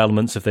there are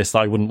elements of this that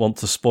I wouldn't want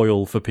to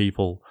spoil for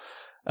people,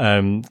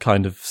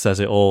 kind of says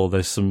it all.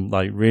 There's some,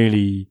 like,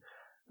 really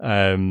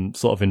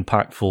sort of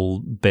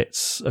impactful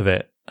bits of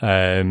it.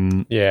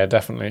 Yeah,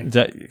 definitely.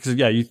 Because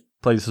you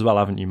played this as well,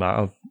 haven't you,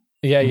 Matt?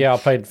 Yeah, I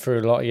played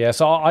through a lot. Yeah,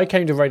 so I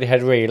came to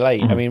Radiohead really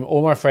late. I mean,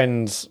 all my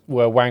friends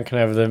were wanking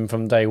over them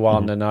from day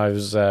one, and I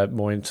was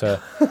more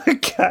into.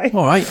 Okay,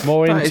 all right,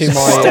 more that into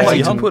my. my.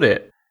 Way to put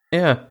it.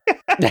 Yeah.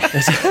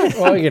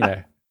 Well, you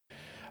know.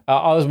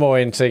 I was more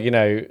into, you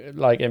know,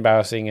 like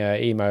embarrassing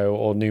emo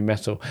or new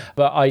metal.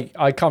 But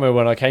I can't remember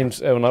when I came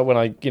to, when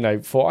I you know,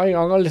 thought I'm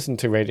going to listen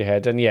to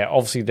Radiohead. And yeah,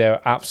 obviously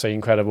they're absolutely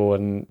incredible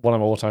and one of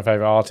my all-time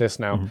favourite artists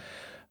now.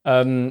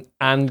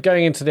 And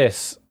going into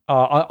this,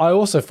 I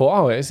also thought,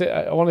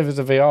 I wonder if it's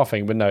a VR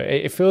thing. But no,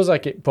 it feels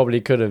like it probably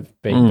could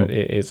have been, but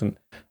it isn't.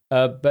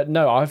 But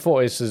no, I thought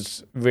this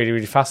was really,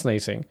 really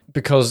fascinating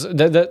because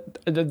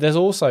there's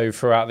also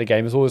throughout the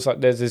game,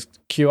 there's this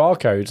QR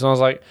codes. And I was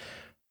like,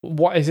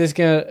 what's this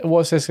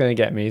gonna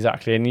get me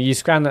exactly? And you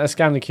scan the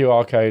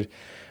QR code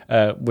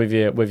with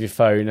your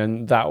phone,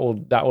 and that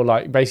will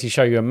like basically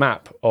show you a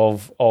map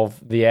of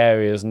the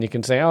areas, and you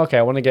can say, okay,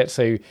 I want to get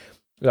to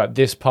like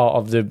this part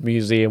of the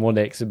museum or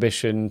the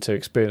exhibition to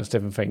experience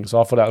different things. So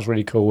I thought that was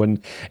really cool,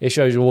 and it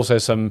shows you also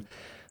some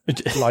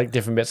like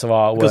different bits of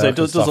artwork. Because it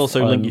does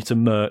also link you to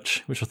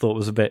merch, which I thought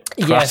was a bit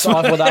crass. Yes,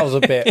 I thought that was a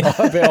bit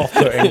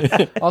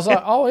off-putting. I was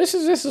like, oh, this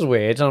is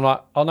weird. And I'm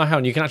like, oh no, hang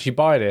on, you can actually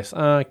buy this.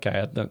 Okay,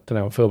 I don't know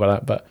how I feel about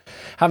that. But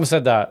having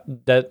said that,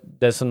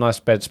 there's some nice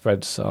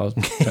bedspreads. So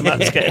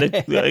Matt's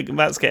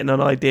getting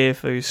an idea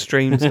for his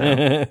streams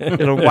now.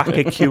 Gonna whack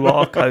a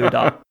QR code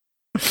up,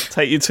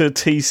 take you to a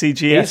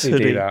TCGS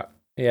hoodie. Do that.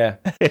 Yeah.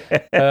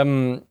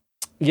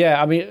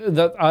 Yeah, I mean,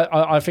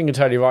 I think you're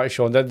totally right,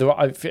 Sean.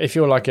 If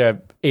you're like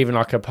even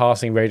a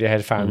passing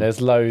Radiohead fan, there's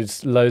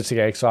loads to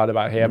get excited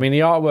about here. I mean,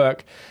 the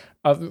artwork,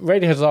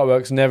 Radiohead's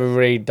artwork's never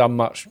really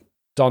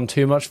done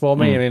too much for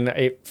me. I mean,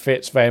 it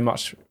fits very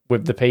much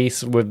with the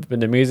piece, with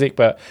the music,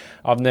 but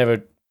I've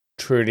never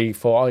truly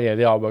thought, oh yeah,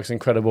 the artwork's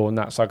incredible, and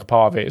that's like a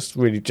part of it. It's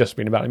really just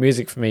been about the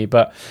music for me,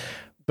 but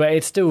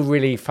it's still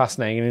really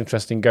fascinating and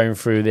interesting going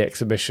through the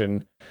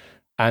exhibition.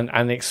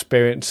 And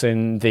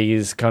experiencing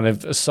these kind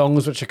of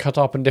songs which are cut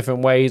up in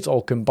different ways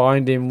or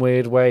combined in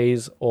weird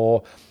ways,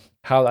 or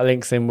how that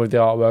links in with the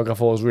artwork, I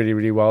thought was really,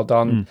 really well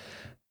done.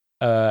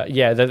 There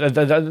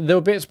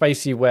were bits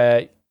basically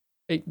where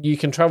you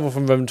can travel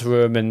from room to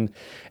room and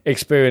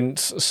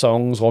experience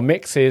songs or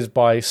mixes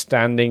by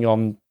standing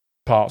on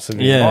parts of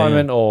the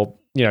environment or,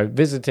 you know,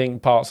 visiting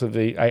parts of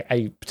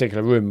a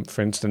particular room,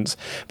 for instance.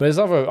 But there's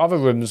other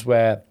rooms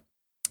where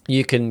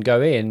you can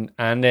go in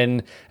and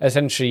then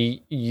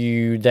essentially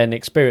you then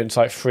experience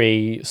like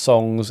 3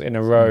 songs in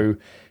a row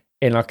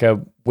in like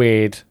a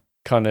weird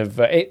kind of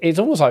it's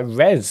almost like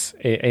res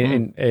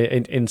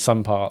in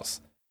some parts.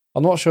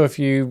 I'm not sure if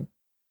you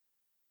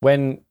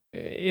went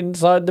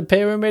inside the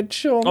pyramid,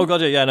 Sean. Oh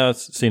god, yeah, no, I've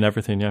seen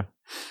everything.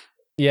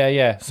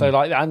 Yeah. So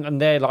like, and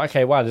they're like,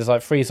 okay, wow, there's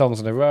like 3 songs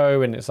in a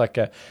row, and it's like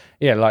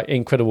like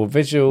incredible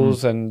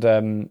visuals, and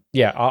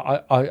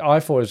I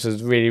thought this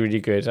was really, really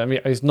good. I mean,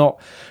 it's not,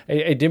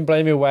 it didn't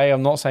blow me away.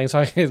 I'm not saying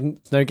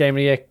it's no game of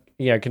the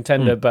year,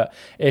 contender, but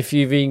if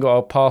you've even got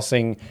a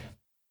passing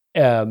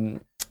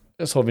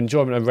sort of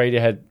enjoyment of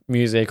Radiohead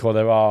music, or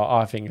there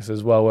are, I think it's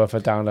as well worth a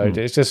download.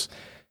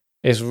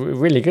 It's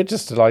really good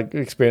just to like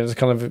experience a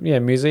kind of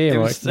museum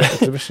or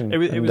exhibition.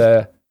 It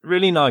was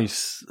really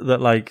nice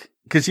that, like,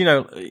 because, you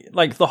know,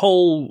 like the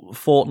whole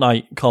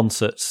Fortnite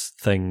concerts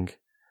thing,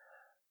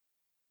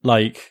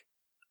 like,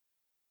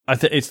 I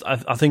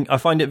think I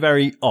find it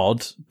very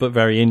odd but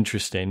very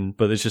interesting.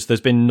 But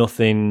there's been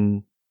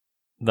nothing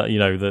that, you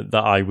know, that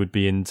I would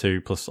be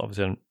into. Plus,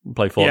 obviously, I don't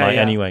play Fortnite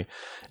anyway.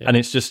 Yeah. And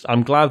it's just,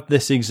 I'm glad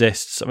this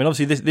exists. I mean,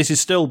 obviously, this has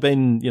still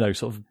been, you know,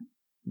 sort of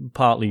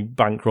partly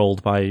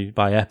bankrolled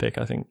by Epic,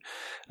 I think.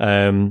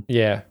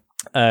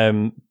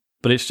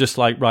 But it's just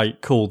like, right,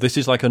 cool. This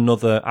is like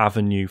another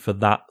avenue for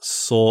that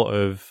sort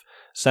of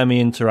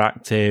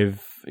semi-interactive,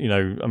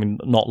 I mean,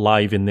 not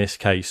live in this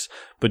case,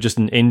 but just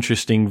an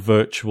interesting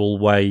virtual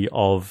way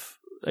of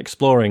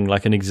exploring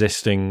like an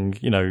existing,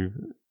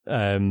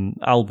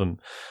 album,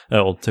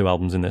 or 2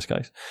 albums in this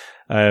case.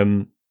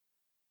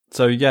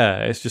 So yeah,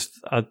 it's just,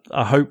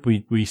 I hope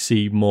we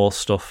see more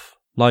stuff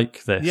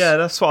like this. Yeah,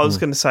 that's what I was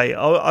going to say.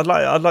 I'd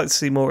like to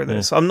see more of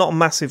this. I'm not a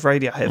massive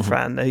Radiohead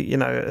fan.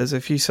 There's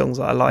a few songs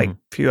that I like,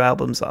 few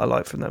albums that I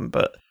like from them,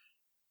 but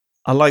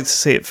I like to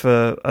see it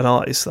for an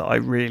artist that I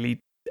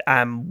really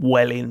am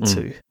well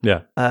into.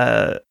 Yeah.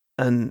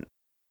 And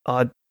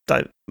I'd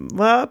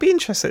be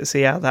interested to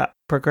see how that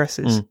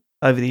progresses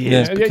over the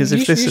years, because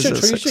if this is a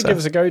success, you should give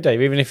us a go,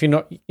 Dave. Even if you're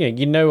not,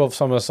 you know of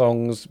some of the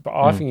songs, but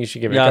I think you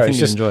should give it a go. I think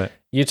you enjoy it.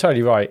 You're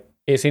totally right.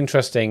 It's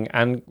interesting,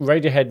 and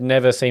Radiohead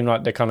never seemed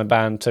like the kind of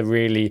band to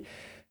really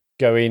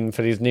go in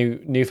for these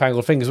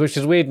newfangled things, which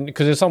is weird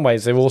because in some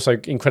ways they're also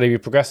incredibly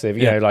progressive.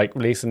 You know, like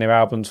releasing their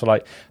albums for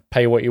like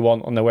pay what you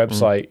want on their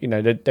website.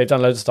 They've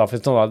done loads of stuff.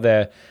 It's not like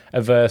they're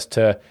averse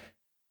to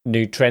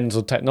new trends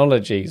or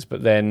technologies,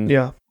 but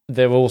then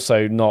they're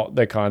also not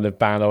the kind of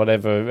band I would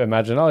ever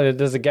imagine. Oh,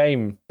 there's a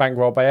game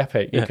bankrolled by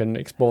Epic. You can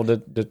explore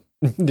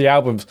the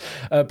albums.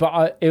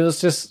 But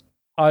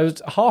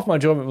half my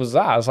enjoyment was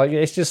that. I was like,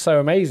 it's just so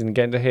amazing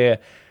getting to hear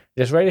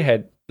this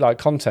Radiohead like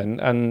content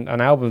and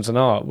albums and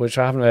art, which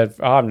I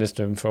haven't listened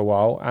to them for a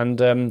while,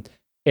 and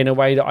in a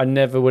way that I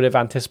never would have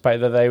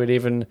anticipated that they would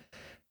even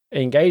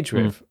engage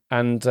with.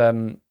 And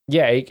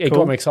it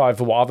got me excited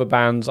for what other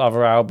bands,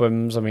 other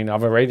albums, I mean,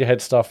 other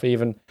Radiohead stuff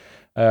even,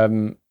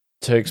 to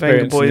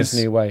experience in this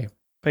new way.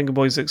 Finger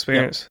Boys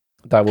experience.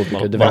 That would be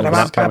good.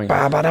 Development's coming. It's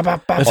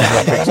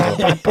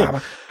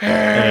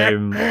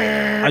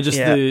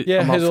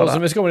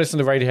awesome. It's got to listen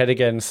to Radiohead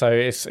again, so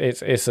it's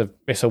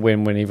a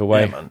win-win either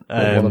way.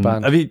 Yeah,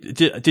 man.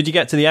 Did you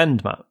get to the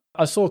end, Matt?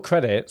 I saw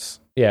credits.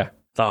 Yeah.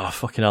 Oh,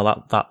 fucking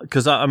hell! That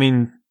because I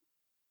mean,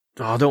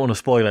 I don't want to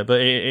spoil it, but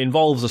it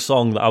involves a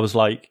song that I was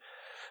like,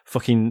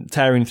 fucking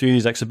tearing through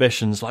these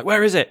exhibitions, like,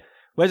 where is it?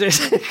 Where's it?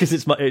 Because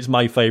it's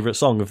my favourite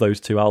song of those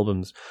 2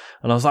 albums,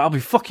 and I was like, I'll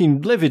be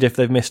fucking livid if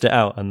they've missed it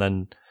out, and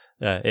then.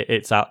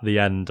 It's at the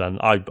end, and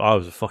I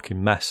was a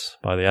fucking mess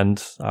by the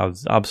end. I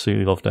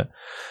absolutely loved it.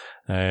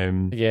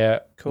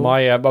 Cool.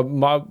 My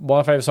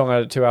favourite song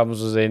out of 2 albums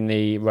was in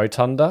the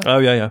Rotunda. Oh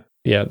yeah.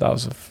 Yeah, that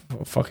was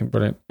fucking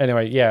brilliant.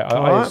 Anyway,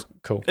 it's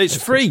cool. It's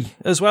free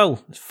as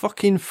well. It's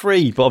fucking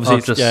free, but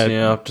obviously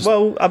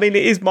well, I mean,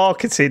 it is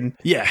marketing.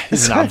 Yeah,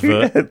 it's an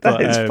advert. It's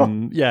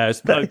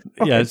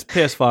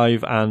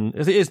PS5 and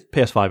it is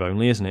PS5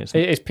 only, isn't it?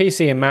 It's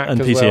PC and Mac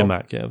and as PC well. and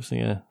Mac,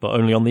 obviously, but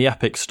only on the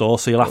Epic Store.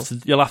 So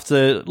you'll have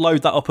to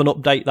load that up and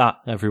update that,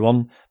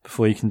 everyone,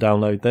 before you can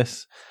download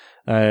this.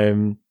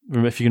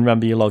 If you can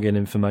remember your login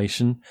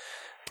information.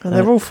 And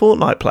they're all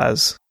Fortnite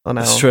players.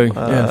 It's true.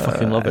 I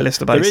fucking love it.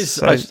 List of there is,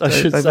 I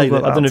should say, I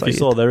don't know if you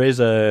saw, there is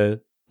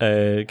a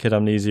Kid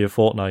Amnesia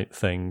Fortnite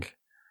thing,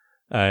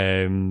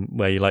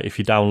 where you if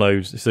you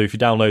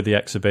download the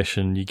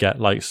exhibition, you get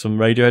like some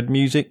Radiohead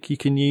music you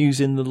can use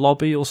in the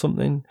lobby or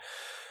something,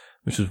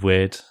 which was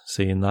weird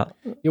seeing that.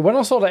 Yeah, when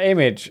I saw that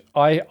image,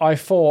 I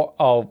thought,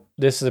 oh,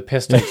 this is a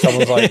piss take.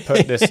 Someone's like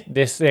put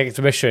this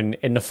exhibition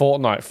in the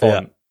Fortnite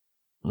font. Yeah.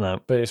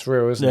 No, but it's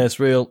real, isn't it? Yeah, it's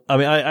real. I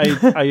mean,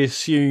 I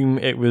assume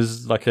it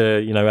was like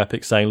a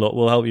Epic saying, "Look,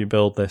 we'll help you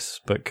build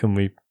this, but can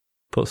we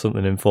put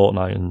something in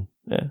Fortnite?" And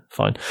yeah,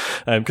 fine.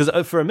 Because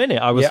for a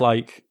minute I was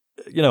like,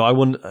 I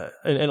wonder,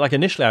 like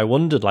initially I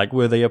wondered, like,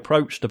 were they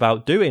approached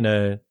about doing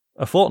a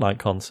Fortnite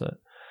concert?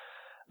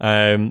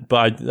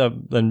 But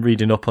then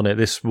reading up on it,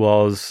 this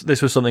was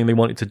something they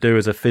wanted to do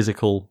as a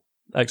physical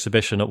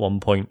exhibition at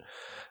one point.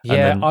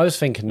 Yeah, I was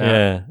thinking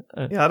that.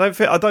 Yeah,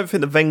 I don't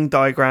think the Venn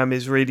diagram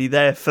is really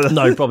there for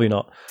no, probably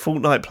not.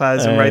 Fortnite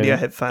players and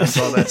Radiohead fans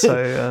are there.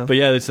 So, but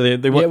yeah, so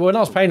they when I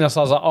was playing this, I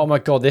was like, oh my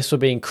god, this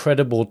would be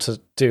incredible to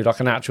do like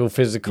an actual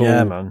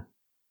physical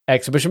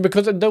exhibition,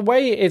 because the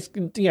way it's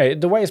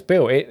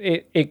built,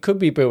 it could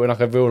be built in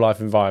like a real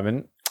life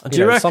environment. Do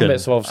you reckon? Some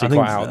bits are obviously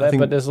quite out there,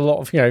 but there's a lot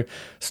of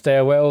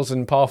stairwells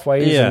and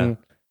pathways and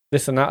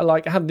this and that.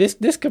 Like,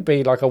 this could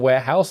be like a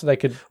warehouse they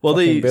could build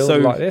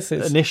like this.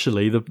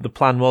 Initially, the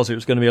plan was it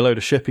was going to be a load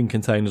of shipping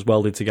containers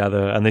welded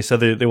together, and they said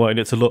they wanted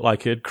it to look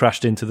like it had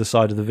crashed into the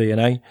side of the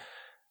V&A,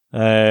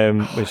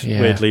 which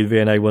weirdly the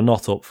V&A were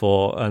not up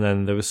for. And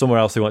then there was somewhere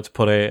else they wanted to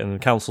put it, and the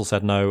council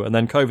said no. And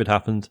then COVID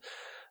happened.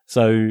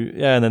 So,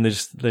 and then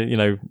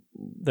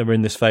they were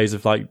in this phase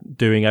of like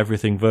doing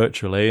everything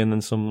virtually, and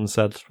then someone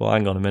said, well,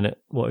 hang on a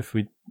minute, what if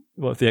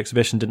the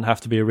exhibition didn't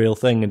have to be a real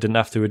thing and didn't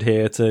have to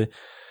adhere to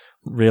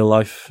real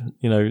life,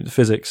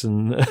 physics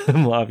and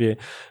what have you,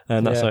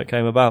 and that's how it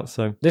came about.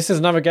 So this is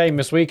another game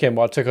this weekend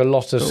where I took a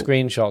lot of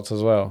screenshots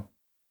as well.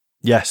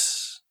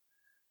 Yes,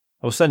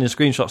 I was sending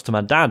screenshots to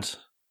my dad.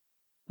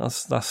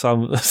 That's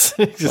how I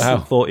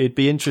thought he'd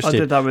be interested. I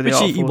did that with the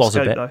he was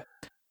a bit. Though.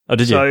 Oh,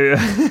 did you?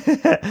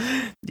 So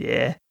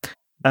yeah.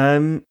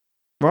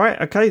 Right,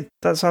 okay,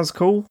 that sounds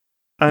cool.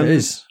 It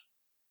is.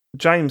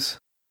 James.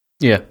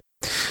 Yeah.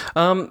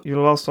 You're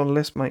last on the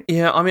list, mate.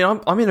 Yeah, I mean,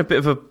 I'm in a bit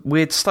of a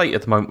weird state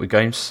at the moment with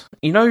games.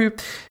 You know,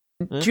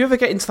 do you ever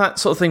get into that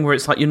sort of thing where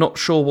it's like you're not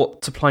sure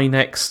what to play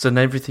next, and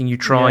everything you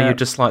try, you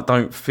just like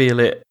don't feel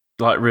it,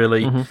 like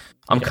really? Mm-hmm.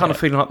 I'm kind of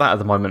feeling like that at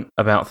the moment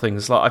about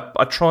things. Like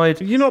I tried.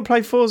 Have you not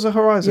played Forza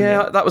Horizon?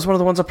 Yeah, yet? that was one of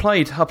the ones I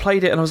played. I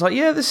played it and I was like,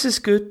 yeah, this is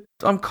good.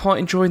 I'm quite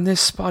enjoying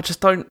this, but I just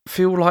don't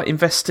feel like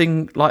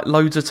investing like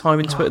loads of time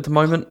into it at the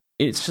moment.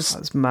 It's just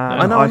that's mad.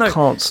 I know. I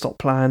can't stop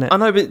playing it. I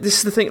know, but this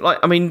is the thing. Like,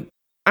 I mean,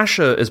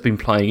 Asher has been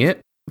playing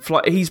it.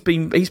 Like he's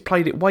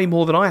played it way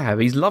more than I have.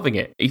 He's loving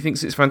it. He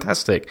thinks it's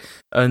fantastic,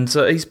 and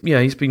he's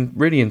been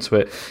really into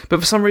it.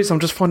 But for some reason, I'm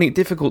just finding it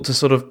difficult to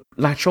sort of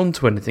latch on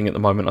to anything at the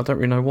moment. I don't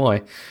really know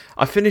why.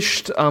 I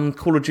finished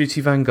Call of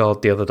Duty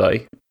Vanguard the other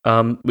day,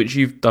 which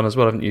you've done as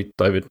well, haven't you,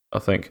 David? I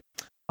think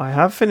I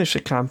have finished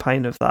a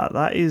campaign of that.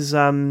 That is,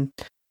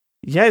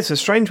 yeah, it's a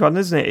strange one,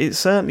 isn't it? It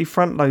certainly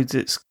front loads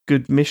its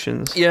good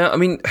missions. Yeah, I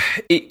mean,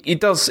 it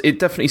does. It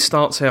definitely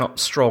starts out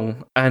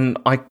strong, and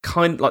I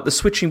kind like the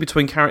switching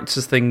between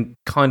characters thing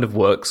kind of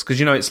works because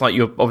it's like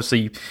you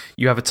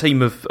have a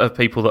team of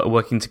people that are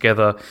working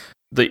together.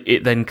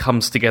 It then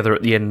comes together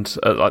at the end,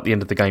 like the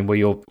end of the game, where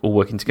you're all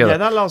working together. Yeah,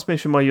 that last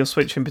mission where you're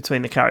switching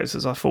between the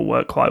characters, I thought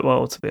worked quite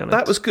well, to be honest.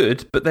 That was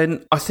good, but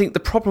then I think the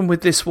problem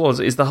with this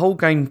is the whole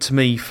game to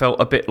me felt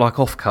a bit like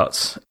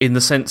offcuts in the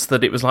sense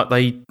that it was like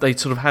they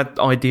sort of had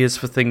ideas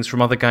for things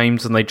from other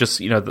games and they just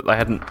that they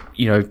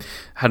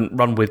hadn't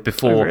run with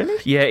before. Oh, really?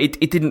 Yeah,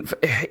 it didn't.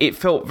 It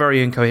felt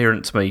very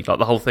incoherent to me, like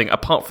the whole thing.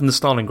 Apart from the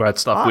Stalingrad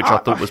stuff, which I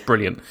thought was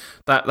brilliant.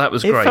 That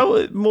was great. It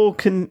felt more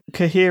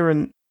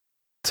coherent.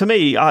 To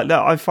me,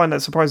 I find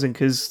that surprising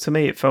because to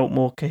me it felt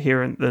more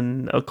coherent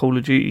than a Call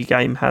of Duty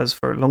game has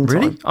for a long time.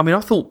 Really? I mean,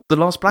 I thought the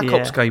last Black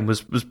Ops game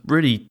was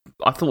really.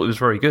 I thought it was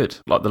very good,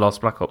 like the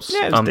last Black Ops.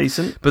 Yeah, it was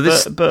decent,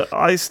 but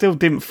I still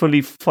didn't fully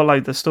follow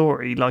the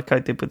story like I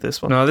did with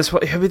this one. No,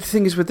 the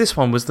thing is with this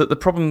one was that the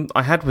problem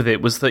I had with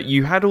it was that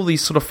you had all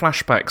these sort of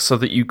flashbacks so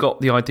that you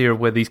got the idea of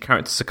where these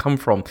characters have come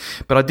from,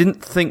 but I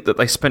didn't think that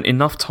they spent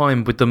enough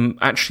time with them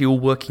actually all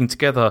working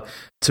together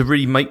to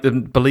really make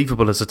them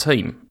believable as a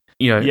team.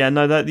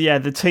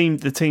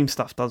 The team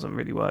stuff doesn't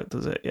really work,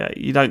 does it? Yeah,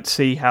 you don't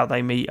see how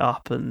they meet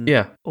up and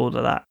all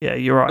of that. Yeah,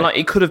 you're right. Like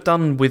it could have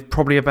done with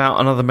probably about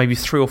another maybe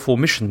 3 or 4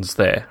 missions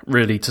there,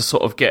 really, to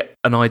sort of get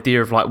an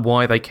idea of like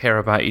why they care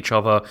about each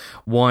other,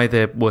 why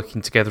they're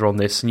working together on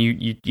this, and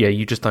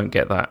you just don't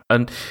get that.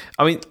 And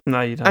I mean, no,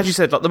 you don't. As you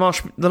said, like the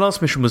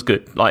last mission was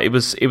good, like it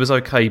was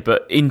okay,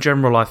 but in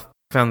general, I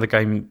found the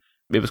game.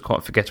 It was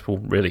quite forgettable,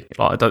 really.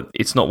 Like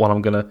it's not one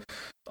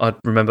I'd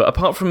remember.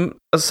 Apart from,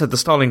 as I said, the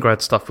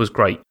Stalingrad stuff was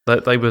great.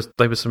 They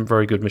were some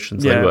very good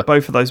missions. Yeah,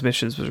 both of those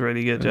missions was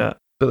really good. Yeah,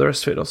 but the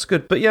rest of it not so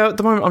good. But yeah, at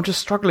the moment I'm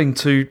just struggling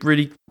to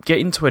really get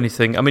into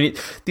anything. I mean,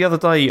 the other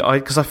day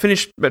because I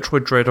finished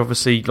Metroid Dread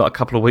obviously like a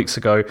couple of weeks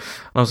ago, and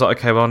I was like,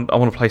 okay, well I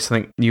want to play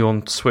something new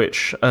on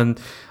Switch, and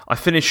I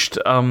finished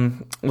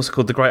what's it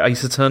called, The Great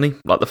Ace Attorney,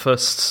 like the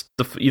first.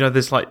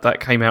 There's like that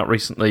came out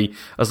recently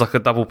as like a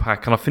double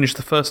pack, and I finished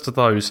the first of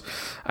those,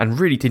 and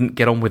really didn't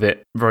get on with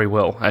it very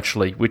well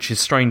actually, which is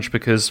strange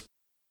because.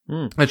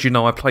 As you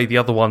know, I play the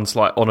other ones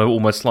like on an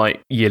almost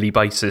like yearly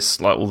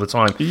basis, like all the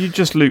time. You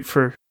just loop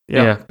through.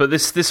 Yeah, but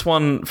this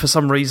one, for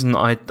some reason,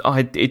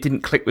 it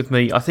didn't click with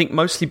me. I think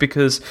mostly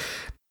because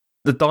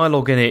the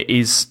dialogue in it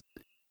is,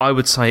 I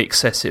would say,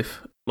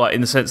 excessive. Like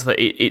in the sense that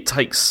it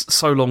takes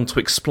so long to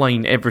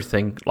explain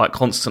everything, like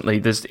constantly.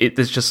 There's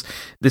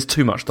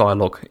too much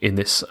dialogue in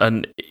this,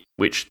 and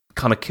which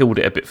kind of killed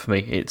it a bit for me.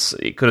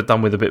 It could have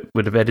done with a bit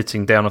of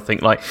editing down. I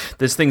think like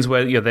there's things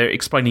where they're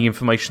explaining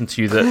information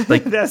to you that they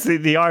that's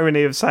the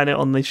irony of saying it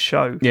on this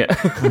show. Yeah,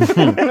 but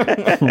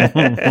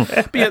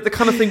yeah, the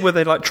kind of thing where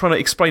they're like trying to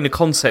explain a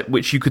concept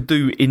which you could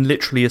do in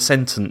literally a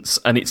sentence,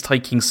 and it's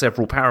taking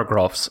several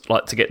paragraphs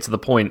like to get to the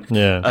point.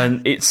 Yeah,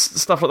 and it's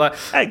stuff like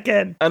that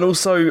again. And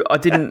also, I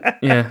didn't.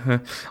 Yeah,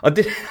 I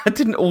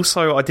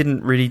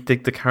didn't really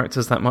dig the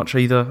characters that much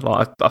either.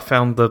 Like I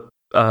found the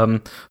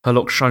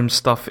Herlock Sholmes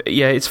stuff,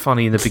 yeah, it's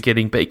funny in the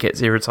beginning, but it gets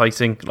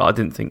irritating. Like, I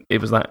didn't think it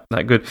was that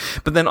good.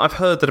 But then I've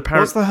heard that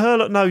apparently... What's the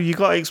Herlock... No, you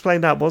got to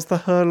explain that. What's the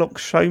Herlock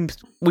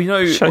Sholmes... We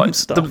know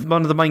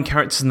one of the main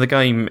characters in the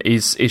game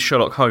is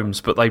Sherlock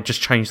Holmes, but they've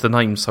just changed the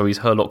name, so he's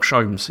Herlock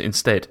Sholmes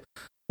instead.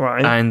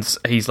 Right. And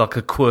he's like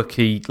a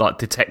quirky, like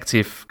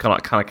detective kind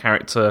of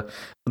character.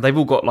 They've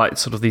all got like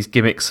sort of these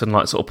gimmicks and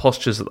like sort of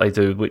postures that they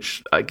do,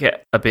 which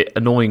get a bit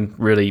annoying,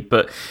 really.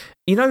 But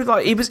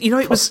like it was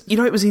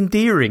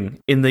endearing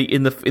in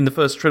the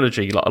first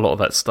trilogy, like a lot of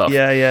that stuff.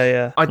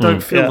 Yeah. I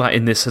don't feel that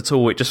in this at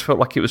all. It just felt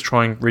like it was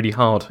trying really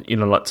hard,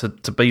 like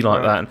to be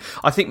like that. And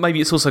I think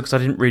maybe it's also because I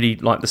didn't really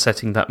like the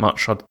setting that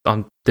much. I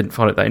didn't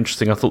find it that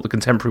interesting. I thought the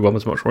contemporary one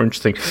was much more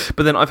interesting.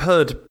 But then I've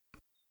heard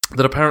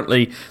that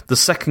apparently the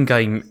second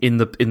game in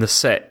the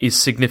set is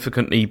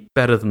significantly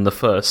better than the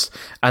first,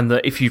 and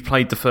that if you've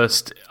played the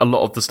first, a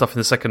lot of the stuff in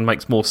the second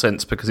makes more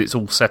sense because it's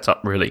all set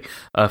up really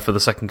for the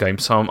second game.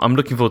 So I'm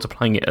looking forward to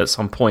playing it at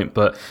some point,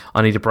 but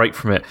I need a break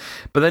from it.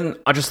 But then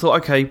I just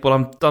thought, okay, well,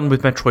 I'm done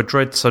with Metroid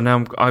Dread, so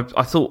now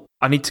I thought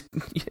I need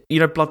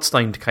to,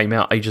 Bloodstained came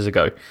out ages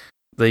ago.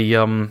 The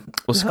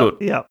what's it called?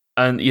 Yeah,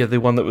 and the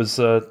one that was.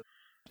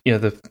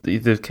 The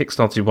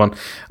Kickstarter one,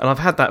 and I've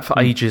had that for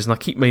ages, and I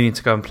keep meaning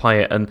to go and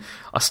play it. And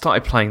I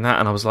started playing that,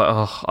 and I was like,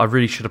 "Oh, I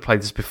really should have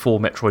played this before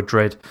Metroid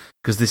Dread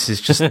because this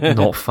is just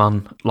not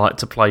fun. Like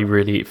to play,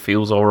 really, it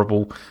feels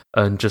horrible,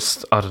 and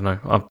just I don't know.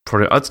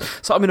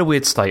 I'm in a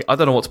weird state. I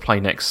don't know what to play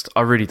next.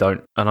 I really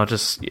don't, and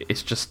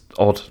it's just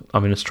odd.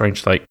 I'm in a strange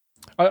state.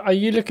 Are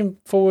you looking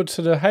forward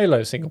to the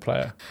Halo single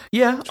player?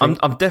 Yeah,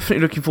 I'm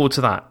definitely looking forward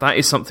to that. That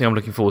is something I'm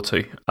looking forward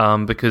to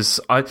because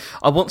I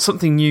want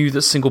something new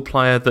that's single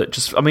player that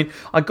just... I mean,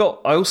 I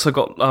also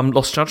got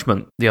Lost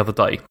Judgment the other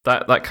day.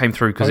 That came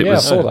through because it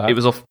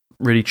was off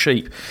really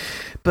cheap.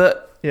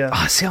 But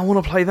I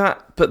want to play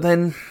that, but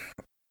then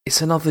it's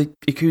another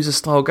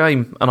Yakuza-style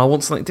game, and I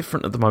want something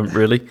different at the moment,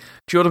 really. Do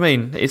you know what I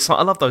mean? It's like,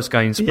 I love those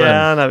games, but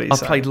I know what you're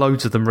I've played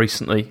loads of them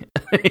recently.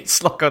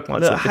 It's like I'd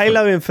like Look,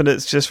 Halo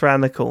Infinite's just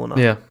round the corner.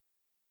 Yeah.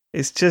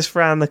 It's just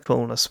round the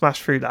corner.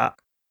 Smash through that.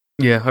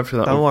 Yeah,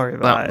 hopefully Don't worry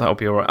about it. That'll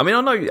be all right. I mean,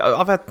 I know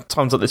I've had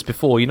times like this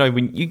before.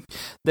 When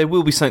there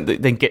will be something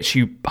that then gets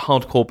you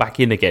hardcore back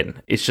in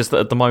again. It's just that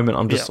at the moment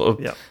I'm just sort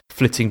of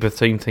flitting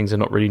between things and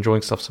not really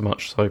enjoying stuff so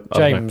much. So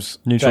James,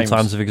 neutral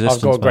times of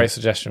existence. I've got a great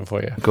suggestion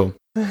for you. Go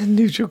on.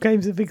 Neutral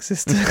games of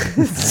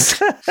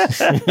existence.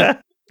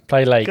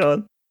 Play Lake. Go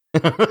on.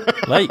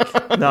 Lake.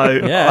 No,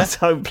 I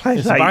don't play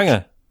it's Lake. A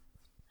banger.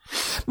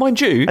 Mind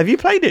you, have you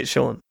played it,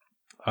 Sean?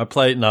 I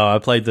played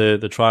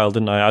the trial,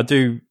 didn't I? I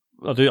do.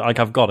 Like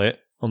I've got it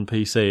on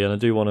PC, and I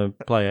do want to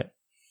play it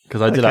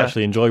because I did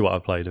actually enjoy what I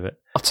played of it.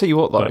 I'll tell you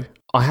what, though,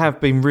 I have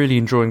been really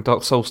enjoying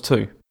Dark Souls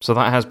 2, so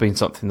that has been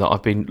something that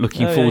I've been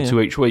looking forward to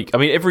each week. I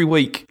mean, every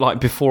week, like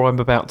before I'm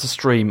about to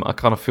stream, I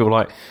kind of feel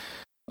like,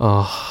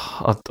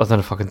 I don't know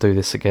if I can do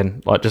this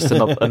again. Like just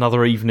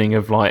another evening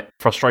of like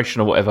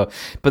frustration or whatever.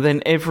 But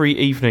then every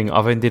evening,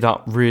 I've ended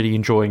up really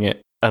enjoying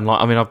it. And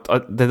like, I mean,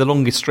 they're the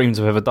longest streams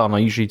I've ever done. I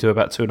usually do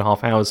about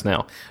 2.5 hours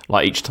now,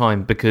 like each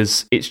time,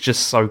 because it's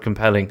just so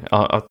compelling.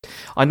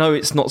 I know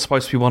it's not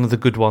supposed to be one of the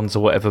good ones or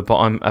whatever, but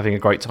I'm having a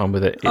great time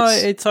with it.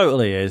 It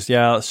totally is.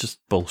 Yeah, it's just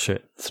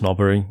bullshit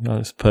snobbery.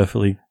 It's a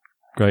perfectly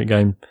great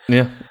game.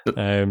 Yeah.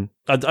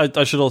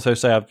 I should also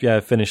say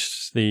I've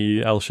finished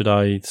the El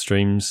Shaddai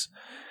streams.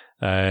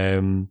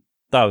 That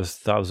was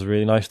a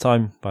really nice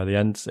time by the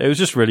end. It was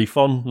just really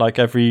fun. Like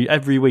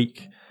every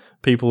week,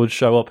 people would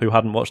show up who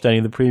hadn't watched any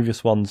of the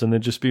previous ones, and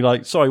they'd just be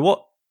like, "Sorry,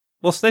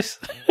 what's this?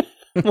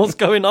 What's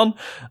going on?"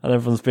 And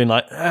everyone's been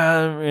like,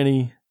 "I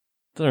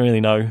don't really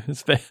know."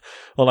 It's been,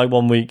 or like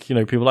one week,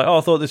 people were like, "Oh,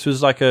 I thought this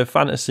was like a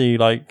fantasy,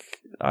 like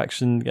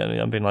action."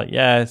 I'm being like,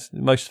 "Yeah,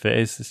 most of it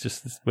is. It's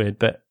just this weird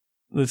bit.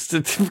 It's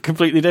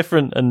completely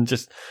different." And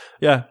just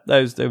it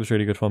was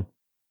really good fun.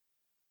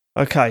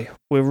 Okay,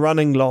 we're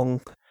running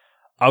long.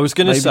 I was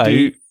going to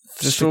say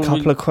just a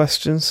couple of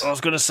questions. I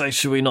was going to say,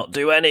 should we not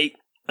do any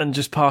and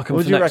just park them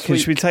what for do you next reckon?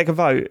 week? Should we take a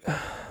vote? Well,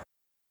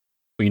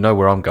 you know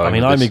where I'm going. I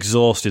mean, I'm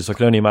exhausted, so I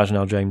can only imagine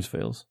how James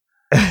feels.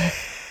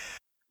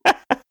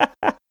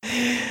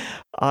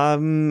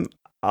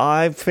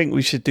 I think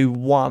we should do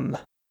one.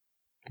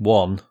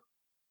 One?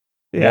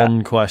 Yeah.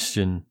 One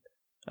question.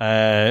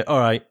 All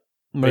right.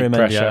 Maria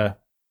Mendia,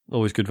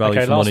 always good value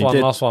for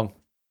money. Last one.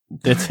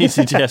 Did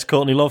TCGS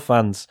Courtney Love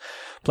fans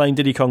playing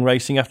Diddy Kong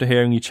Racing after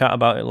hearing you chat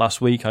about it last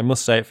week? I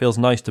must say it feels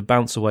nice to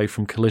bounce away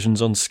from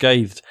collisions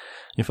unscathed,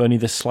 if only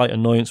this slight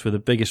annoyance were the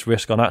biggest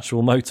risk on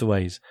actual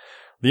motorways.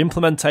 The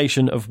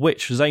implementation of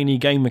which zany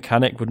game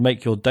mechanic would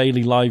make your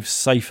daily lives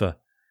safer?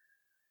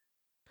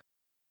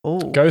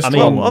 Oh,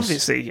 well,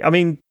 obviously. I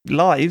mean,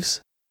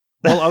 lives.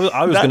 Well,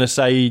 I was going to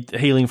say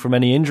healing from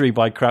any injury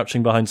by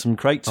crouching behind some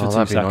crates for 2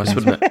 that'd be seconds. nice,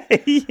 wouldn't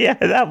it? Yeah,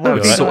 that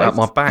would be sort nice. out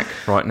my back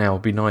right now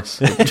would be nice.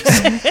 Just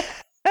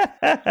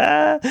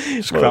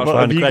crouch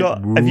behind a crate.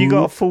 Have you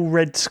got a full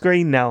red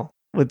screen now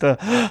with the?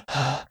 Have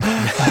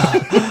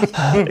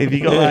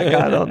you got that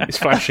going on? It's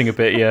flashing a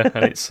bit,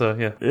 and it's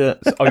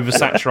it's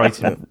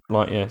oversaturated.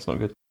 It's not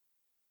good.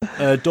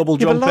 Double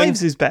But jumping.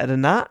 lives is better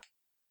than that.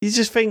 You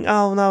just think,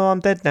 oh no, I'm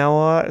dead now.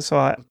 All right, it's all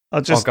right.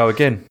 I'll go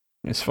again.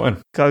 It's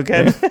fine. Go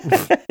again.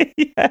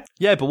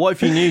 Yeah, but what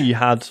if you knew you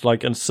had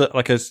like a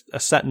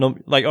set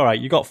number? Like, all right,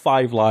 you got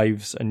 5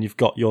 lives, and you've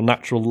got your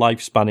natural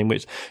lifespan. In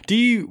which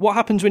what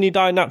happens when you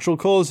die natural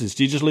causes?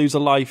 Do you just lose a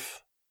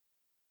life?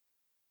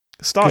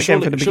 Start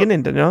again from the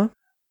beginning, don't you?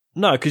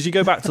 No, because you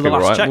go back to the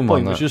last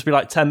checkpoint, which would just be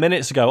like 10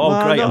 minutes ago.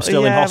 Oh, great, I'm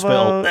still in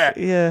hospital.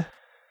 Yeah.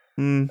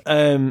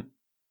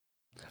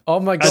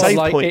 Oh my god! Save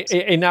like points.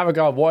 in that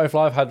regard, what if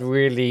life had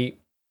really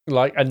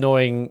like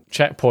annoying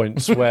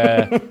checkpoints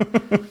where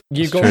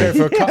you got to go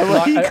for a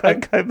cut? You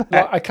can't go back.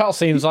 Like a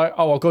cutscene's like,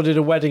 oh, I've got to do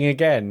the wedding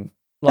again.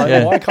 Like,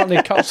 Yeah. why can't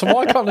they cut? So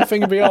why can't the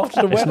thing be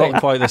after the It's wedding? not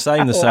quite the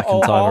same the Or- second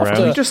or time after-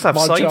 around. You just have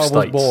My save child was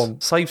states.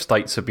 born. Save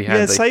states would be handy.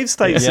 Yeah, save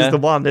states Yeah. is the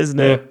one, isn't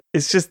it?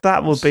 It's just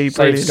that would be Save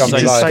brilliant. scum You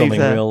in just life. save Scum in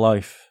there. real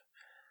life.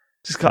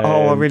 Just go,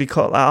 I Um, really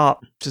caught that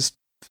up. Just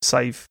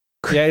save.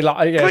 Yeah,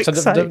 like Quick so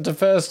the save.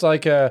 first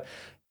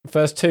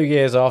first 2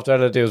 years after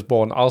Elodie was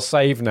born, I'll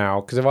save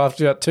now because if I have to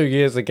do that 2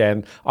 years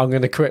again, I'm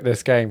going to quit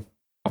this game.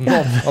 I'm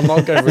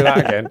not going through that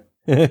again.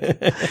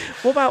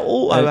 What about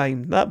auto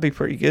aim? That'd be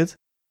pretty good.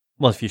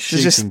 Well, if you're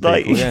shooting just people,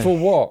 like- yeah. For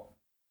what?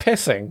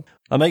 Pissing.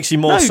 That makes you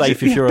more No,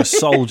 safe if you're a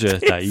soldier,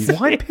 Dave.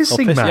 Why Or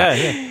pissing, piss- Matt?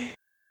 Yeah.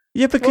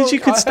 Yeah, because Well, you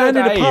could I stand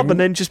in heard a pub aim. and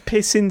then just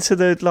piss into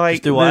the like.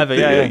 Just do whatever,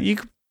 yeah. You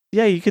could,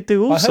 you could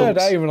do all I heard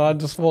sorts. aim and I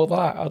just thought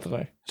that. I don't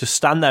know. Just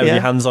stand there with Yeah.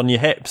 your hands on your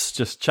hips,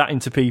 just chatting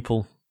to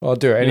people. I'll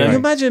do it You Can anyway. you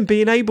imagine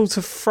being able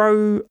to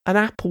throw an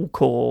apple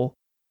core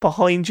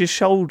behind your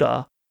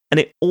shoulder and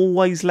it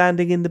always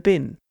landing in the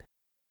bin?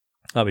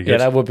 That'd be good. Yeah,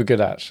 that would be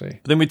good actually.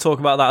 But then we talk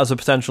about that as a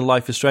potential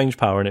Life is Strange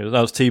power, and that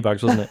was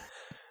teabags, wasn't it?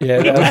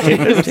 Yeah,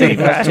 that's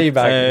teabag.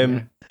 Teabag.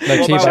 Um, No,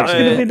 what teabag. about,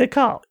 Chucking them in the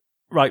cup.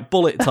 Right,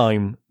 bullet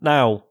time.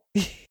 Now,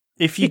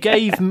 if you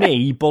gave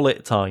me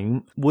bullet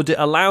time, would it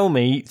allow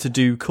me to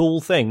do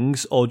cool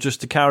things or just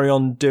to carry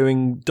on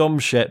doing dumb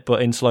shit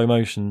but in slow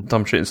motion?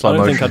 Dumb shit in I slow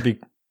don't motion. think I'd be.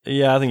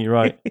 Yeah, I think you're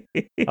right.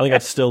 I think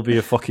I'd still be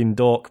a fucking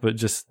dork, but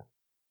just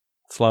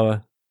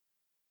slower.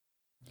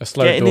 A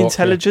slow Getting dork,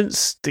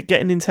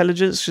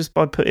 intelligence just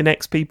by putting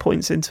XP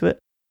points into it.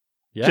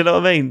 Yeah. Do you know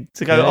what I mean?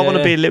 To go, Yeah, I want to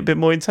yeah, be yeah. a little bit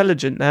more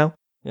intelligent now.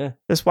 Yeah.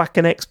 Let's whack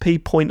an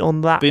XP point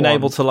on that. Being one.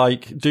 able to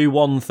like do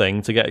one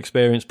thing to get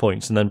experience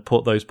points and then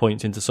put those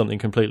points into something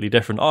completely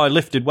different. Oh, I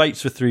lifted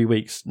weights for 3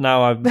 weeks.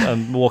 Now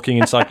I'm walking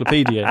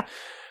encyclopedia.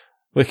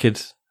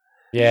 Wicked.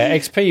 Yeah,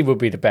 XP would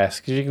be the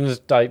best because you can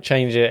just like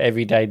change it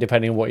every day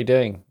depending on what you're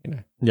doing. You know.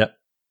 Yep.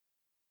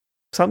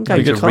 Some I games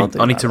need you to, can't do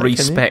I need that, to though, can you?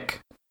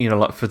 respec. You know,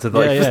 like for the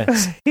Yeah.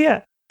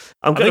 Yeah.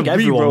 I'm I going think to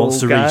everyone wants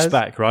to guys.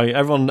 respec, right?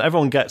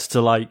 Everyone gets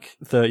to like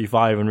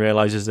 35 and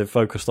realizes they've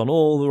focused on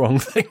all the wrong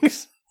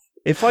things.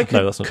 If I No,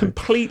 could that's not true.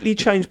 completely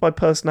change my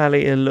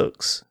personality and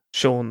looks,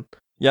 Sean,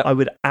 Yep. I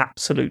would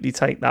absolutely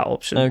take that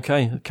option.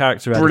 Okay,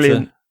 character editor.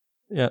 Brilliant.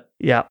 Yeah.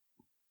 Yeah.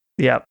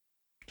 Yeah.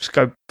 Just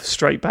go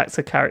straight back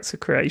to character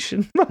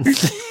creation.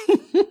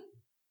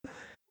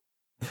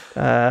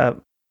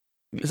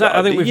 Is that?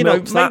 I think we've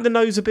milked make that. the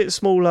nose a bit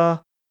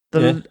smaller,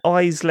 the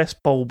eyes less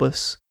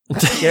bulbous,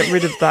 get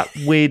rid of that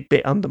weird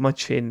bit under my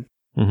chin,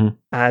 Mhm.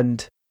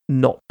 and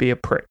not be a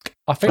prick.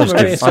 I think That's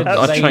maybe good. it's a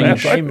I'd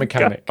change- game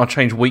mechanic. I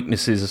change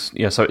weaknesses,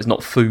 so it's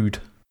not food.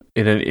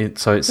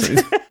 So it's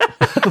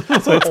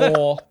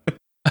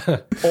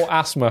or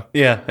asthma.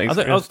 yeah. I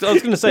was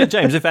going to say,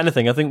 James. If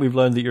anything, I think we've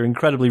learned that you're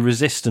incredibly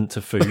resistant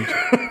to food.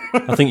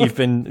 I think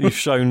you've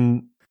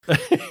shown.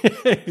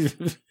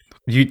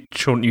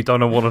 Sean, you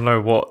don't want to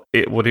know what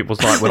it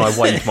was like when I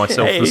weighed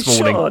myself Hey, this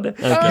morning. Sean,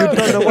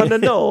 you don't want to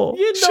know.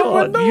 You Sean,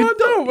 don't wanna you know,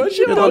 don't but you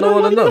you don't don't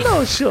wanna want to know.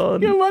 know,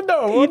 Sean. You want to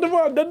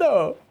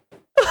know.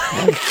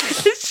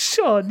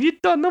 Sean, you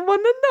don't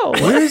want to know.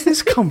 Where does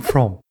this come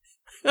from?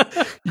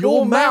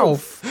 Your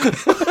mouth.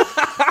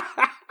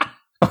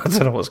 I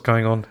don't know what's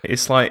going on.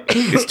 It's like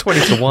it's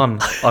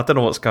 20-1. I don't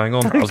know what's going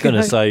on. I was going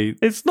to say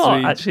It's not,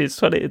 we- actually. It's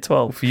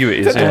 20-12. For you, it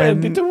is. Yeah.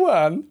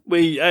 20-1.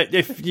 we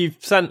if you've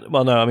sent.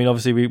 Well, no, I mean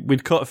obviously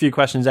we'd cut a few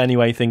questions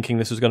anyway, thinking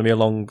this was going to be a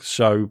long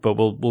show, but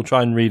we'll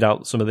try and read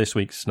out some of this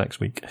week's next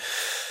week.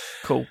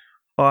 Cool.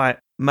 All right,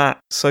 Matt,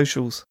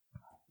 socials.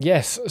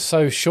 Yes,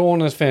 so Sean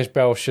has finished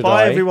Bell Should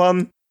Bye, I?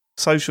 everyone.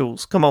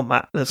 Socials. Come on,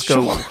 Matt. Let's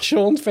go.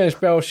 Sean's finished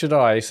Bell Should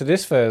I. So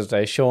this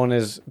Thursday, Sean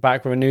is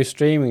back with a new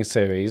streaming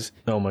series.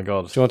 Oh my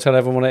god, Do you want to tell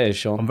everyone what it is,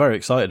 Sean? I'm very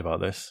excited about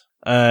this.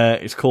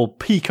 It's called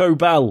Pico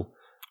Bell,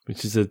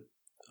 which is a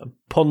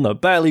pun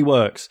that barely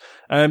works.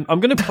 I'm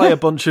going to play a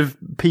bunch of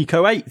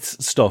Pico 8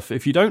 stuff.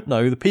 If you don't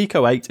know, the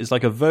Pico 8 is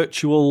like a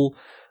virtual,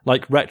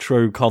 like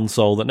retro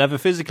console that never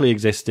physically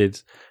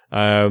existed.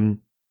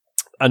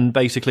 And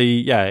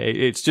basically, yeah,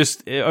 it's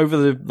just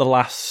over the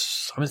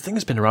last, I think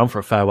it's been around for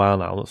a fair while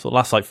now. So the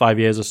last like 5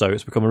 years or so,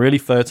 it's become a really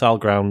fertile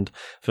ground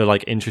for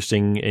like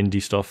interesting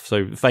indie stuff.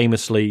 So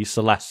famously,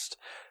 Celeste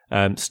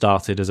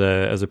started as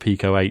a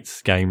Pico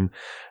 8 game.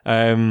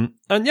 And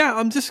yeah,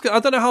 I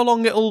don't know how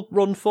long it'll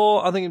run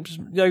for. I think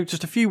it's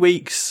just a few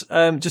weeks,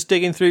 just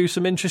digging through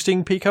some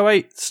interesting Pico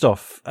 8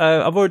 stuff.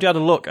 I've already had a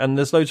look and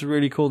there's loads of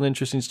really cool and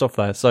interesting stuff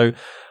there. So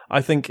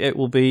I think it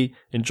will be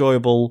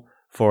enjoyable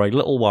for a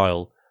little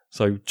while.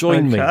 So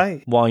join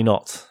me. Why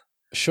not?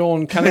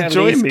 Sean, can it at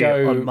Join least me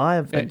go on my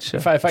adventure.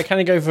 In fact, can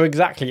it go for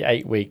exactly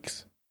 8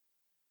 weeks?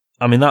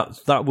 I mean,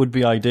 that would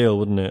be ideal,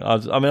 wouldn't it? I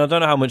mean, I don't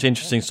know how much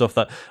interesting stuff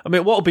that... I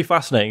mean, what would be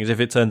fascinating is if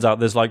it turns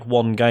out there's like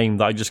one game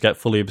that I just get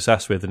fully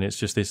obsessed with and it's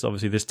just this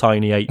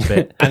tiny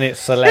 8-bit And it's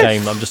Celeste.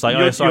 game. I'm just like,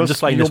 I'm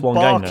just playing this one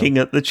game now. You're barking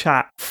at the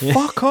chat.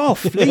 Fuck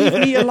off. Leave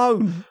me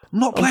alone. I'm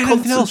not playing I'm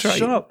anything else. Shut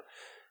concentrating. up.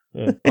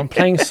 I'm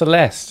playing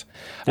Celeste.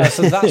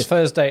 So that's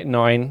Thursday at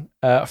 9.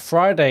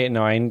 Friday at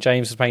 9,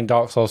 James is playing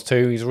Dark Souls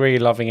 2. He's really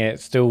loving it.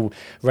 Still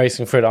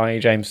racing through it, aren't you,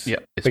 James? Yeah,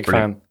 it's Big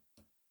brilliant.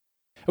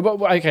 fan.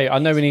 But, okay, I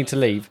know we need to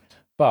leave,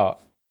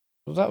 but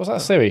Was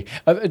that Siri?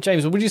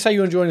 James, would you say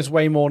you're enjoying this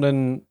way more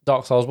than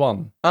Dark Souls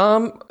 1?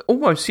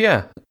 Almost,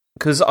 yeah.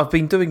 Because I've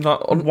been doing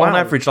on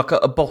average like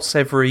a boss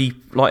every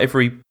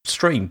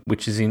stream,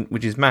 which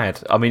is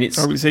mad. I mean,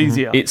 it's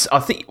easier. I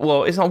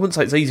wouldn't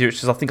say it's easier. It's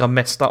just I think I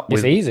messed up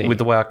with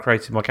the way I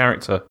created my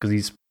character because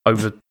he's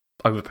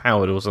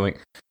overpowered or something.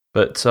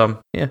 But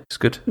yeah, it's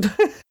good.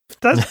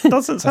 That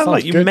doesn't sound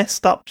like you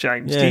messed up,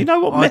 James. Yeah. Do you know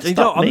what messed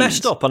up means? I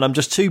messed up and I'm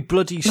just too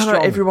bloody strong. No,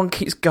 everyone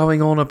keeps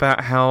going on about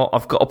how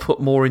I've got to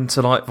put more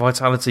into like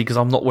vitality because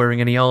I'm not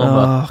wearing any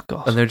armour. Oh,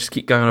 God. And they just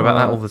keep going on about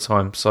that all the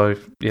time. So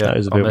yeah,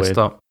 I messed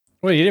up.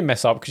 Well, you didn't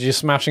mess up because you're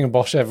smashing a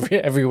boss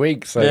every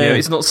week. So yeah,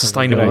 it's not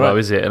sustainable though,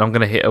 is it? And I'm going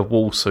to hit a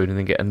wall soon and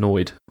then get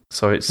annoyed.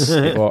 So it's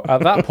well,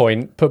 at that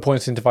point, put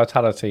points into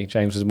vitality.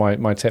 James is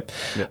my tip.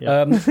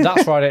 Yeah.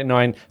 That's Friday at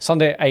 9.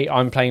 Sunday at 8.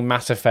 I'm playing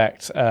Mass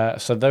Effect.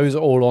 So those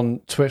are all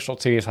on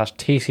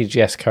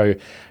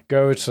twitch.tv/TCGSco.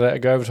 Go over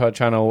to our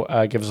channel.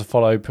 Give us a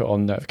follow. Put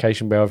on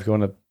notification bell if you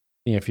want to.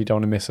 If you don't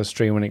want to miss a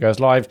stream when it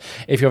goes live.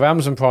 If you have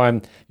Amazon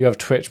Prime, you have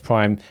Twitch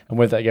Prime, and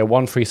with that you get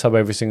one free sub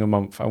every single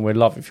month. And we'd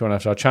love if you want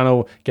to have our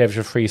channel, give us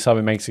a free sub.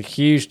 It makes a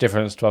huge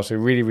difference to us. We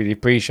really, really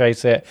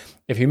appreciate it.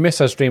 If you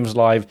miss our streams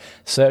live,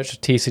 search for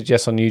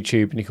TCGS on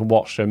YouTube and you can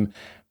watch them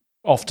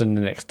often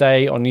the next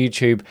day on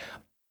YouTube.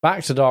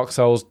 Back to Dark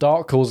Souls.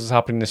 Dark Souls is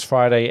happening this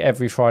Friday,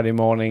 every Friday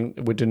morning.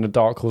 We're doing the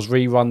Dark Souls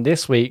rerun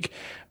this week.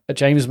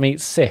 James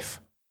meets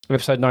Sif,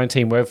 episode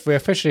 19. We're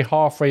officially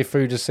halfway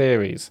through the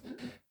series.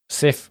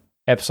 Sif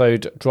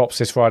episode drops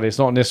this Friday. It's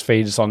not on this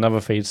feed, it's on another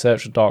feed.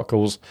 Search for Dark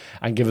Calls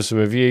and give us a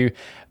review.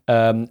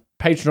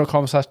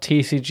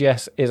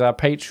 Patreon.com/TCGS is our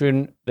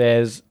Patreon.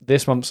 There's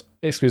this month's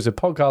exclusive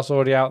podcast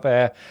already out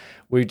there.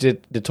 We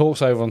did the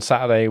talks over on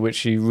Saturday,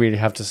 which you really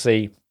have to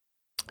see.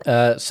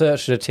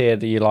 Search for the tier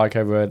that you like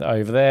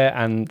over there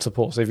and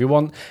support us if you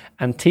want.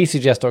 And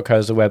tcgs.co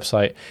is the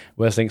website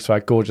where there's links to our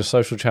gorgeous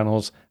social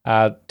channels,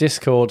 our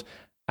Discord,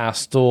 our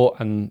store,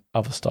 and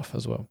other stuff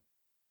as well.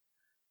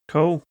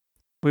 Cool.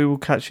 We will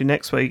catch you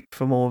next week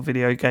for more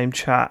video game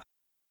chat.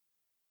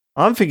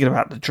 I'm thinking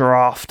about the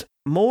draft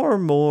more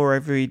and more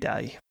every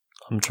day.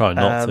 I'm trying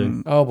not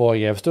to. Oh boy,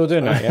 yeah, we're still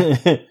doing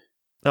that, yeah?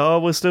 Oh,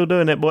 we're still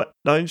doing it, but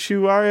don't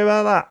you worry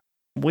about that.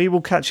 We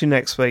will catch you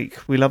next week.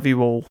 We love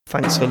you all.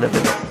 Thanks for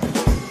living.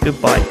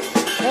 Goodbye.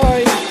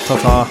 Bye.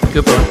 Ta-ta.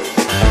 Goodbye.